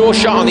keeping the door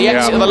shut on the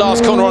exit of the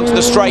last corner onto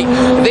the straight.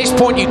 At this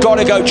point, you've got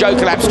to go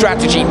Joker lap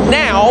strategy.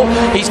 Now,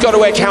 he's got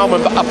to edge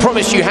Hellman, but I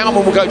promise you,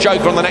 Hellman will go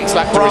Joker on the next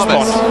lap to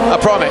respond. I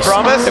promise.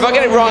 Promise? If I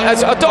get it wrong,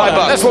 that's $1.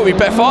 That's what we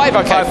bet. 5?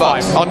 Okay, 5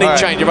 bucks. I'll need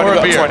change. I've only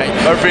got 20.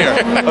 A beer.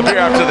 A beer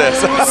after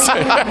this.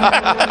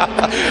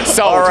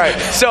 All right.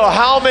 So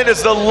Hellman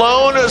is the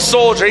lone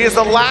soldier. He is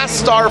the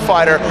last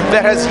starfighter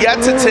that has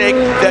yet to take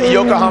that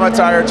Yokohama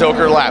Tire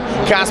Joker lap.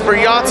 Casper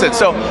Jansen.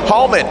 So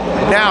Hellman.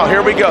 Now,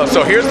 here we go.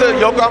 So here's the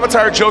Yokohama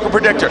Tire Joker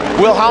predictor.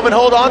 Will Hellman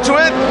hold on to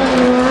it?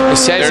 It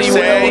says he will.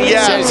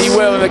 Yes. It says he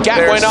will. And the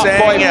gap went up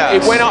by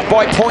yes. it went up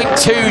by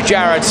 0.2,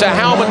 Jared. So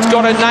Hellman's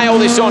got to nail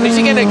this on. Is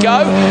he going to go?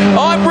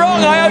 I'm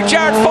wrong. I owe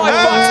Jared $5.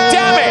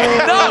 Damn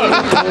it! No.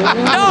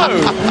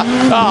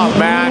 Oh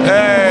man.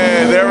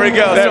 Hey, there we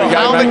go. So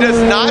Hellman does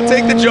not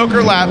take the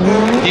Joker lap.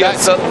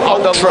 That's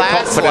ultra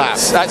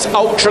confidence. That's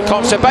ultra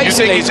confidence. So basically, you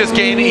think he's just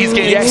gaining? He's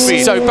gaining yes,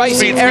 speed. So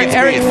basically,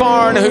 Eric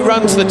Farren, who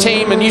runs the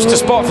team and used to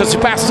spot for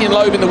Sebastian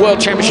Loeb in the World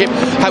Championship,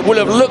 will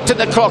have looked at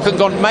the clock and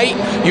gone, mate,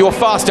 you're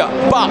faster.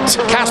 But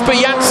Casper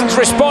Jansen's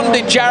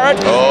responded, Jared.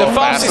 The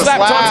fastest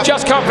lap time's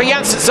just come for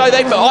Jansen. So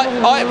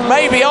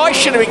maybe I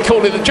should have been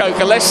calling the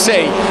Joker. Let's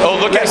see. Oh,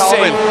 look at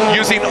Hellman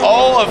using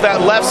all of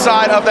that left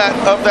side of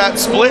that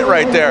split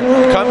right there.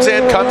 Comes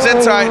in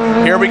tight.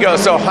 Here we go.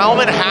 So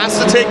Hellman has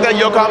to take that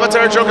Yokohama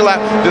Tire Joker lap.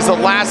 This is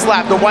the last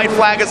lap. The white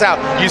flag is out.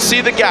 You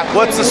see the gap.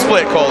 What's the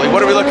split, Coley?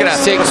 What are we looking at?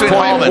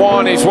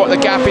 6.1 is what the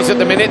gap is at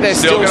the minute. They're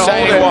still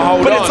saying it will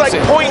hold but on.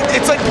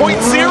 It's like 0.0.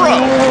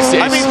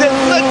 I mean,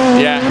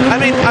 I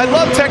mean, I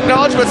love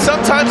technology, but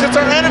sometimes it's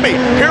our enemy.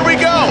 Here we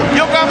go.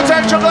 Yokohama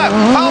Tire Joker lap.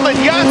 Hellman,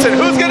 Jansen.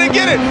 Who's going to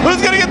get it?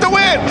 Who's going to get the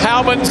win?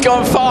 Hellman's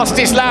gone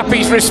fastest lap.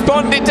 He's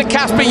responded to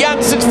Casper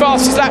Jansen's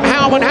fastest lap.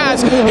 Hellman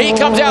has. He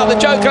comes out of the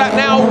Joker lap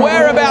now.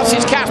 Whereabouts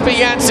is Casper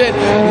Jansen?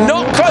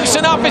 Not close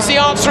enough is the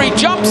answer. He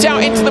jumps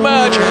out into the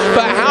merge,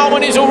 but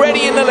Hellman is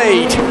already in the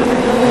lead.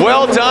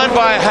 Well done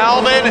by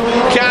Hellman.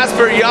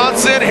 Casper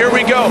Jansen. Here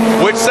we go.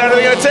 Which side are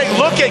they going to take?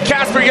 Look at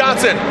Casper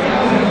Jansen.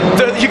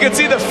 You can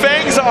see the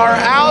fangs are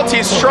out.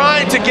 He's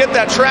trying to get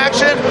that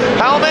traction.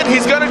 Hellman,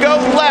 he's going to go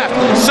left.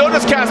 So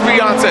does Casper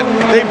Jansen.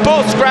 They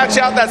both scratch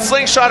out that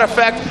slingshot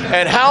effect,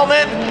 and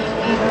Hellman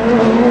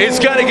is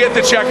going to get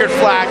the checkered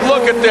flag.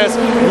 Look at this.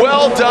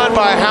 Well done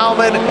by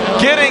Hellman,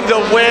 getting the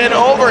win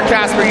over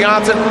Casper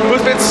Jansen,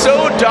 who's been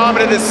so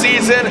dominant this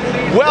season.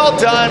 Well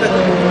done.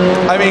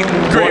 I mean,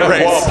 great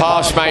race. What a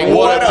pass, mate.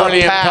 What a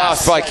brilliant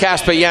pass by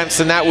Casper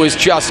Jansen. That was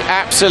just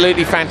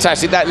absolutely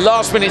fantastic. That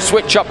last-minute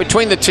switch up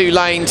between the 2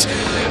 lanes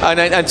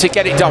and to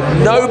get it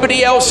done.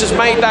 Nobody else has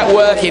made that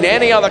work in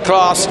any other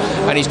class,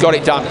 and he's got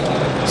it done.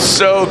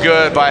 So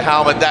good by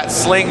Hellman. That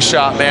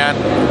slingshot, man.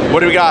 What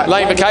do we got?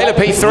 Lane Michaela,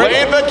 P3.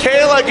 Lane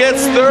Michaela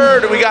gets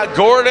 3rd. We got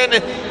Gordon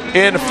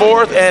in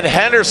 4th and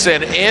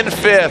Henderson in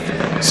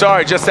 5th.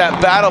 Sorry, just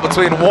that battle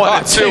between 1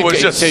 and 2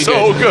 was just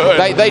so good.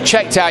 They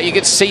checked out. You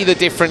could see the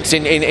difference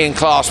in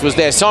class was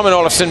there. Simon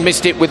Olafsson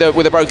missed it with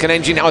a broken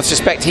engine. I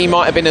suspect he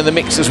might have been in the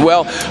mix as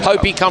well.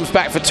 Hope he comes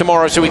back for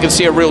tomorrow so we can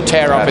see a real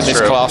tear up in this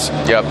class.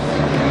 Yep.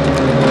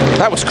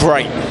 That was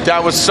great.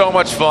 That was so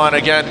much fun.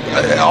 Again,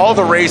 all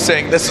the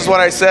racing. This is what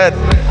I said.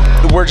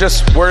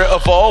 We're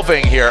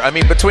evolving here. I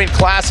mean, between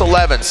Class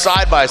 11,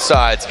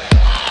 side-by-sides.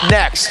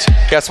 Next,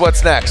 guess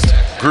what's next?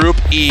 Group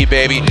E,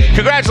 baby.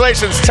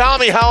 Congratulations,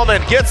 Tommy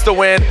Hellman gets the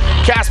win.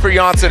 Casper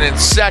Jansen in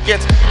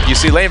 2nd. You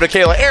see Lane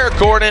Michaela, Eric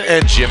Gordon,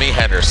 and Jimmy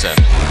Henderson.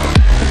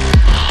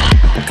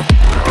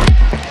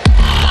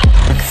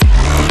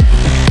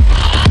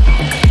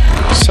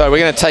 So we're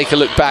going to take a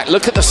look back.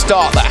 Look at the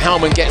start that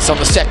Hellman gets on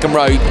the second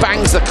row.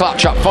 Bangs the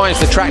clutch up, finds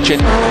the traction.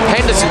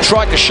 Henderson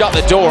tried to shut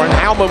the door, and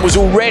Hellman was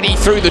already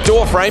through the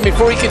door frame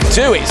before he could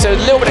do it. So a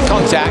little bit of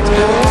contact.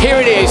 Here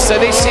it is. So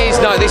this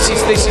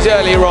is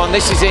earlier on.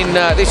 This is in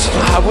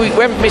we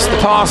haven't missed the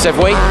pass, have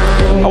we?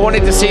 I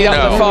wanted to see that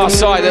on the far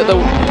side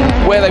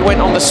where they went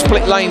on the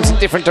split lanes in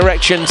different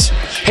directions.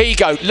 Here you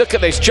go. Look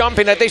at this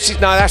jumping. That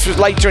was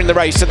later in the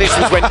race. So this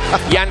was when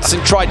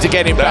Janssen tried to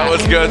get him back. That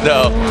was good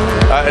though.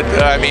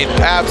 I mean,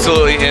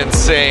 absolutely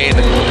insane.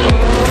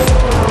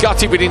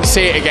 Gutted we didn't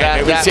see it again.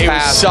 It was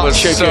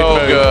such a so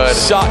good move.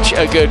 Such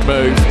a good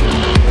move.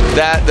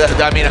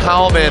 I mean,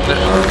 Hellman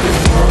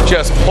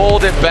just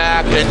pulled it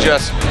back and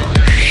just,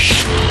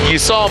 you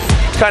saw him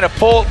kind of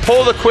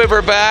pull the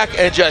quiver back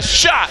and just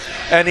shot,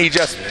 and he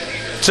just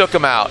took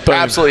him out. Boom.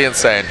 Absolutely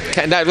insane.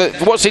 Now,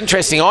 what's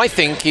interesting, I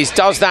think, is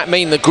does that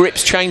mean the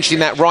grip's changed in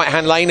that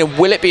right-hand lane, and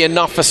will it be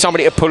enough for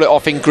somebody to pull it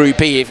off in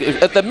Group E?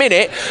 At the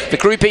minute, the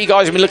Group E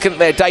guys have been looking at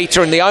their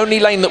data, and the only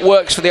lane that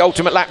works for the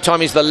ultimate lap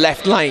time is the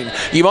left lane.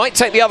 You might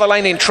take the other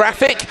lane in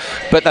traffic,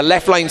 but the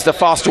left lane's the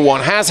faster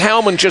one. Has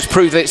Hellman just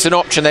proved that it's an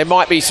option? There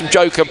might be some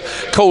joker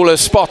callers,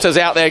 spotters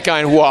out there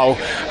going, whoa,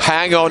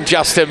 hang on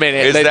just a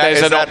minute.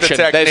 There's an option.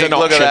 There's an option.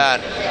 Look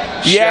at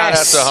that.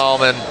 Yes. Shout out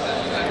to Hellman.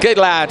 Good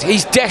lad.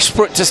 He's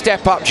desperate to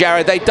step up,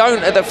 Jared.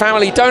 The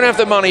family don't have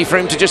the money for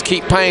him to just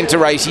keep paying to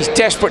race. He's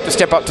desperate to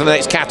step up to the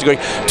next category.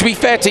 To be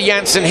fair to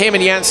Janssen, him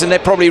and Janssen, they're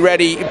probably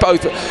ready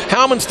both.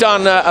 Hellman's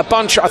done a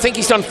bunch. I think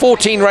he's done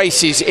 14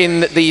 races in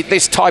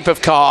this type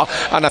of car,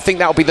 and I think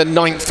that'll be the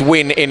 9th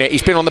win in it.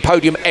 He's been on the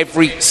podium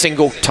every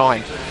single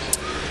time.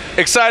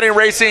 Exciting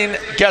racing.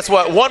 Guess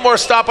what? One more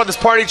stop on this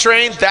party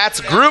train. That's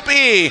Group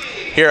E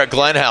here at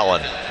Glen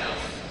Helen.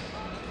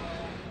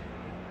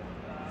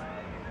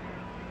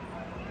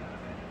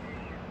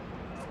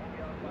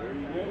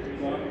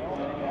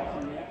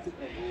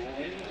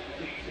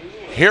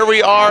 Here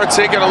we are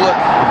taking a look.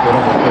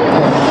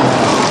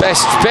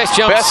 Best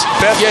jumps.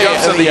 Best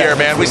jumps of the year,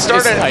 man. We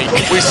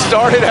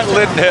started at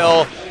Linden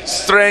Hill,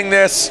 string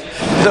this,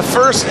 the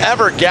first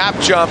ever gap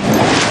jump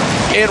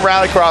in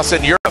Rallycross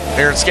in Europe,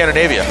 here in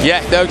Scandinavia.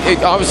 Yeah,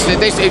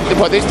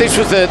 this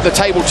was the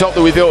tabletop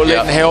that we built at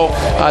Linden Hill.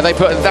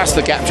 That's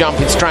the gap jump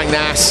in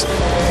Strängnäs.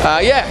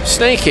 Yeah,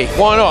 sneaky.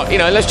 Why not?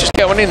 Let's just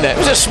get one in there. It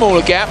was a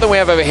smaller gap than we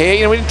have over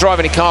here. We didn't drive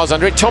any cars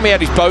under it. Tommy had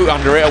his boat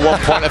under it at one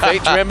point, I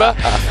think. Do you remember?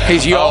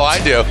 His yacht. Oh,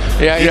 I do.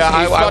 Yeah,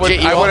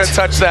 I wouldn't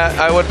touch that.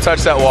 I wouldn't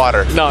touch that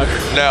water. No.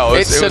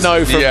 It's a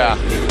no from me.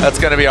 That's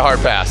going to be a hard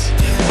pass.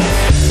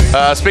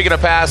 Speaking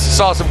of pass,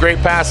 saw some great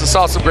passes,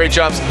 saw some great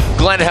jumps.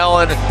 Glen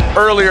Helen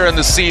earlier in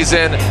the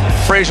season.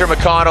 Fraser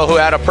McConnell, who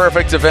had a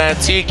perfect event.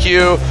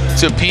 TQ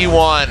to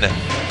P1.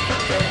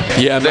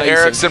 Yeah, the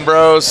Ericsson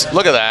bros.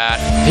 Look at that.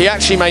 He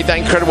actually made that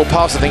incredible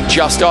pass, I think,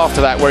 just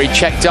after that, where he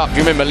checked up. Do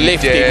you remember?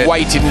 Lifted,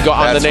 waited, and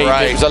got underneath.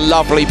 Right. It was a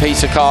lovely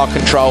piece of car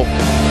control.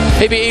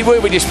 He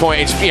will be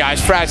disappointed.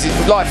 As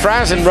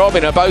Fraz and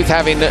Robin are both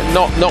having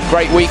not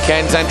great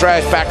weekends.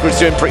 Andreas Backer's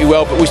doing pretty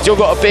well, but we've still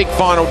got a big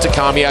final to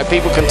come.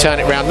 People can turn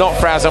it around. Not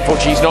Fraz,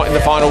 unfortunately, he's not in the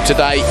final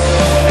today.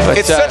 But,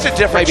 it's such a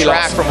different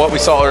track from what we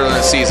saw earlier in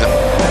the season.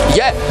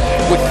 Yeah,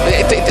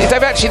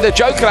 they've actually, the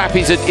Joker lap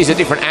is a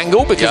different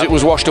angle because it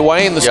was washed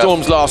away in the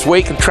storms last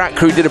week, and track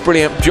crew did a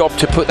brilliant job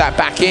to put that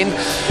back in.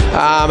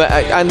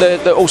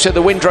 And also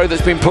the windrow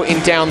that's been put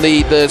in down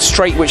the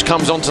straight which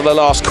comes onto the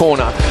last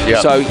corner.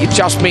 So it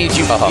just means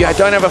you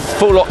don't have a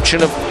full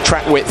option of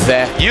track width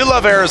there. You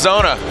love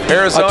Arizona.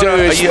 I do.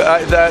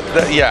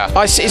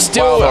 It's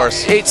still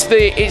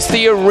it's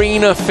the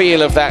arena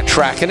feel of that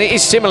track, and it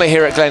is similar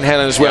here at Glen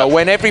Helen as well.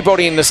 When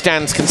everybody in the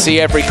stands can see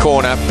every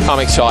corner, I'm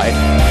excited.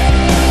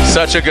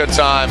 Such a good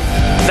time.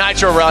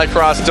 Nitro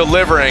Rallycross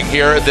delivering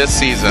here this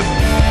season.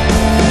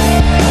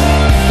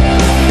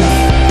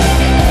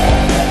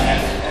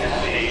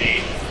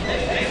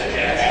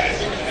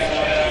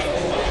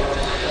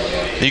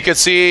 You can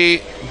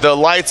see the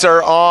lights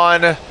are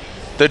on,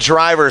 the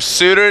drivers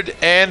suited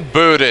and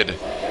booted.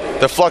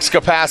 The flux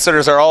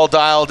capacitors are all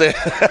dialed in.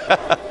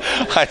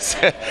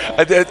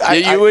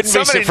 You wouldn't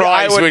be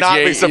surprised, I would not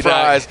you? be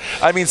surprised.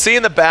 I mean,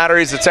 seeing the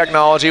batteries, the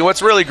technology,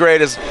 what's really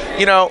great is,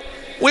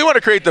 we want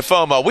to create the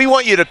FOMO. We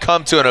want you to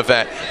come to an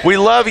event. We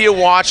love you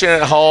watching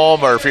at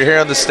home or if you're here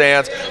in the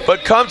stands,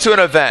 but come to an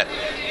event.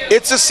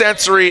 It's a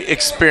sensory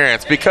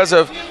experience because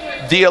of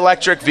the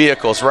electric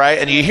vehicles, right?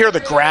 And you hear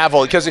the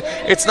gravel because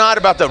it's not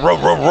about the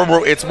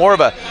it's more of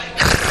a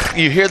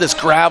you hear this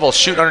gravel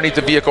shooting underneath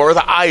the vehicle or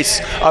the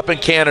ice up in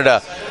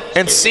Canada.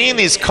 And seeing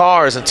these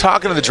cars and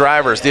talking to the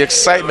drivers, the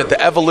excitement,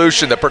 the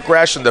evolution, the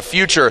progression, the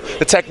future,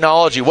 the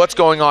technology, what's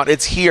going on,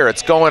 it's here,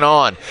 it's going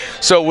on.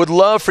 So would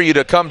love for you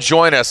to come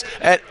join us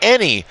at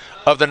any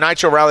of the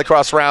Nitro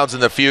Rallycross rounds in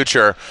the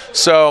future.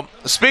 So,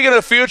 speaking of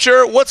the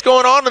future, what's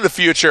going on in the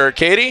future,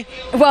 Katie?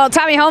 Well,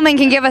 Tommy Holman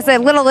can give us a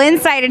little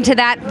insight into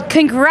that.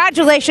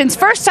 Congratulations.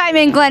 First time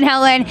in Glen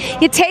Helen.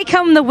 You take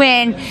home the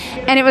win,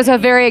 and it was a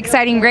very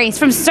exciting race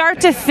from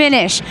start to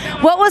finish.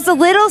 What was the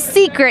little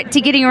secret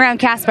to getting around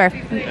Casper?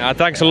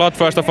 Thanks a lot,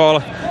 first of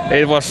all.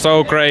 It was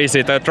so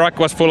crazy. The track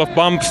was full of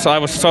bumps. I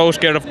was so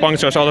scared of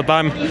punctures all the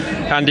time.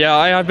 And yeah,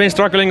 I have been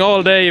struggling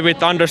all day with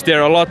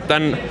understeer a lot,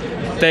 and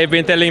they've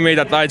been telling me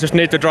that I just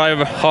need to drive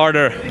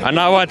harder. And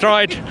now I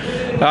tried,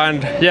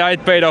 and yeah,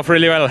 it paid off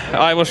really well.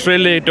 I was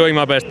really doing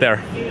my best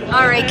there.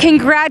 All right,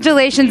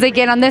 congratulations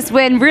again on this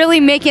win, really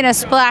making a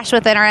splash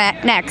within our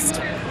next.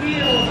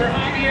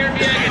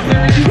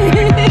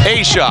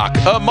 A-Shock,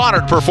 a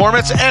modern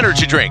performance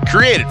energy drink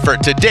created for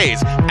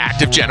today's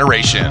active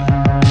generation.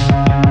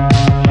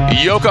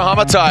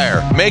 Yokohama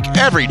Tire, make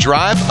every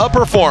drive a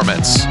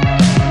performance.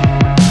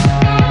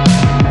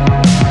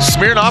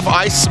 Smirnoff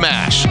Ice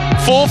Smash,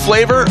 full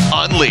flavor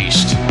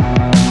unleashed.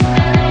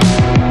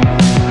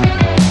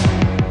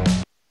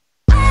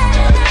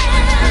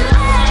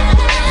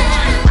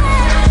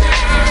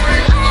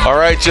 All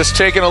right, just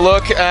taking a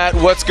look at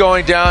what's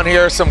going down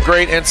here. Some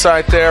great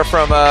insight there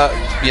from,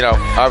 you know,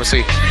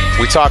 obviously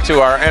we talked to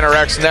our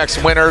NRX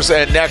Next winners,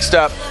 and next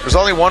up, there's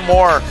only one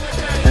more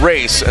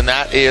race, and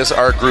that is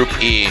our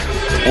Group E.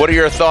 What are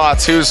your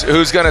thoughts?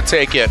 Who's going to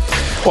take it?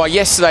 Well,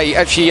 yesterday,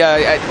 actually,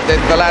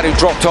 the lad who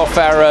dropped off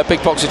our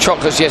big box of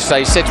chocolates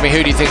yesterday said to me,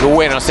 "Who do you think will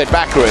win?" I said,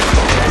 "Baccarat."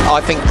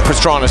 I think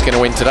Pastrana's going to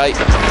win today.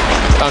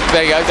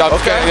 There you go.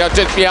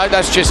 Yeah,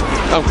 that's just,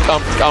 I'm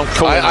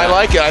calling that. I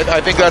like it. I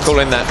think that's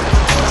calling that.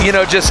 You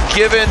know, just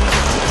given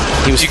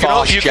he was you can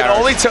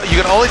only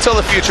tell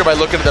the future by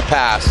looking at the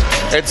past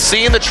and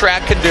seeing the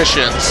track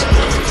conditions.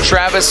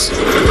 Travis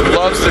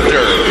loves the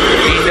dirt.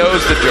 He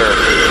knows the dirt.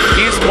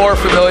 He's more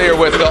familiar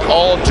with the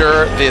all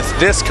dirt,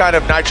 this kind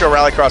of Nitro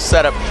Rallycross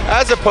setup,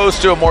 as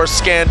opposed to a more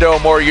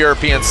Scando, more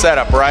European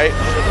setup, right?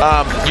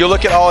 You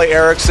look at Ollie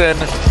Eriksson,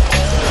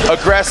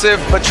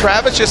 aggressive, but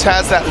Travis just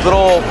has that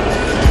little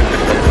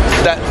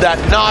that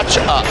notch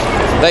up.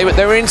 They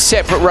were in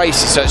separate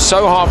races, so it's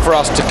so hard for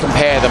us to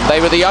compare them. They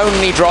were the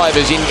only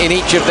drivers in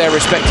each of their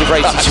respective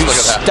races who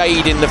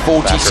stayed in the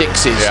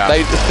 46s. Yeah.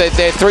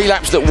 They're 3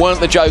 laps that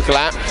weren't the Joker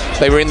lap.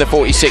 They were in the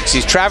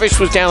 46s. Travis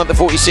was down at the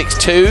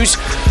 46.2s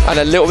and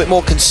a little bit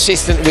more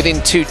consistent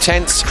within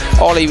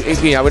 2/10. Ollie,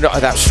 you know,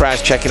 that was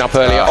Straz checking up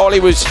earlier. Ollie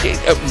was,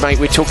 mate,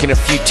 we're talking a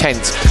few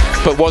tenths.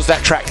 But was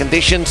that track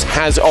conditions?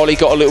 Has Ollie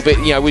got a little bit,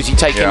 you know, was he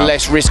taking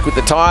less risk with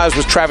the tyres?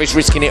 Was Travis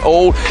risking it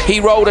all? He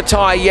rolled a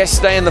tyre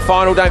yesterday in the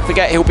final, don't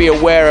forget, he'll be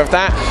aware of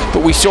that.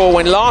 But we saw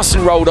when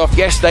Larson rolled off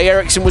yesterday,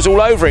 Eriksson was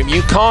all over him.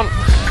 You can't,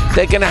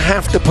 they're going to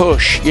have to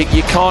push.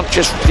 You can't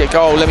just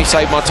go, oh, let me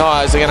save my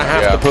tyres. They're going to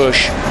have to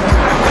push.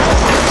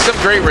 Some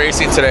great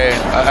racing today.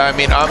 I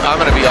mean, I'm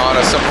going to be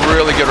honest, some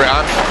really good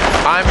racing.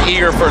 I'm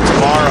eager for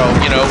tomorrow.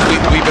 You know,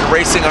 we've been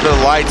racing under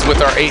the lights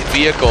with our 8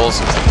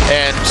 vehicles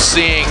and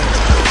seeing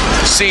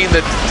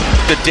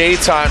the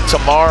daytime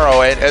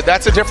tomorrow, and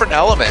that's a different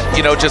element,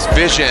 you know, just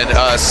vision,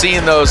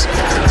 seeing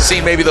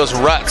maybe those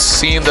ruts,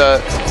 seeing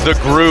the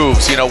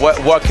grooves, you know,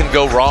 what can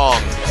go wrong.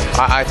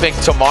 I think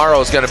tomorrow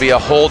is going to be a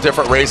whole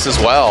different race as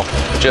well.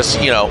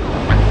 Just, you know,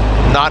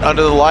 not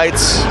under the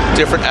lights,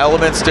 different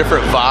elements,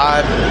 different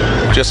vibe,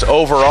 just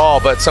overall,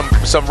 but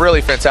some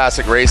really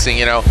fantastic racing.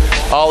 You know,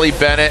 Ollie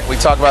Bennett, we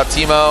talk about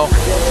Timo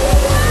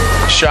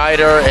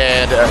Scheider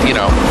and you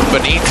know,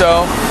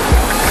 Benito.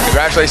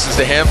 Congratulations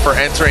to him for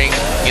entering,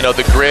 you know,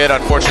 the grid.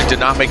 Unfortunately, did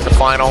not make the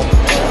final.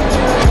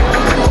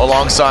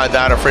 Alongside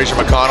that of Fraser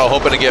McConnell,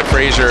 hoping to get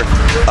Fraser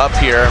up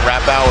here and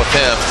wrap out with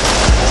him.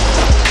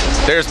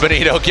 There's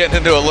Benito getting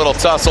into a little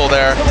tussle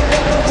there.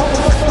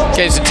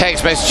 Gets a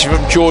text message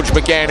from George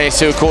McGannis,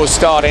 who of course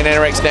starred in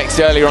NRX Next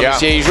earlier on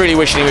this year. He's really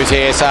wishing he was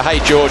here. So hey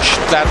George,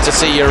 glad to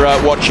see you're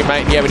watching,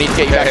 mate. Yeah, we need to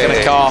get you back in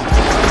the car.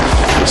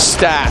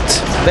 Stat.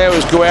 There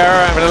was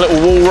Guerra having a little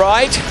wall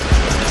ride.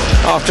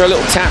 After a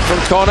little tap from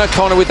Connor.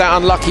 Connor with that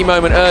unlucky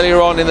moment earlier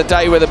on in the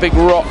day where the big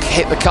rock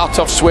hit the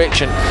cut-off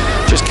switch and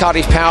just cut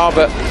his power,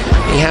 but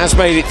he has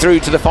made it through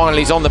to the final.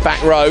 He's on the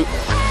back row.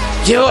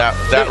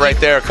 That right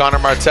there, Connor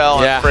Martel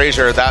and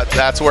Fraser,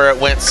 that's where it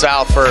went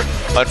south for,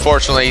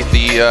 unfortunately,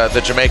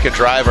 the Jamaican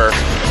driver.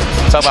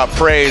 Talk about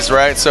Praise,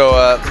 right?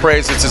 So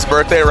Praise, it's his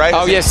birthday, right?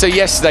 Oh, yes, so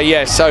yesterday,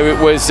 yes. So it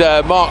was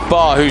Mark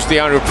Barr, who's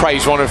the owner of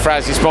Praise, one of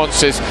Fraz's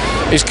sponsors,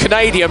 is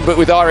Canadian but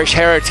with Irish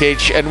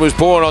heritage and was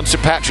born on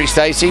St Patrick's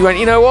Day. So he went,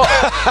 you know what?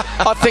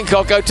 I think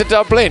I'll go to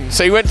Dublin.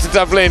 So he went to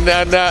Dublin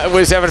and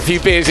was having a few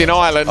beers in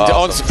Ireland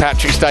on St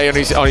Patrick's Day on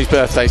his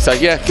birthday. So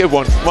yeah, good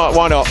one.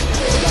 Why not?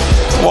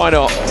 Why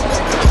not?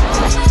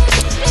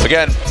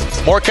 Again,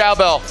 more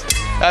cowbell.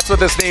 That's what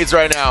this needs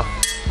right now.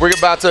 We're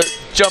about to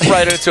jump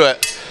right into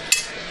it.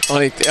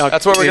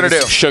 That's what we're going to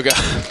do. Sugar.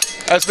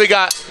 As we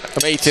got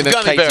I'm eating a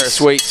gummy bears.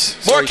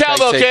 Sweets. More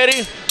cowbell,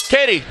 Katie.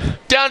 Katie,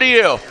 down to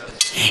you.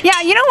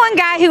 Yeah, you know one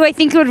guy who I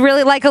think would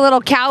really like a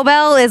little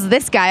cowbell is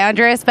this guy,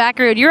 Andreas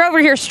Backerud. You're over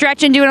here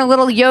stretching, doing a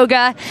little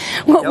yoga.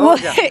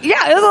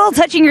 Yeah, a little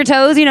touching your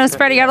toes, you know,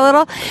 spreading out a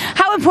little.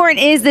 How important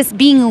is this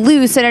being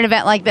loose at an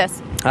event like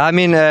this? I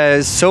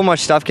mean, so much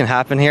stuff can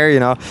happen here, you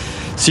know.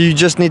 So you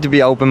just need to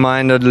be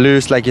open-minded,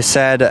 loose, like you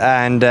said,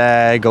 and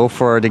go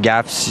for the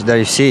gaps that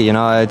you see. You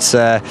know, it's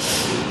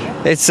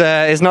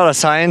not a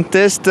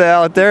scientist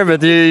out there,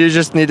 but you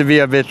just need to be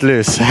a bit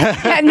loose.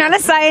 Yeah, not a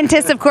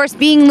scientist, of course,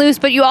 being loose,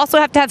 but you also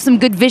have to have some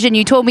good vision.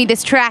 You told me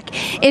this track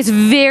is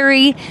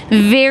very,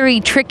 very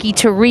tricky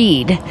to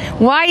read.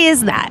 Why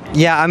is that?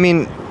 Yeah, I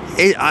mean,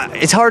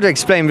 it's hard to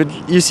explain,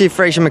 but you see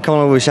Fraser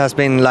McConnell, which has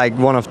been like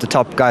one of the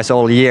top guys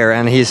all year,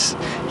 and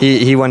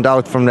he went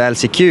out from the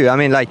LCQ. I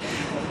mean, like,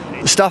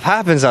 stuff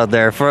happens out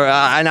there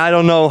and I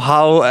don't know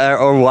how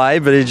or why,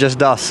 but it just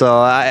does.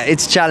 So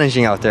it's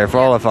challenging out there for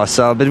all of us.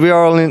 So, but we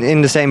are all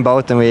in the same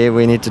boat, and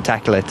we need to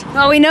tackle it.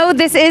 Well, we know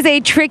this is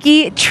a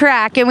tricky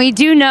track, and we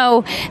do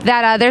know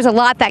that there's a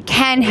lot that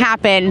can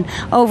happen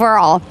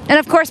overall. And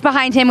of course,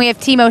 behind him we have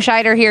Timo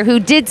Scheider here, who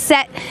did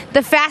set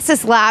the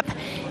fastest lap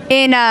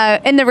in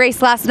the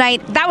race last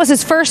night. That was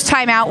his first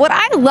time out. What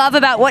I love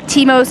about what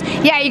Timo's,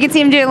 yeah, you can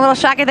see him doing a little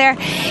shocker there.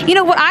 You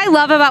know, what I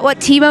love about what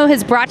Timo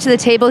has brought to the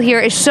table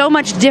here is so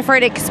much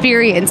different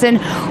experience and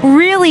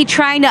really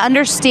trying to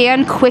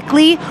understand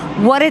quickly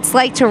what it's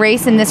like to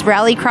race in this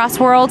rallycross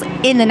world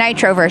in the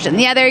Nitro version.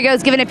 Yeah, there he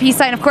goes, giving a peace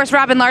sign. Of course,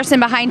 Robin Larson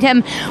behind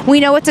him. We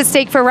know what's at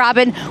stake for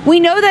Robin. We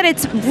know that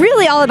it's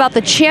really all about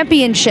the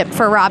championship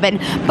for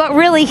Robin, but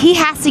really he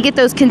has to get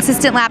those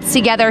consistent laps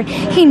together.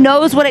 He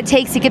knows what it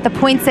takes to get the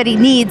points that he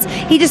needs.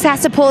 He just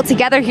has to pull it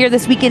together here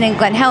this weekend in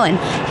Glen Helen.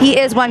 He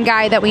is one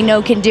guy that we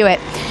know can do it.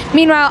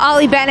 Meanwhile,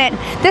 Ollie Bennett,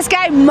 this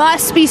guy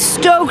must be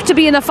stoked to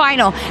be in the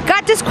final.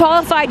 Got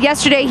disqualified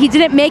yesterday. He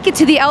didn't make it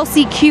to the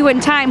LCQ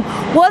in time.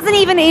 Wasn't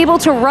even able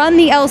to run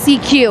the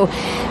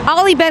LCQ.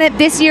 Ollie Bennett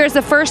this year is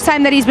the first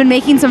time that he's been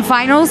making some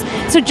finals.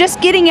 So just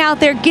getting out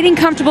there, getting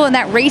comfortable in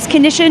that race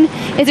condition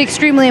is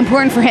extremely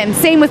important for him.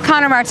 Same with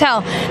Connor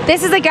Martel.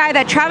 This is a guy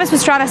that Travis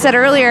Pastrana said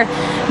earlier,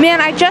 man,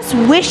 I just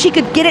wish he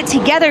could get it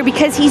together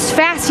because he's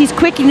fast, he's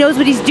quick, he knows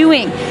what he's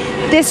doing.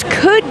 This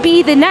could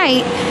be the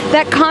night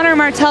that Connor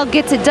Martel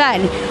gets it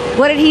done.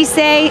 What did he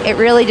say? It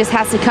really just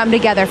has to come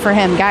together for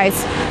him, guys.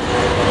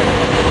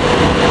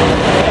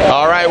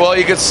 All right, well,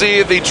 you can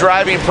see the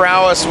driving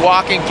prowess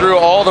walking through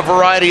all the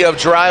variety of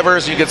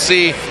drivers. You can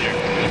see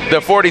the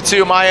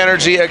 42 My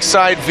Energy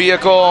Excite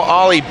vehicle,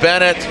 Ollie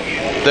Bennett,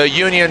 the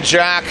Union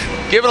Jack,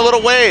 giving a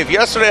little wave.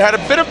 Yesterday had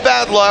a bit of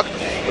bad luck,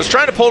 was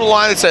trying to pull the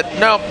line and said,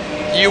 no,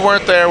 you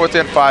weren't there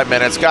within 5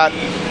 minutes. Got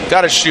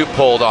a chute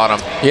pulled on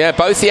them. Yeah,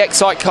 both the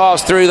Excite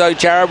cars through though,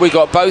 Jared. We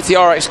got both the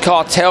RX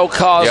Cartel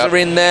cars are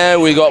in there.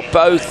 We got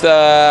both.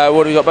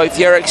 What do we got? Both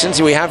the Ericssons.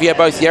 We have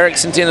both the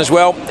Ericssons in as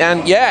well.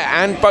 And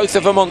yeah, and both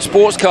of them on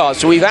sports cars.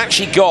 So we've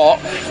actually got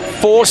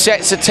 4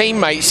 sets of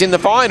teammates in the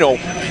final.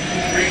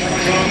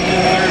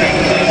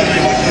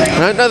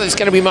 I don't know that there's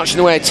going to be much in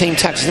the way of team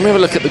tactics. Let me have a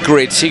look at the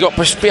grid. So you got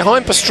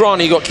behind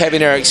Pastrana, you got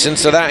Kevin Eriksson,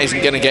 so that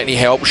isn't going to get any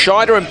help.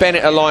 Scheider and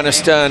Bennett are line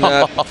astern. Look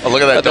at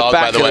that dog,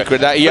 by the way.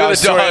 Yeah, I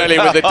saw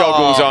earlier with the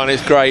goggles on.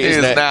 It's great,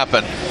 isn't it? He's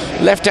napping.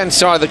 Left-hand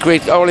side of the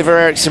grid, Oliver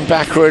Eriksson,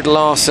 Backerud,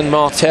 Larson,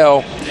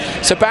 Martel.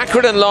 So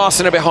Backerud and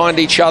Larson are behind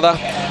each other,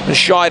 and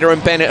Scheider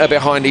and Bennett are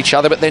behind each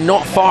other, but they're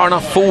not far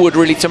enough forward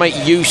really to make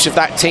use of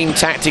that team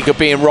tactic of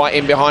being right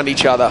in behind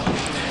each other.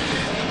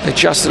 They're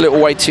just a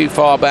little way too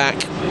far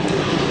back.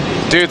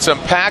 Dude, some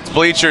packed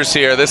bleachers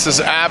here. This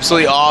is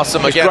absolutely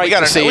awesome. Again, we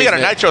got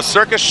a Nitro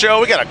Circus show.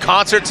 We got a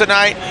concert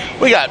tonight.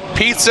 We got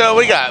pizza.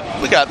 We got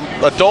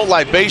adult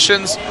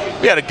libations.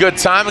 We had a good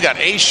time. We got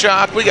Ace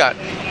Shock. We got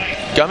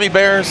gummy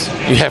bears.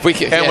 Yeah,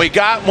 we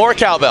got more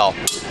cowbell.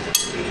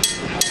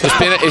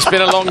 It's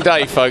been a long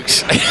day,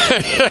 folks.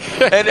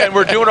 and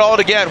we're doing it all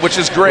again, which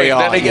is great.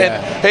 Then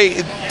again,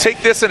 hey,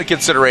 take this into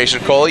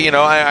consideration, Cole. You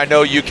know, I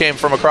know you came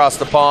from across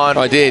the pond.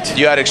 I did.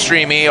 You had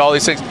Extreme E, all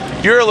these things.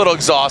 You're a little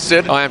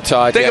exhausted. I am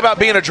tired. Think about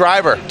being a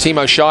driver.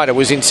 Timo Scheider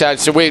was inside,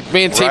 so me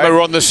and Timo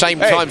were on the same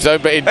time zone,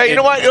 but in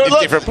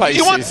different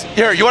places.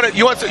 You want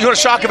a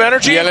shock of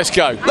energy? Yeah, let's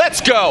go. Let's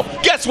go.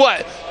 Guess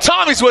what?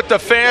 Tommy's with the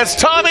fans.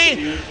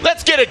 Tommy,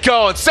 let's get it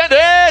going. Send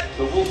it.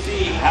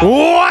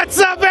 What's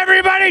up,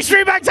 everybody?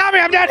 Stream back Tommy.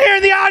 I'm down here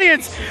in the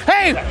audience.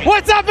 Hey,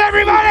 what's up,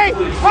 everybody?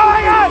 Oh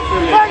my God!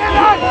 Make it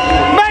noise!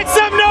 Make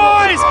some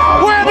noise!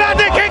 We're about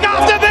to kick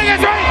off the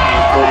biggest race.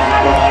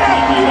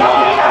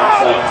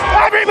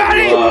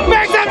 Everybody,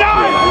 make some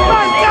noise!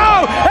 Let's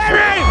go!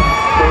 Everybody,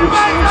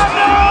 make some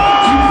noise!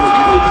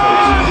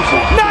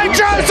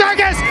 Nitro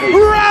Circus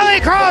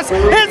Rallycross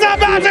is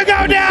about to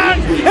go down.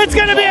 It's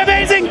going to be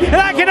amazing, and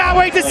I cannot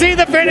wait to see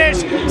the finish.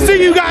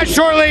 See you guys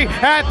shortly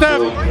at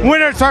the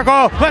winner's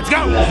circle. Let's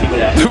go.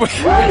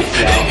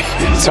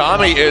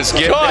 Tommy is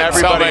getting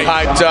everybody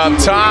hyped up.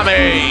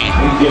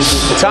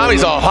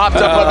 Tommy's all hopped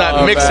up on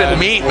that mix and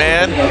meat,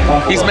 man.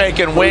 He's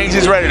making wings.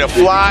 He's ready to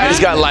fly. He's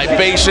got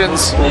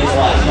libations.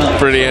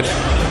 Brilliant.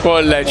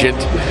 What a legend.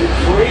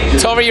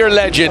 Tommy, you're a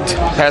legend.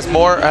 Has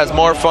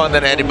more fun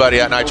than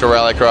anybody at Nitro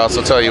Rallycross,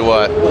 I'll tell you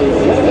what.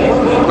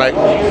 Right.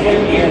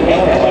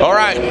 All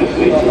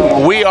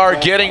right, we are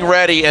getting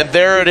ready, and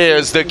there it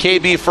is, the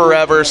KB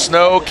Forever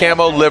Snow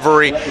Camo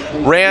Livery,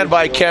 ran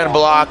by Ken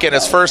Block in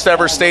his first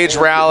ever stage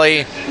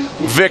rally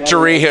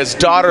victory. His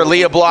daughter,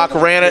 Leah Block,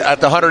 ran it at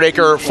the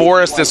 100-acre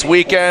forest this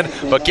weekend,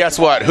 but guess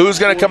what? Who's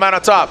going to come out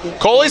on top?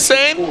 Coley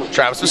Sane,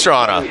 Travis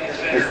Pastrana.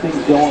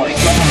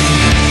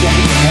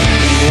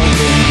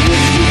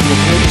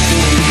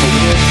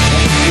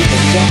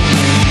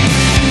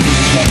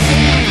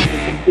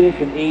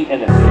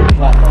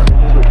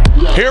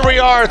 Here we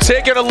are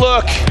taking a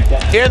look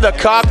in the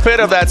cockpit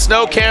of that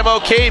Snow Camo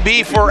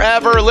KB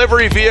Forever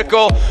livery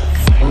vehicle.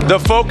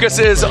 The focus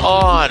is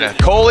on.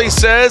 Coley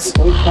says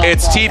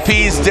it's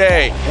TP's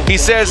day. He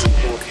says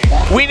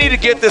we need to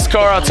get this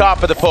car on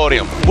top of the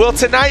podium. Will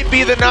tonight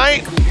be the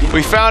night?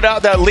 We found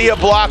out that Leah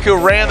Block, who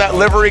ran that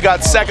livery,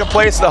 got second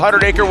place at the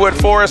 100-acre Wood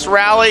Forest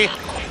Rally.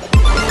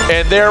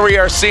 And there we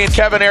are seeing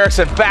Kevin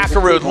Eriksson,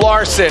 Backerud,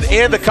 Larson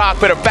in the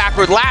cockpit of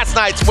Backerud, last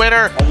night's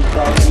winner.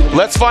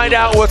 Let's find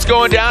out what's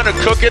going down and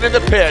cooking in the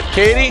pit.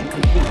 Katie?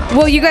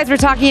 Well, you guys were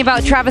talking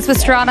about Travis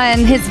Pastrana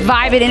and his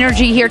vibe and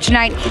energy here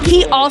tonight.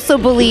 He also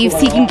believes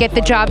he can get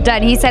the job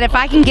done. He said, if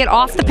I can get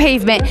off the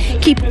pavement,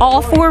 keep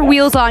all four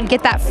wheels on,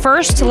 get that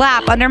first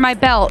lap under my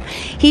belt,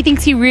 he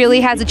thinks he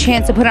really has a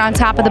chance to put it on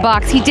top of the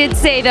box. He did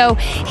say, though,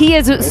 he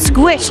is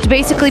squished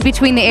basically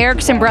between the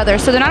Eriksson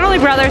brothers. So they're not only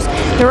brothers,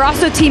 they're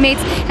also teammates,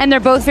 and they're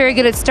both very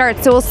good at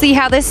starts. So we'll see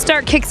how this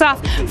start kicks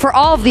off for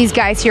all of these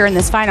guys here in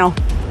this final.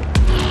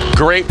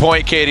 Great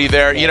point, Katie,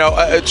 there. You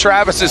know,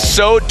 Travis is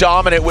so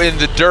dominant in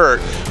the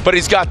dirt, but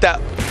he's got that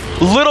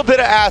little bit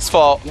of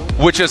asphalt,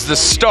 which is the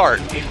start,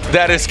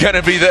 that is going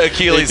to be the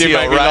Achilles heel,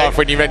 right? Make me laugh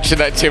when you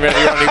mentioned that to him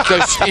earlier on.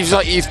 He's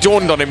like, he's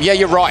dawned on him. Yeah,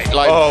 you're right.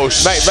 Like, oh,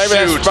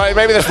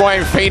 maybe that's why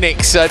in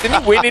Phoenix.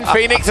 Didn't he win in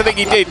Phoenix? I think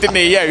he did, didn't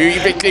he? Yeah,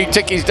 he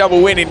took his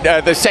double win in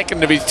the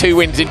second of his 2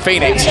 wins in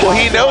Phoenix. Well,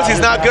 he knows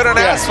he's not good on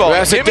asphalt.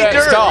 That's a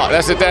dirt start.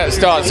 That's a dirt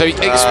start. So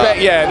expect,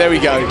 yeah, there we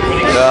go.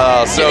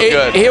 Oh, so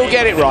good. He'll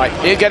get it right.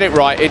 He'll get it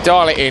right. He'll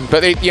dial it in.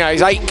 But you know,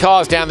 there's 8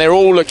 cars down there,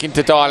 all looking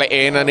to dial it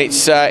in, and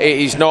it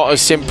is not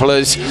as simple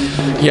as,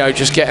 you know,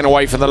 just getting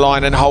away from the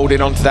line and holding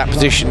on to that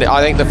position.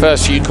 I think the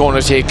first few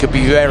corners here could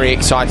be very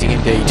exciting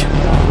indeed.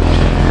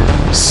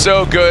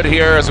 So good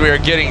here as we are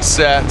getting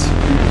set.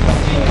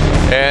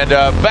 And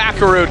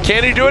Backerud,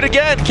 can he do it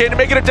again? Can he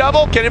make it a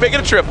double? Can he make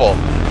it a triple?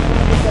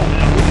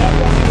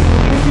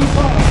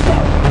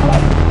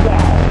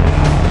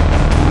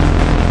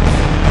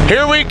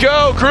 Here we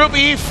go, Group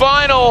E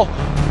final.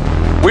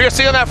 We are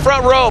seeing that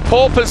front row,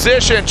 pole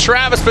position,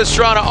 Travis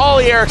Pastrana,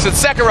 Ollie Eriksson,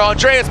 second row,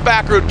 Andreas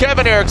Backerud,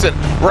 Kevin Eriksson,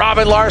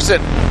 Robin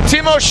Larson,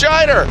 Timo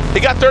Scheider.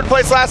 He got third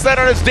place last night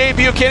on his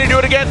debut. Can he do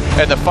it again?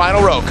 And the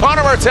final row,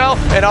 Connor Martell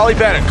and Ollie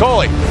Bennett.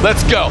 Coley,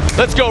 let's go.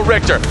 Let's go,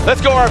 Richter. Let's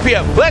go,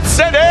 RPM. Let's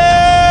send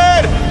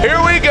it! Here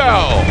we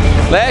go.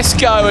 Let's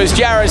go, as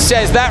Jared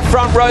says. That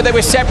front row, they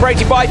were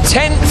separated by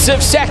tenths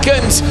of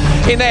seconds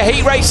in their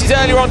heat races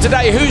earlier on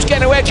today. Who's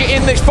going to edge it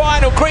in this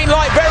final? Green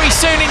light very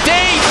soon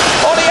indeed.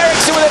 Ollie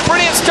Eriksson with a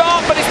brilliant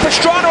start, but it's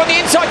Pastrana on the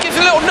inside, gives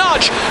a little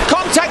nudge.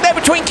 Contact there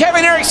between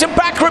Kevin Eriksson,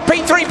 backer at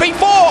P3,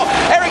 P4.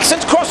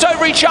 Eriksson's cross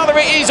over each other.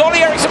 It is Ollie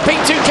Eriksson,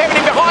 P2, Kevin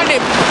in behind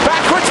him.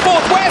 Backwards,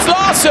 fourth. Where's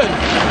Larson?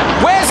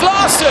 Where's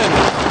Larson?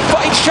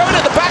 But he's shown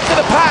at the back of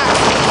the pack.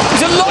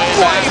 He's a long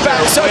way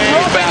back. So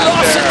Robin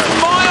Larson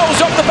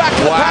miles off the back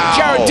of the pack,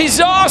 Jared.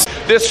 Disaster.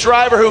 This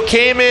driver who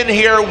came in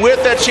here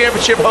with that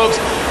championship hopes,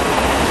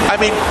 I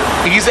mean,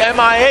 he's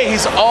MIA.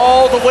 He's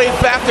all the way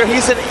back there.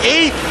 He's an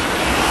 8th.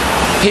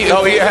 He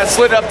has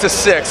slid up to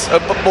 6.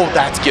 Well,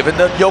 that's given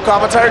the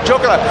Yokohama Tire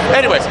joke a lot.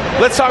 Anyways,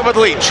 let's talk about the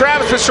lead.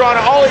 Travis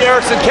Pastrana, Ollie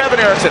Eriksson, Kevin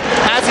Eriksson.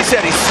 As he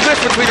said, he's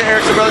switched between the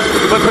Eriksson brothers,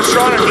 but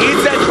Pastrana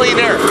needs that clean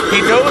air.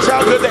 He knows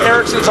how good the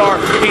Erikssons are.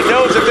 He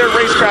knows that their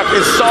racecraft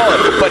is solid,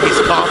 but he's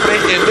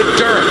confident in the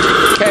dirt.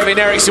 Kevin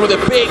Eriksson with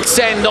a big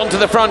send onto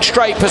the front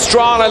straight.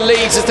 Pastrana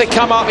leads as they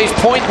come up. His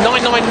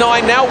 .999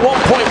 now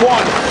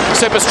 1.1.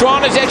 So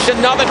Pastrana's edged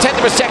another tenth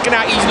of a second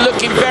out. He's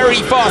looking very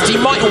fast. He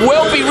might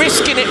well be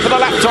risking it for the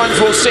lap times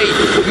we'll see.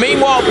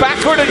 Meanwhile,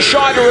 Backerud and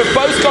Scheider have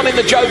both gone in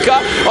the Joker.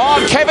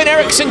 Oh, Kevin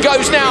Eriksson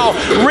goes now.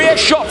 Rear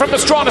shot from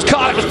Pastrana's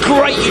car. That was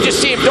great. You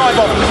just see him dive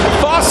off.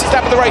 Fastest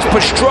lap of the race,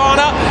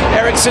 Pastrana.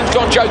 Eriksson's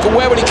gone Joker.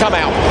 Where will he come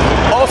out?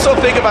 Also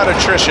think about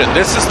attrition.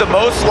 This is the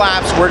most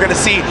laps we're going to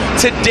see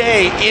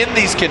today in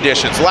these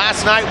conditions.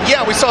 Last night,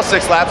 yeah, we saw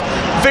 6 laps.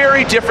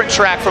 Very different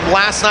track from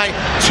last night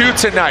to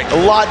tonight.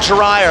 A lot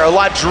drier, a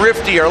lot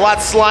driftier, a lot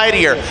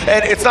slidier,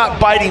 and it's not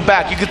biting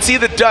back. You can see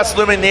the dust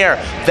looming in the air.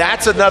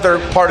 That's another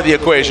part of the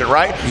equation,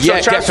 right? Yeah,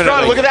 so Travis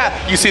Pastrana, look at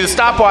that. You see the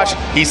stopwatch.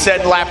 He's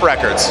setting lap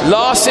records.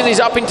 Larson is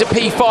up into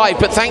P5,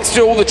 but thanks thanks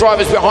to all the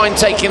drivers behind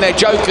taking their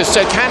jokers.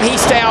 So can he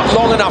stay out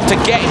long enough to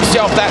get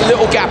himself that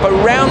little gap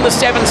around the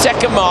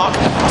 7-second mark?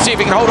 See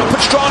if he can hold on.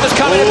 Pastrana's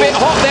coming a bit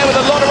hot there with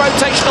a lot of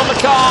rotation on the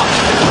car,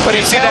 but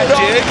he's held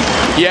on.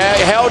 Yeah,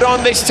 it held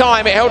on this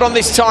time. It held on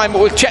this time.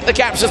 We'll check the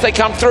gaps as they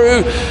come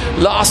through.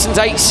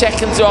 Larson's 8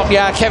 seconds off.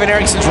 Yeah, Kevin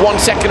Eriksson's 1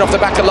 second off the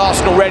back of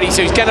Larson already,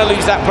 so he's going to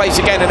lose that place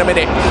again in a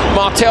minute.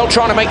 Martel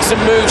trying to make some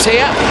moves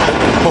here.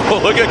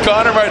 Oh, look at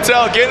Connor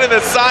Martel getting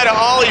the side of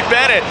Ollie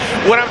Bennett.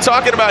 What I'm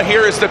talking about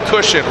here is the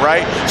cushion,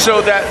 right?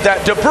 So that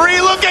debris,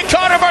 look at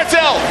Connor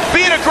Martel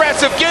being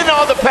aggressive, getting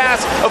on the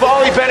pass of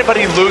Ollie Bennett, but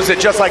he loses it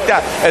just like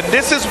that. And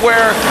this is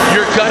where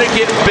you're going to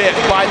get bit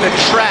by the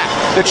track.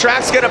 The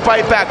track's going to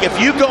bite back. If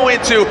you go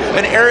into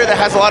an area that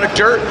has a lot of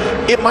dirt,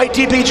 it might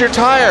debeat your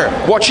tire.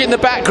 Watch in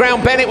the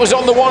background, Bennett was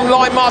on the one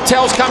line,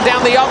 Martel's come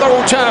down the other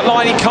alternate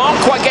line. He can't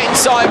quite get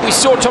inside. We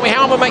saw Tommy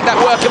Halmer make that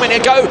work a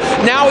minute ago.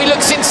 Now he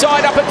looks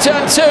inside up at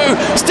turn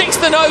 2, sticks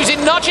the nose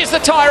in, nudges the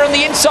tire on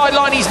the inside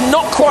line. He's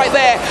not quite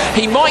there.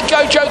 He might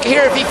go joker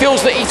here if he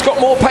feels that he's got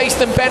more pace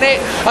than Bennett.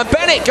 And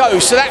Bennett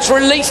goes, so that's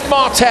released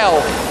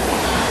Martel.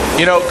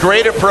 You know,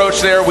 great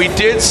approach there. We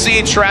did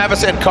see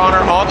Travis and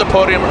Connor on the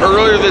podium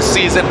earlier this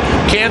season.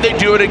 Can they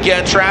do it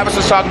again? Travis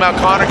was talking about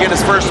Connor getting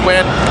his first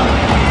win.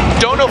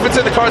 Don't know if it's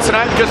in the cards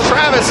tonight because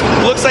Travis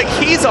looks like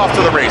he's off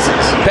to the races.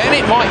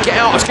 Bennett might get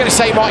out. I was going to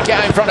say he might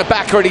get out in front of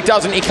Backer, and he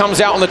doesn't. He comes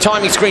out on the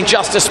timing screen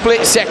just a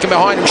split second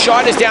behind him.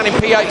 Scheider's down in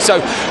P8, so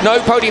no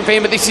podium for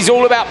him, but this is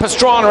all about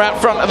Pastrana out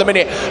front at the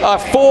minute.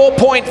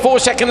 4.4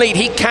 second lead.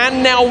 He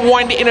can now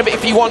wind it in a bit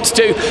if he wants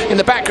to. In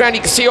the background,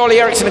 you can see Ollie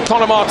Eriksson and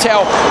Connor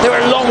Martel.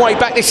 They're a long way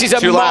back. This is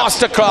a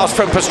masterclass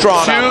from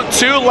Pastrana.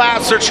 Two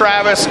laps for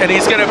Travis, and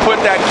he's going to put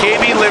that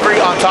KB livery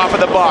on top of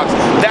the box.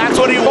 That's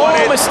what he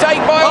wanted. Mistake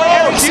by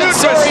Eriksson.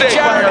 Sorry,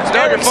 Jared.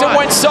 Eriksson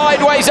went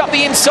sideways, up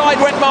the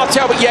inside went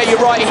Martel, but yeah, you're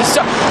right.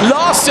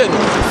 Larson,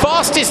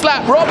 fastest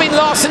lap. Robin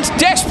Larson's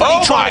desperately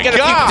trying to get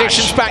a few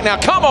positions back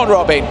now. Come on,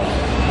 Robin.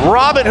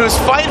 Robin, who's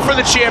fighting for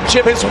the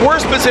championship, his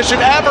worst position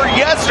ever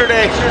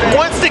yesterday,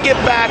 wants to get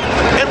back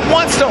and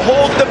wants to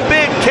hold the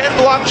big Ken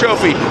Block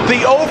trophy,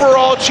 the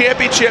overall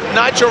championship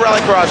Nitro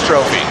Rallycross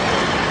trophy.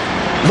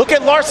 Look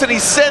at Larson,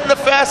 he's setting the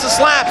fastest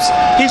laps.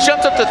 He's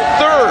jumped up to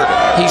 3rd.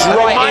 He's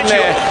right in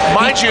there.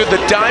 Mind you, the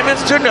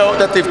Diamonds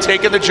denote that they've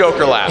taken the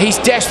Joker lap. He's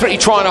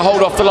desperately trying to hold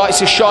off the likes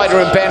of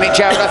Scheider and Bennett,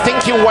 Jared. I think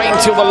he'll wait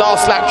until the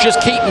last lap.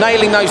 Just keep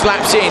nailing those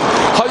laps in.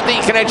 Hope that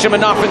he can edge them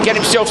enough and get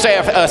himself, say,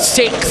 a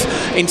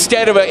 6th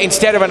instead of an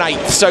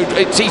 8th. So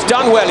he's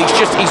done well.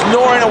 He's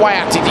gnawing away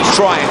at it. He's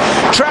trying.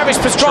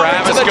 Travis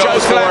Pastrana to the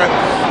Joker lap.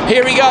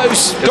 Here he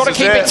goes. Got to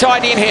keep it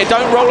tidy in here.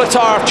 Don't roll a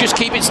tire off. Just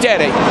keep it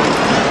steady.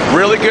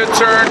 Really good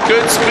turn,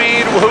 good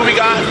speed. Who we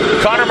got?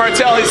 Connor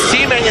Martel, his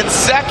teammate in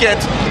 2nd.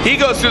 He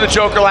goes through the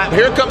Joker lap.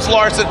 Here comes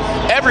Larson.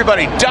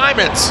 Everybody,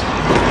 Diamonds.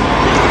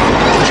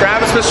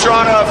 Travis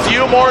Pastrana, a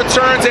few more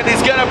turns, and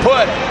he's going to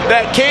put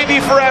that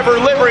KB Forever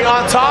livery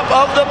on top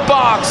of the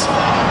box.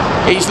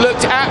 He's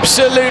looked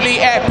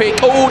absolutely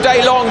epic all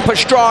day long,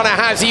 Pastrana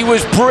has. He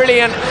was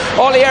brilliant.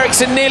 Ollie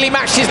Eriksson nearly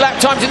matched his lap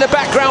times in the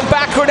background.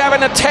 Backward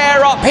having a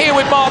tear up here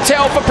with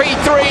Martel for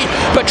P3.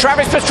 But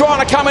Travis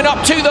Pastrana coming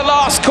up to the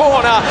last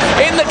corner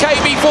in the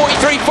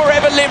KB43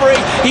 Forever livery.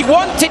 He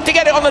wanted to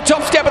get it on the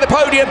top step of the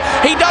podium.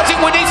 He does it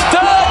with his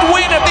 3rd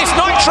win of this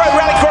Nitro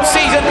Rallycross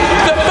season.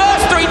 The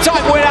first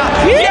 3-time winner.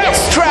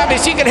 Yes,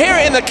 Travis, you can hear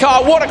it in the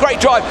car. What a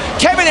great drive.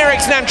 Kevin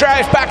Eriksson and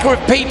Andreas Backer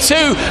with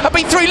P2. And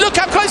P3, look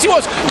how close he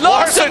was.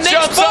 Larson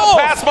jumps up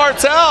past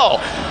Martel.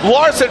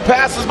 Larson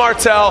passes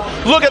Martel.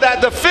 Look at that,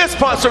 the fist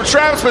pump from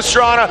Travis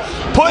Pastrana,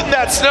 putting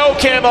that snow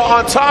camo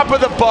on top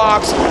of the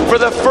box for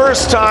the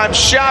first time.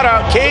 Shout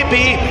out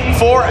KB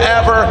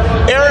Forever.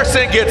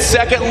 Eriksson gets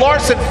 2nd.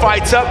 Larson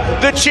fights up.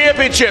 The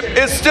championship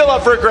is still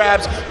up for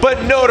grabs,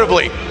 but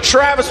notably,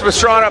 Travis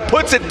Pastrana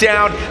puts it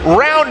down.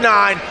 Round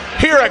 9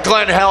 here at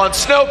Glen Helen.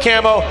 Snow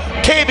camo,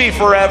 KB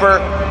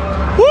Forever.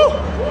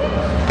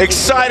 Woo!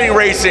 Exciting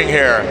racing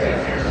here.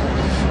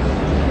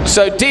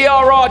 So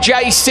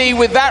DRRJC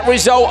with that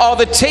result are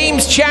the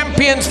team's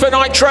champions for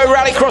Nitro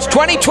Rallycross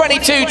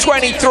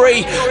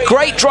 2022-23.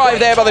 Great drive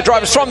there by the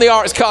drivers from the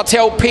RX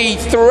Cartel.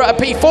 P4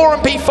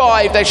 and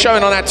P5 they're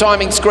showing on our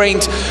timing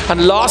screens,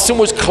 and Larson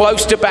was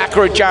close to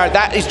Backer and Jared.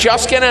 That is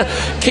just going to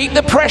keep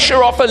the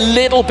pressure off a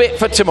little bit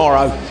for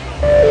tomorrow.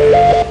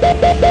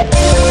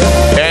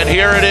 And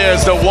here it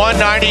is, the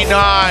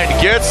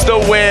 199 gets the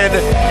win.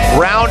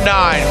 Round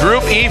 9,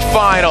 Group E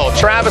final.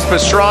 Travis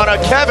Pastrana,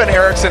 Kevin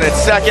Eriksson in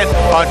 2nd,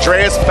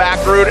 Andreas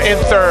Backrud in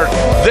 3rd.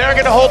 They're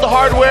going to hold the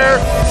hardware.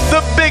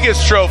 The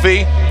biggest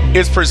trophy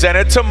is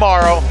presented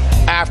tomorrow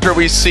after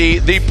we see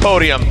the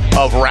podium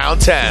of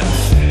round 10.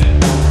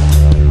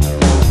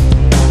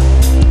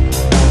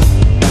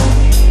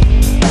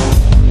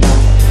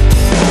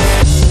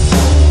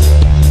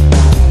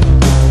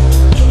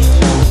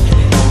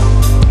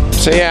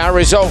 So yeah, our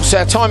results,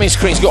 our timing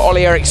screen's got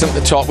Ollie Eriksson at the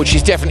top, which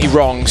is definitely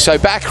wrong. So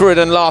Backerud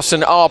and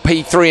Larson are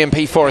P3 and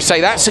P4. I say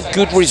that's a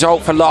good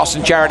result for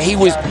Larson Jarrett. He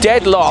was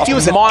dead last, he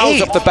was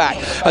miles off the back.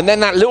 And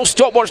then that little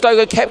stopwatch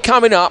logo kept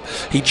coming up.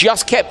 He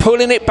just kept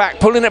pulling it back,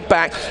 pulling it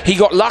back. He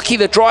got lucky,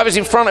 the drivers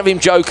in front of him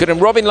jokered,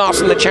 and Robin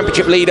Larson, the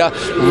championship leader,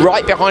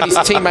 right behind his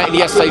teammate in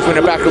yesterday's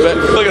winner, Backerud. But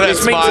Look at this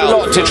that means smile. a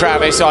lot to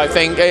Travis, I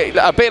think.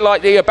 A bit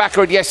like the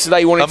Backerud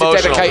yesterday wanted to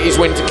dedicate his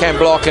win to Ken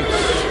Block, and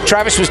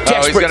Travis was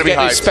desperate to get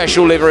this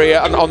special livery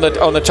on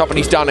the top, and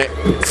he's done it.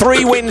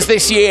 3 wins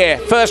this year.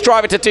 First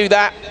driver to do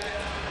that.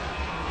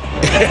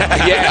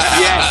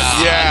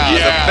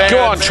 Yeah. Go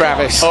on,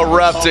 Travis.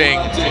 Erupting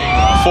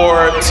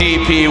for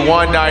TP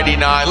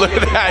 199. Look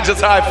at that,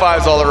 just high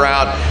fives all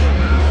around.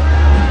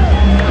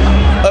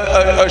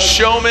 A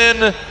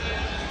showman,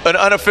 an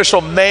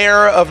unofficial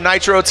mayor of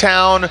Nitro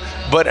Town,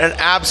 but an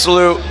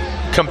absolute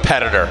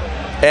competitor.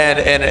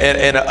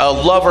 And a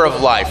lover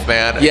of life,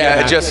 man.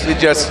 Yeah.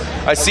 Just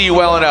I see you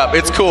welling up.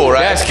 It's cool,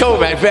 right? That's cool,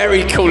 man.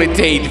 Very cool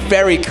indeed.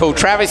 Very cool.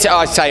 Travis,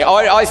 I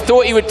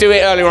thought he would do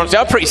it earlier on. So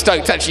I'm pretty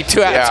stoked, actually.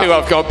 2 out of 2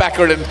 I've got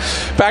Backerud and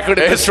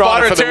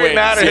Pastrana for the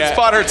wins. His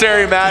spotter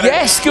Terry Madden.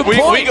 Yes, good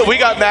point. We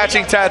got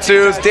matching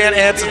tattoos. Dan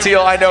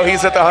Anstatiel, I know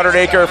he's at the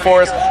 100-acre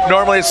forest.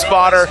 Normally a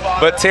spotter,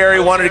 but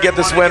Terry wanted to get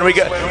this win. We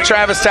got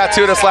Travis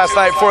tattooed us last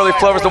night. 4-leaf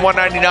clovers to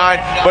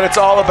 199, but it's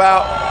all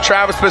about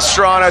Travis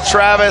Pastrana.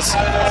 Travis,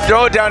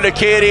 throw it down to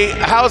Katie.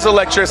 How's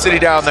electricity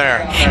down there?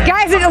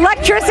 Guys,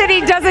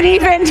 electricity doesn't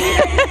even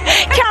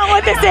count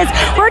what this is.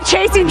 We're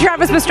chasing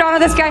Travis Pastrana.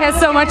 This guy has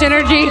so much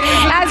energy.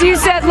 As you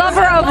said,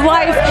 lover of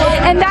life.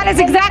 And that is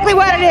exactly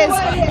what it is.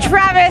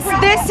 Travis,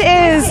 this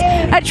is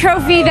a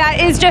trophy that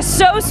is just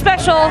so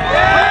special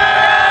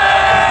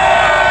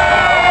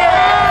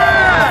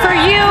for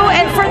you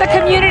and for the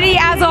community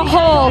as a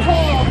whole.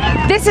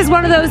 This is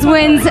one of those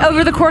wins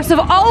over the course of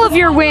all of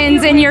your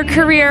wins in your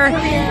career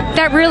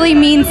that really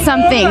means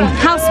something.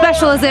 How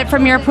special is it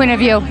from your point of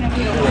view?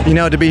 You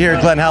know, to be here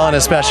at Glen Helen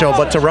is special,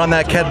 but to run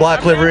that Ken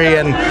Block livery,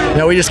 and you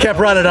know, we just kept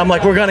running. I'm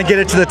like, we're going to get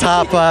it to the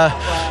top.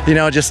 You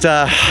know, just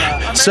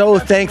so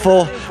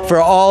thankful for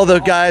all the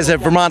guys at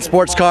Vermont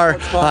Sports Car,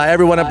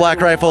 everyone at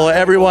Black Rifle,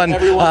 everyone,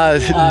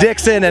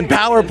 Dixon and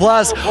Power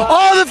Plus,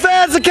 all the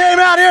fans that came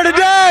out here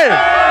today.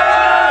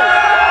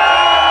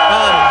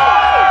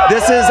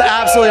 This is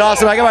absolutely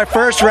awesome. I got my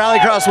first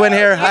Rallycross win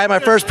here. I had my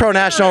first Pro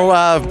National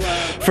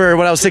for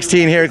when I was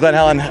 16 here at Glen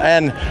Helen,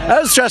 and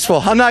that was stressful.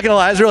 I'm not gonna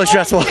lie, it was really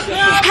stressful.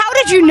 How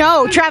did you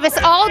know, Travis,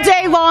 all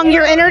day long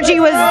your energy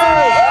was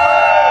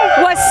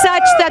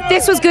such that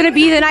this was going to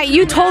be the night?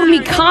 You told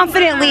me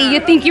confidently you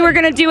think you were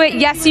going to do it.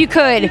 Yes, you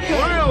could.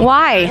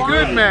 Why?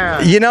 Good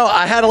man. You know,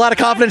 I had a lot of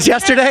confidence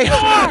yesterday,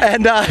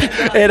 and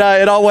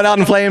it all went out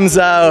in flames.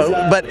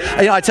 But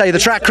you know, I tell you, the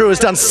track crew has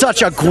done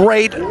such a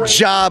great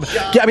job.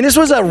 Yeah, I mean, this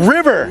was a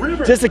river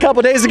just a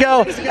couple days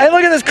ago, and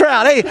look at this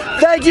crowd. Hey,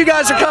 thank you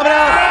guys for coming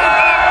out.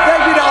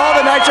 Thank you to all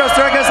the Nitro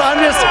circus.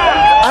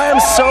 I am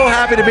so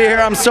happy to be here.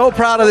 I'm so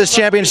proud of this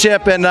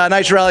championship and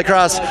Nitro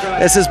Rallycross.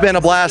 This has been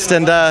a blast,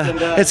 and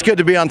it's good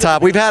to be on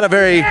top. We've had a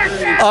very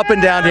up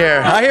and down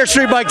here. I hear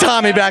Street Bike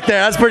Tommy back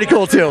there. That's pretty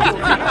cool too.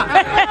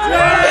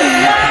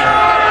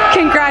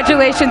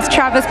 Congratulations,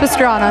 Travis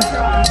Pastrana.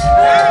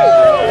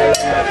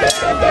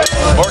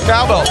 More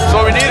cowbell. That's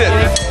what we needed.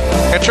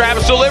 And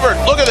Travis delivered.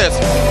 Look at this.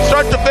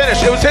 Start to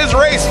finish. It was his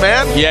race,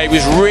 man. Yeah, he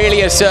was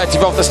really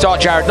assertive off the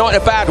start, Jared. Not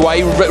in a bad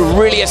way, but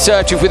really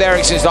assertive with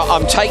Eriksson. It's like,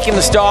 I'm taking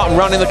the start and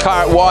running the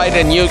car out wide,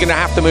 and you're going to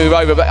have to move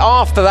over. But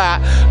after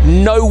that,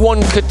 no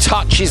one could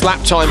touch his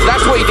lap times.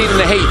 That's what he did in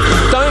the heat.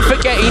 Don't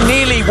forget, he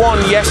nearly won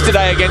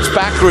yesterday against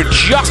Backerud,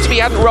 just if he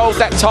hadn't rolled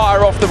that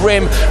tyre off the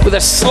rim with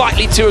a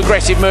slightly too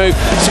aggressive move.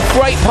 Some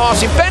great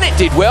passing. Bennett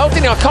did well,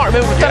 didn't he? I can't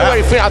remember. Don't know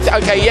where he finished.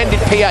 Okay, he ended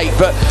P8,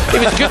 but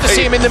it was good to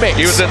see him in the mix.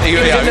 He was in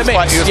the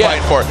mix. He was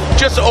fighting for it.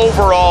 Just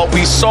overall,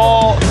 we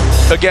saw,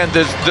 again,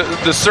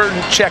 the certain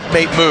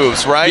checkmate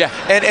moves, right? Yeah.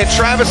 And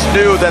Travis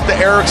knew that the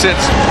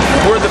Erikssons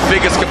were the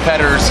biggest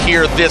competitors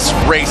here this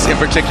race in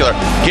particular.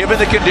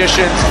 Given the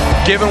conditions,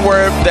 given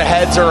where the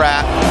heads are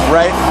at,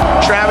 right?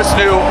 Travis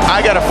knew, I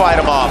got to fight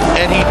him off.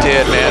 And he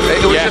did, man.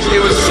 It was just,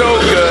 it was so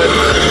good.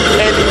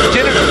 And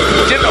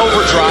didn't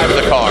overdrive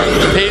the car.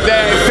 He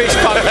fist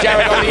pumped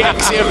Jared on the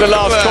exit of the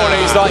last corner.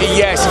 He's like,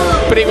 yes.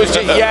 But it was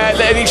just,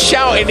 and he's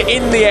shouting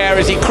in the air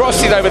as he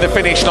crosses over the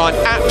finish line.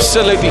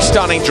 Absolutely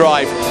stunning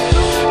drive.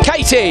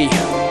 Katie.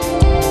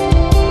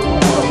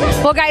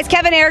 Well, guys,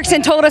 Kevin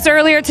Eriksson told us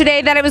earlier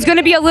today that it was going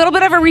to be a little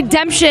bit of a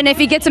redemption if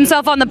he gets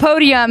himself on the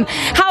podium.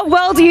 How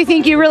well do you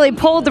think you really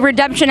pulled the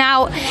redemption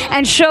out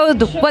and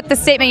showed what the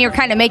statement you're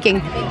kind of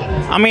making?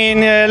 I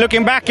mean,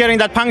 looking back, getting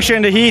that puncture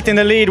in the heat in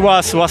the lead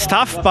was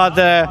tough, but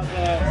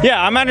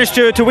yeah, I managed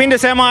to win the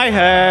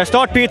semi,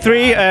 start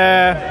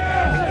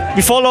P3.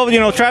 We followed, you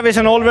know, Travis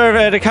and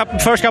Oliver the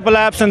first couple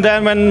laps, and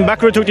then when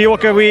Backerud took the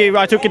Joker,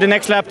 I took it the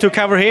next lap to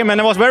cover him, and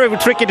it was very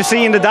tricky to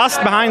see in the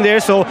dust behind there.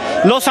 So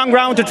lost some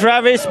ground to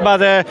Travis, but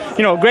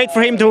you know, great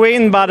for him to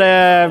win. But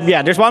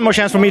yeah, there's one more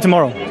chance for me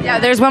tomorrow. Yeah,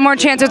 there's one more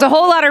chance. There's a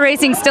whole lot of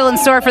racing still in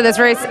store for this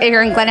race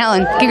here in Glen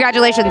Helen.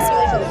 Congratulations.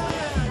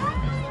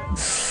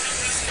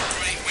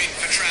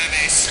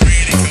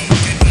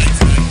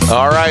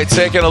 All right,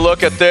 taking a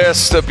look at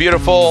this, the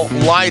beautiful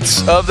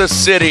lights of the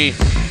city.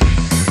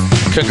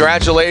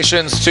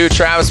 Congratulations to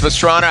Travis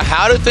Pastrana.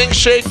 How do things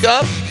shake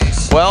up?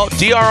 Well,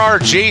 DRR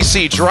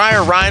JC,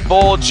 Dreyer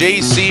Reinbold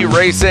JC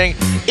Racing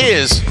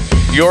is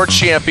your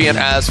champion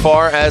as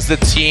far as the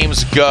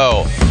teams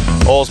go.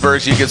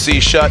 Olsberg's, you can see,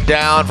 shut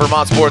down.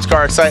 Vermont Sports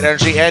Car, Excite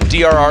Energy, and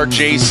DRR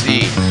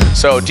JC.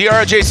 So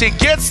DRR JC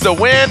gets the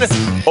win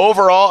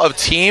overall of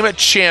Team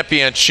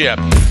Championship.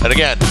 And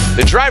again,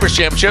 the Drivers'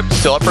 Championship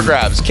still up for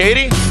grabs.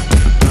 Katie?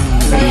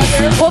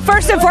 Well,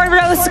 first and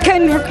foremost,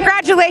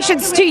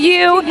 congratulations to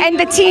you and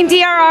the Team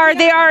DRR.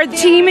 They are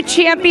team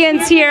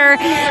champions here.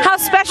 How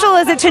special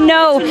is it to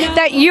know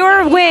that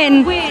your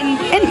win,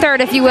 in third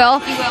if you will,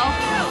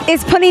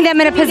 is putting them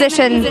in a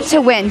position to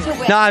win?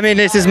 No, I mean,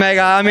 this is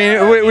mega. I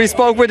mean, we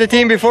spoke with the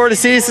team before the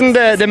season.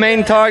 The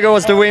main target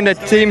was to win the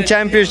team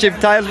championship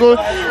title,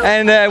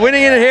 and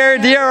winning it here,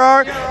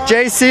 DRR,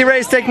 JC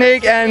Race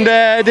Technique, and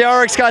the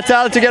RX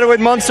Cartel together with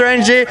Monster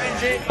Energy.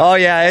 Oh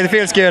yeah, it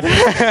feels good.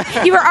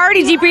 You were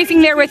already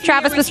debriefing there with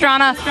Travis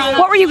Pastrana.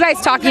 What were you guys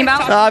talking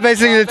about? I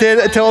basically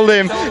told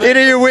him,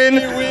 either you win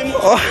or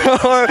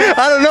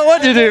I don't know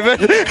what you do, but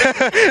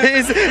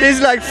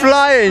he's like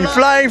flying,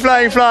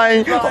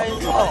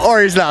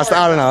 or he's lost,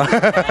 I don't know.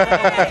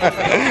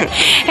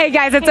 Hey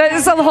guys,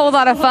 it's a whole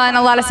lot of fun,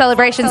 a lot of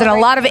celebrations, and a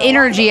lot of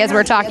energy as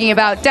we're talking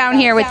about down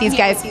here with these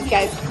guys.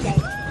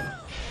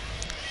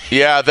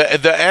 Yeah,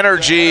 the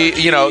energy,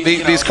 you know,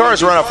 these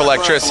cars run off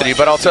electricity,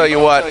 but I'll tell you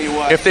what,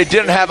 if they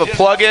didn't have a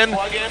plug-in,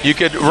 you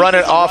could run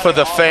it off of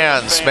the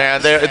fans,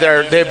 man.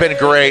 They've been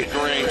great.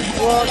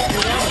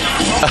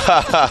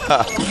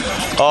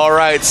 All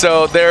right,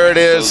 so there it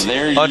is.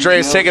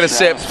 Andreas taking a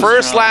sip.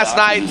 First last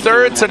night,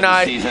 third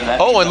tonight.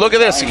 Oh, and look at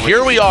this.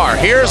 Here we are.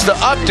 Here's the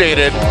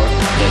updated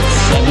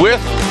with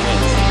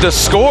the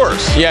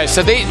scores. Yeah,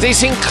 so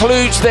this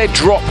includes their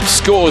dropped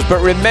scores, but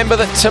remember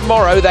that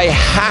tomorrow they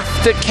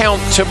have to count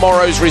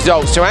tomorrow's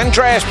results. So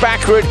Andreas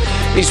Backrud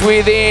is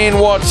within,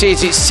 what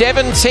is it,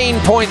 17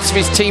 points of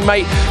his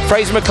teammate.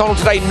 Fraser McConnell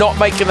today not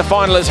making the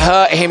final has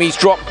hurt him. He's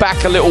dropped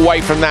back a little way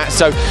from that.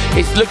 So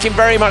it's looking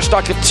very much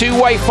like a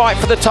two-way fight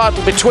for the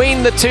title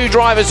between the two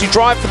drivers who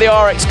drive for the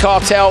RX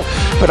Cartel.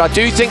 But I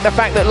do think the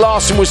fact that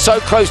Larson was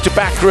so close to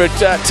Backrud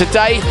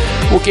today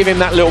will give him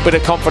that little bit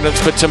of confidence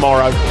for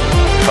tomorrow.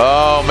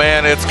 Oh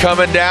man, it's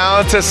coming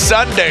down to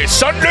Sunday.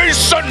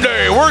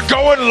 Sunday, we're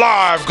going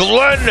live.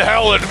 Glen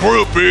Helen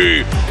Group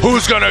E.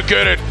 Who's gonna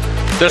get it?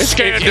 The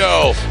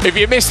Scando. If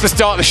you missed the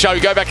start of the show,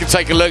 go back and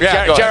take a look.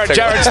 Yeah,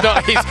 Jared's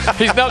not.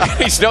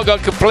 He's not gone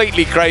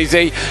completely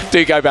crazy.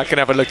 Do go back and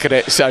have a look at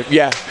it. So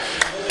yeah,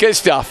 good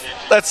stuff.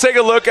 Let's take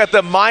a look at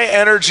the My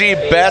Energy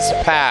Best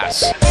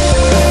Pass.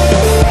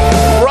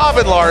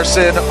 Robin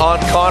Larson on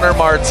Connor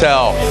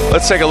Martell.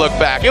 Let's take a look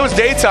back. It was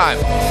daytime.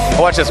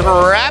 Watch this.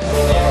 Wrap.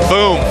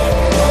 Boom.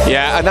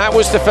 Yeah, and that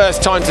was the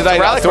first time today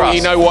that I thought,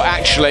 you know what,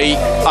 actually,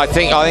 I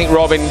think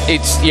Robin,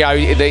 it's, you know,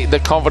 the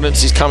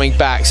confidence is coming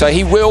back. So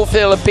he will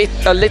feel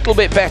a little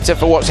bit better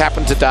for what's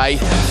happened today.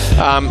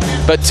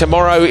 But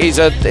tomorrow is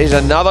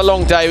another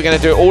long day. We're going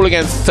to do it all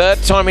again,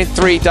 third time in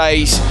 3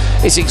 days.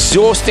 It's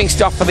exhausting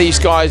stuff for these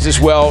guys as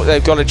well.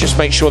 They've got to just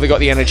make sure they've got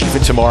the energy for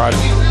tomorrow.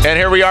 And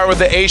here we are with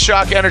the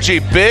A-Shock Energy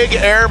Big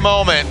Air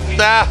moment.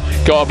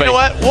 Gotta be. You know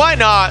what? Why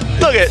not?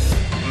 Look at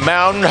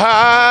Mountain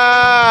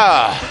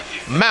High,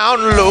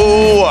 Mountain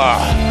Low.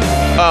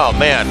 Oh,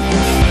 man.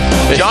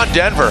 John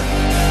Denver,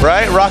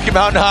 right? Rocky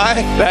Mountain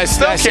High. That's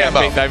snow camo.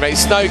 Epic, though, mate.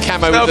 Snow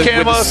camo, with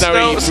the snowy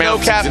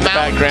mountains in the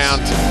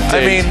background. Dude.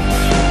 I mean,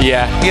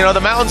 yeah. You know,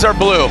 the mountains are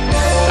blue.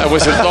 That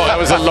was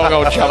a long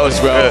old jump as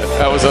well.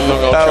 That was a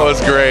long old jump. That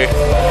was great.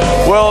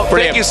 Well,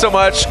 thank you so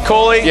much,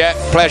 Coley. Yeah,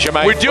 pleasure,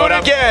 mate. We do it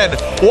again.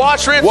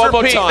 Watch, rinse,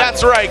 repeat.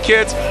 That's right,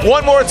 kids.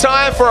 One more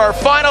time for our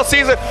final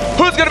season.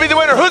 Who's going to be the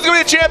winner? Who's going to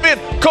be the champion?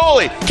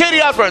 Coley,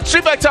 Katie Osborne,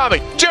 Streetback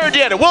Tommy, Jared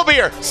Deanna. We'll be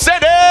here.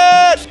 Send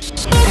it!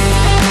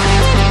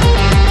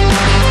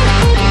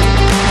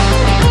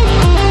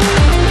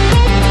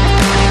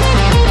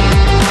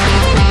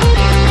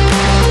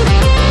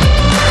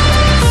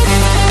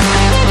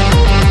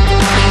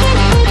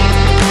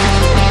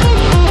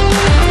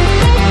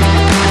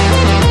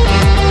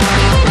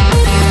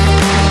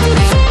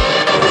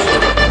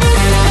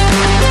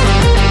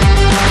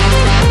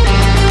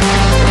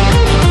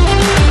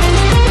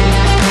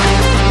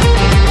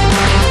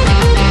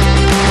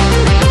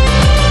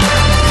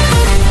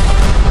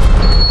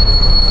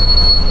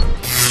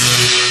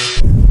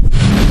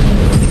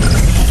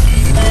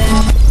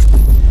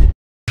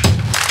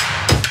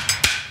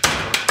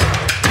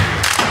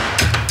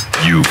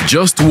 You've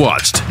just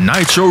watched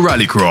Nitro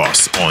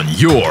Rallycross on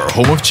your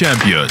home of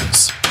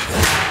champions.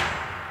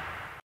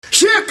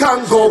 Shake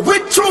and go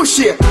with true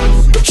shake.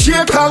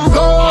 Shake and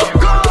go.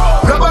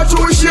 Grab a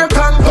true shake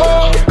and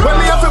go. When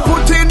we have to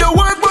put in the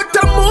work, but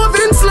I'm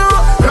moving slow.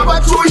 Grab a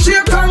true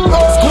shake and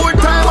go. School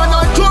time and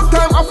not joke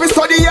time. Office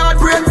study hard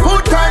brain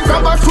food time.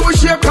 Grab a true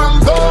shake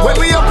and go. When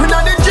we up in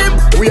the gym,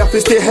 we have to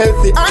stay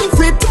healthy and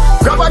fit.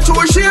 Grab a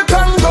true shake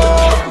and go.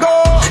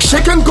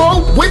 Shake and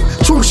go with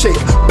true shake.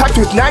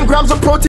 with 9 grams of protein.